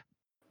ride.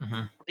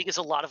 Because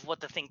a lot of what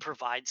the thing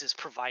provides is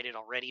provided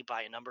already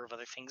by a number of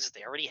other things that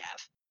they already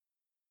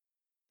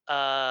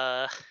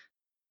have.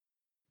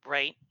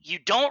 Right? You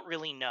don't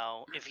really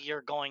know if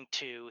you're going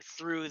to,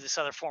 through this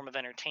other form of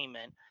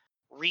entertainment,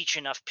 reach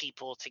enough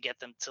people to get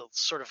them to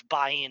sort of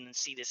buy in and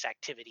see this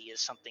activity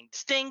as something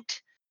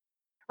distinct,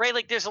 right?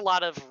 Like, there's a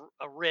lot of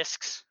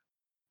risks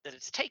that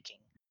it's taking.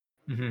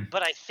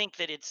 But I think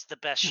that it's the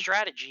best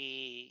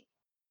strategy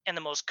and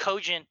the most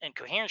cogent and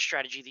coherent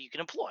strategy that you can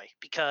employ,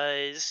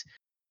 because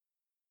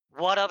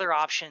what other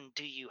option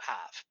do you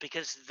have?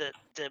 Because the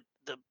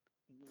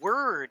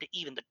word,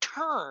 even the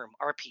term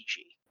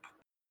RPG,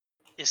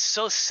 is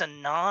so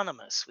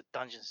synonymous with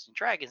Dungeons and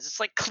Dragons. It's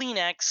like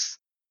Kleenex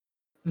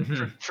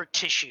for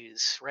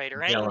tissues, right?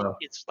 Or anything.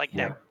 It's like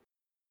that.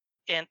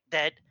 And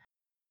that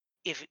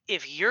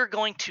if you're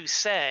going to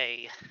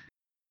say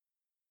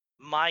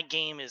my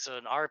game is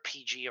an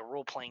RPG, a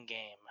role-playing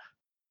game,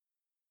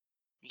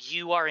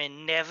 you are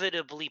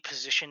inevitably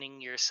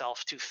positioning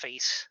yourself to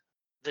face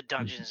the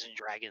Dungeons and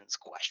Dragons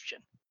question.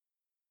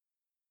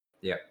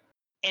 Yeah.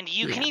 And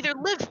you can either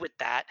live with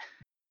that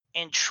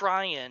and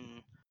try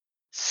and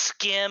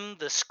skim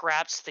the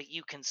scraps that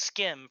you can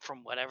skim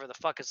from whatever the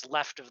fuck is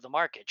left of the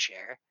market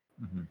share,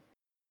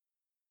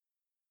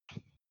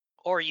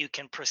 or you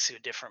can pursue a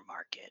different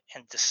market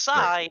and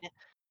decide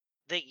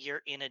that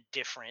you're in a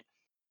different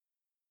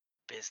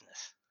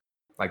business.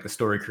 Like the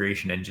story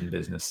creation engine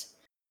business.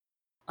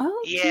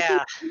 Oh,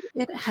 yeah.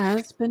 It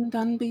has been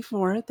done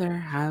before. There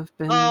have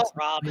been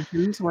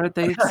situations where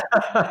they've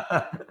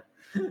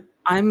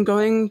I'm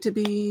going to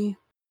be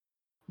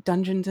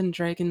Dungeons and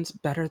Dragons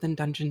better than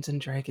Dungeons and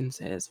Dragons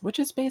is, which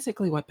is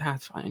basically what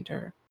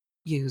Pathfinder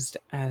used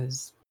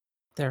as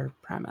their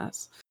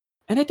premise.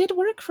 And it did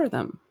work for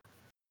them.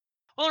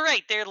 Well,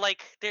 right, they're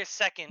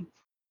second.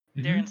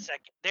 They're in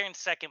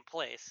second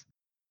place.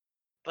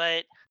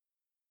 But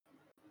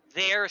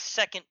their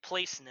second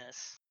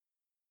placeness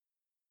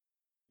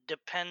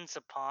depends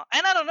upon,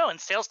 and I don't know, in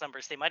sales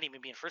numbers they might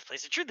even be in first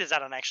place. The truth is I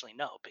don't actually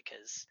know,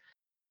 because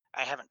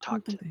I haven't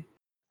talked to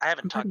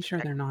I'm pretty sure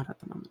they're not at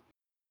the moment.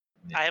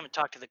 I haven't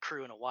talked to the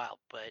crew in a while,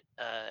 but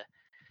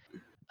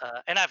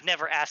and I've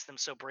never asked them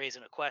so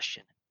brazen a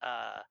question,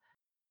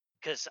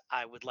 because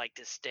I would like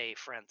to stay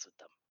friends with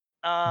them.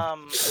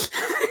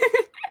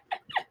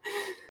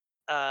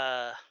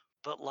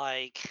 But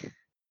like,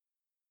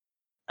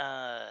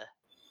 but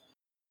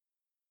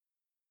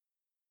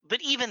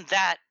even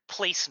that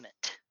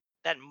placement,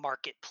 that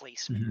market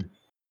placement,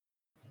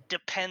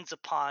 depends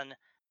upon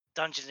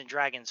Dungeons and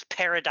Dragons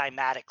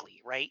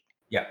paradigmatically, right?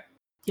 Yeah.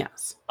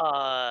 Yes.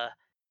 So,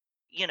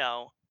 and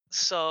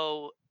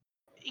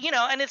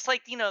it's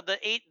like,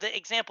 the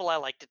example I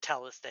like to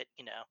tell is that,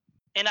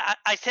 and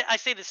I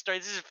say this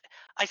story.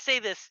 I say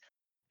this,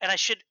 and I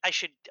should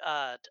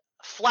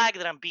flag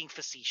that I'm being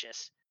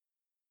facetious,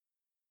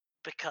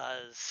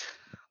 because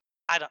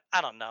I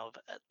don't know.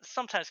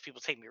 Sometimes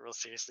people take me real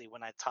seriously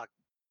when I tell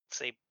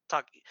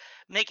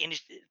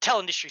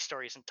industry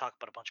stories and talk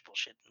about a bunch of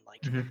bullshit. And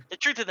like, the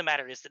truth of the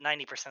matter is that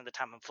 90% of the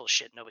time I'm full of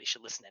shit. Nobody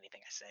should listen to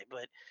anything I say.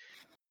 But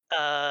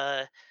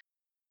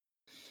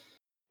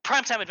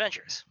Primetime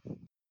Adventures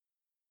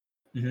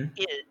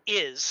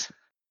is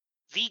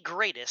the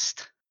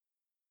greatest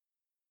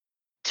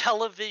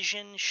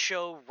television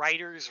show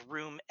writer's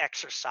room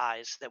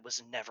exercise that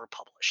was never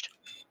published.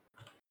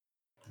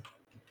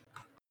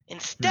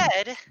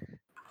 Instead,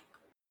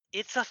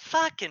 it's a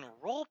fucking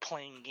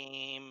role-playing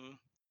game.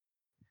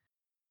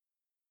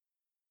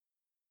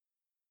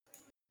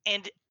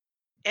 And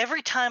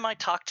every time I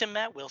talk to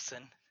Matt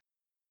Wilson,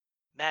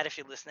 Matt, if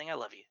you're listening, I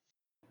love you.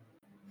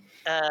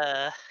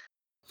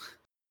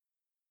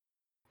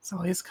 This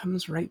always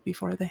comes right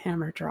before the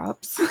hammer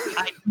drops.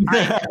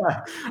 I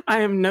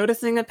am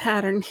noticing a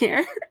pattern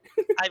here.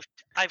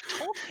 I've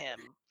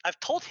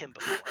told him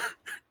before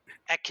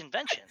at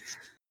conventions,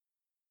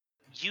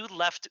 you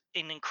left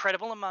an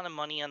incredible amount of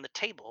money on the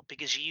table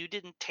because you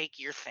didn't take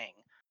your thing,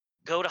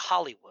 go to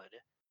Hollywood,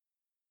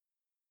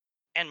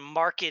 and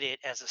market it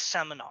as a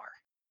seminar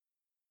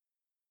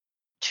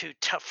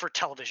for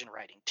television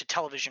writing, to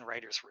television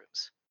writers'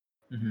 rooms.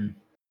 Mm-hmm.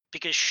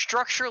 Because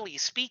structurally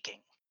speaking,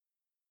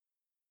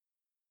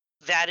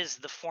 that is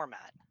the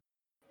format.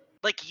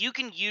 Like, you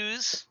can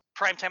use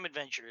Primetime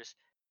Adventures,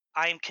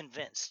 I am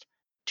convinced,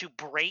 to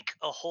break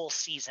a whole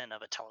season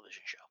of a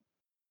television show.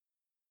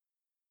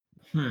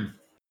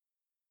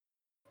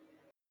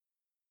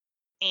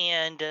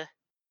 And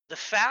the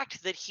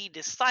fact that he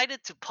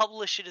decided to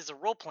publish it as a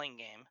role-playing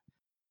game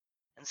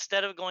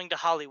instead of going to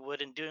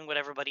Hollywood and doing what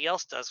everybody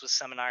else does with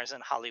seminars in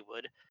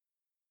Hollywood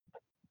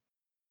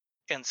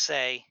and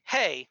say,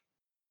 hey,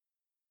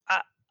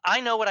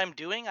 I know what I'm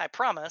doing, I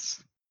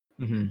promise.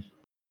 Mm-hmm.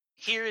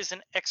 Here is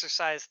an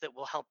exercise that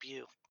will help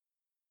you.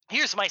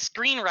 Here's my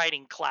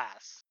screenwriting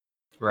class.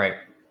 Right.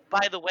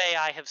 By the way,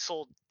 I have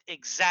sold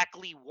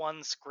exactly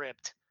one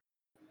script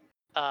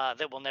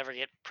that will never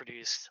get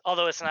produced.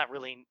 Although it's not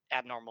really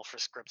abnormal for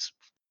scripts.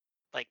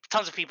 Like,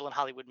 tons of people in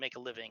Hollywood make a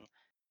living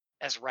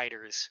as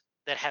writers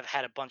that have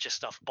had a bunch of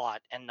stuff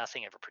bought and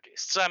nothing ever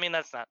produced. So, I mean,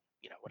 that's not,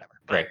 whatever.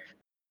 But Right.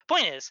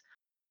 point is,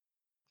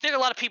 there are a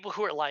lot of people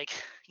who are like,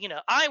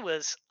 I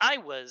was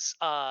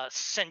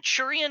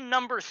Centurion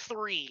number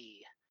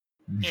 3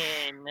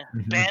 in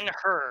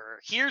Ben-Hur.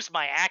 Here's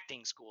my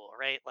acting school,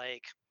 right?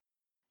 Like,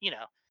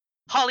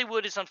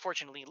 Hollywood is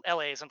unfortunately,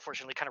 LA is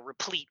unfortunately kind of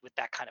replete with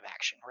that kind of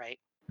action, right?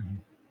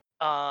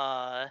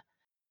 Mm-hmm.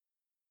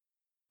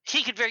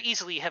 He could very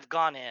easily have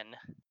gone in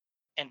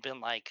and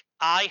been like,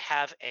 I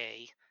have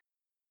a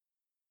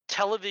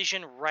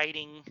television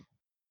writing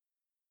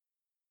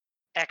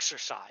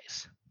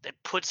exercise that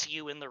puts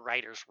you in the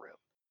writer's room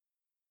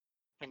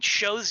and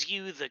shows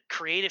you the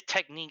creative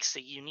techniques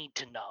that you need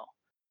to know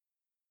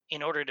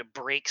in order to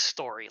break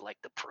story like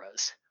the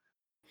pros.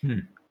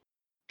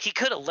 He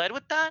could have led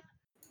with that,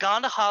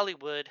 gone to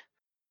Hollywood,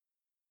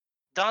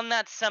 done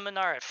that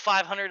seminar at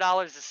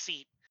 $500 a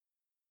seat,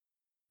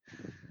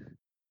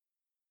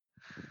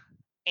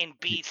 and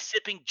be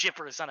sipping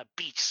jippers on a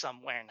beach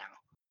somewhere now.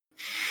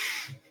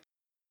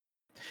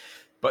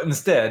 But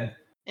instead,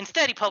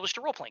 he published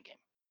a role-playing game.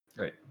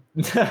 Right.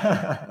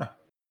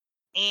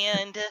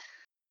 And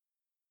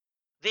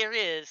there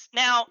is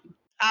now,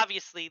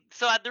 obviously,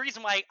 so the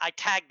reason why I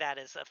tag that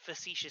as a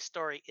facetious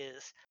story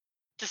is,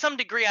 to some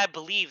degree, I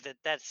believe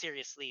that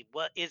seriously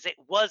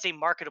was a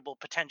marketable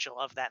potential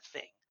of that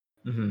thing.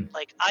 Mm-hmm.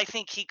 Like, I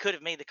think he could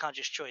have made the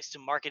conscious choice to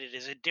market it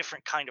as a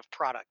different kind of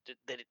product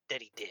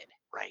that he did,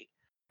 right?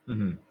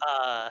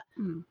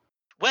 Mm-hmm.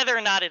 Whether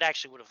or not it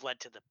actually would have led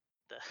to the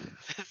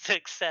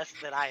success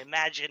that I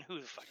imagine,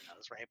 who the fuck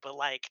knows, right? But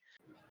like,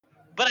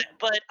 but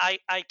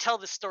I tell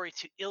this story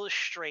to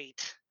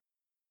illustrate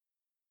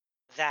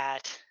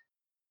that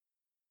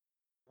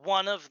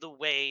one of the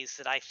ways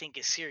that I think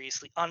is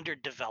seriously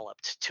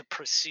underdeveloped to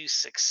pursue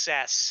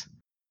success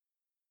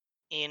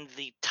in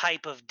the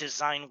type of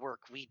design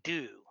work we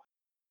do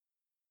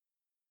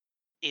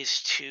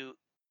is to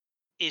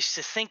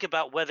think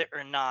about whether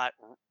or not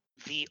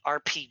the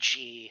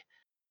RPG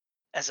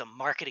as a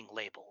marketing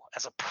label,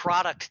 as a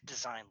product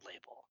design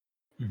label,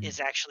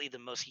 is actually the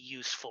most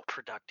useful,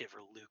 productive,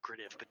 or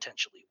lucrative,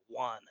 potentially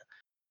one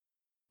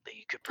that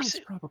you could pursue.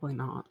 It's probably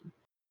not.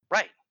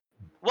 Right.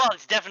 Well,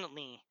 it's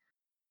definitely.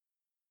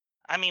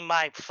 I mean,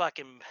 my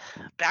fucking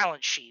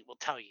balance sheet will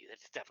tell you that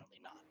it's definitely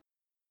not.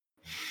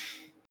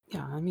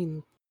 Yeah, I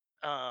mean,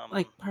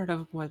 like, part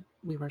of what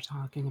we were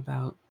talking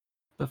about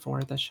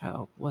before the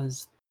show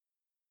was,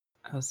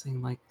 I was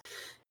saying, like,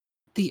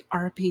 the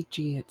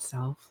RPG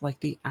itself, like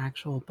the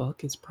actual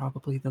book, is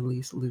probably the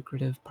least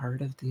lucrative part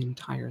of the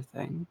entire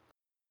thing.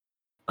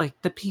 Like,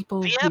 the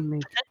people who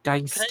make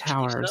Dice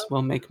Towers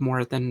will make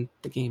more than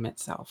the game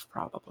itself,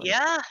 probably.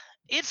 Yeah,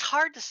 it's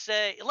hard to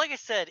say. Like I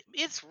said,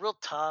 it's real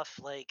tough.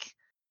 Like,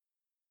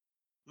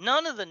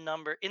 none of in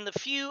the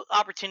few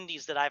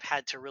opportunities that I've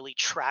had to really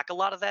track a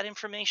lot of that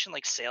information,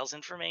 like sales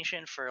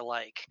information for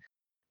like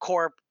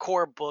core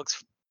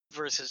books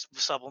versus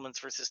supplements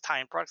versus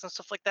tie-in products and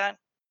stuff like that,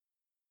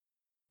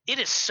 it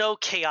is so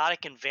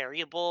chaotic and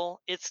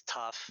variable. It's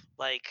tough,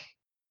 like,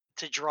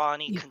 to draw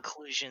any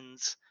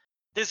conclusions.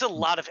 There's a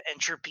lot of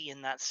entropy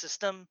in that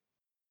system.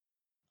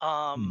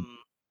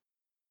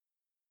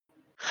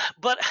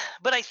 But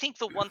I think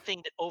the one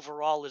thing that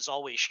overall is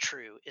always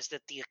true is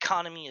that the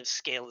economy of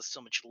scale is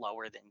so much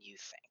lower than you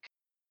think.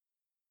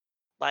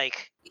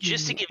 Like,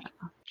 just to give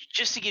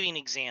you an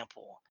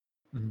example,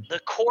 the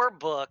core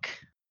book,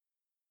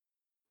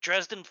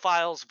 Dresden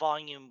Files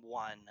Volume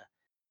 1,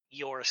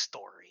 Your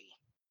Story.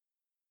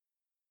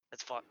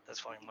 That's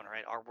Volume 1,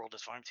 right? Our World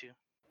is Volume 2?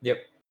 Yep.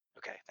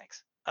 Okay,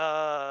 thanks.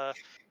 I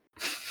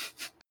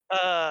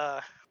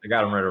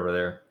got them right over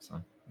there.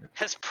 So.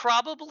 Has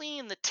probably,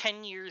 in the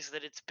 10 years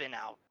that it's been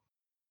out,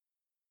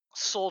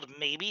 sold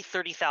maybe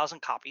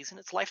 30,000 copies in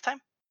its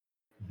lifetime.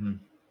 Mm-hmm.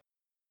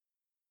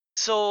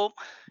 So,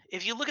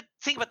 if you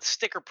think about the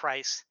sticker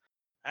price,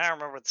 I don't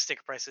remember what the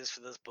sticker price is for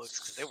those books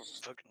because they were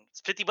fucking.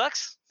 It's $50. I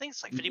think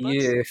it's like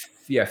 $50.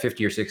 Yeah,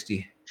 50 or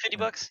 60.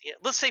 $50. Yeah,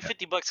 let's say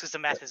 $50 because the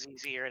math is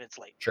easier and it's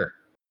late. Sure.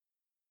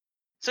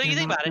 So you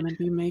think about it. You're not going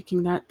to be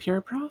making that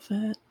pure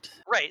profit,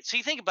 right? So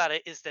you think about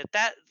it is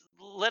that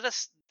let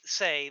us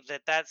say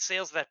that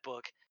sales of that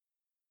book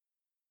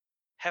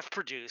have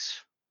produced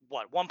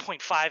what,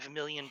 $1.5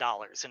 million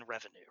in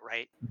revenue,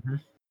 right? Mm-hmm.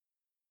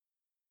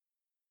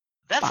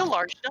 That's a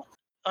large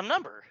a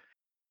number,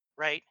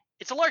 right?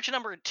 It's a large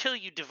number until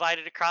you divide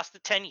it across the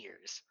 10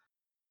 years.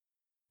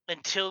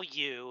 Until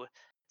you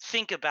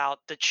think about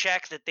the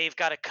check that they've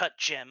got to cut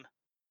Jim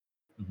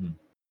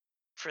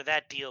for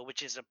that deal,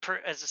 which is a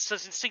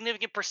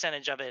significant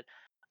percentage of it.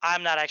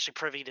 I'm not actually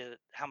privy to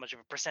how much of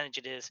a percentage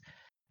it is,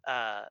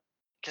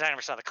 because I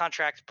never saw the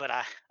contract, but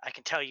I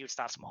can tell you it's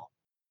not small.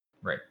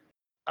 Right.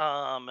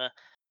 And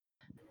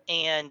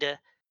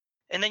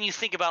then you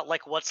think about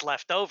like what's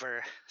left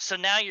over. So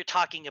now you're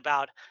talking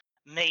about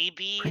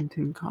maybe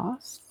printing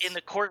costs in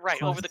the court,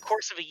 right? Over the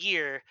course of a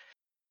year,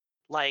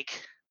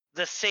 like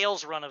the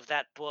sales run of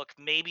that book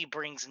maybe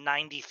brings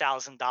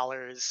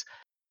 $90,000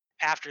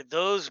 after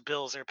those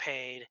bills are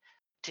paid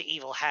to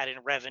Evil Hat in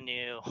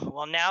revenue.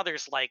 Well, now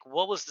there's like,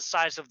 what was the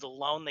size of the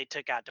loan they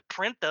took out to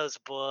print those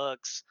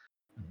books?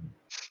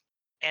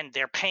 And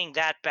they're paying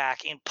that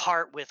back in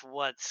part with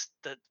what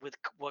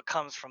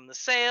comes from the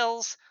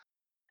sales.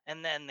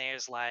 And then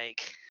there's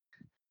like,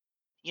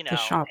 the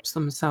shops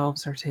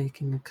themselves are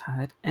taking a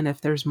cut. And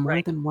if there's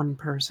more than one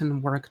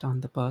person worked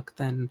on the book,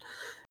 then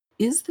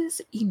is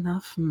this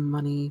enough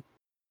money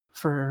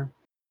for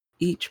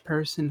each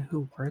person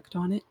who worked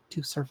on it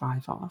to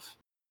survive off?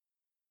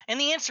 And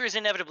the answer is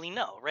inevitably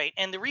no, right?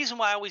 And the reason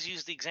why I always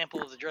use the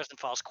example of the Dresden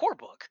Files core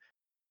book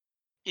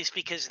is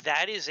because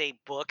that is a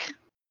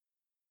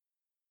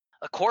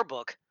core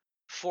book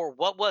for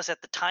what was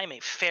at the time a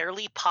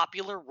fairly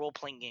popular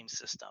role-playing game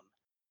system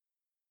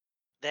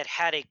that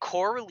had a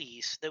core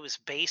release that was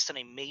based on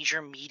a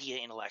major media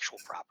intellectual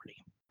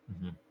property.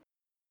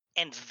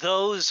 And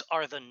those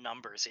are the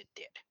numbers it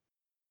did.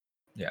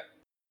 Yeah.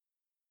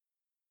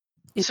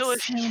 It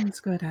sounds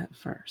good at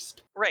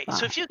first. Right.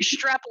 So if you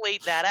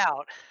extrapolate that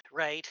out,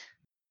 right,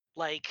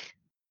 like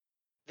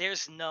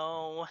there's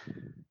no...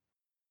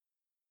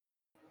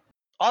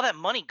 all that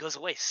money goes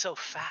away so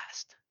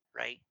fast,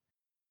 right?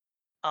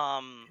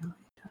 And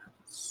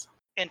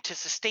to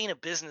sustain a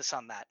business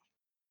on that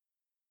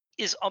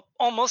is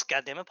almost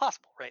goddamn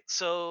impossible, right?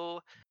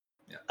 So,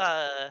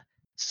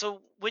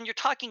 so when you're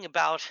talking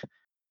about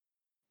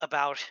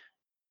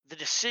the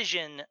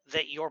decision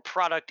that your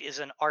product is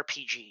an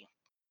RPG,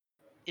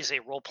 is a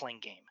role-playing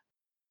game,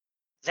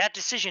 that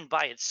decision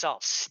by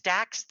itself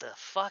stacks the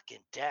fucking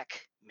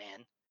deck,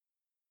 man.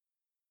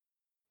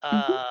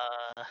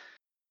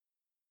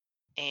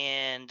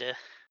 And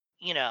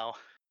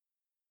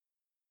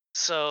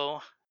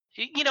so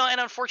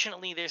and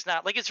unfortunately there's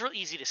not, like, it's real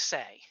easy to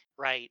say,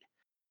 right?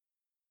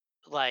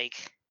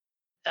 Like,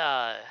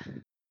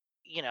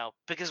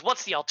 because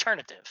what's the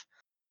alternative,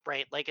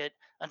 right? Like, a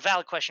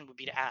valid question would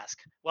be to ask,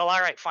 well,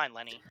 all right, fine,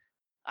 Lenny,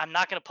 I'm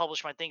not going to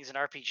publish my things in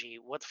RPG.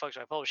 What the fuck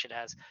do I publish it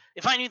as?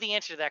 If I knew the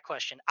answer to that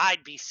question,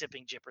 I'd be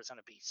sipping Jippers on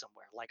a beach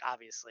somewhere, like,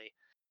 obviously.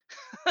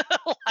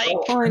 Well,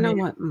 I know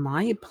what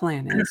my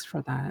plan is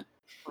for that,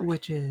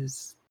 which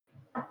is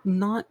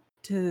not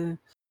to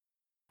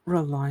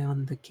rely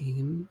on the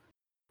game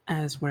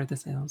as where the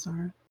sales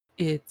are.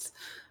 It's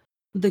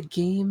the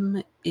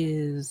game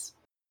is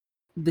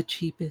the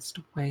cheapest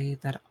way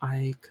that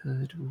I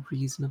could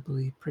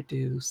reasonably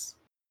produce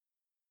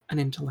an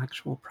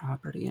intellectual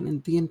property,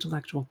 and the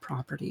intellectual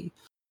property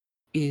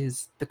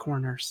is the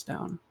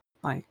cornerstone.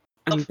 Like,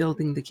 I'm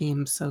building the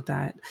game so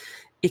that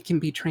it can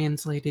be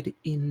translated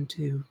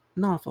into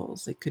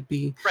novels. It could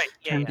be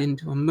turned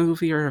into a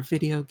movie or a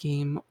video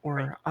game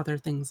or other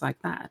things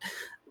like that.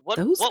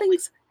 Those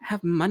things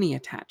have money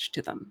attached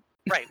to them.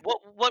 Right.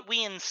 What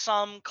we in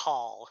some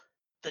call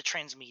the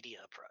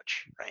transmedia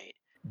approach, right?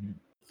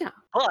 Yeah.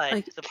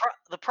 But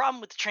the problem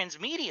with the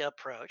transmedia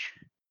approach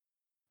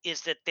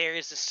is that there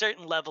is a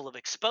certain level of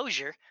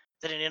exposure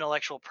that an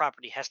intellectual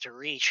property has to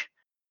reach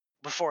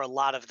before a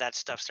lot of that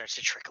stuff starts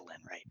to trickle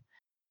in, right?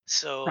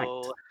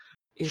 So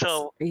it's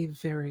a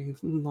very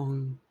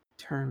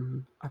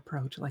long-term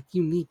approach. Like,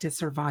 you need to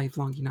survive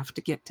long enough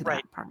to get to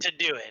that part. To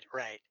do it,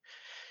 right.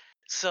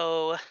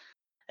 So,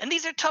 and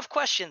these are tough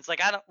questions.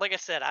 Like, I don't,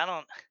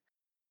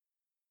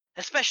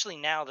 especially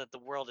now that the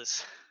world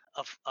is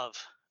of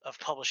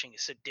publishing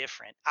is so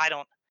different.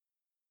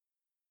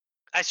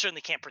 I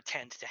certainly can't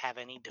pretend to have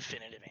any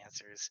definitive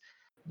answers.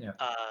 Yeah.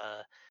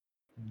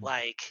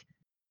 Like,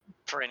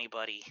 for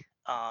anybody.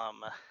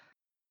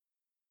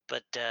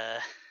 But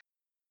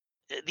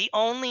the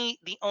only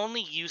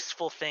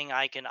useful thing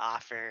I can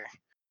offer,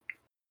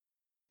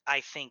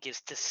 I think, is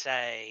to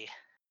say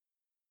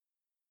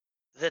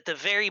that the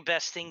very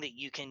best thing that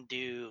you can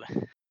do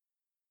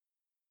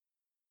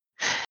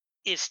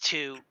is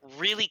to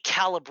really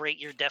calibrate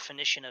your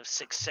definition of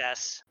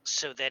success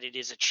so that it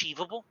is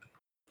achievable,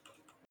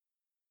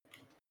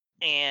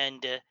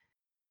 and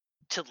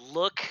to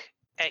look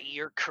at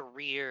your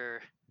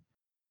career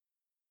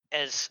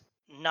as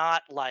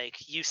not like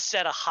you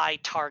set a high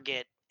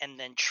target and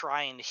then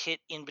try and hit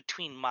in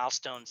between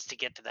milestones to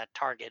get to that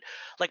target.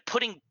 Like,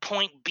 putting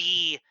point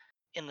B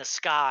in the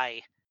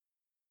sky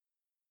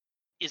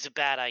is a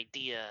bad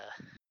idea.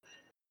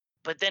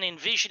 But then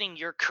envisioning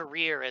your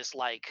career as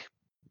like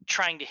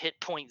trying to hit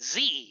point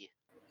Z,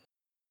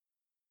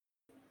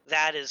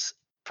 that is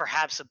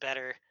perhaps a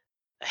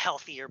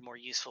healthier, more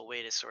useful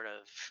way to sort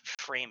of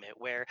frame it,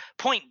 where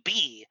point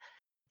B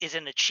is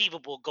an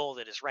achievable goal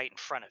that is right in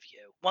front of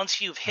you.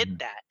 Once you've hit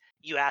that,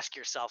 you ask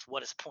yourself,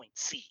 what is point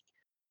C,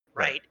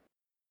 right?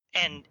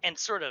 And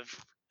sort of,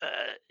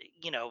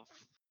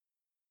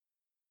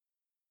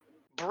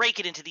 break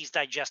it into these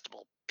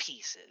digestible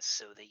pieces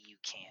so that you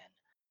can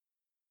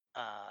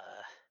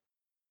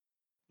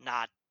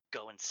not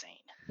go insane.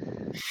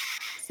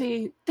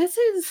 See, this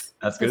is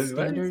That's the good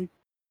advice. standard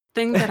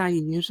thing that I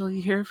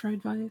usually hear for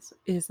advice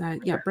is that,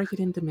 break it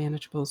into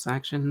manageable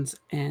sections,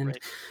 and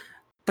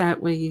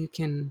that way you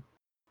can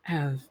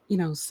have,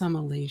 some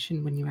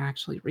elation when you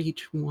actually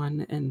reach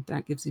one, and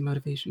that gives you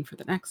motivation for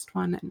the next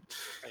one. And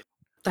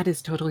that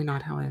is totally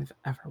not how I've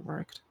ever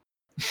worked.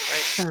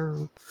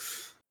 So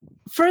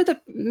for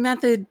the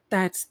method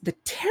that's the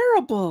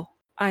terrible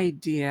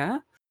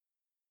idea,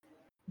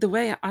 the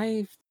way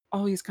I've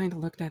always kind of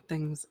looked at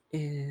things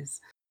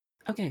is,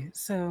 okay,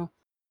 so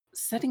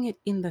setting it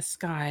in the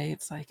sky,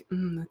 it's like,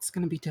 it's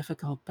going to be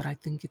difficult, but I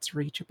think it's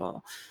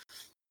reachable.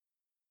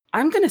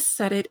 I'm going to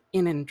set it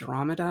in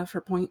Andromeda for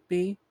point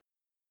B,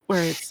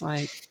 where it's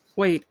like,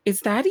 wait,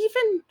 is that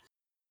even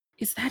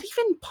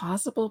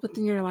possible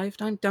within your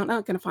lifetime? Don't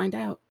know, going to find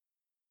out.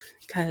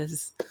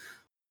 Because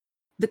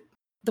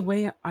the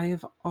way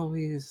I've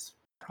always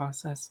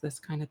processed this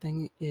kind of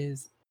thing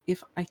is,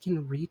 if I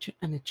can reach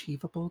an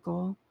achievable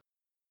goal,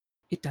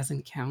 it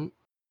doesn't count.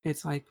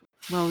 It's like,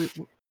 well,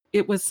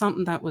 it was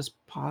something that was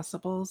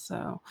possible,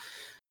 so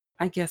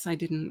I guess I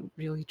didn't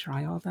really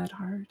try all that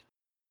hard.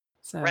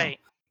 So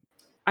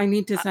I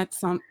need to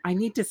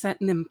set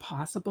an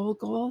impossible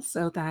goal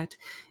so that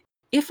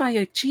if I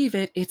achieve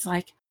it, it's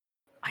like,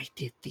 I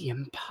did the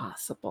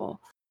impossible.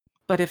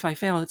 But if I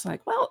fail, it's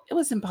like, well, it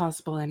was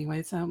impossible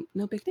anyway, so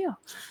no big deal.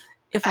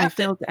 If I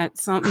failed at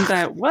something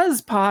that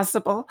was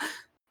possible,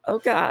 oh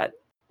God,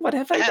 what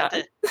have I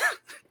done?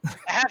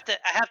 I have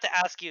to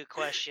ask you a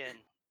question,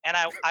 and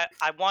I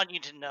want you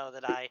to know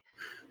that I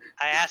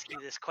ask you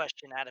this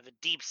question out of a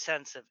deep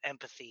sense of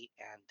empathy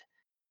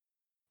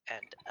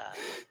and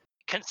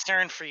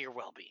concern for your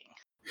well-being.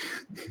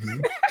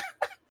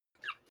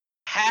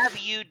 Have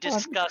you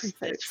discussed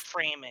this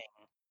framing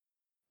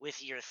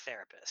with your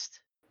therapist?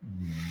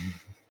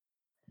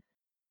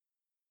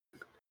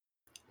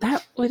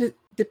 That would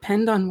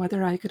depend on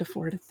whether I could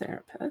afford a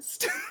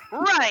therapist.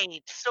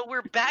 Right. So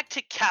we're back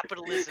to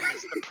capitalism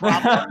is the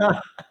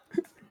problem.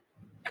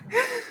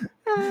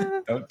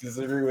 Don't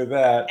disagree with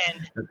that.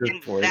 And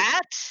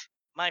that,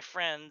 my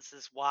friends,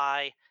 is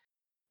why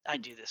I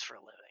do this for a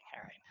living.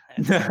 All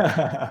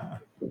right.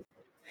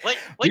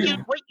 What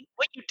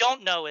you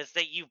don't know is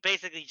that you've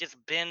basically just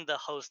been the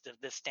host of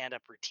this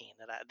stand-up routine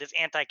this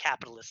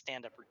anti-capitalist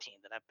stand-up routine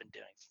that I've been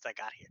doing since I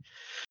got here.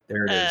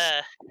 There it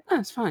is.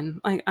 That's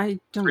fine. I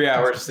don't. 3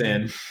 hours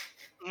in.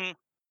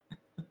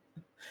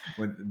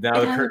 Now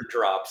the curtain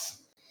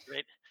drops.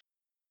 Right.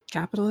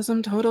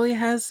 Capitalism totally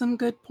has some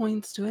good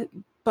points to it,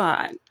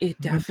 but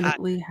it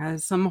definitely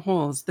has some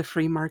holes. The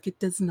free market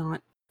does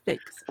not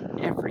fix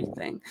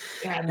everything.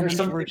 Yeah, and there's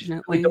some things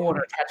we don't want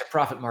to attach a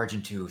profit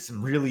margin to.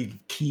 Some really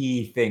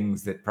key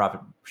things that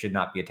profit should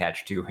not be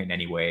attached to in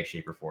any way,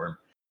 shape, or form.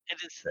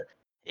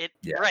 It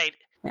is. Right.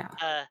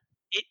 Yeah.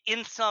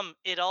 In sum,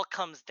 it all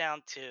comes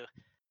down to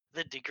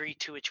the degree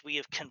to which we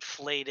have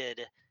conflated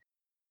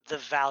the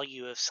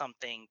value of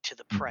something to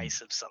the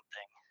price of something.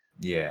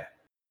 Yeah.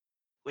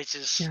 Which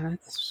is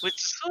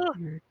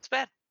it's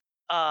bad.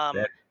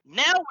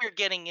 Now we're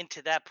getting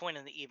into that point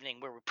in the evening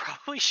where we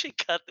probably should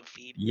cut the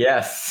feed.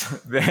 Yes.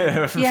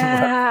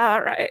 Yeah,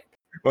 right.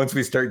 Once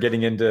we start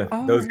getting into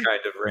those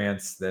kind of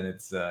rants, then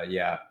it's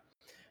yeah.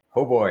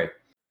 Oh boy.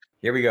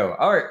 Here we go.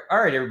 All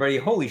right, everybody.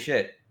 Holy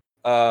shit.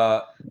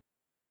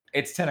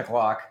 It's 10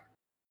 o'clock.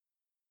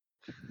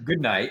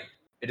 Good night.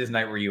 It is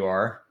night where you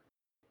are.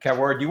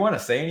 Cavward, do you want to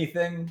say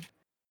anything?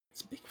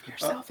 Speak for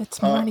yourself. It's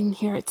morning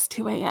here. It's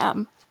 2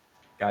 a.m.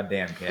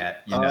 Goddamn,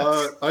 Cat.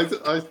 I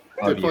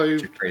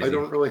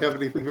don't really have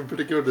anything in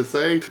particular to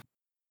say.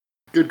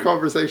 Good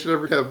conversation.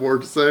 Ever have more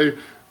to say?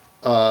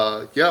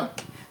 Yeah.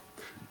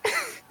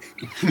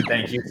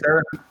 Thank you,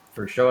 sir,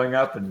 for showing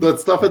up. And that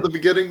stuff at the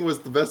beginning was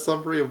the best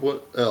summary of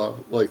what,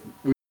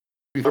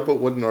 we talked about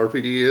what an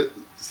RPG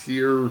is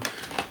here.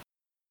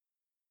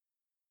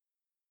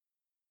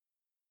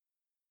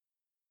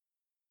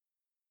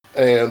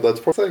 And that's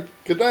probably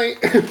good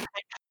night.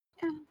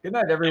 Good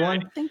night,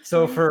 everyone. Thanks,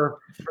 so for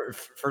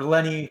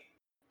Lenny,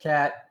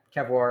 Kat,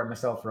 Cavwar, and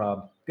myself,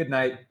 Rob, good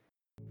night,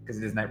 because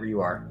it is night where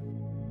you are.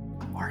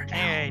 All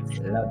right.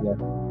 Love you.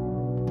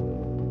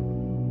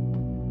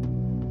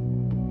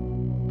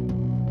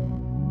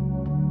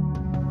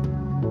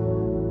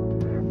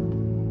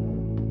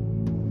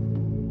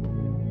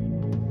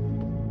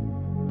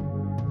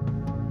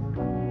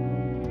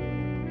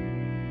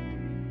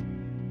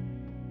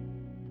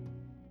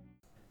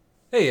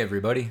 Hey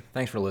everybody,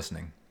 thanks for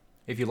listening.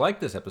 If you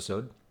liked this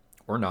episode,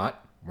 or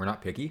not, we're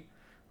not picky,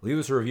 leave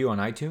us a review on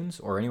iTunes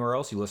or anywhere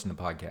else you listen to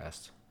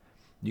podcasts.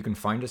 You can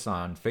find us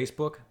on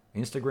Facebook,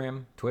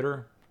 Instagram,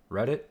 Twitter,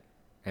 Reddit,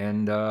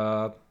 and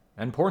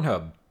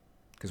Pornhub.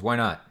 Because why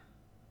not?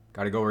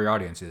 Got to go where your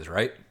audience is,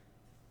 right?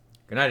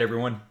 Good night,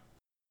 everyone.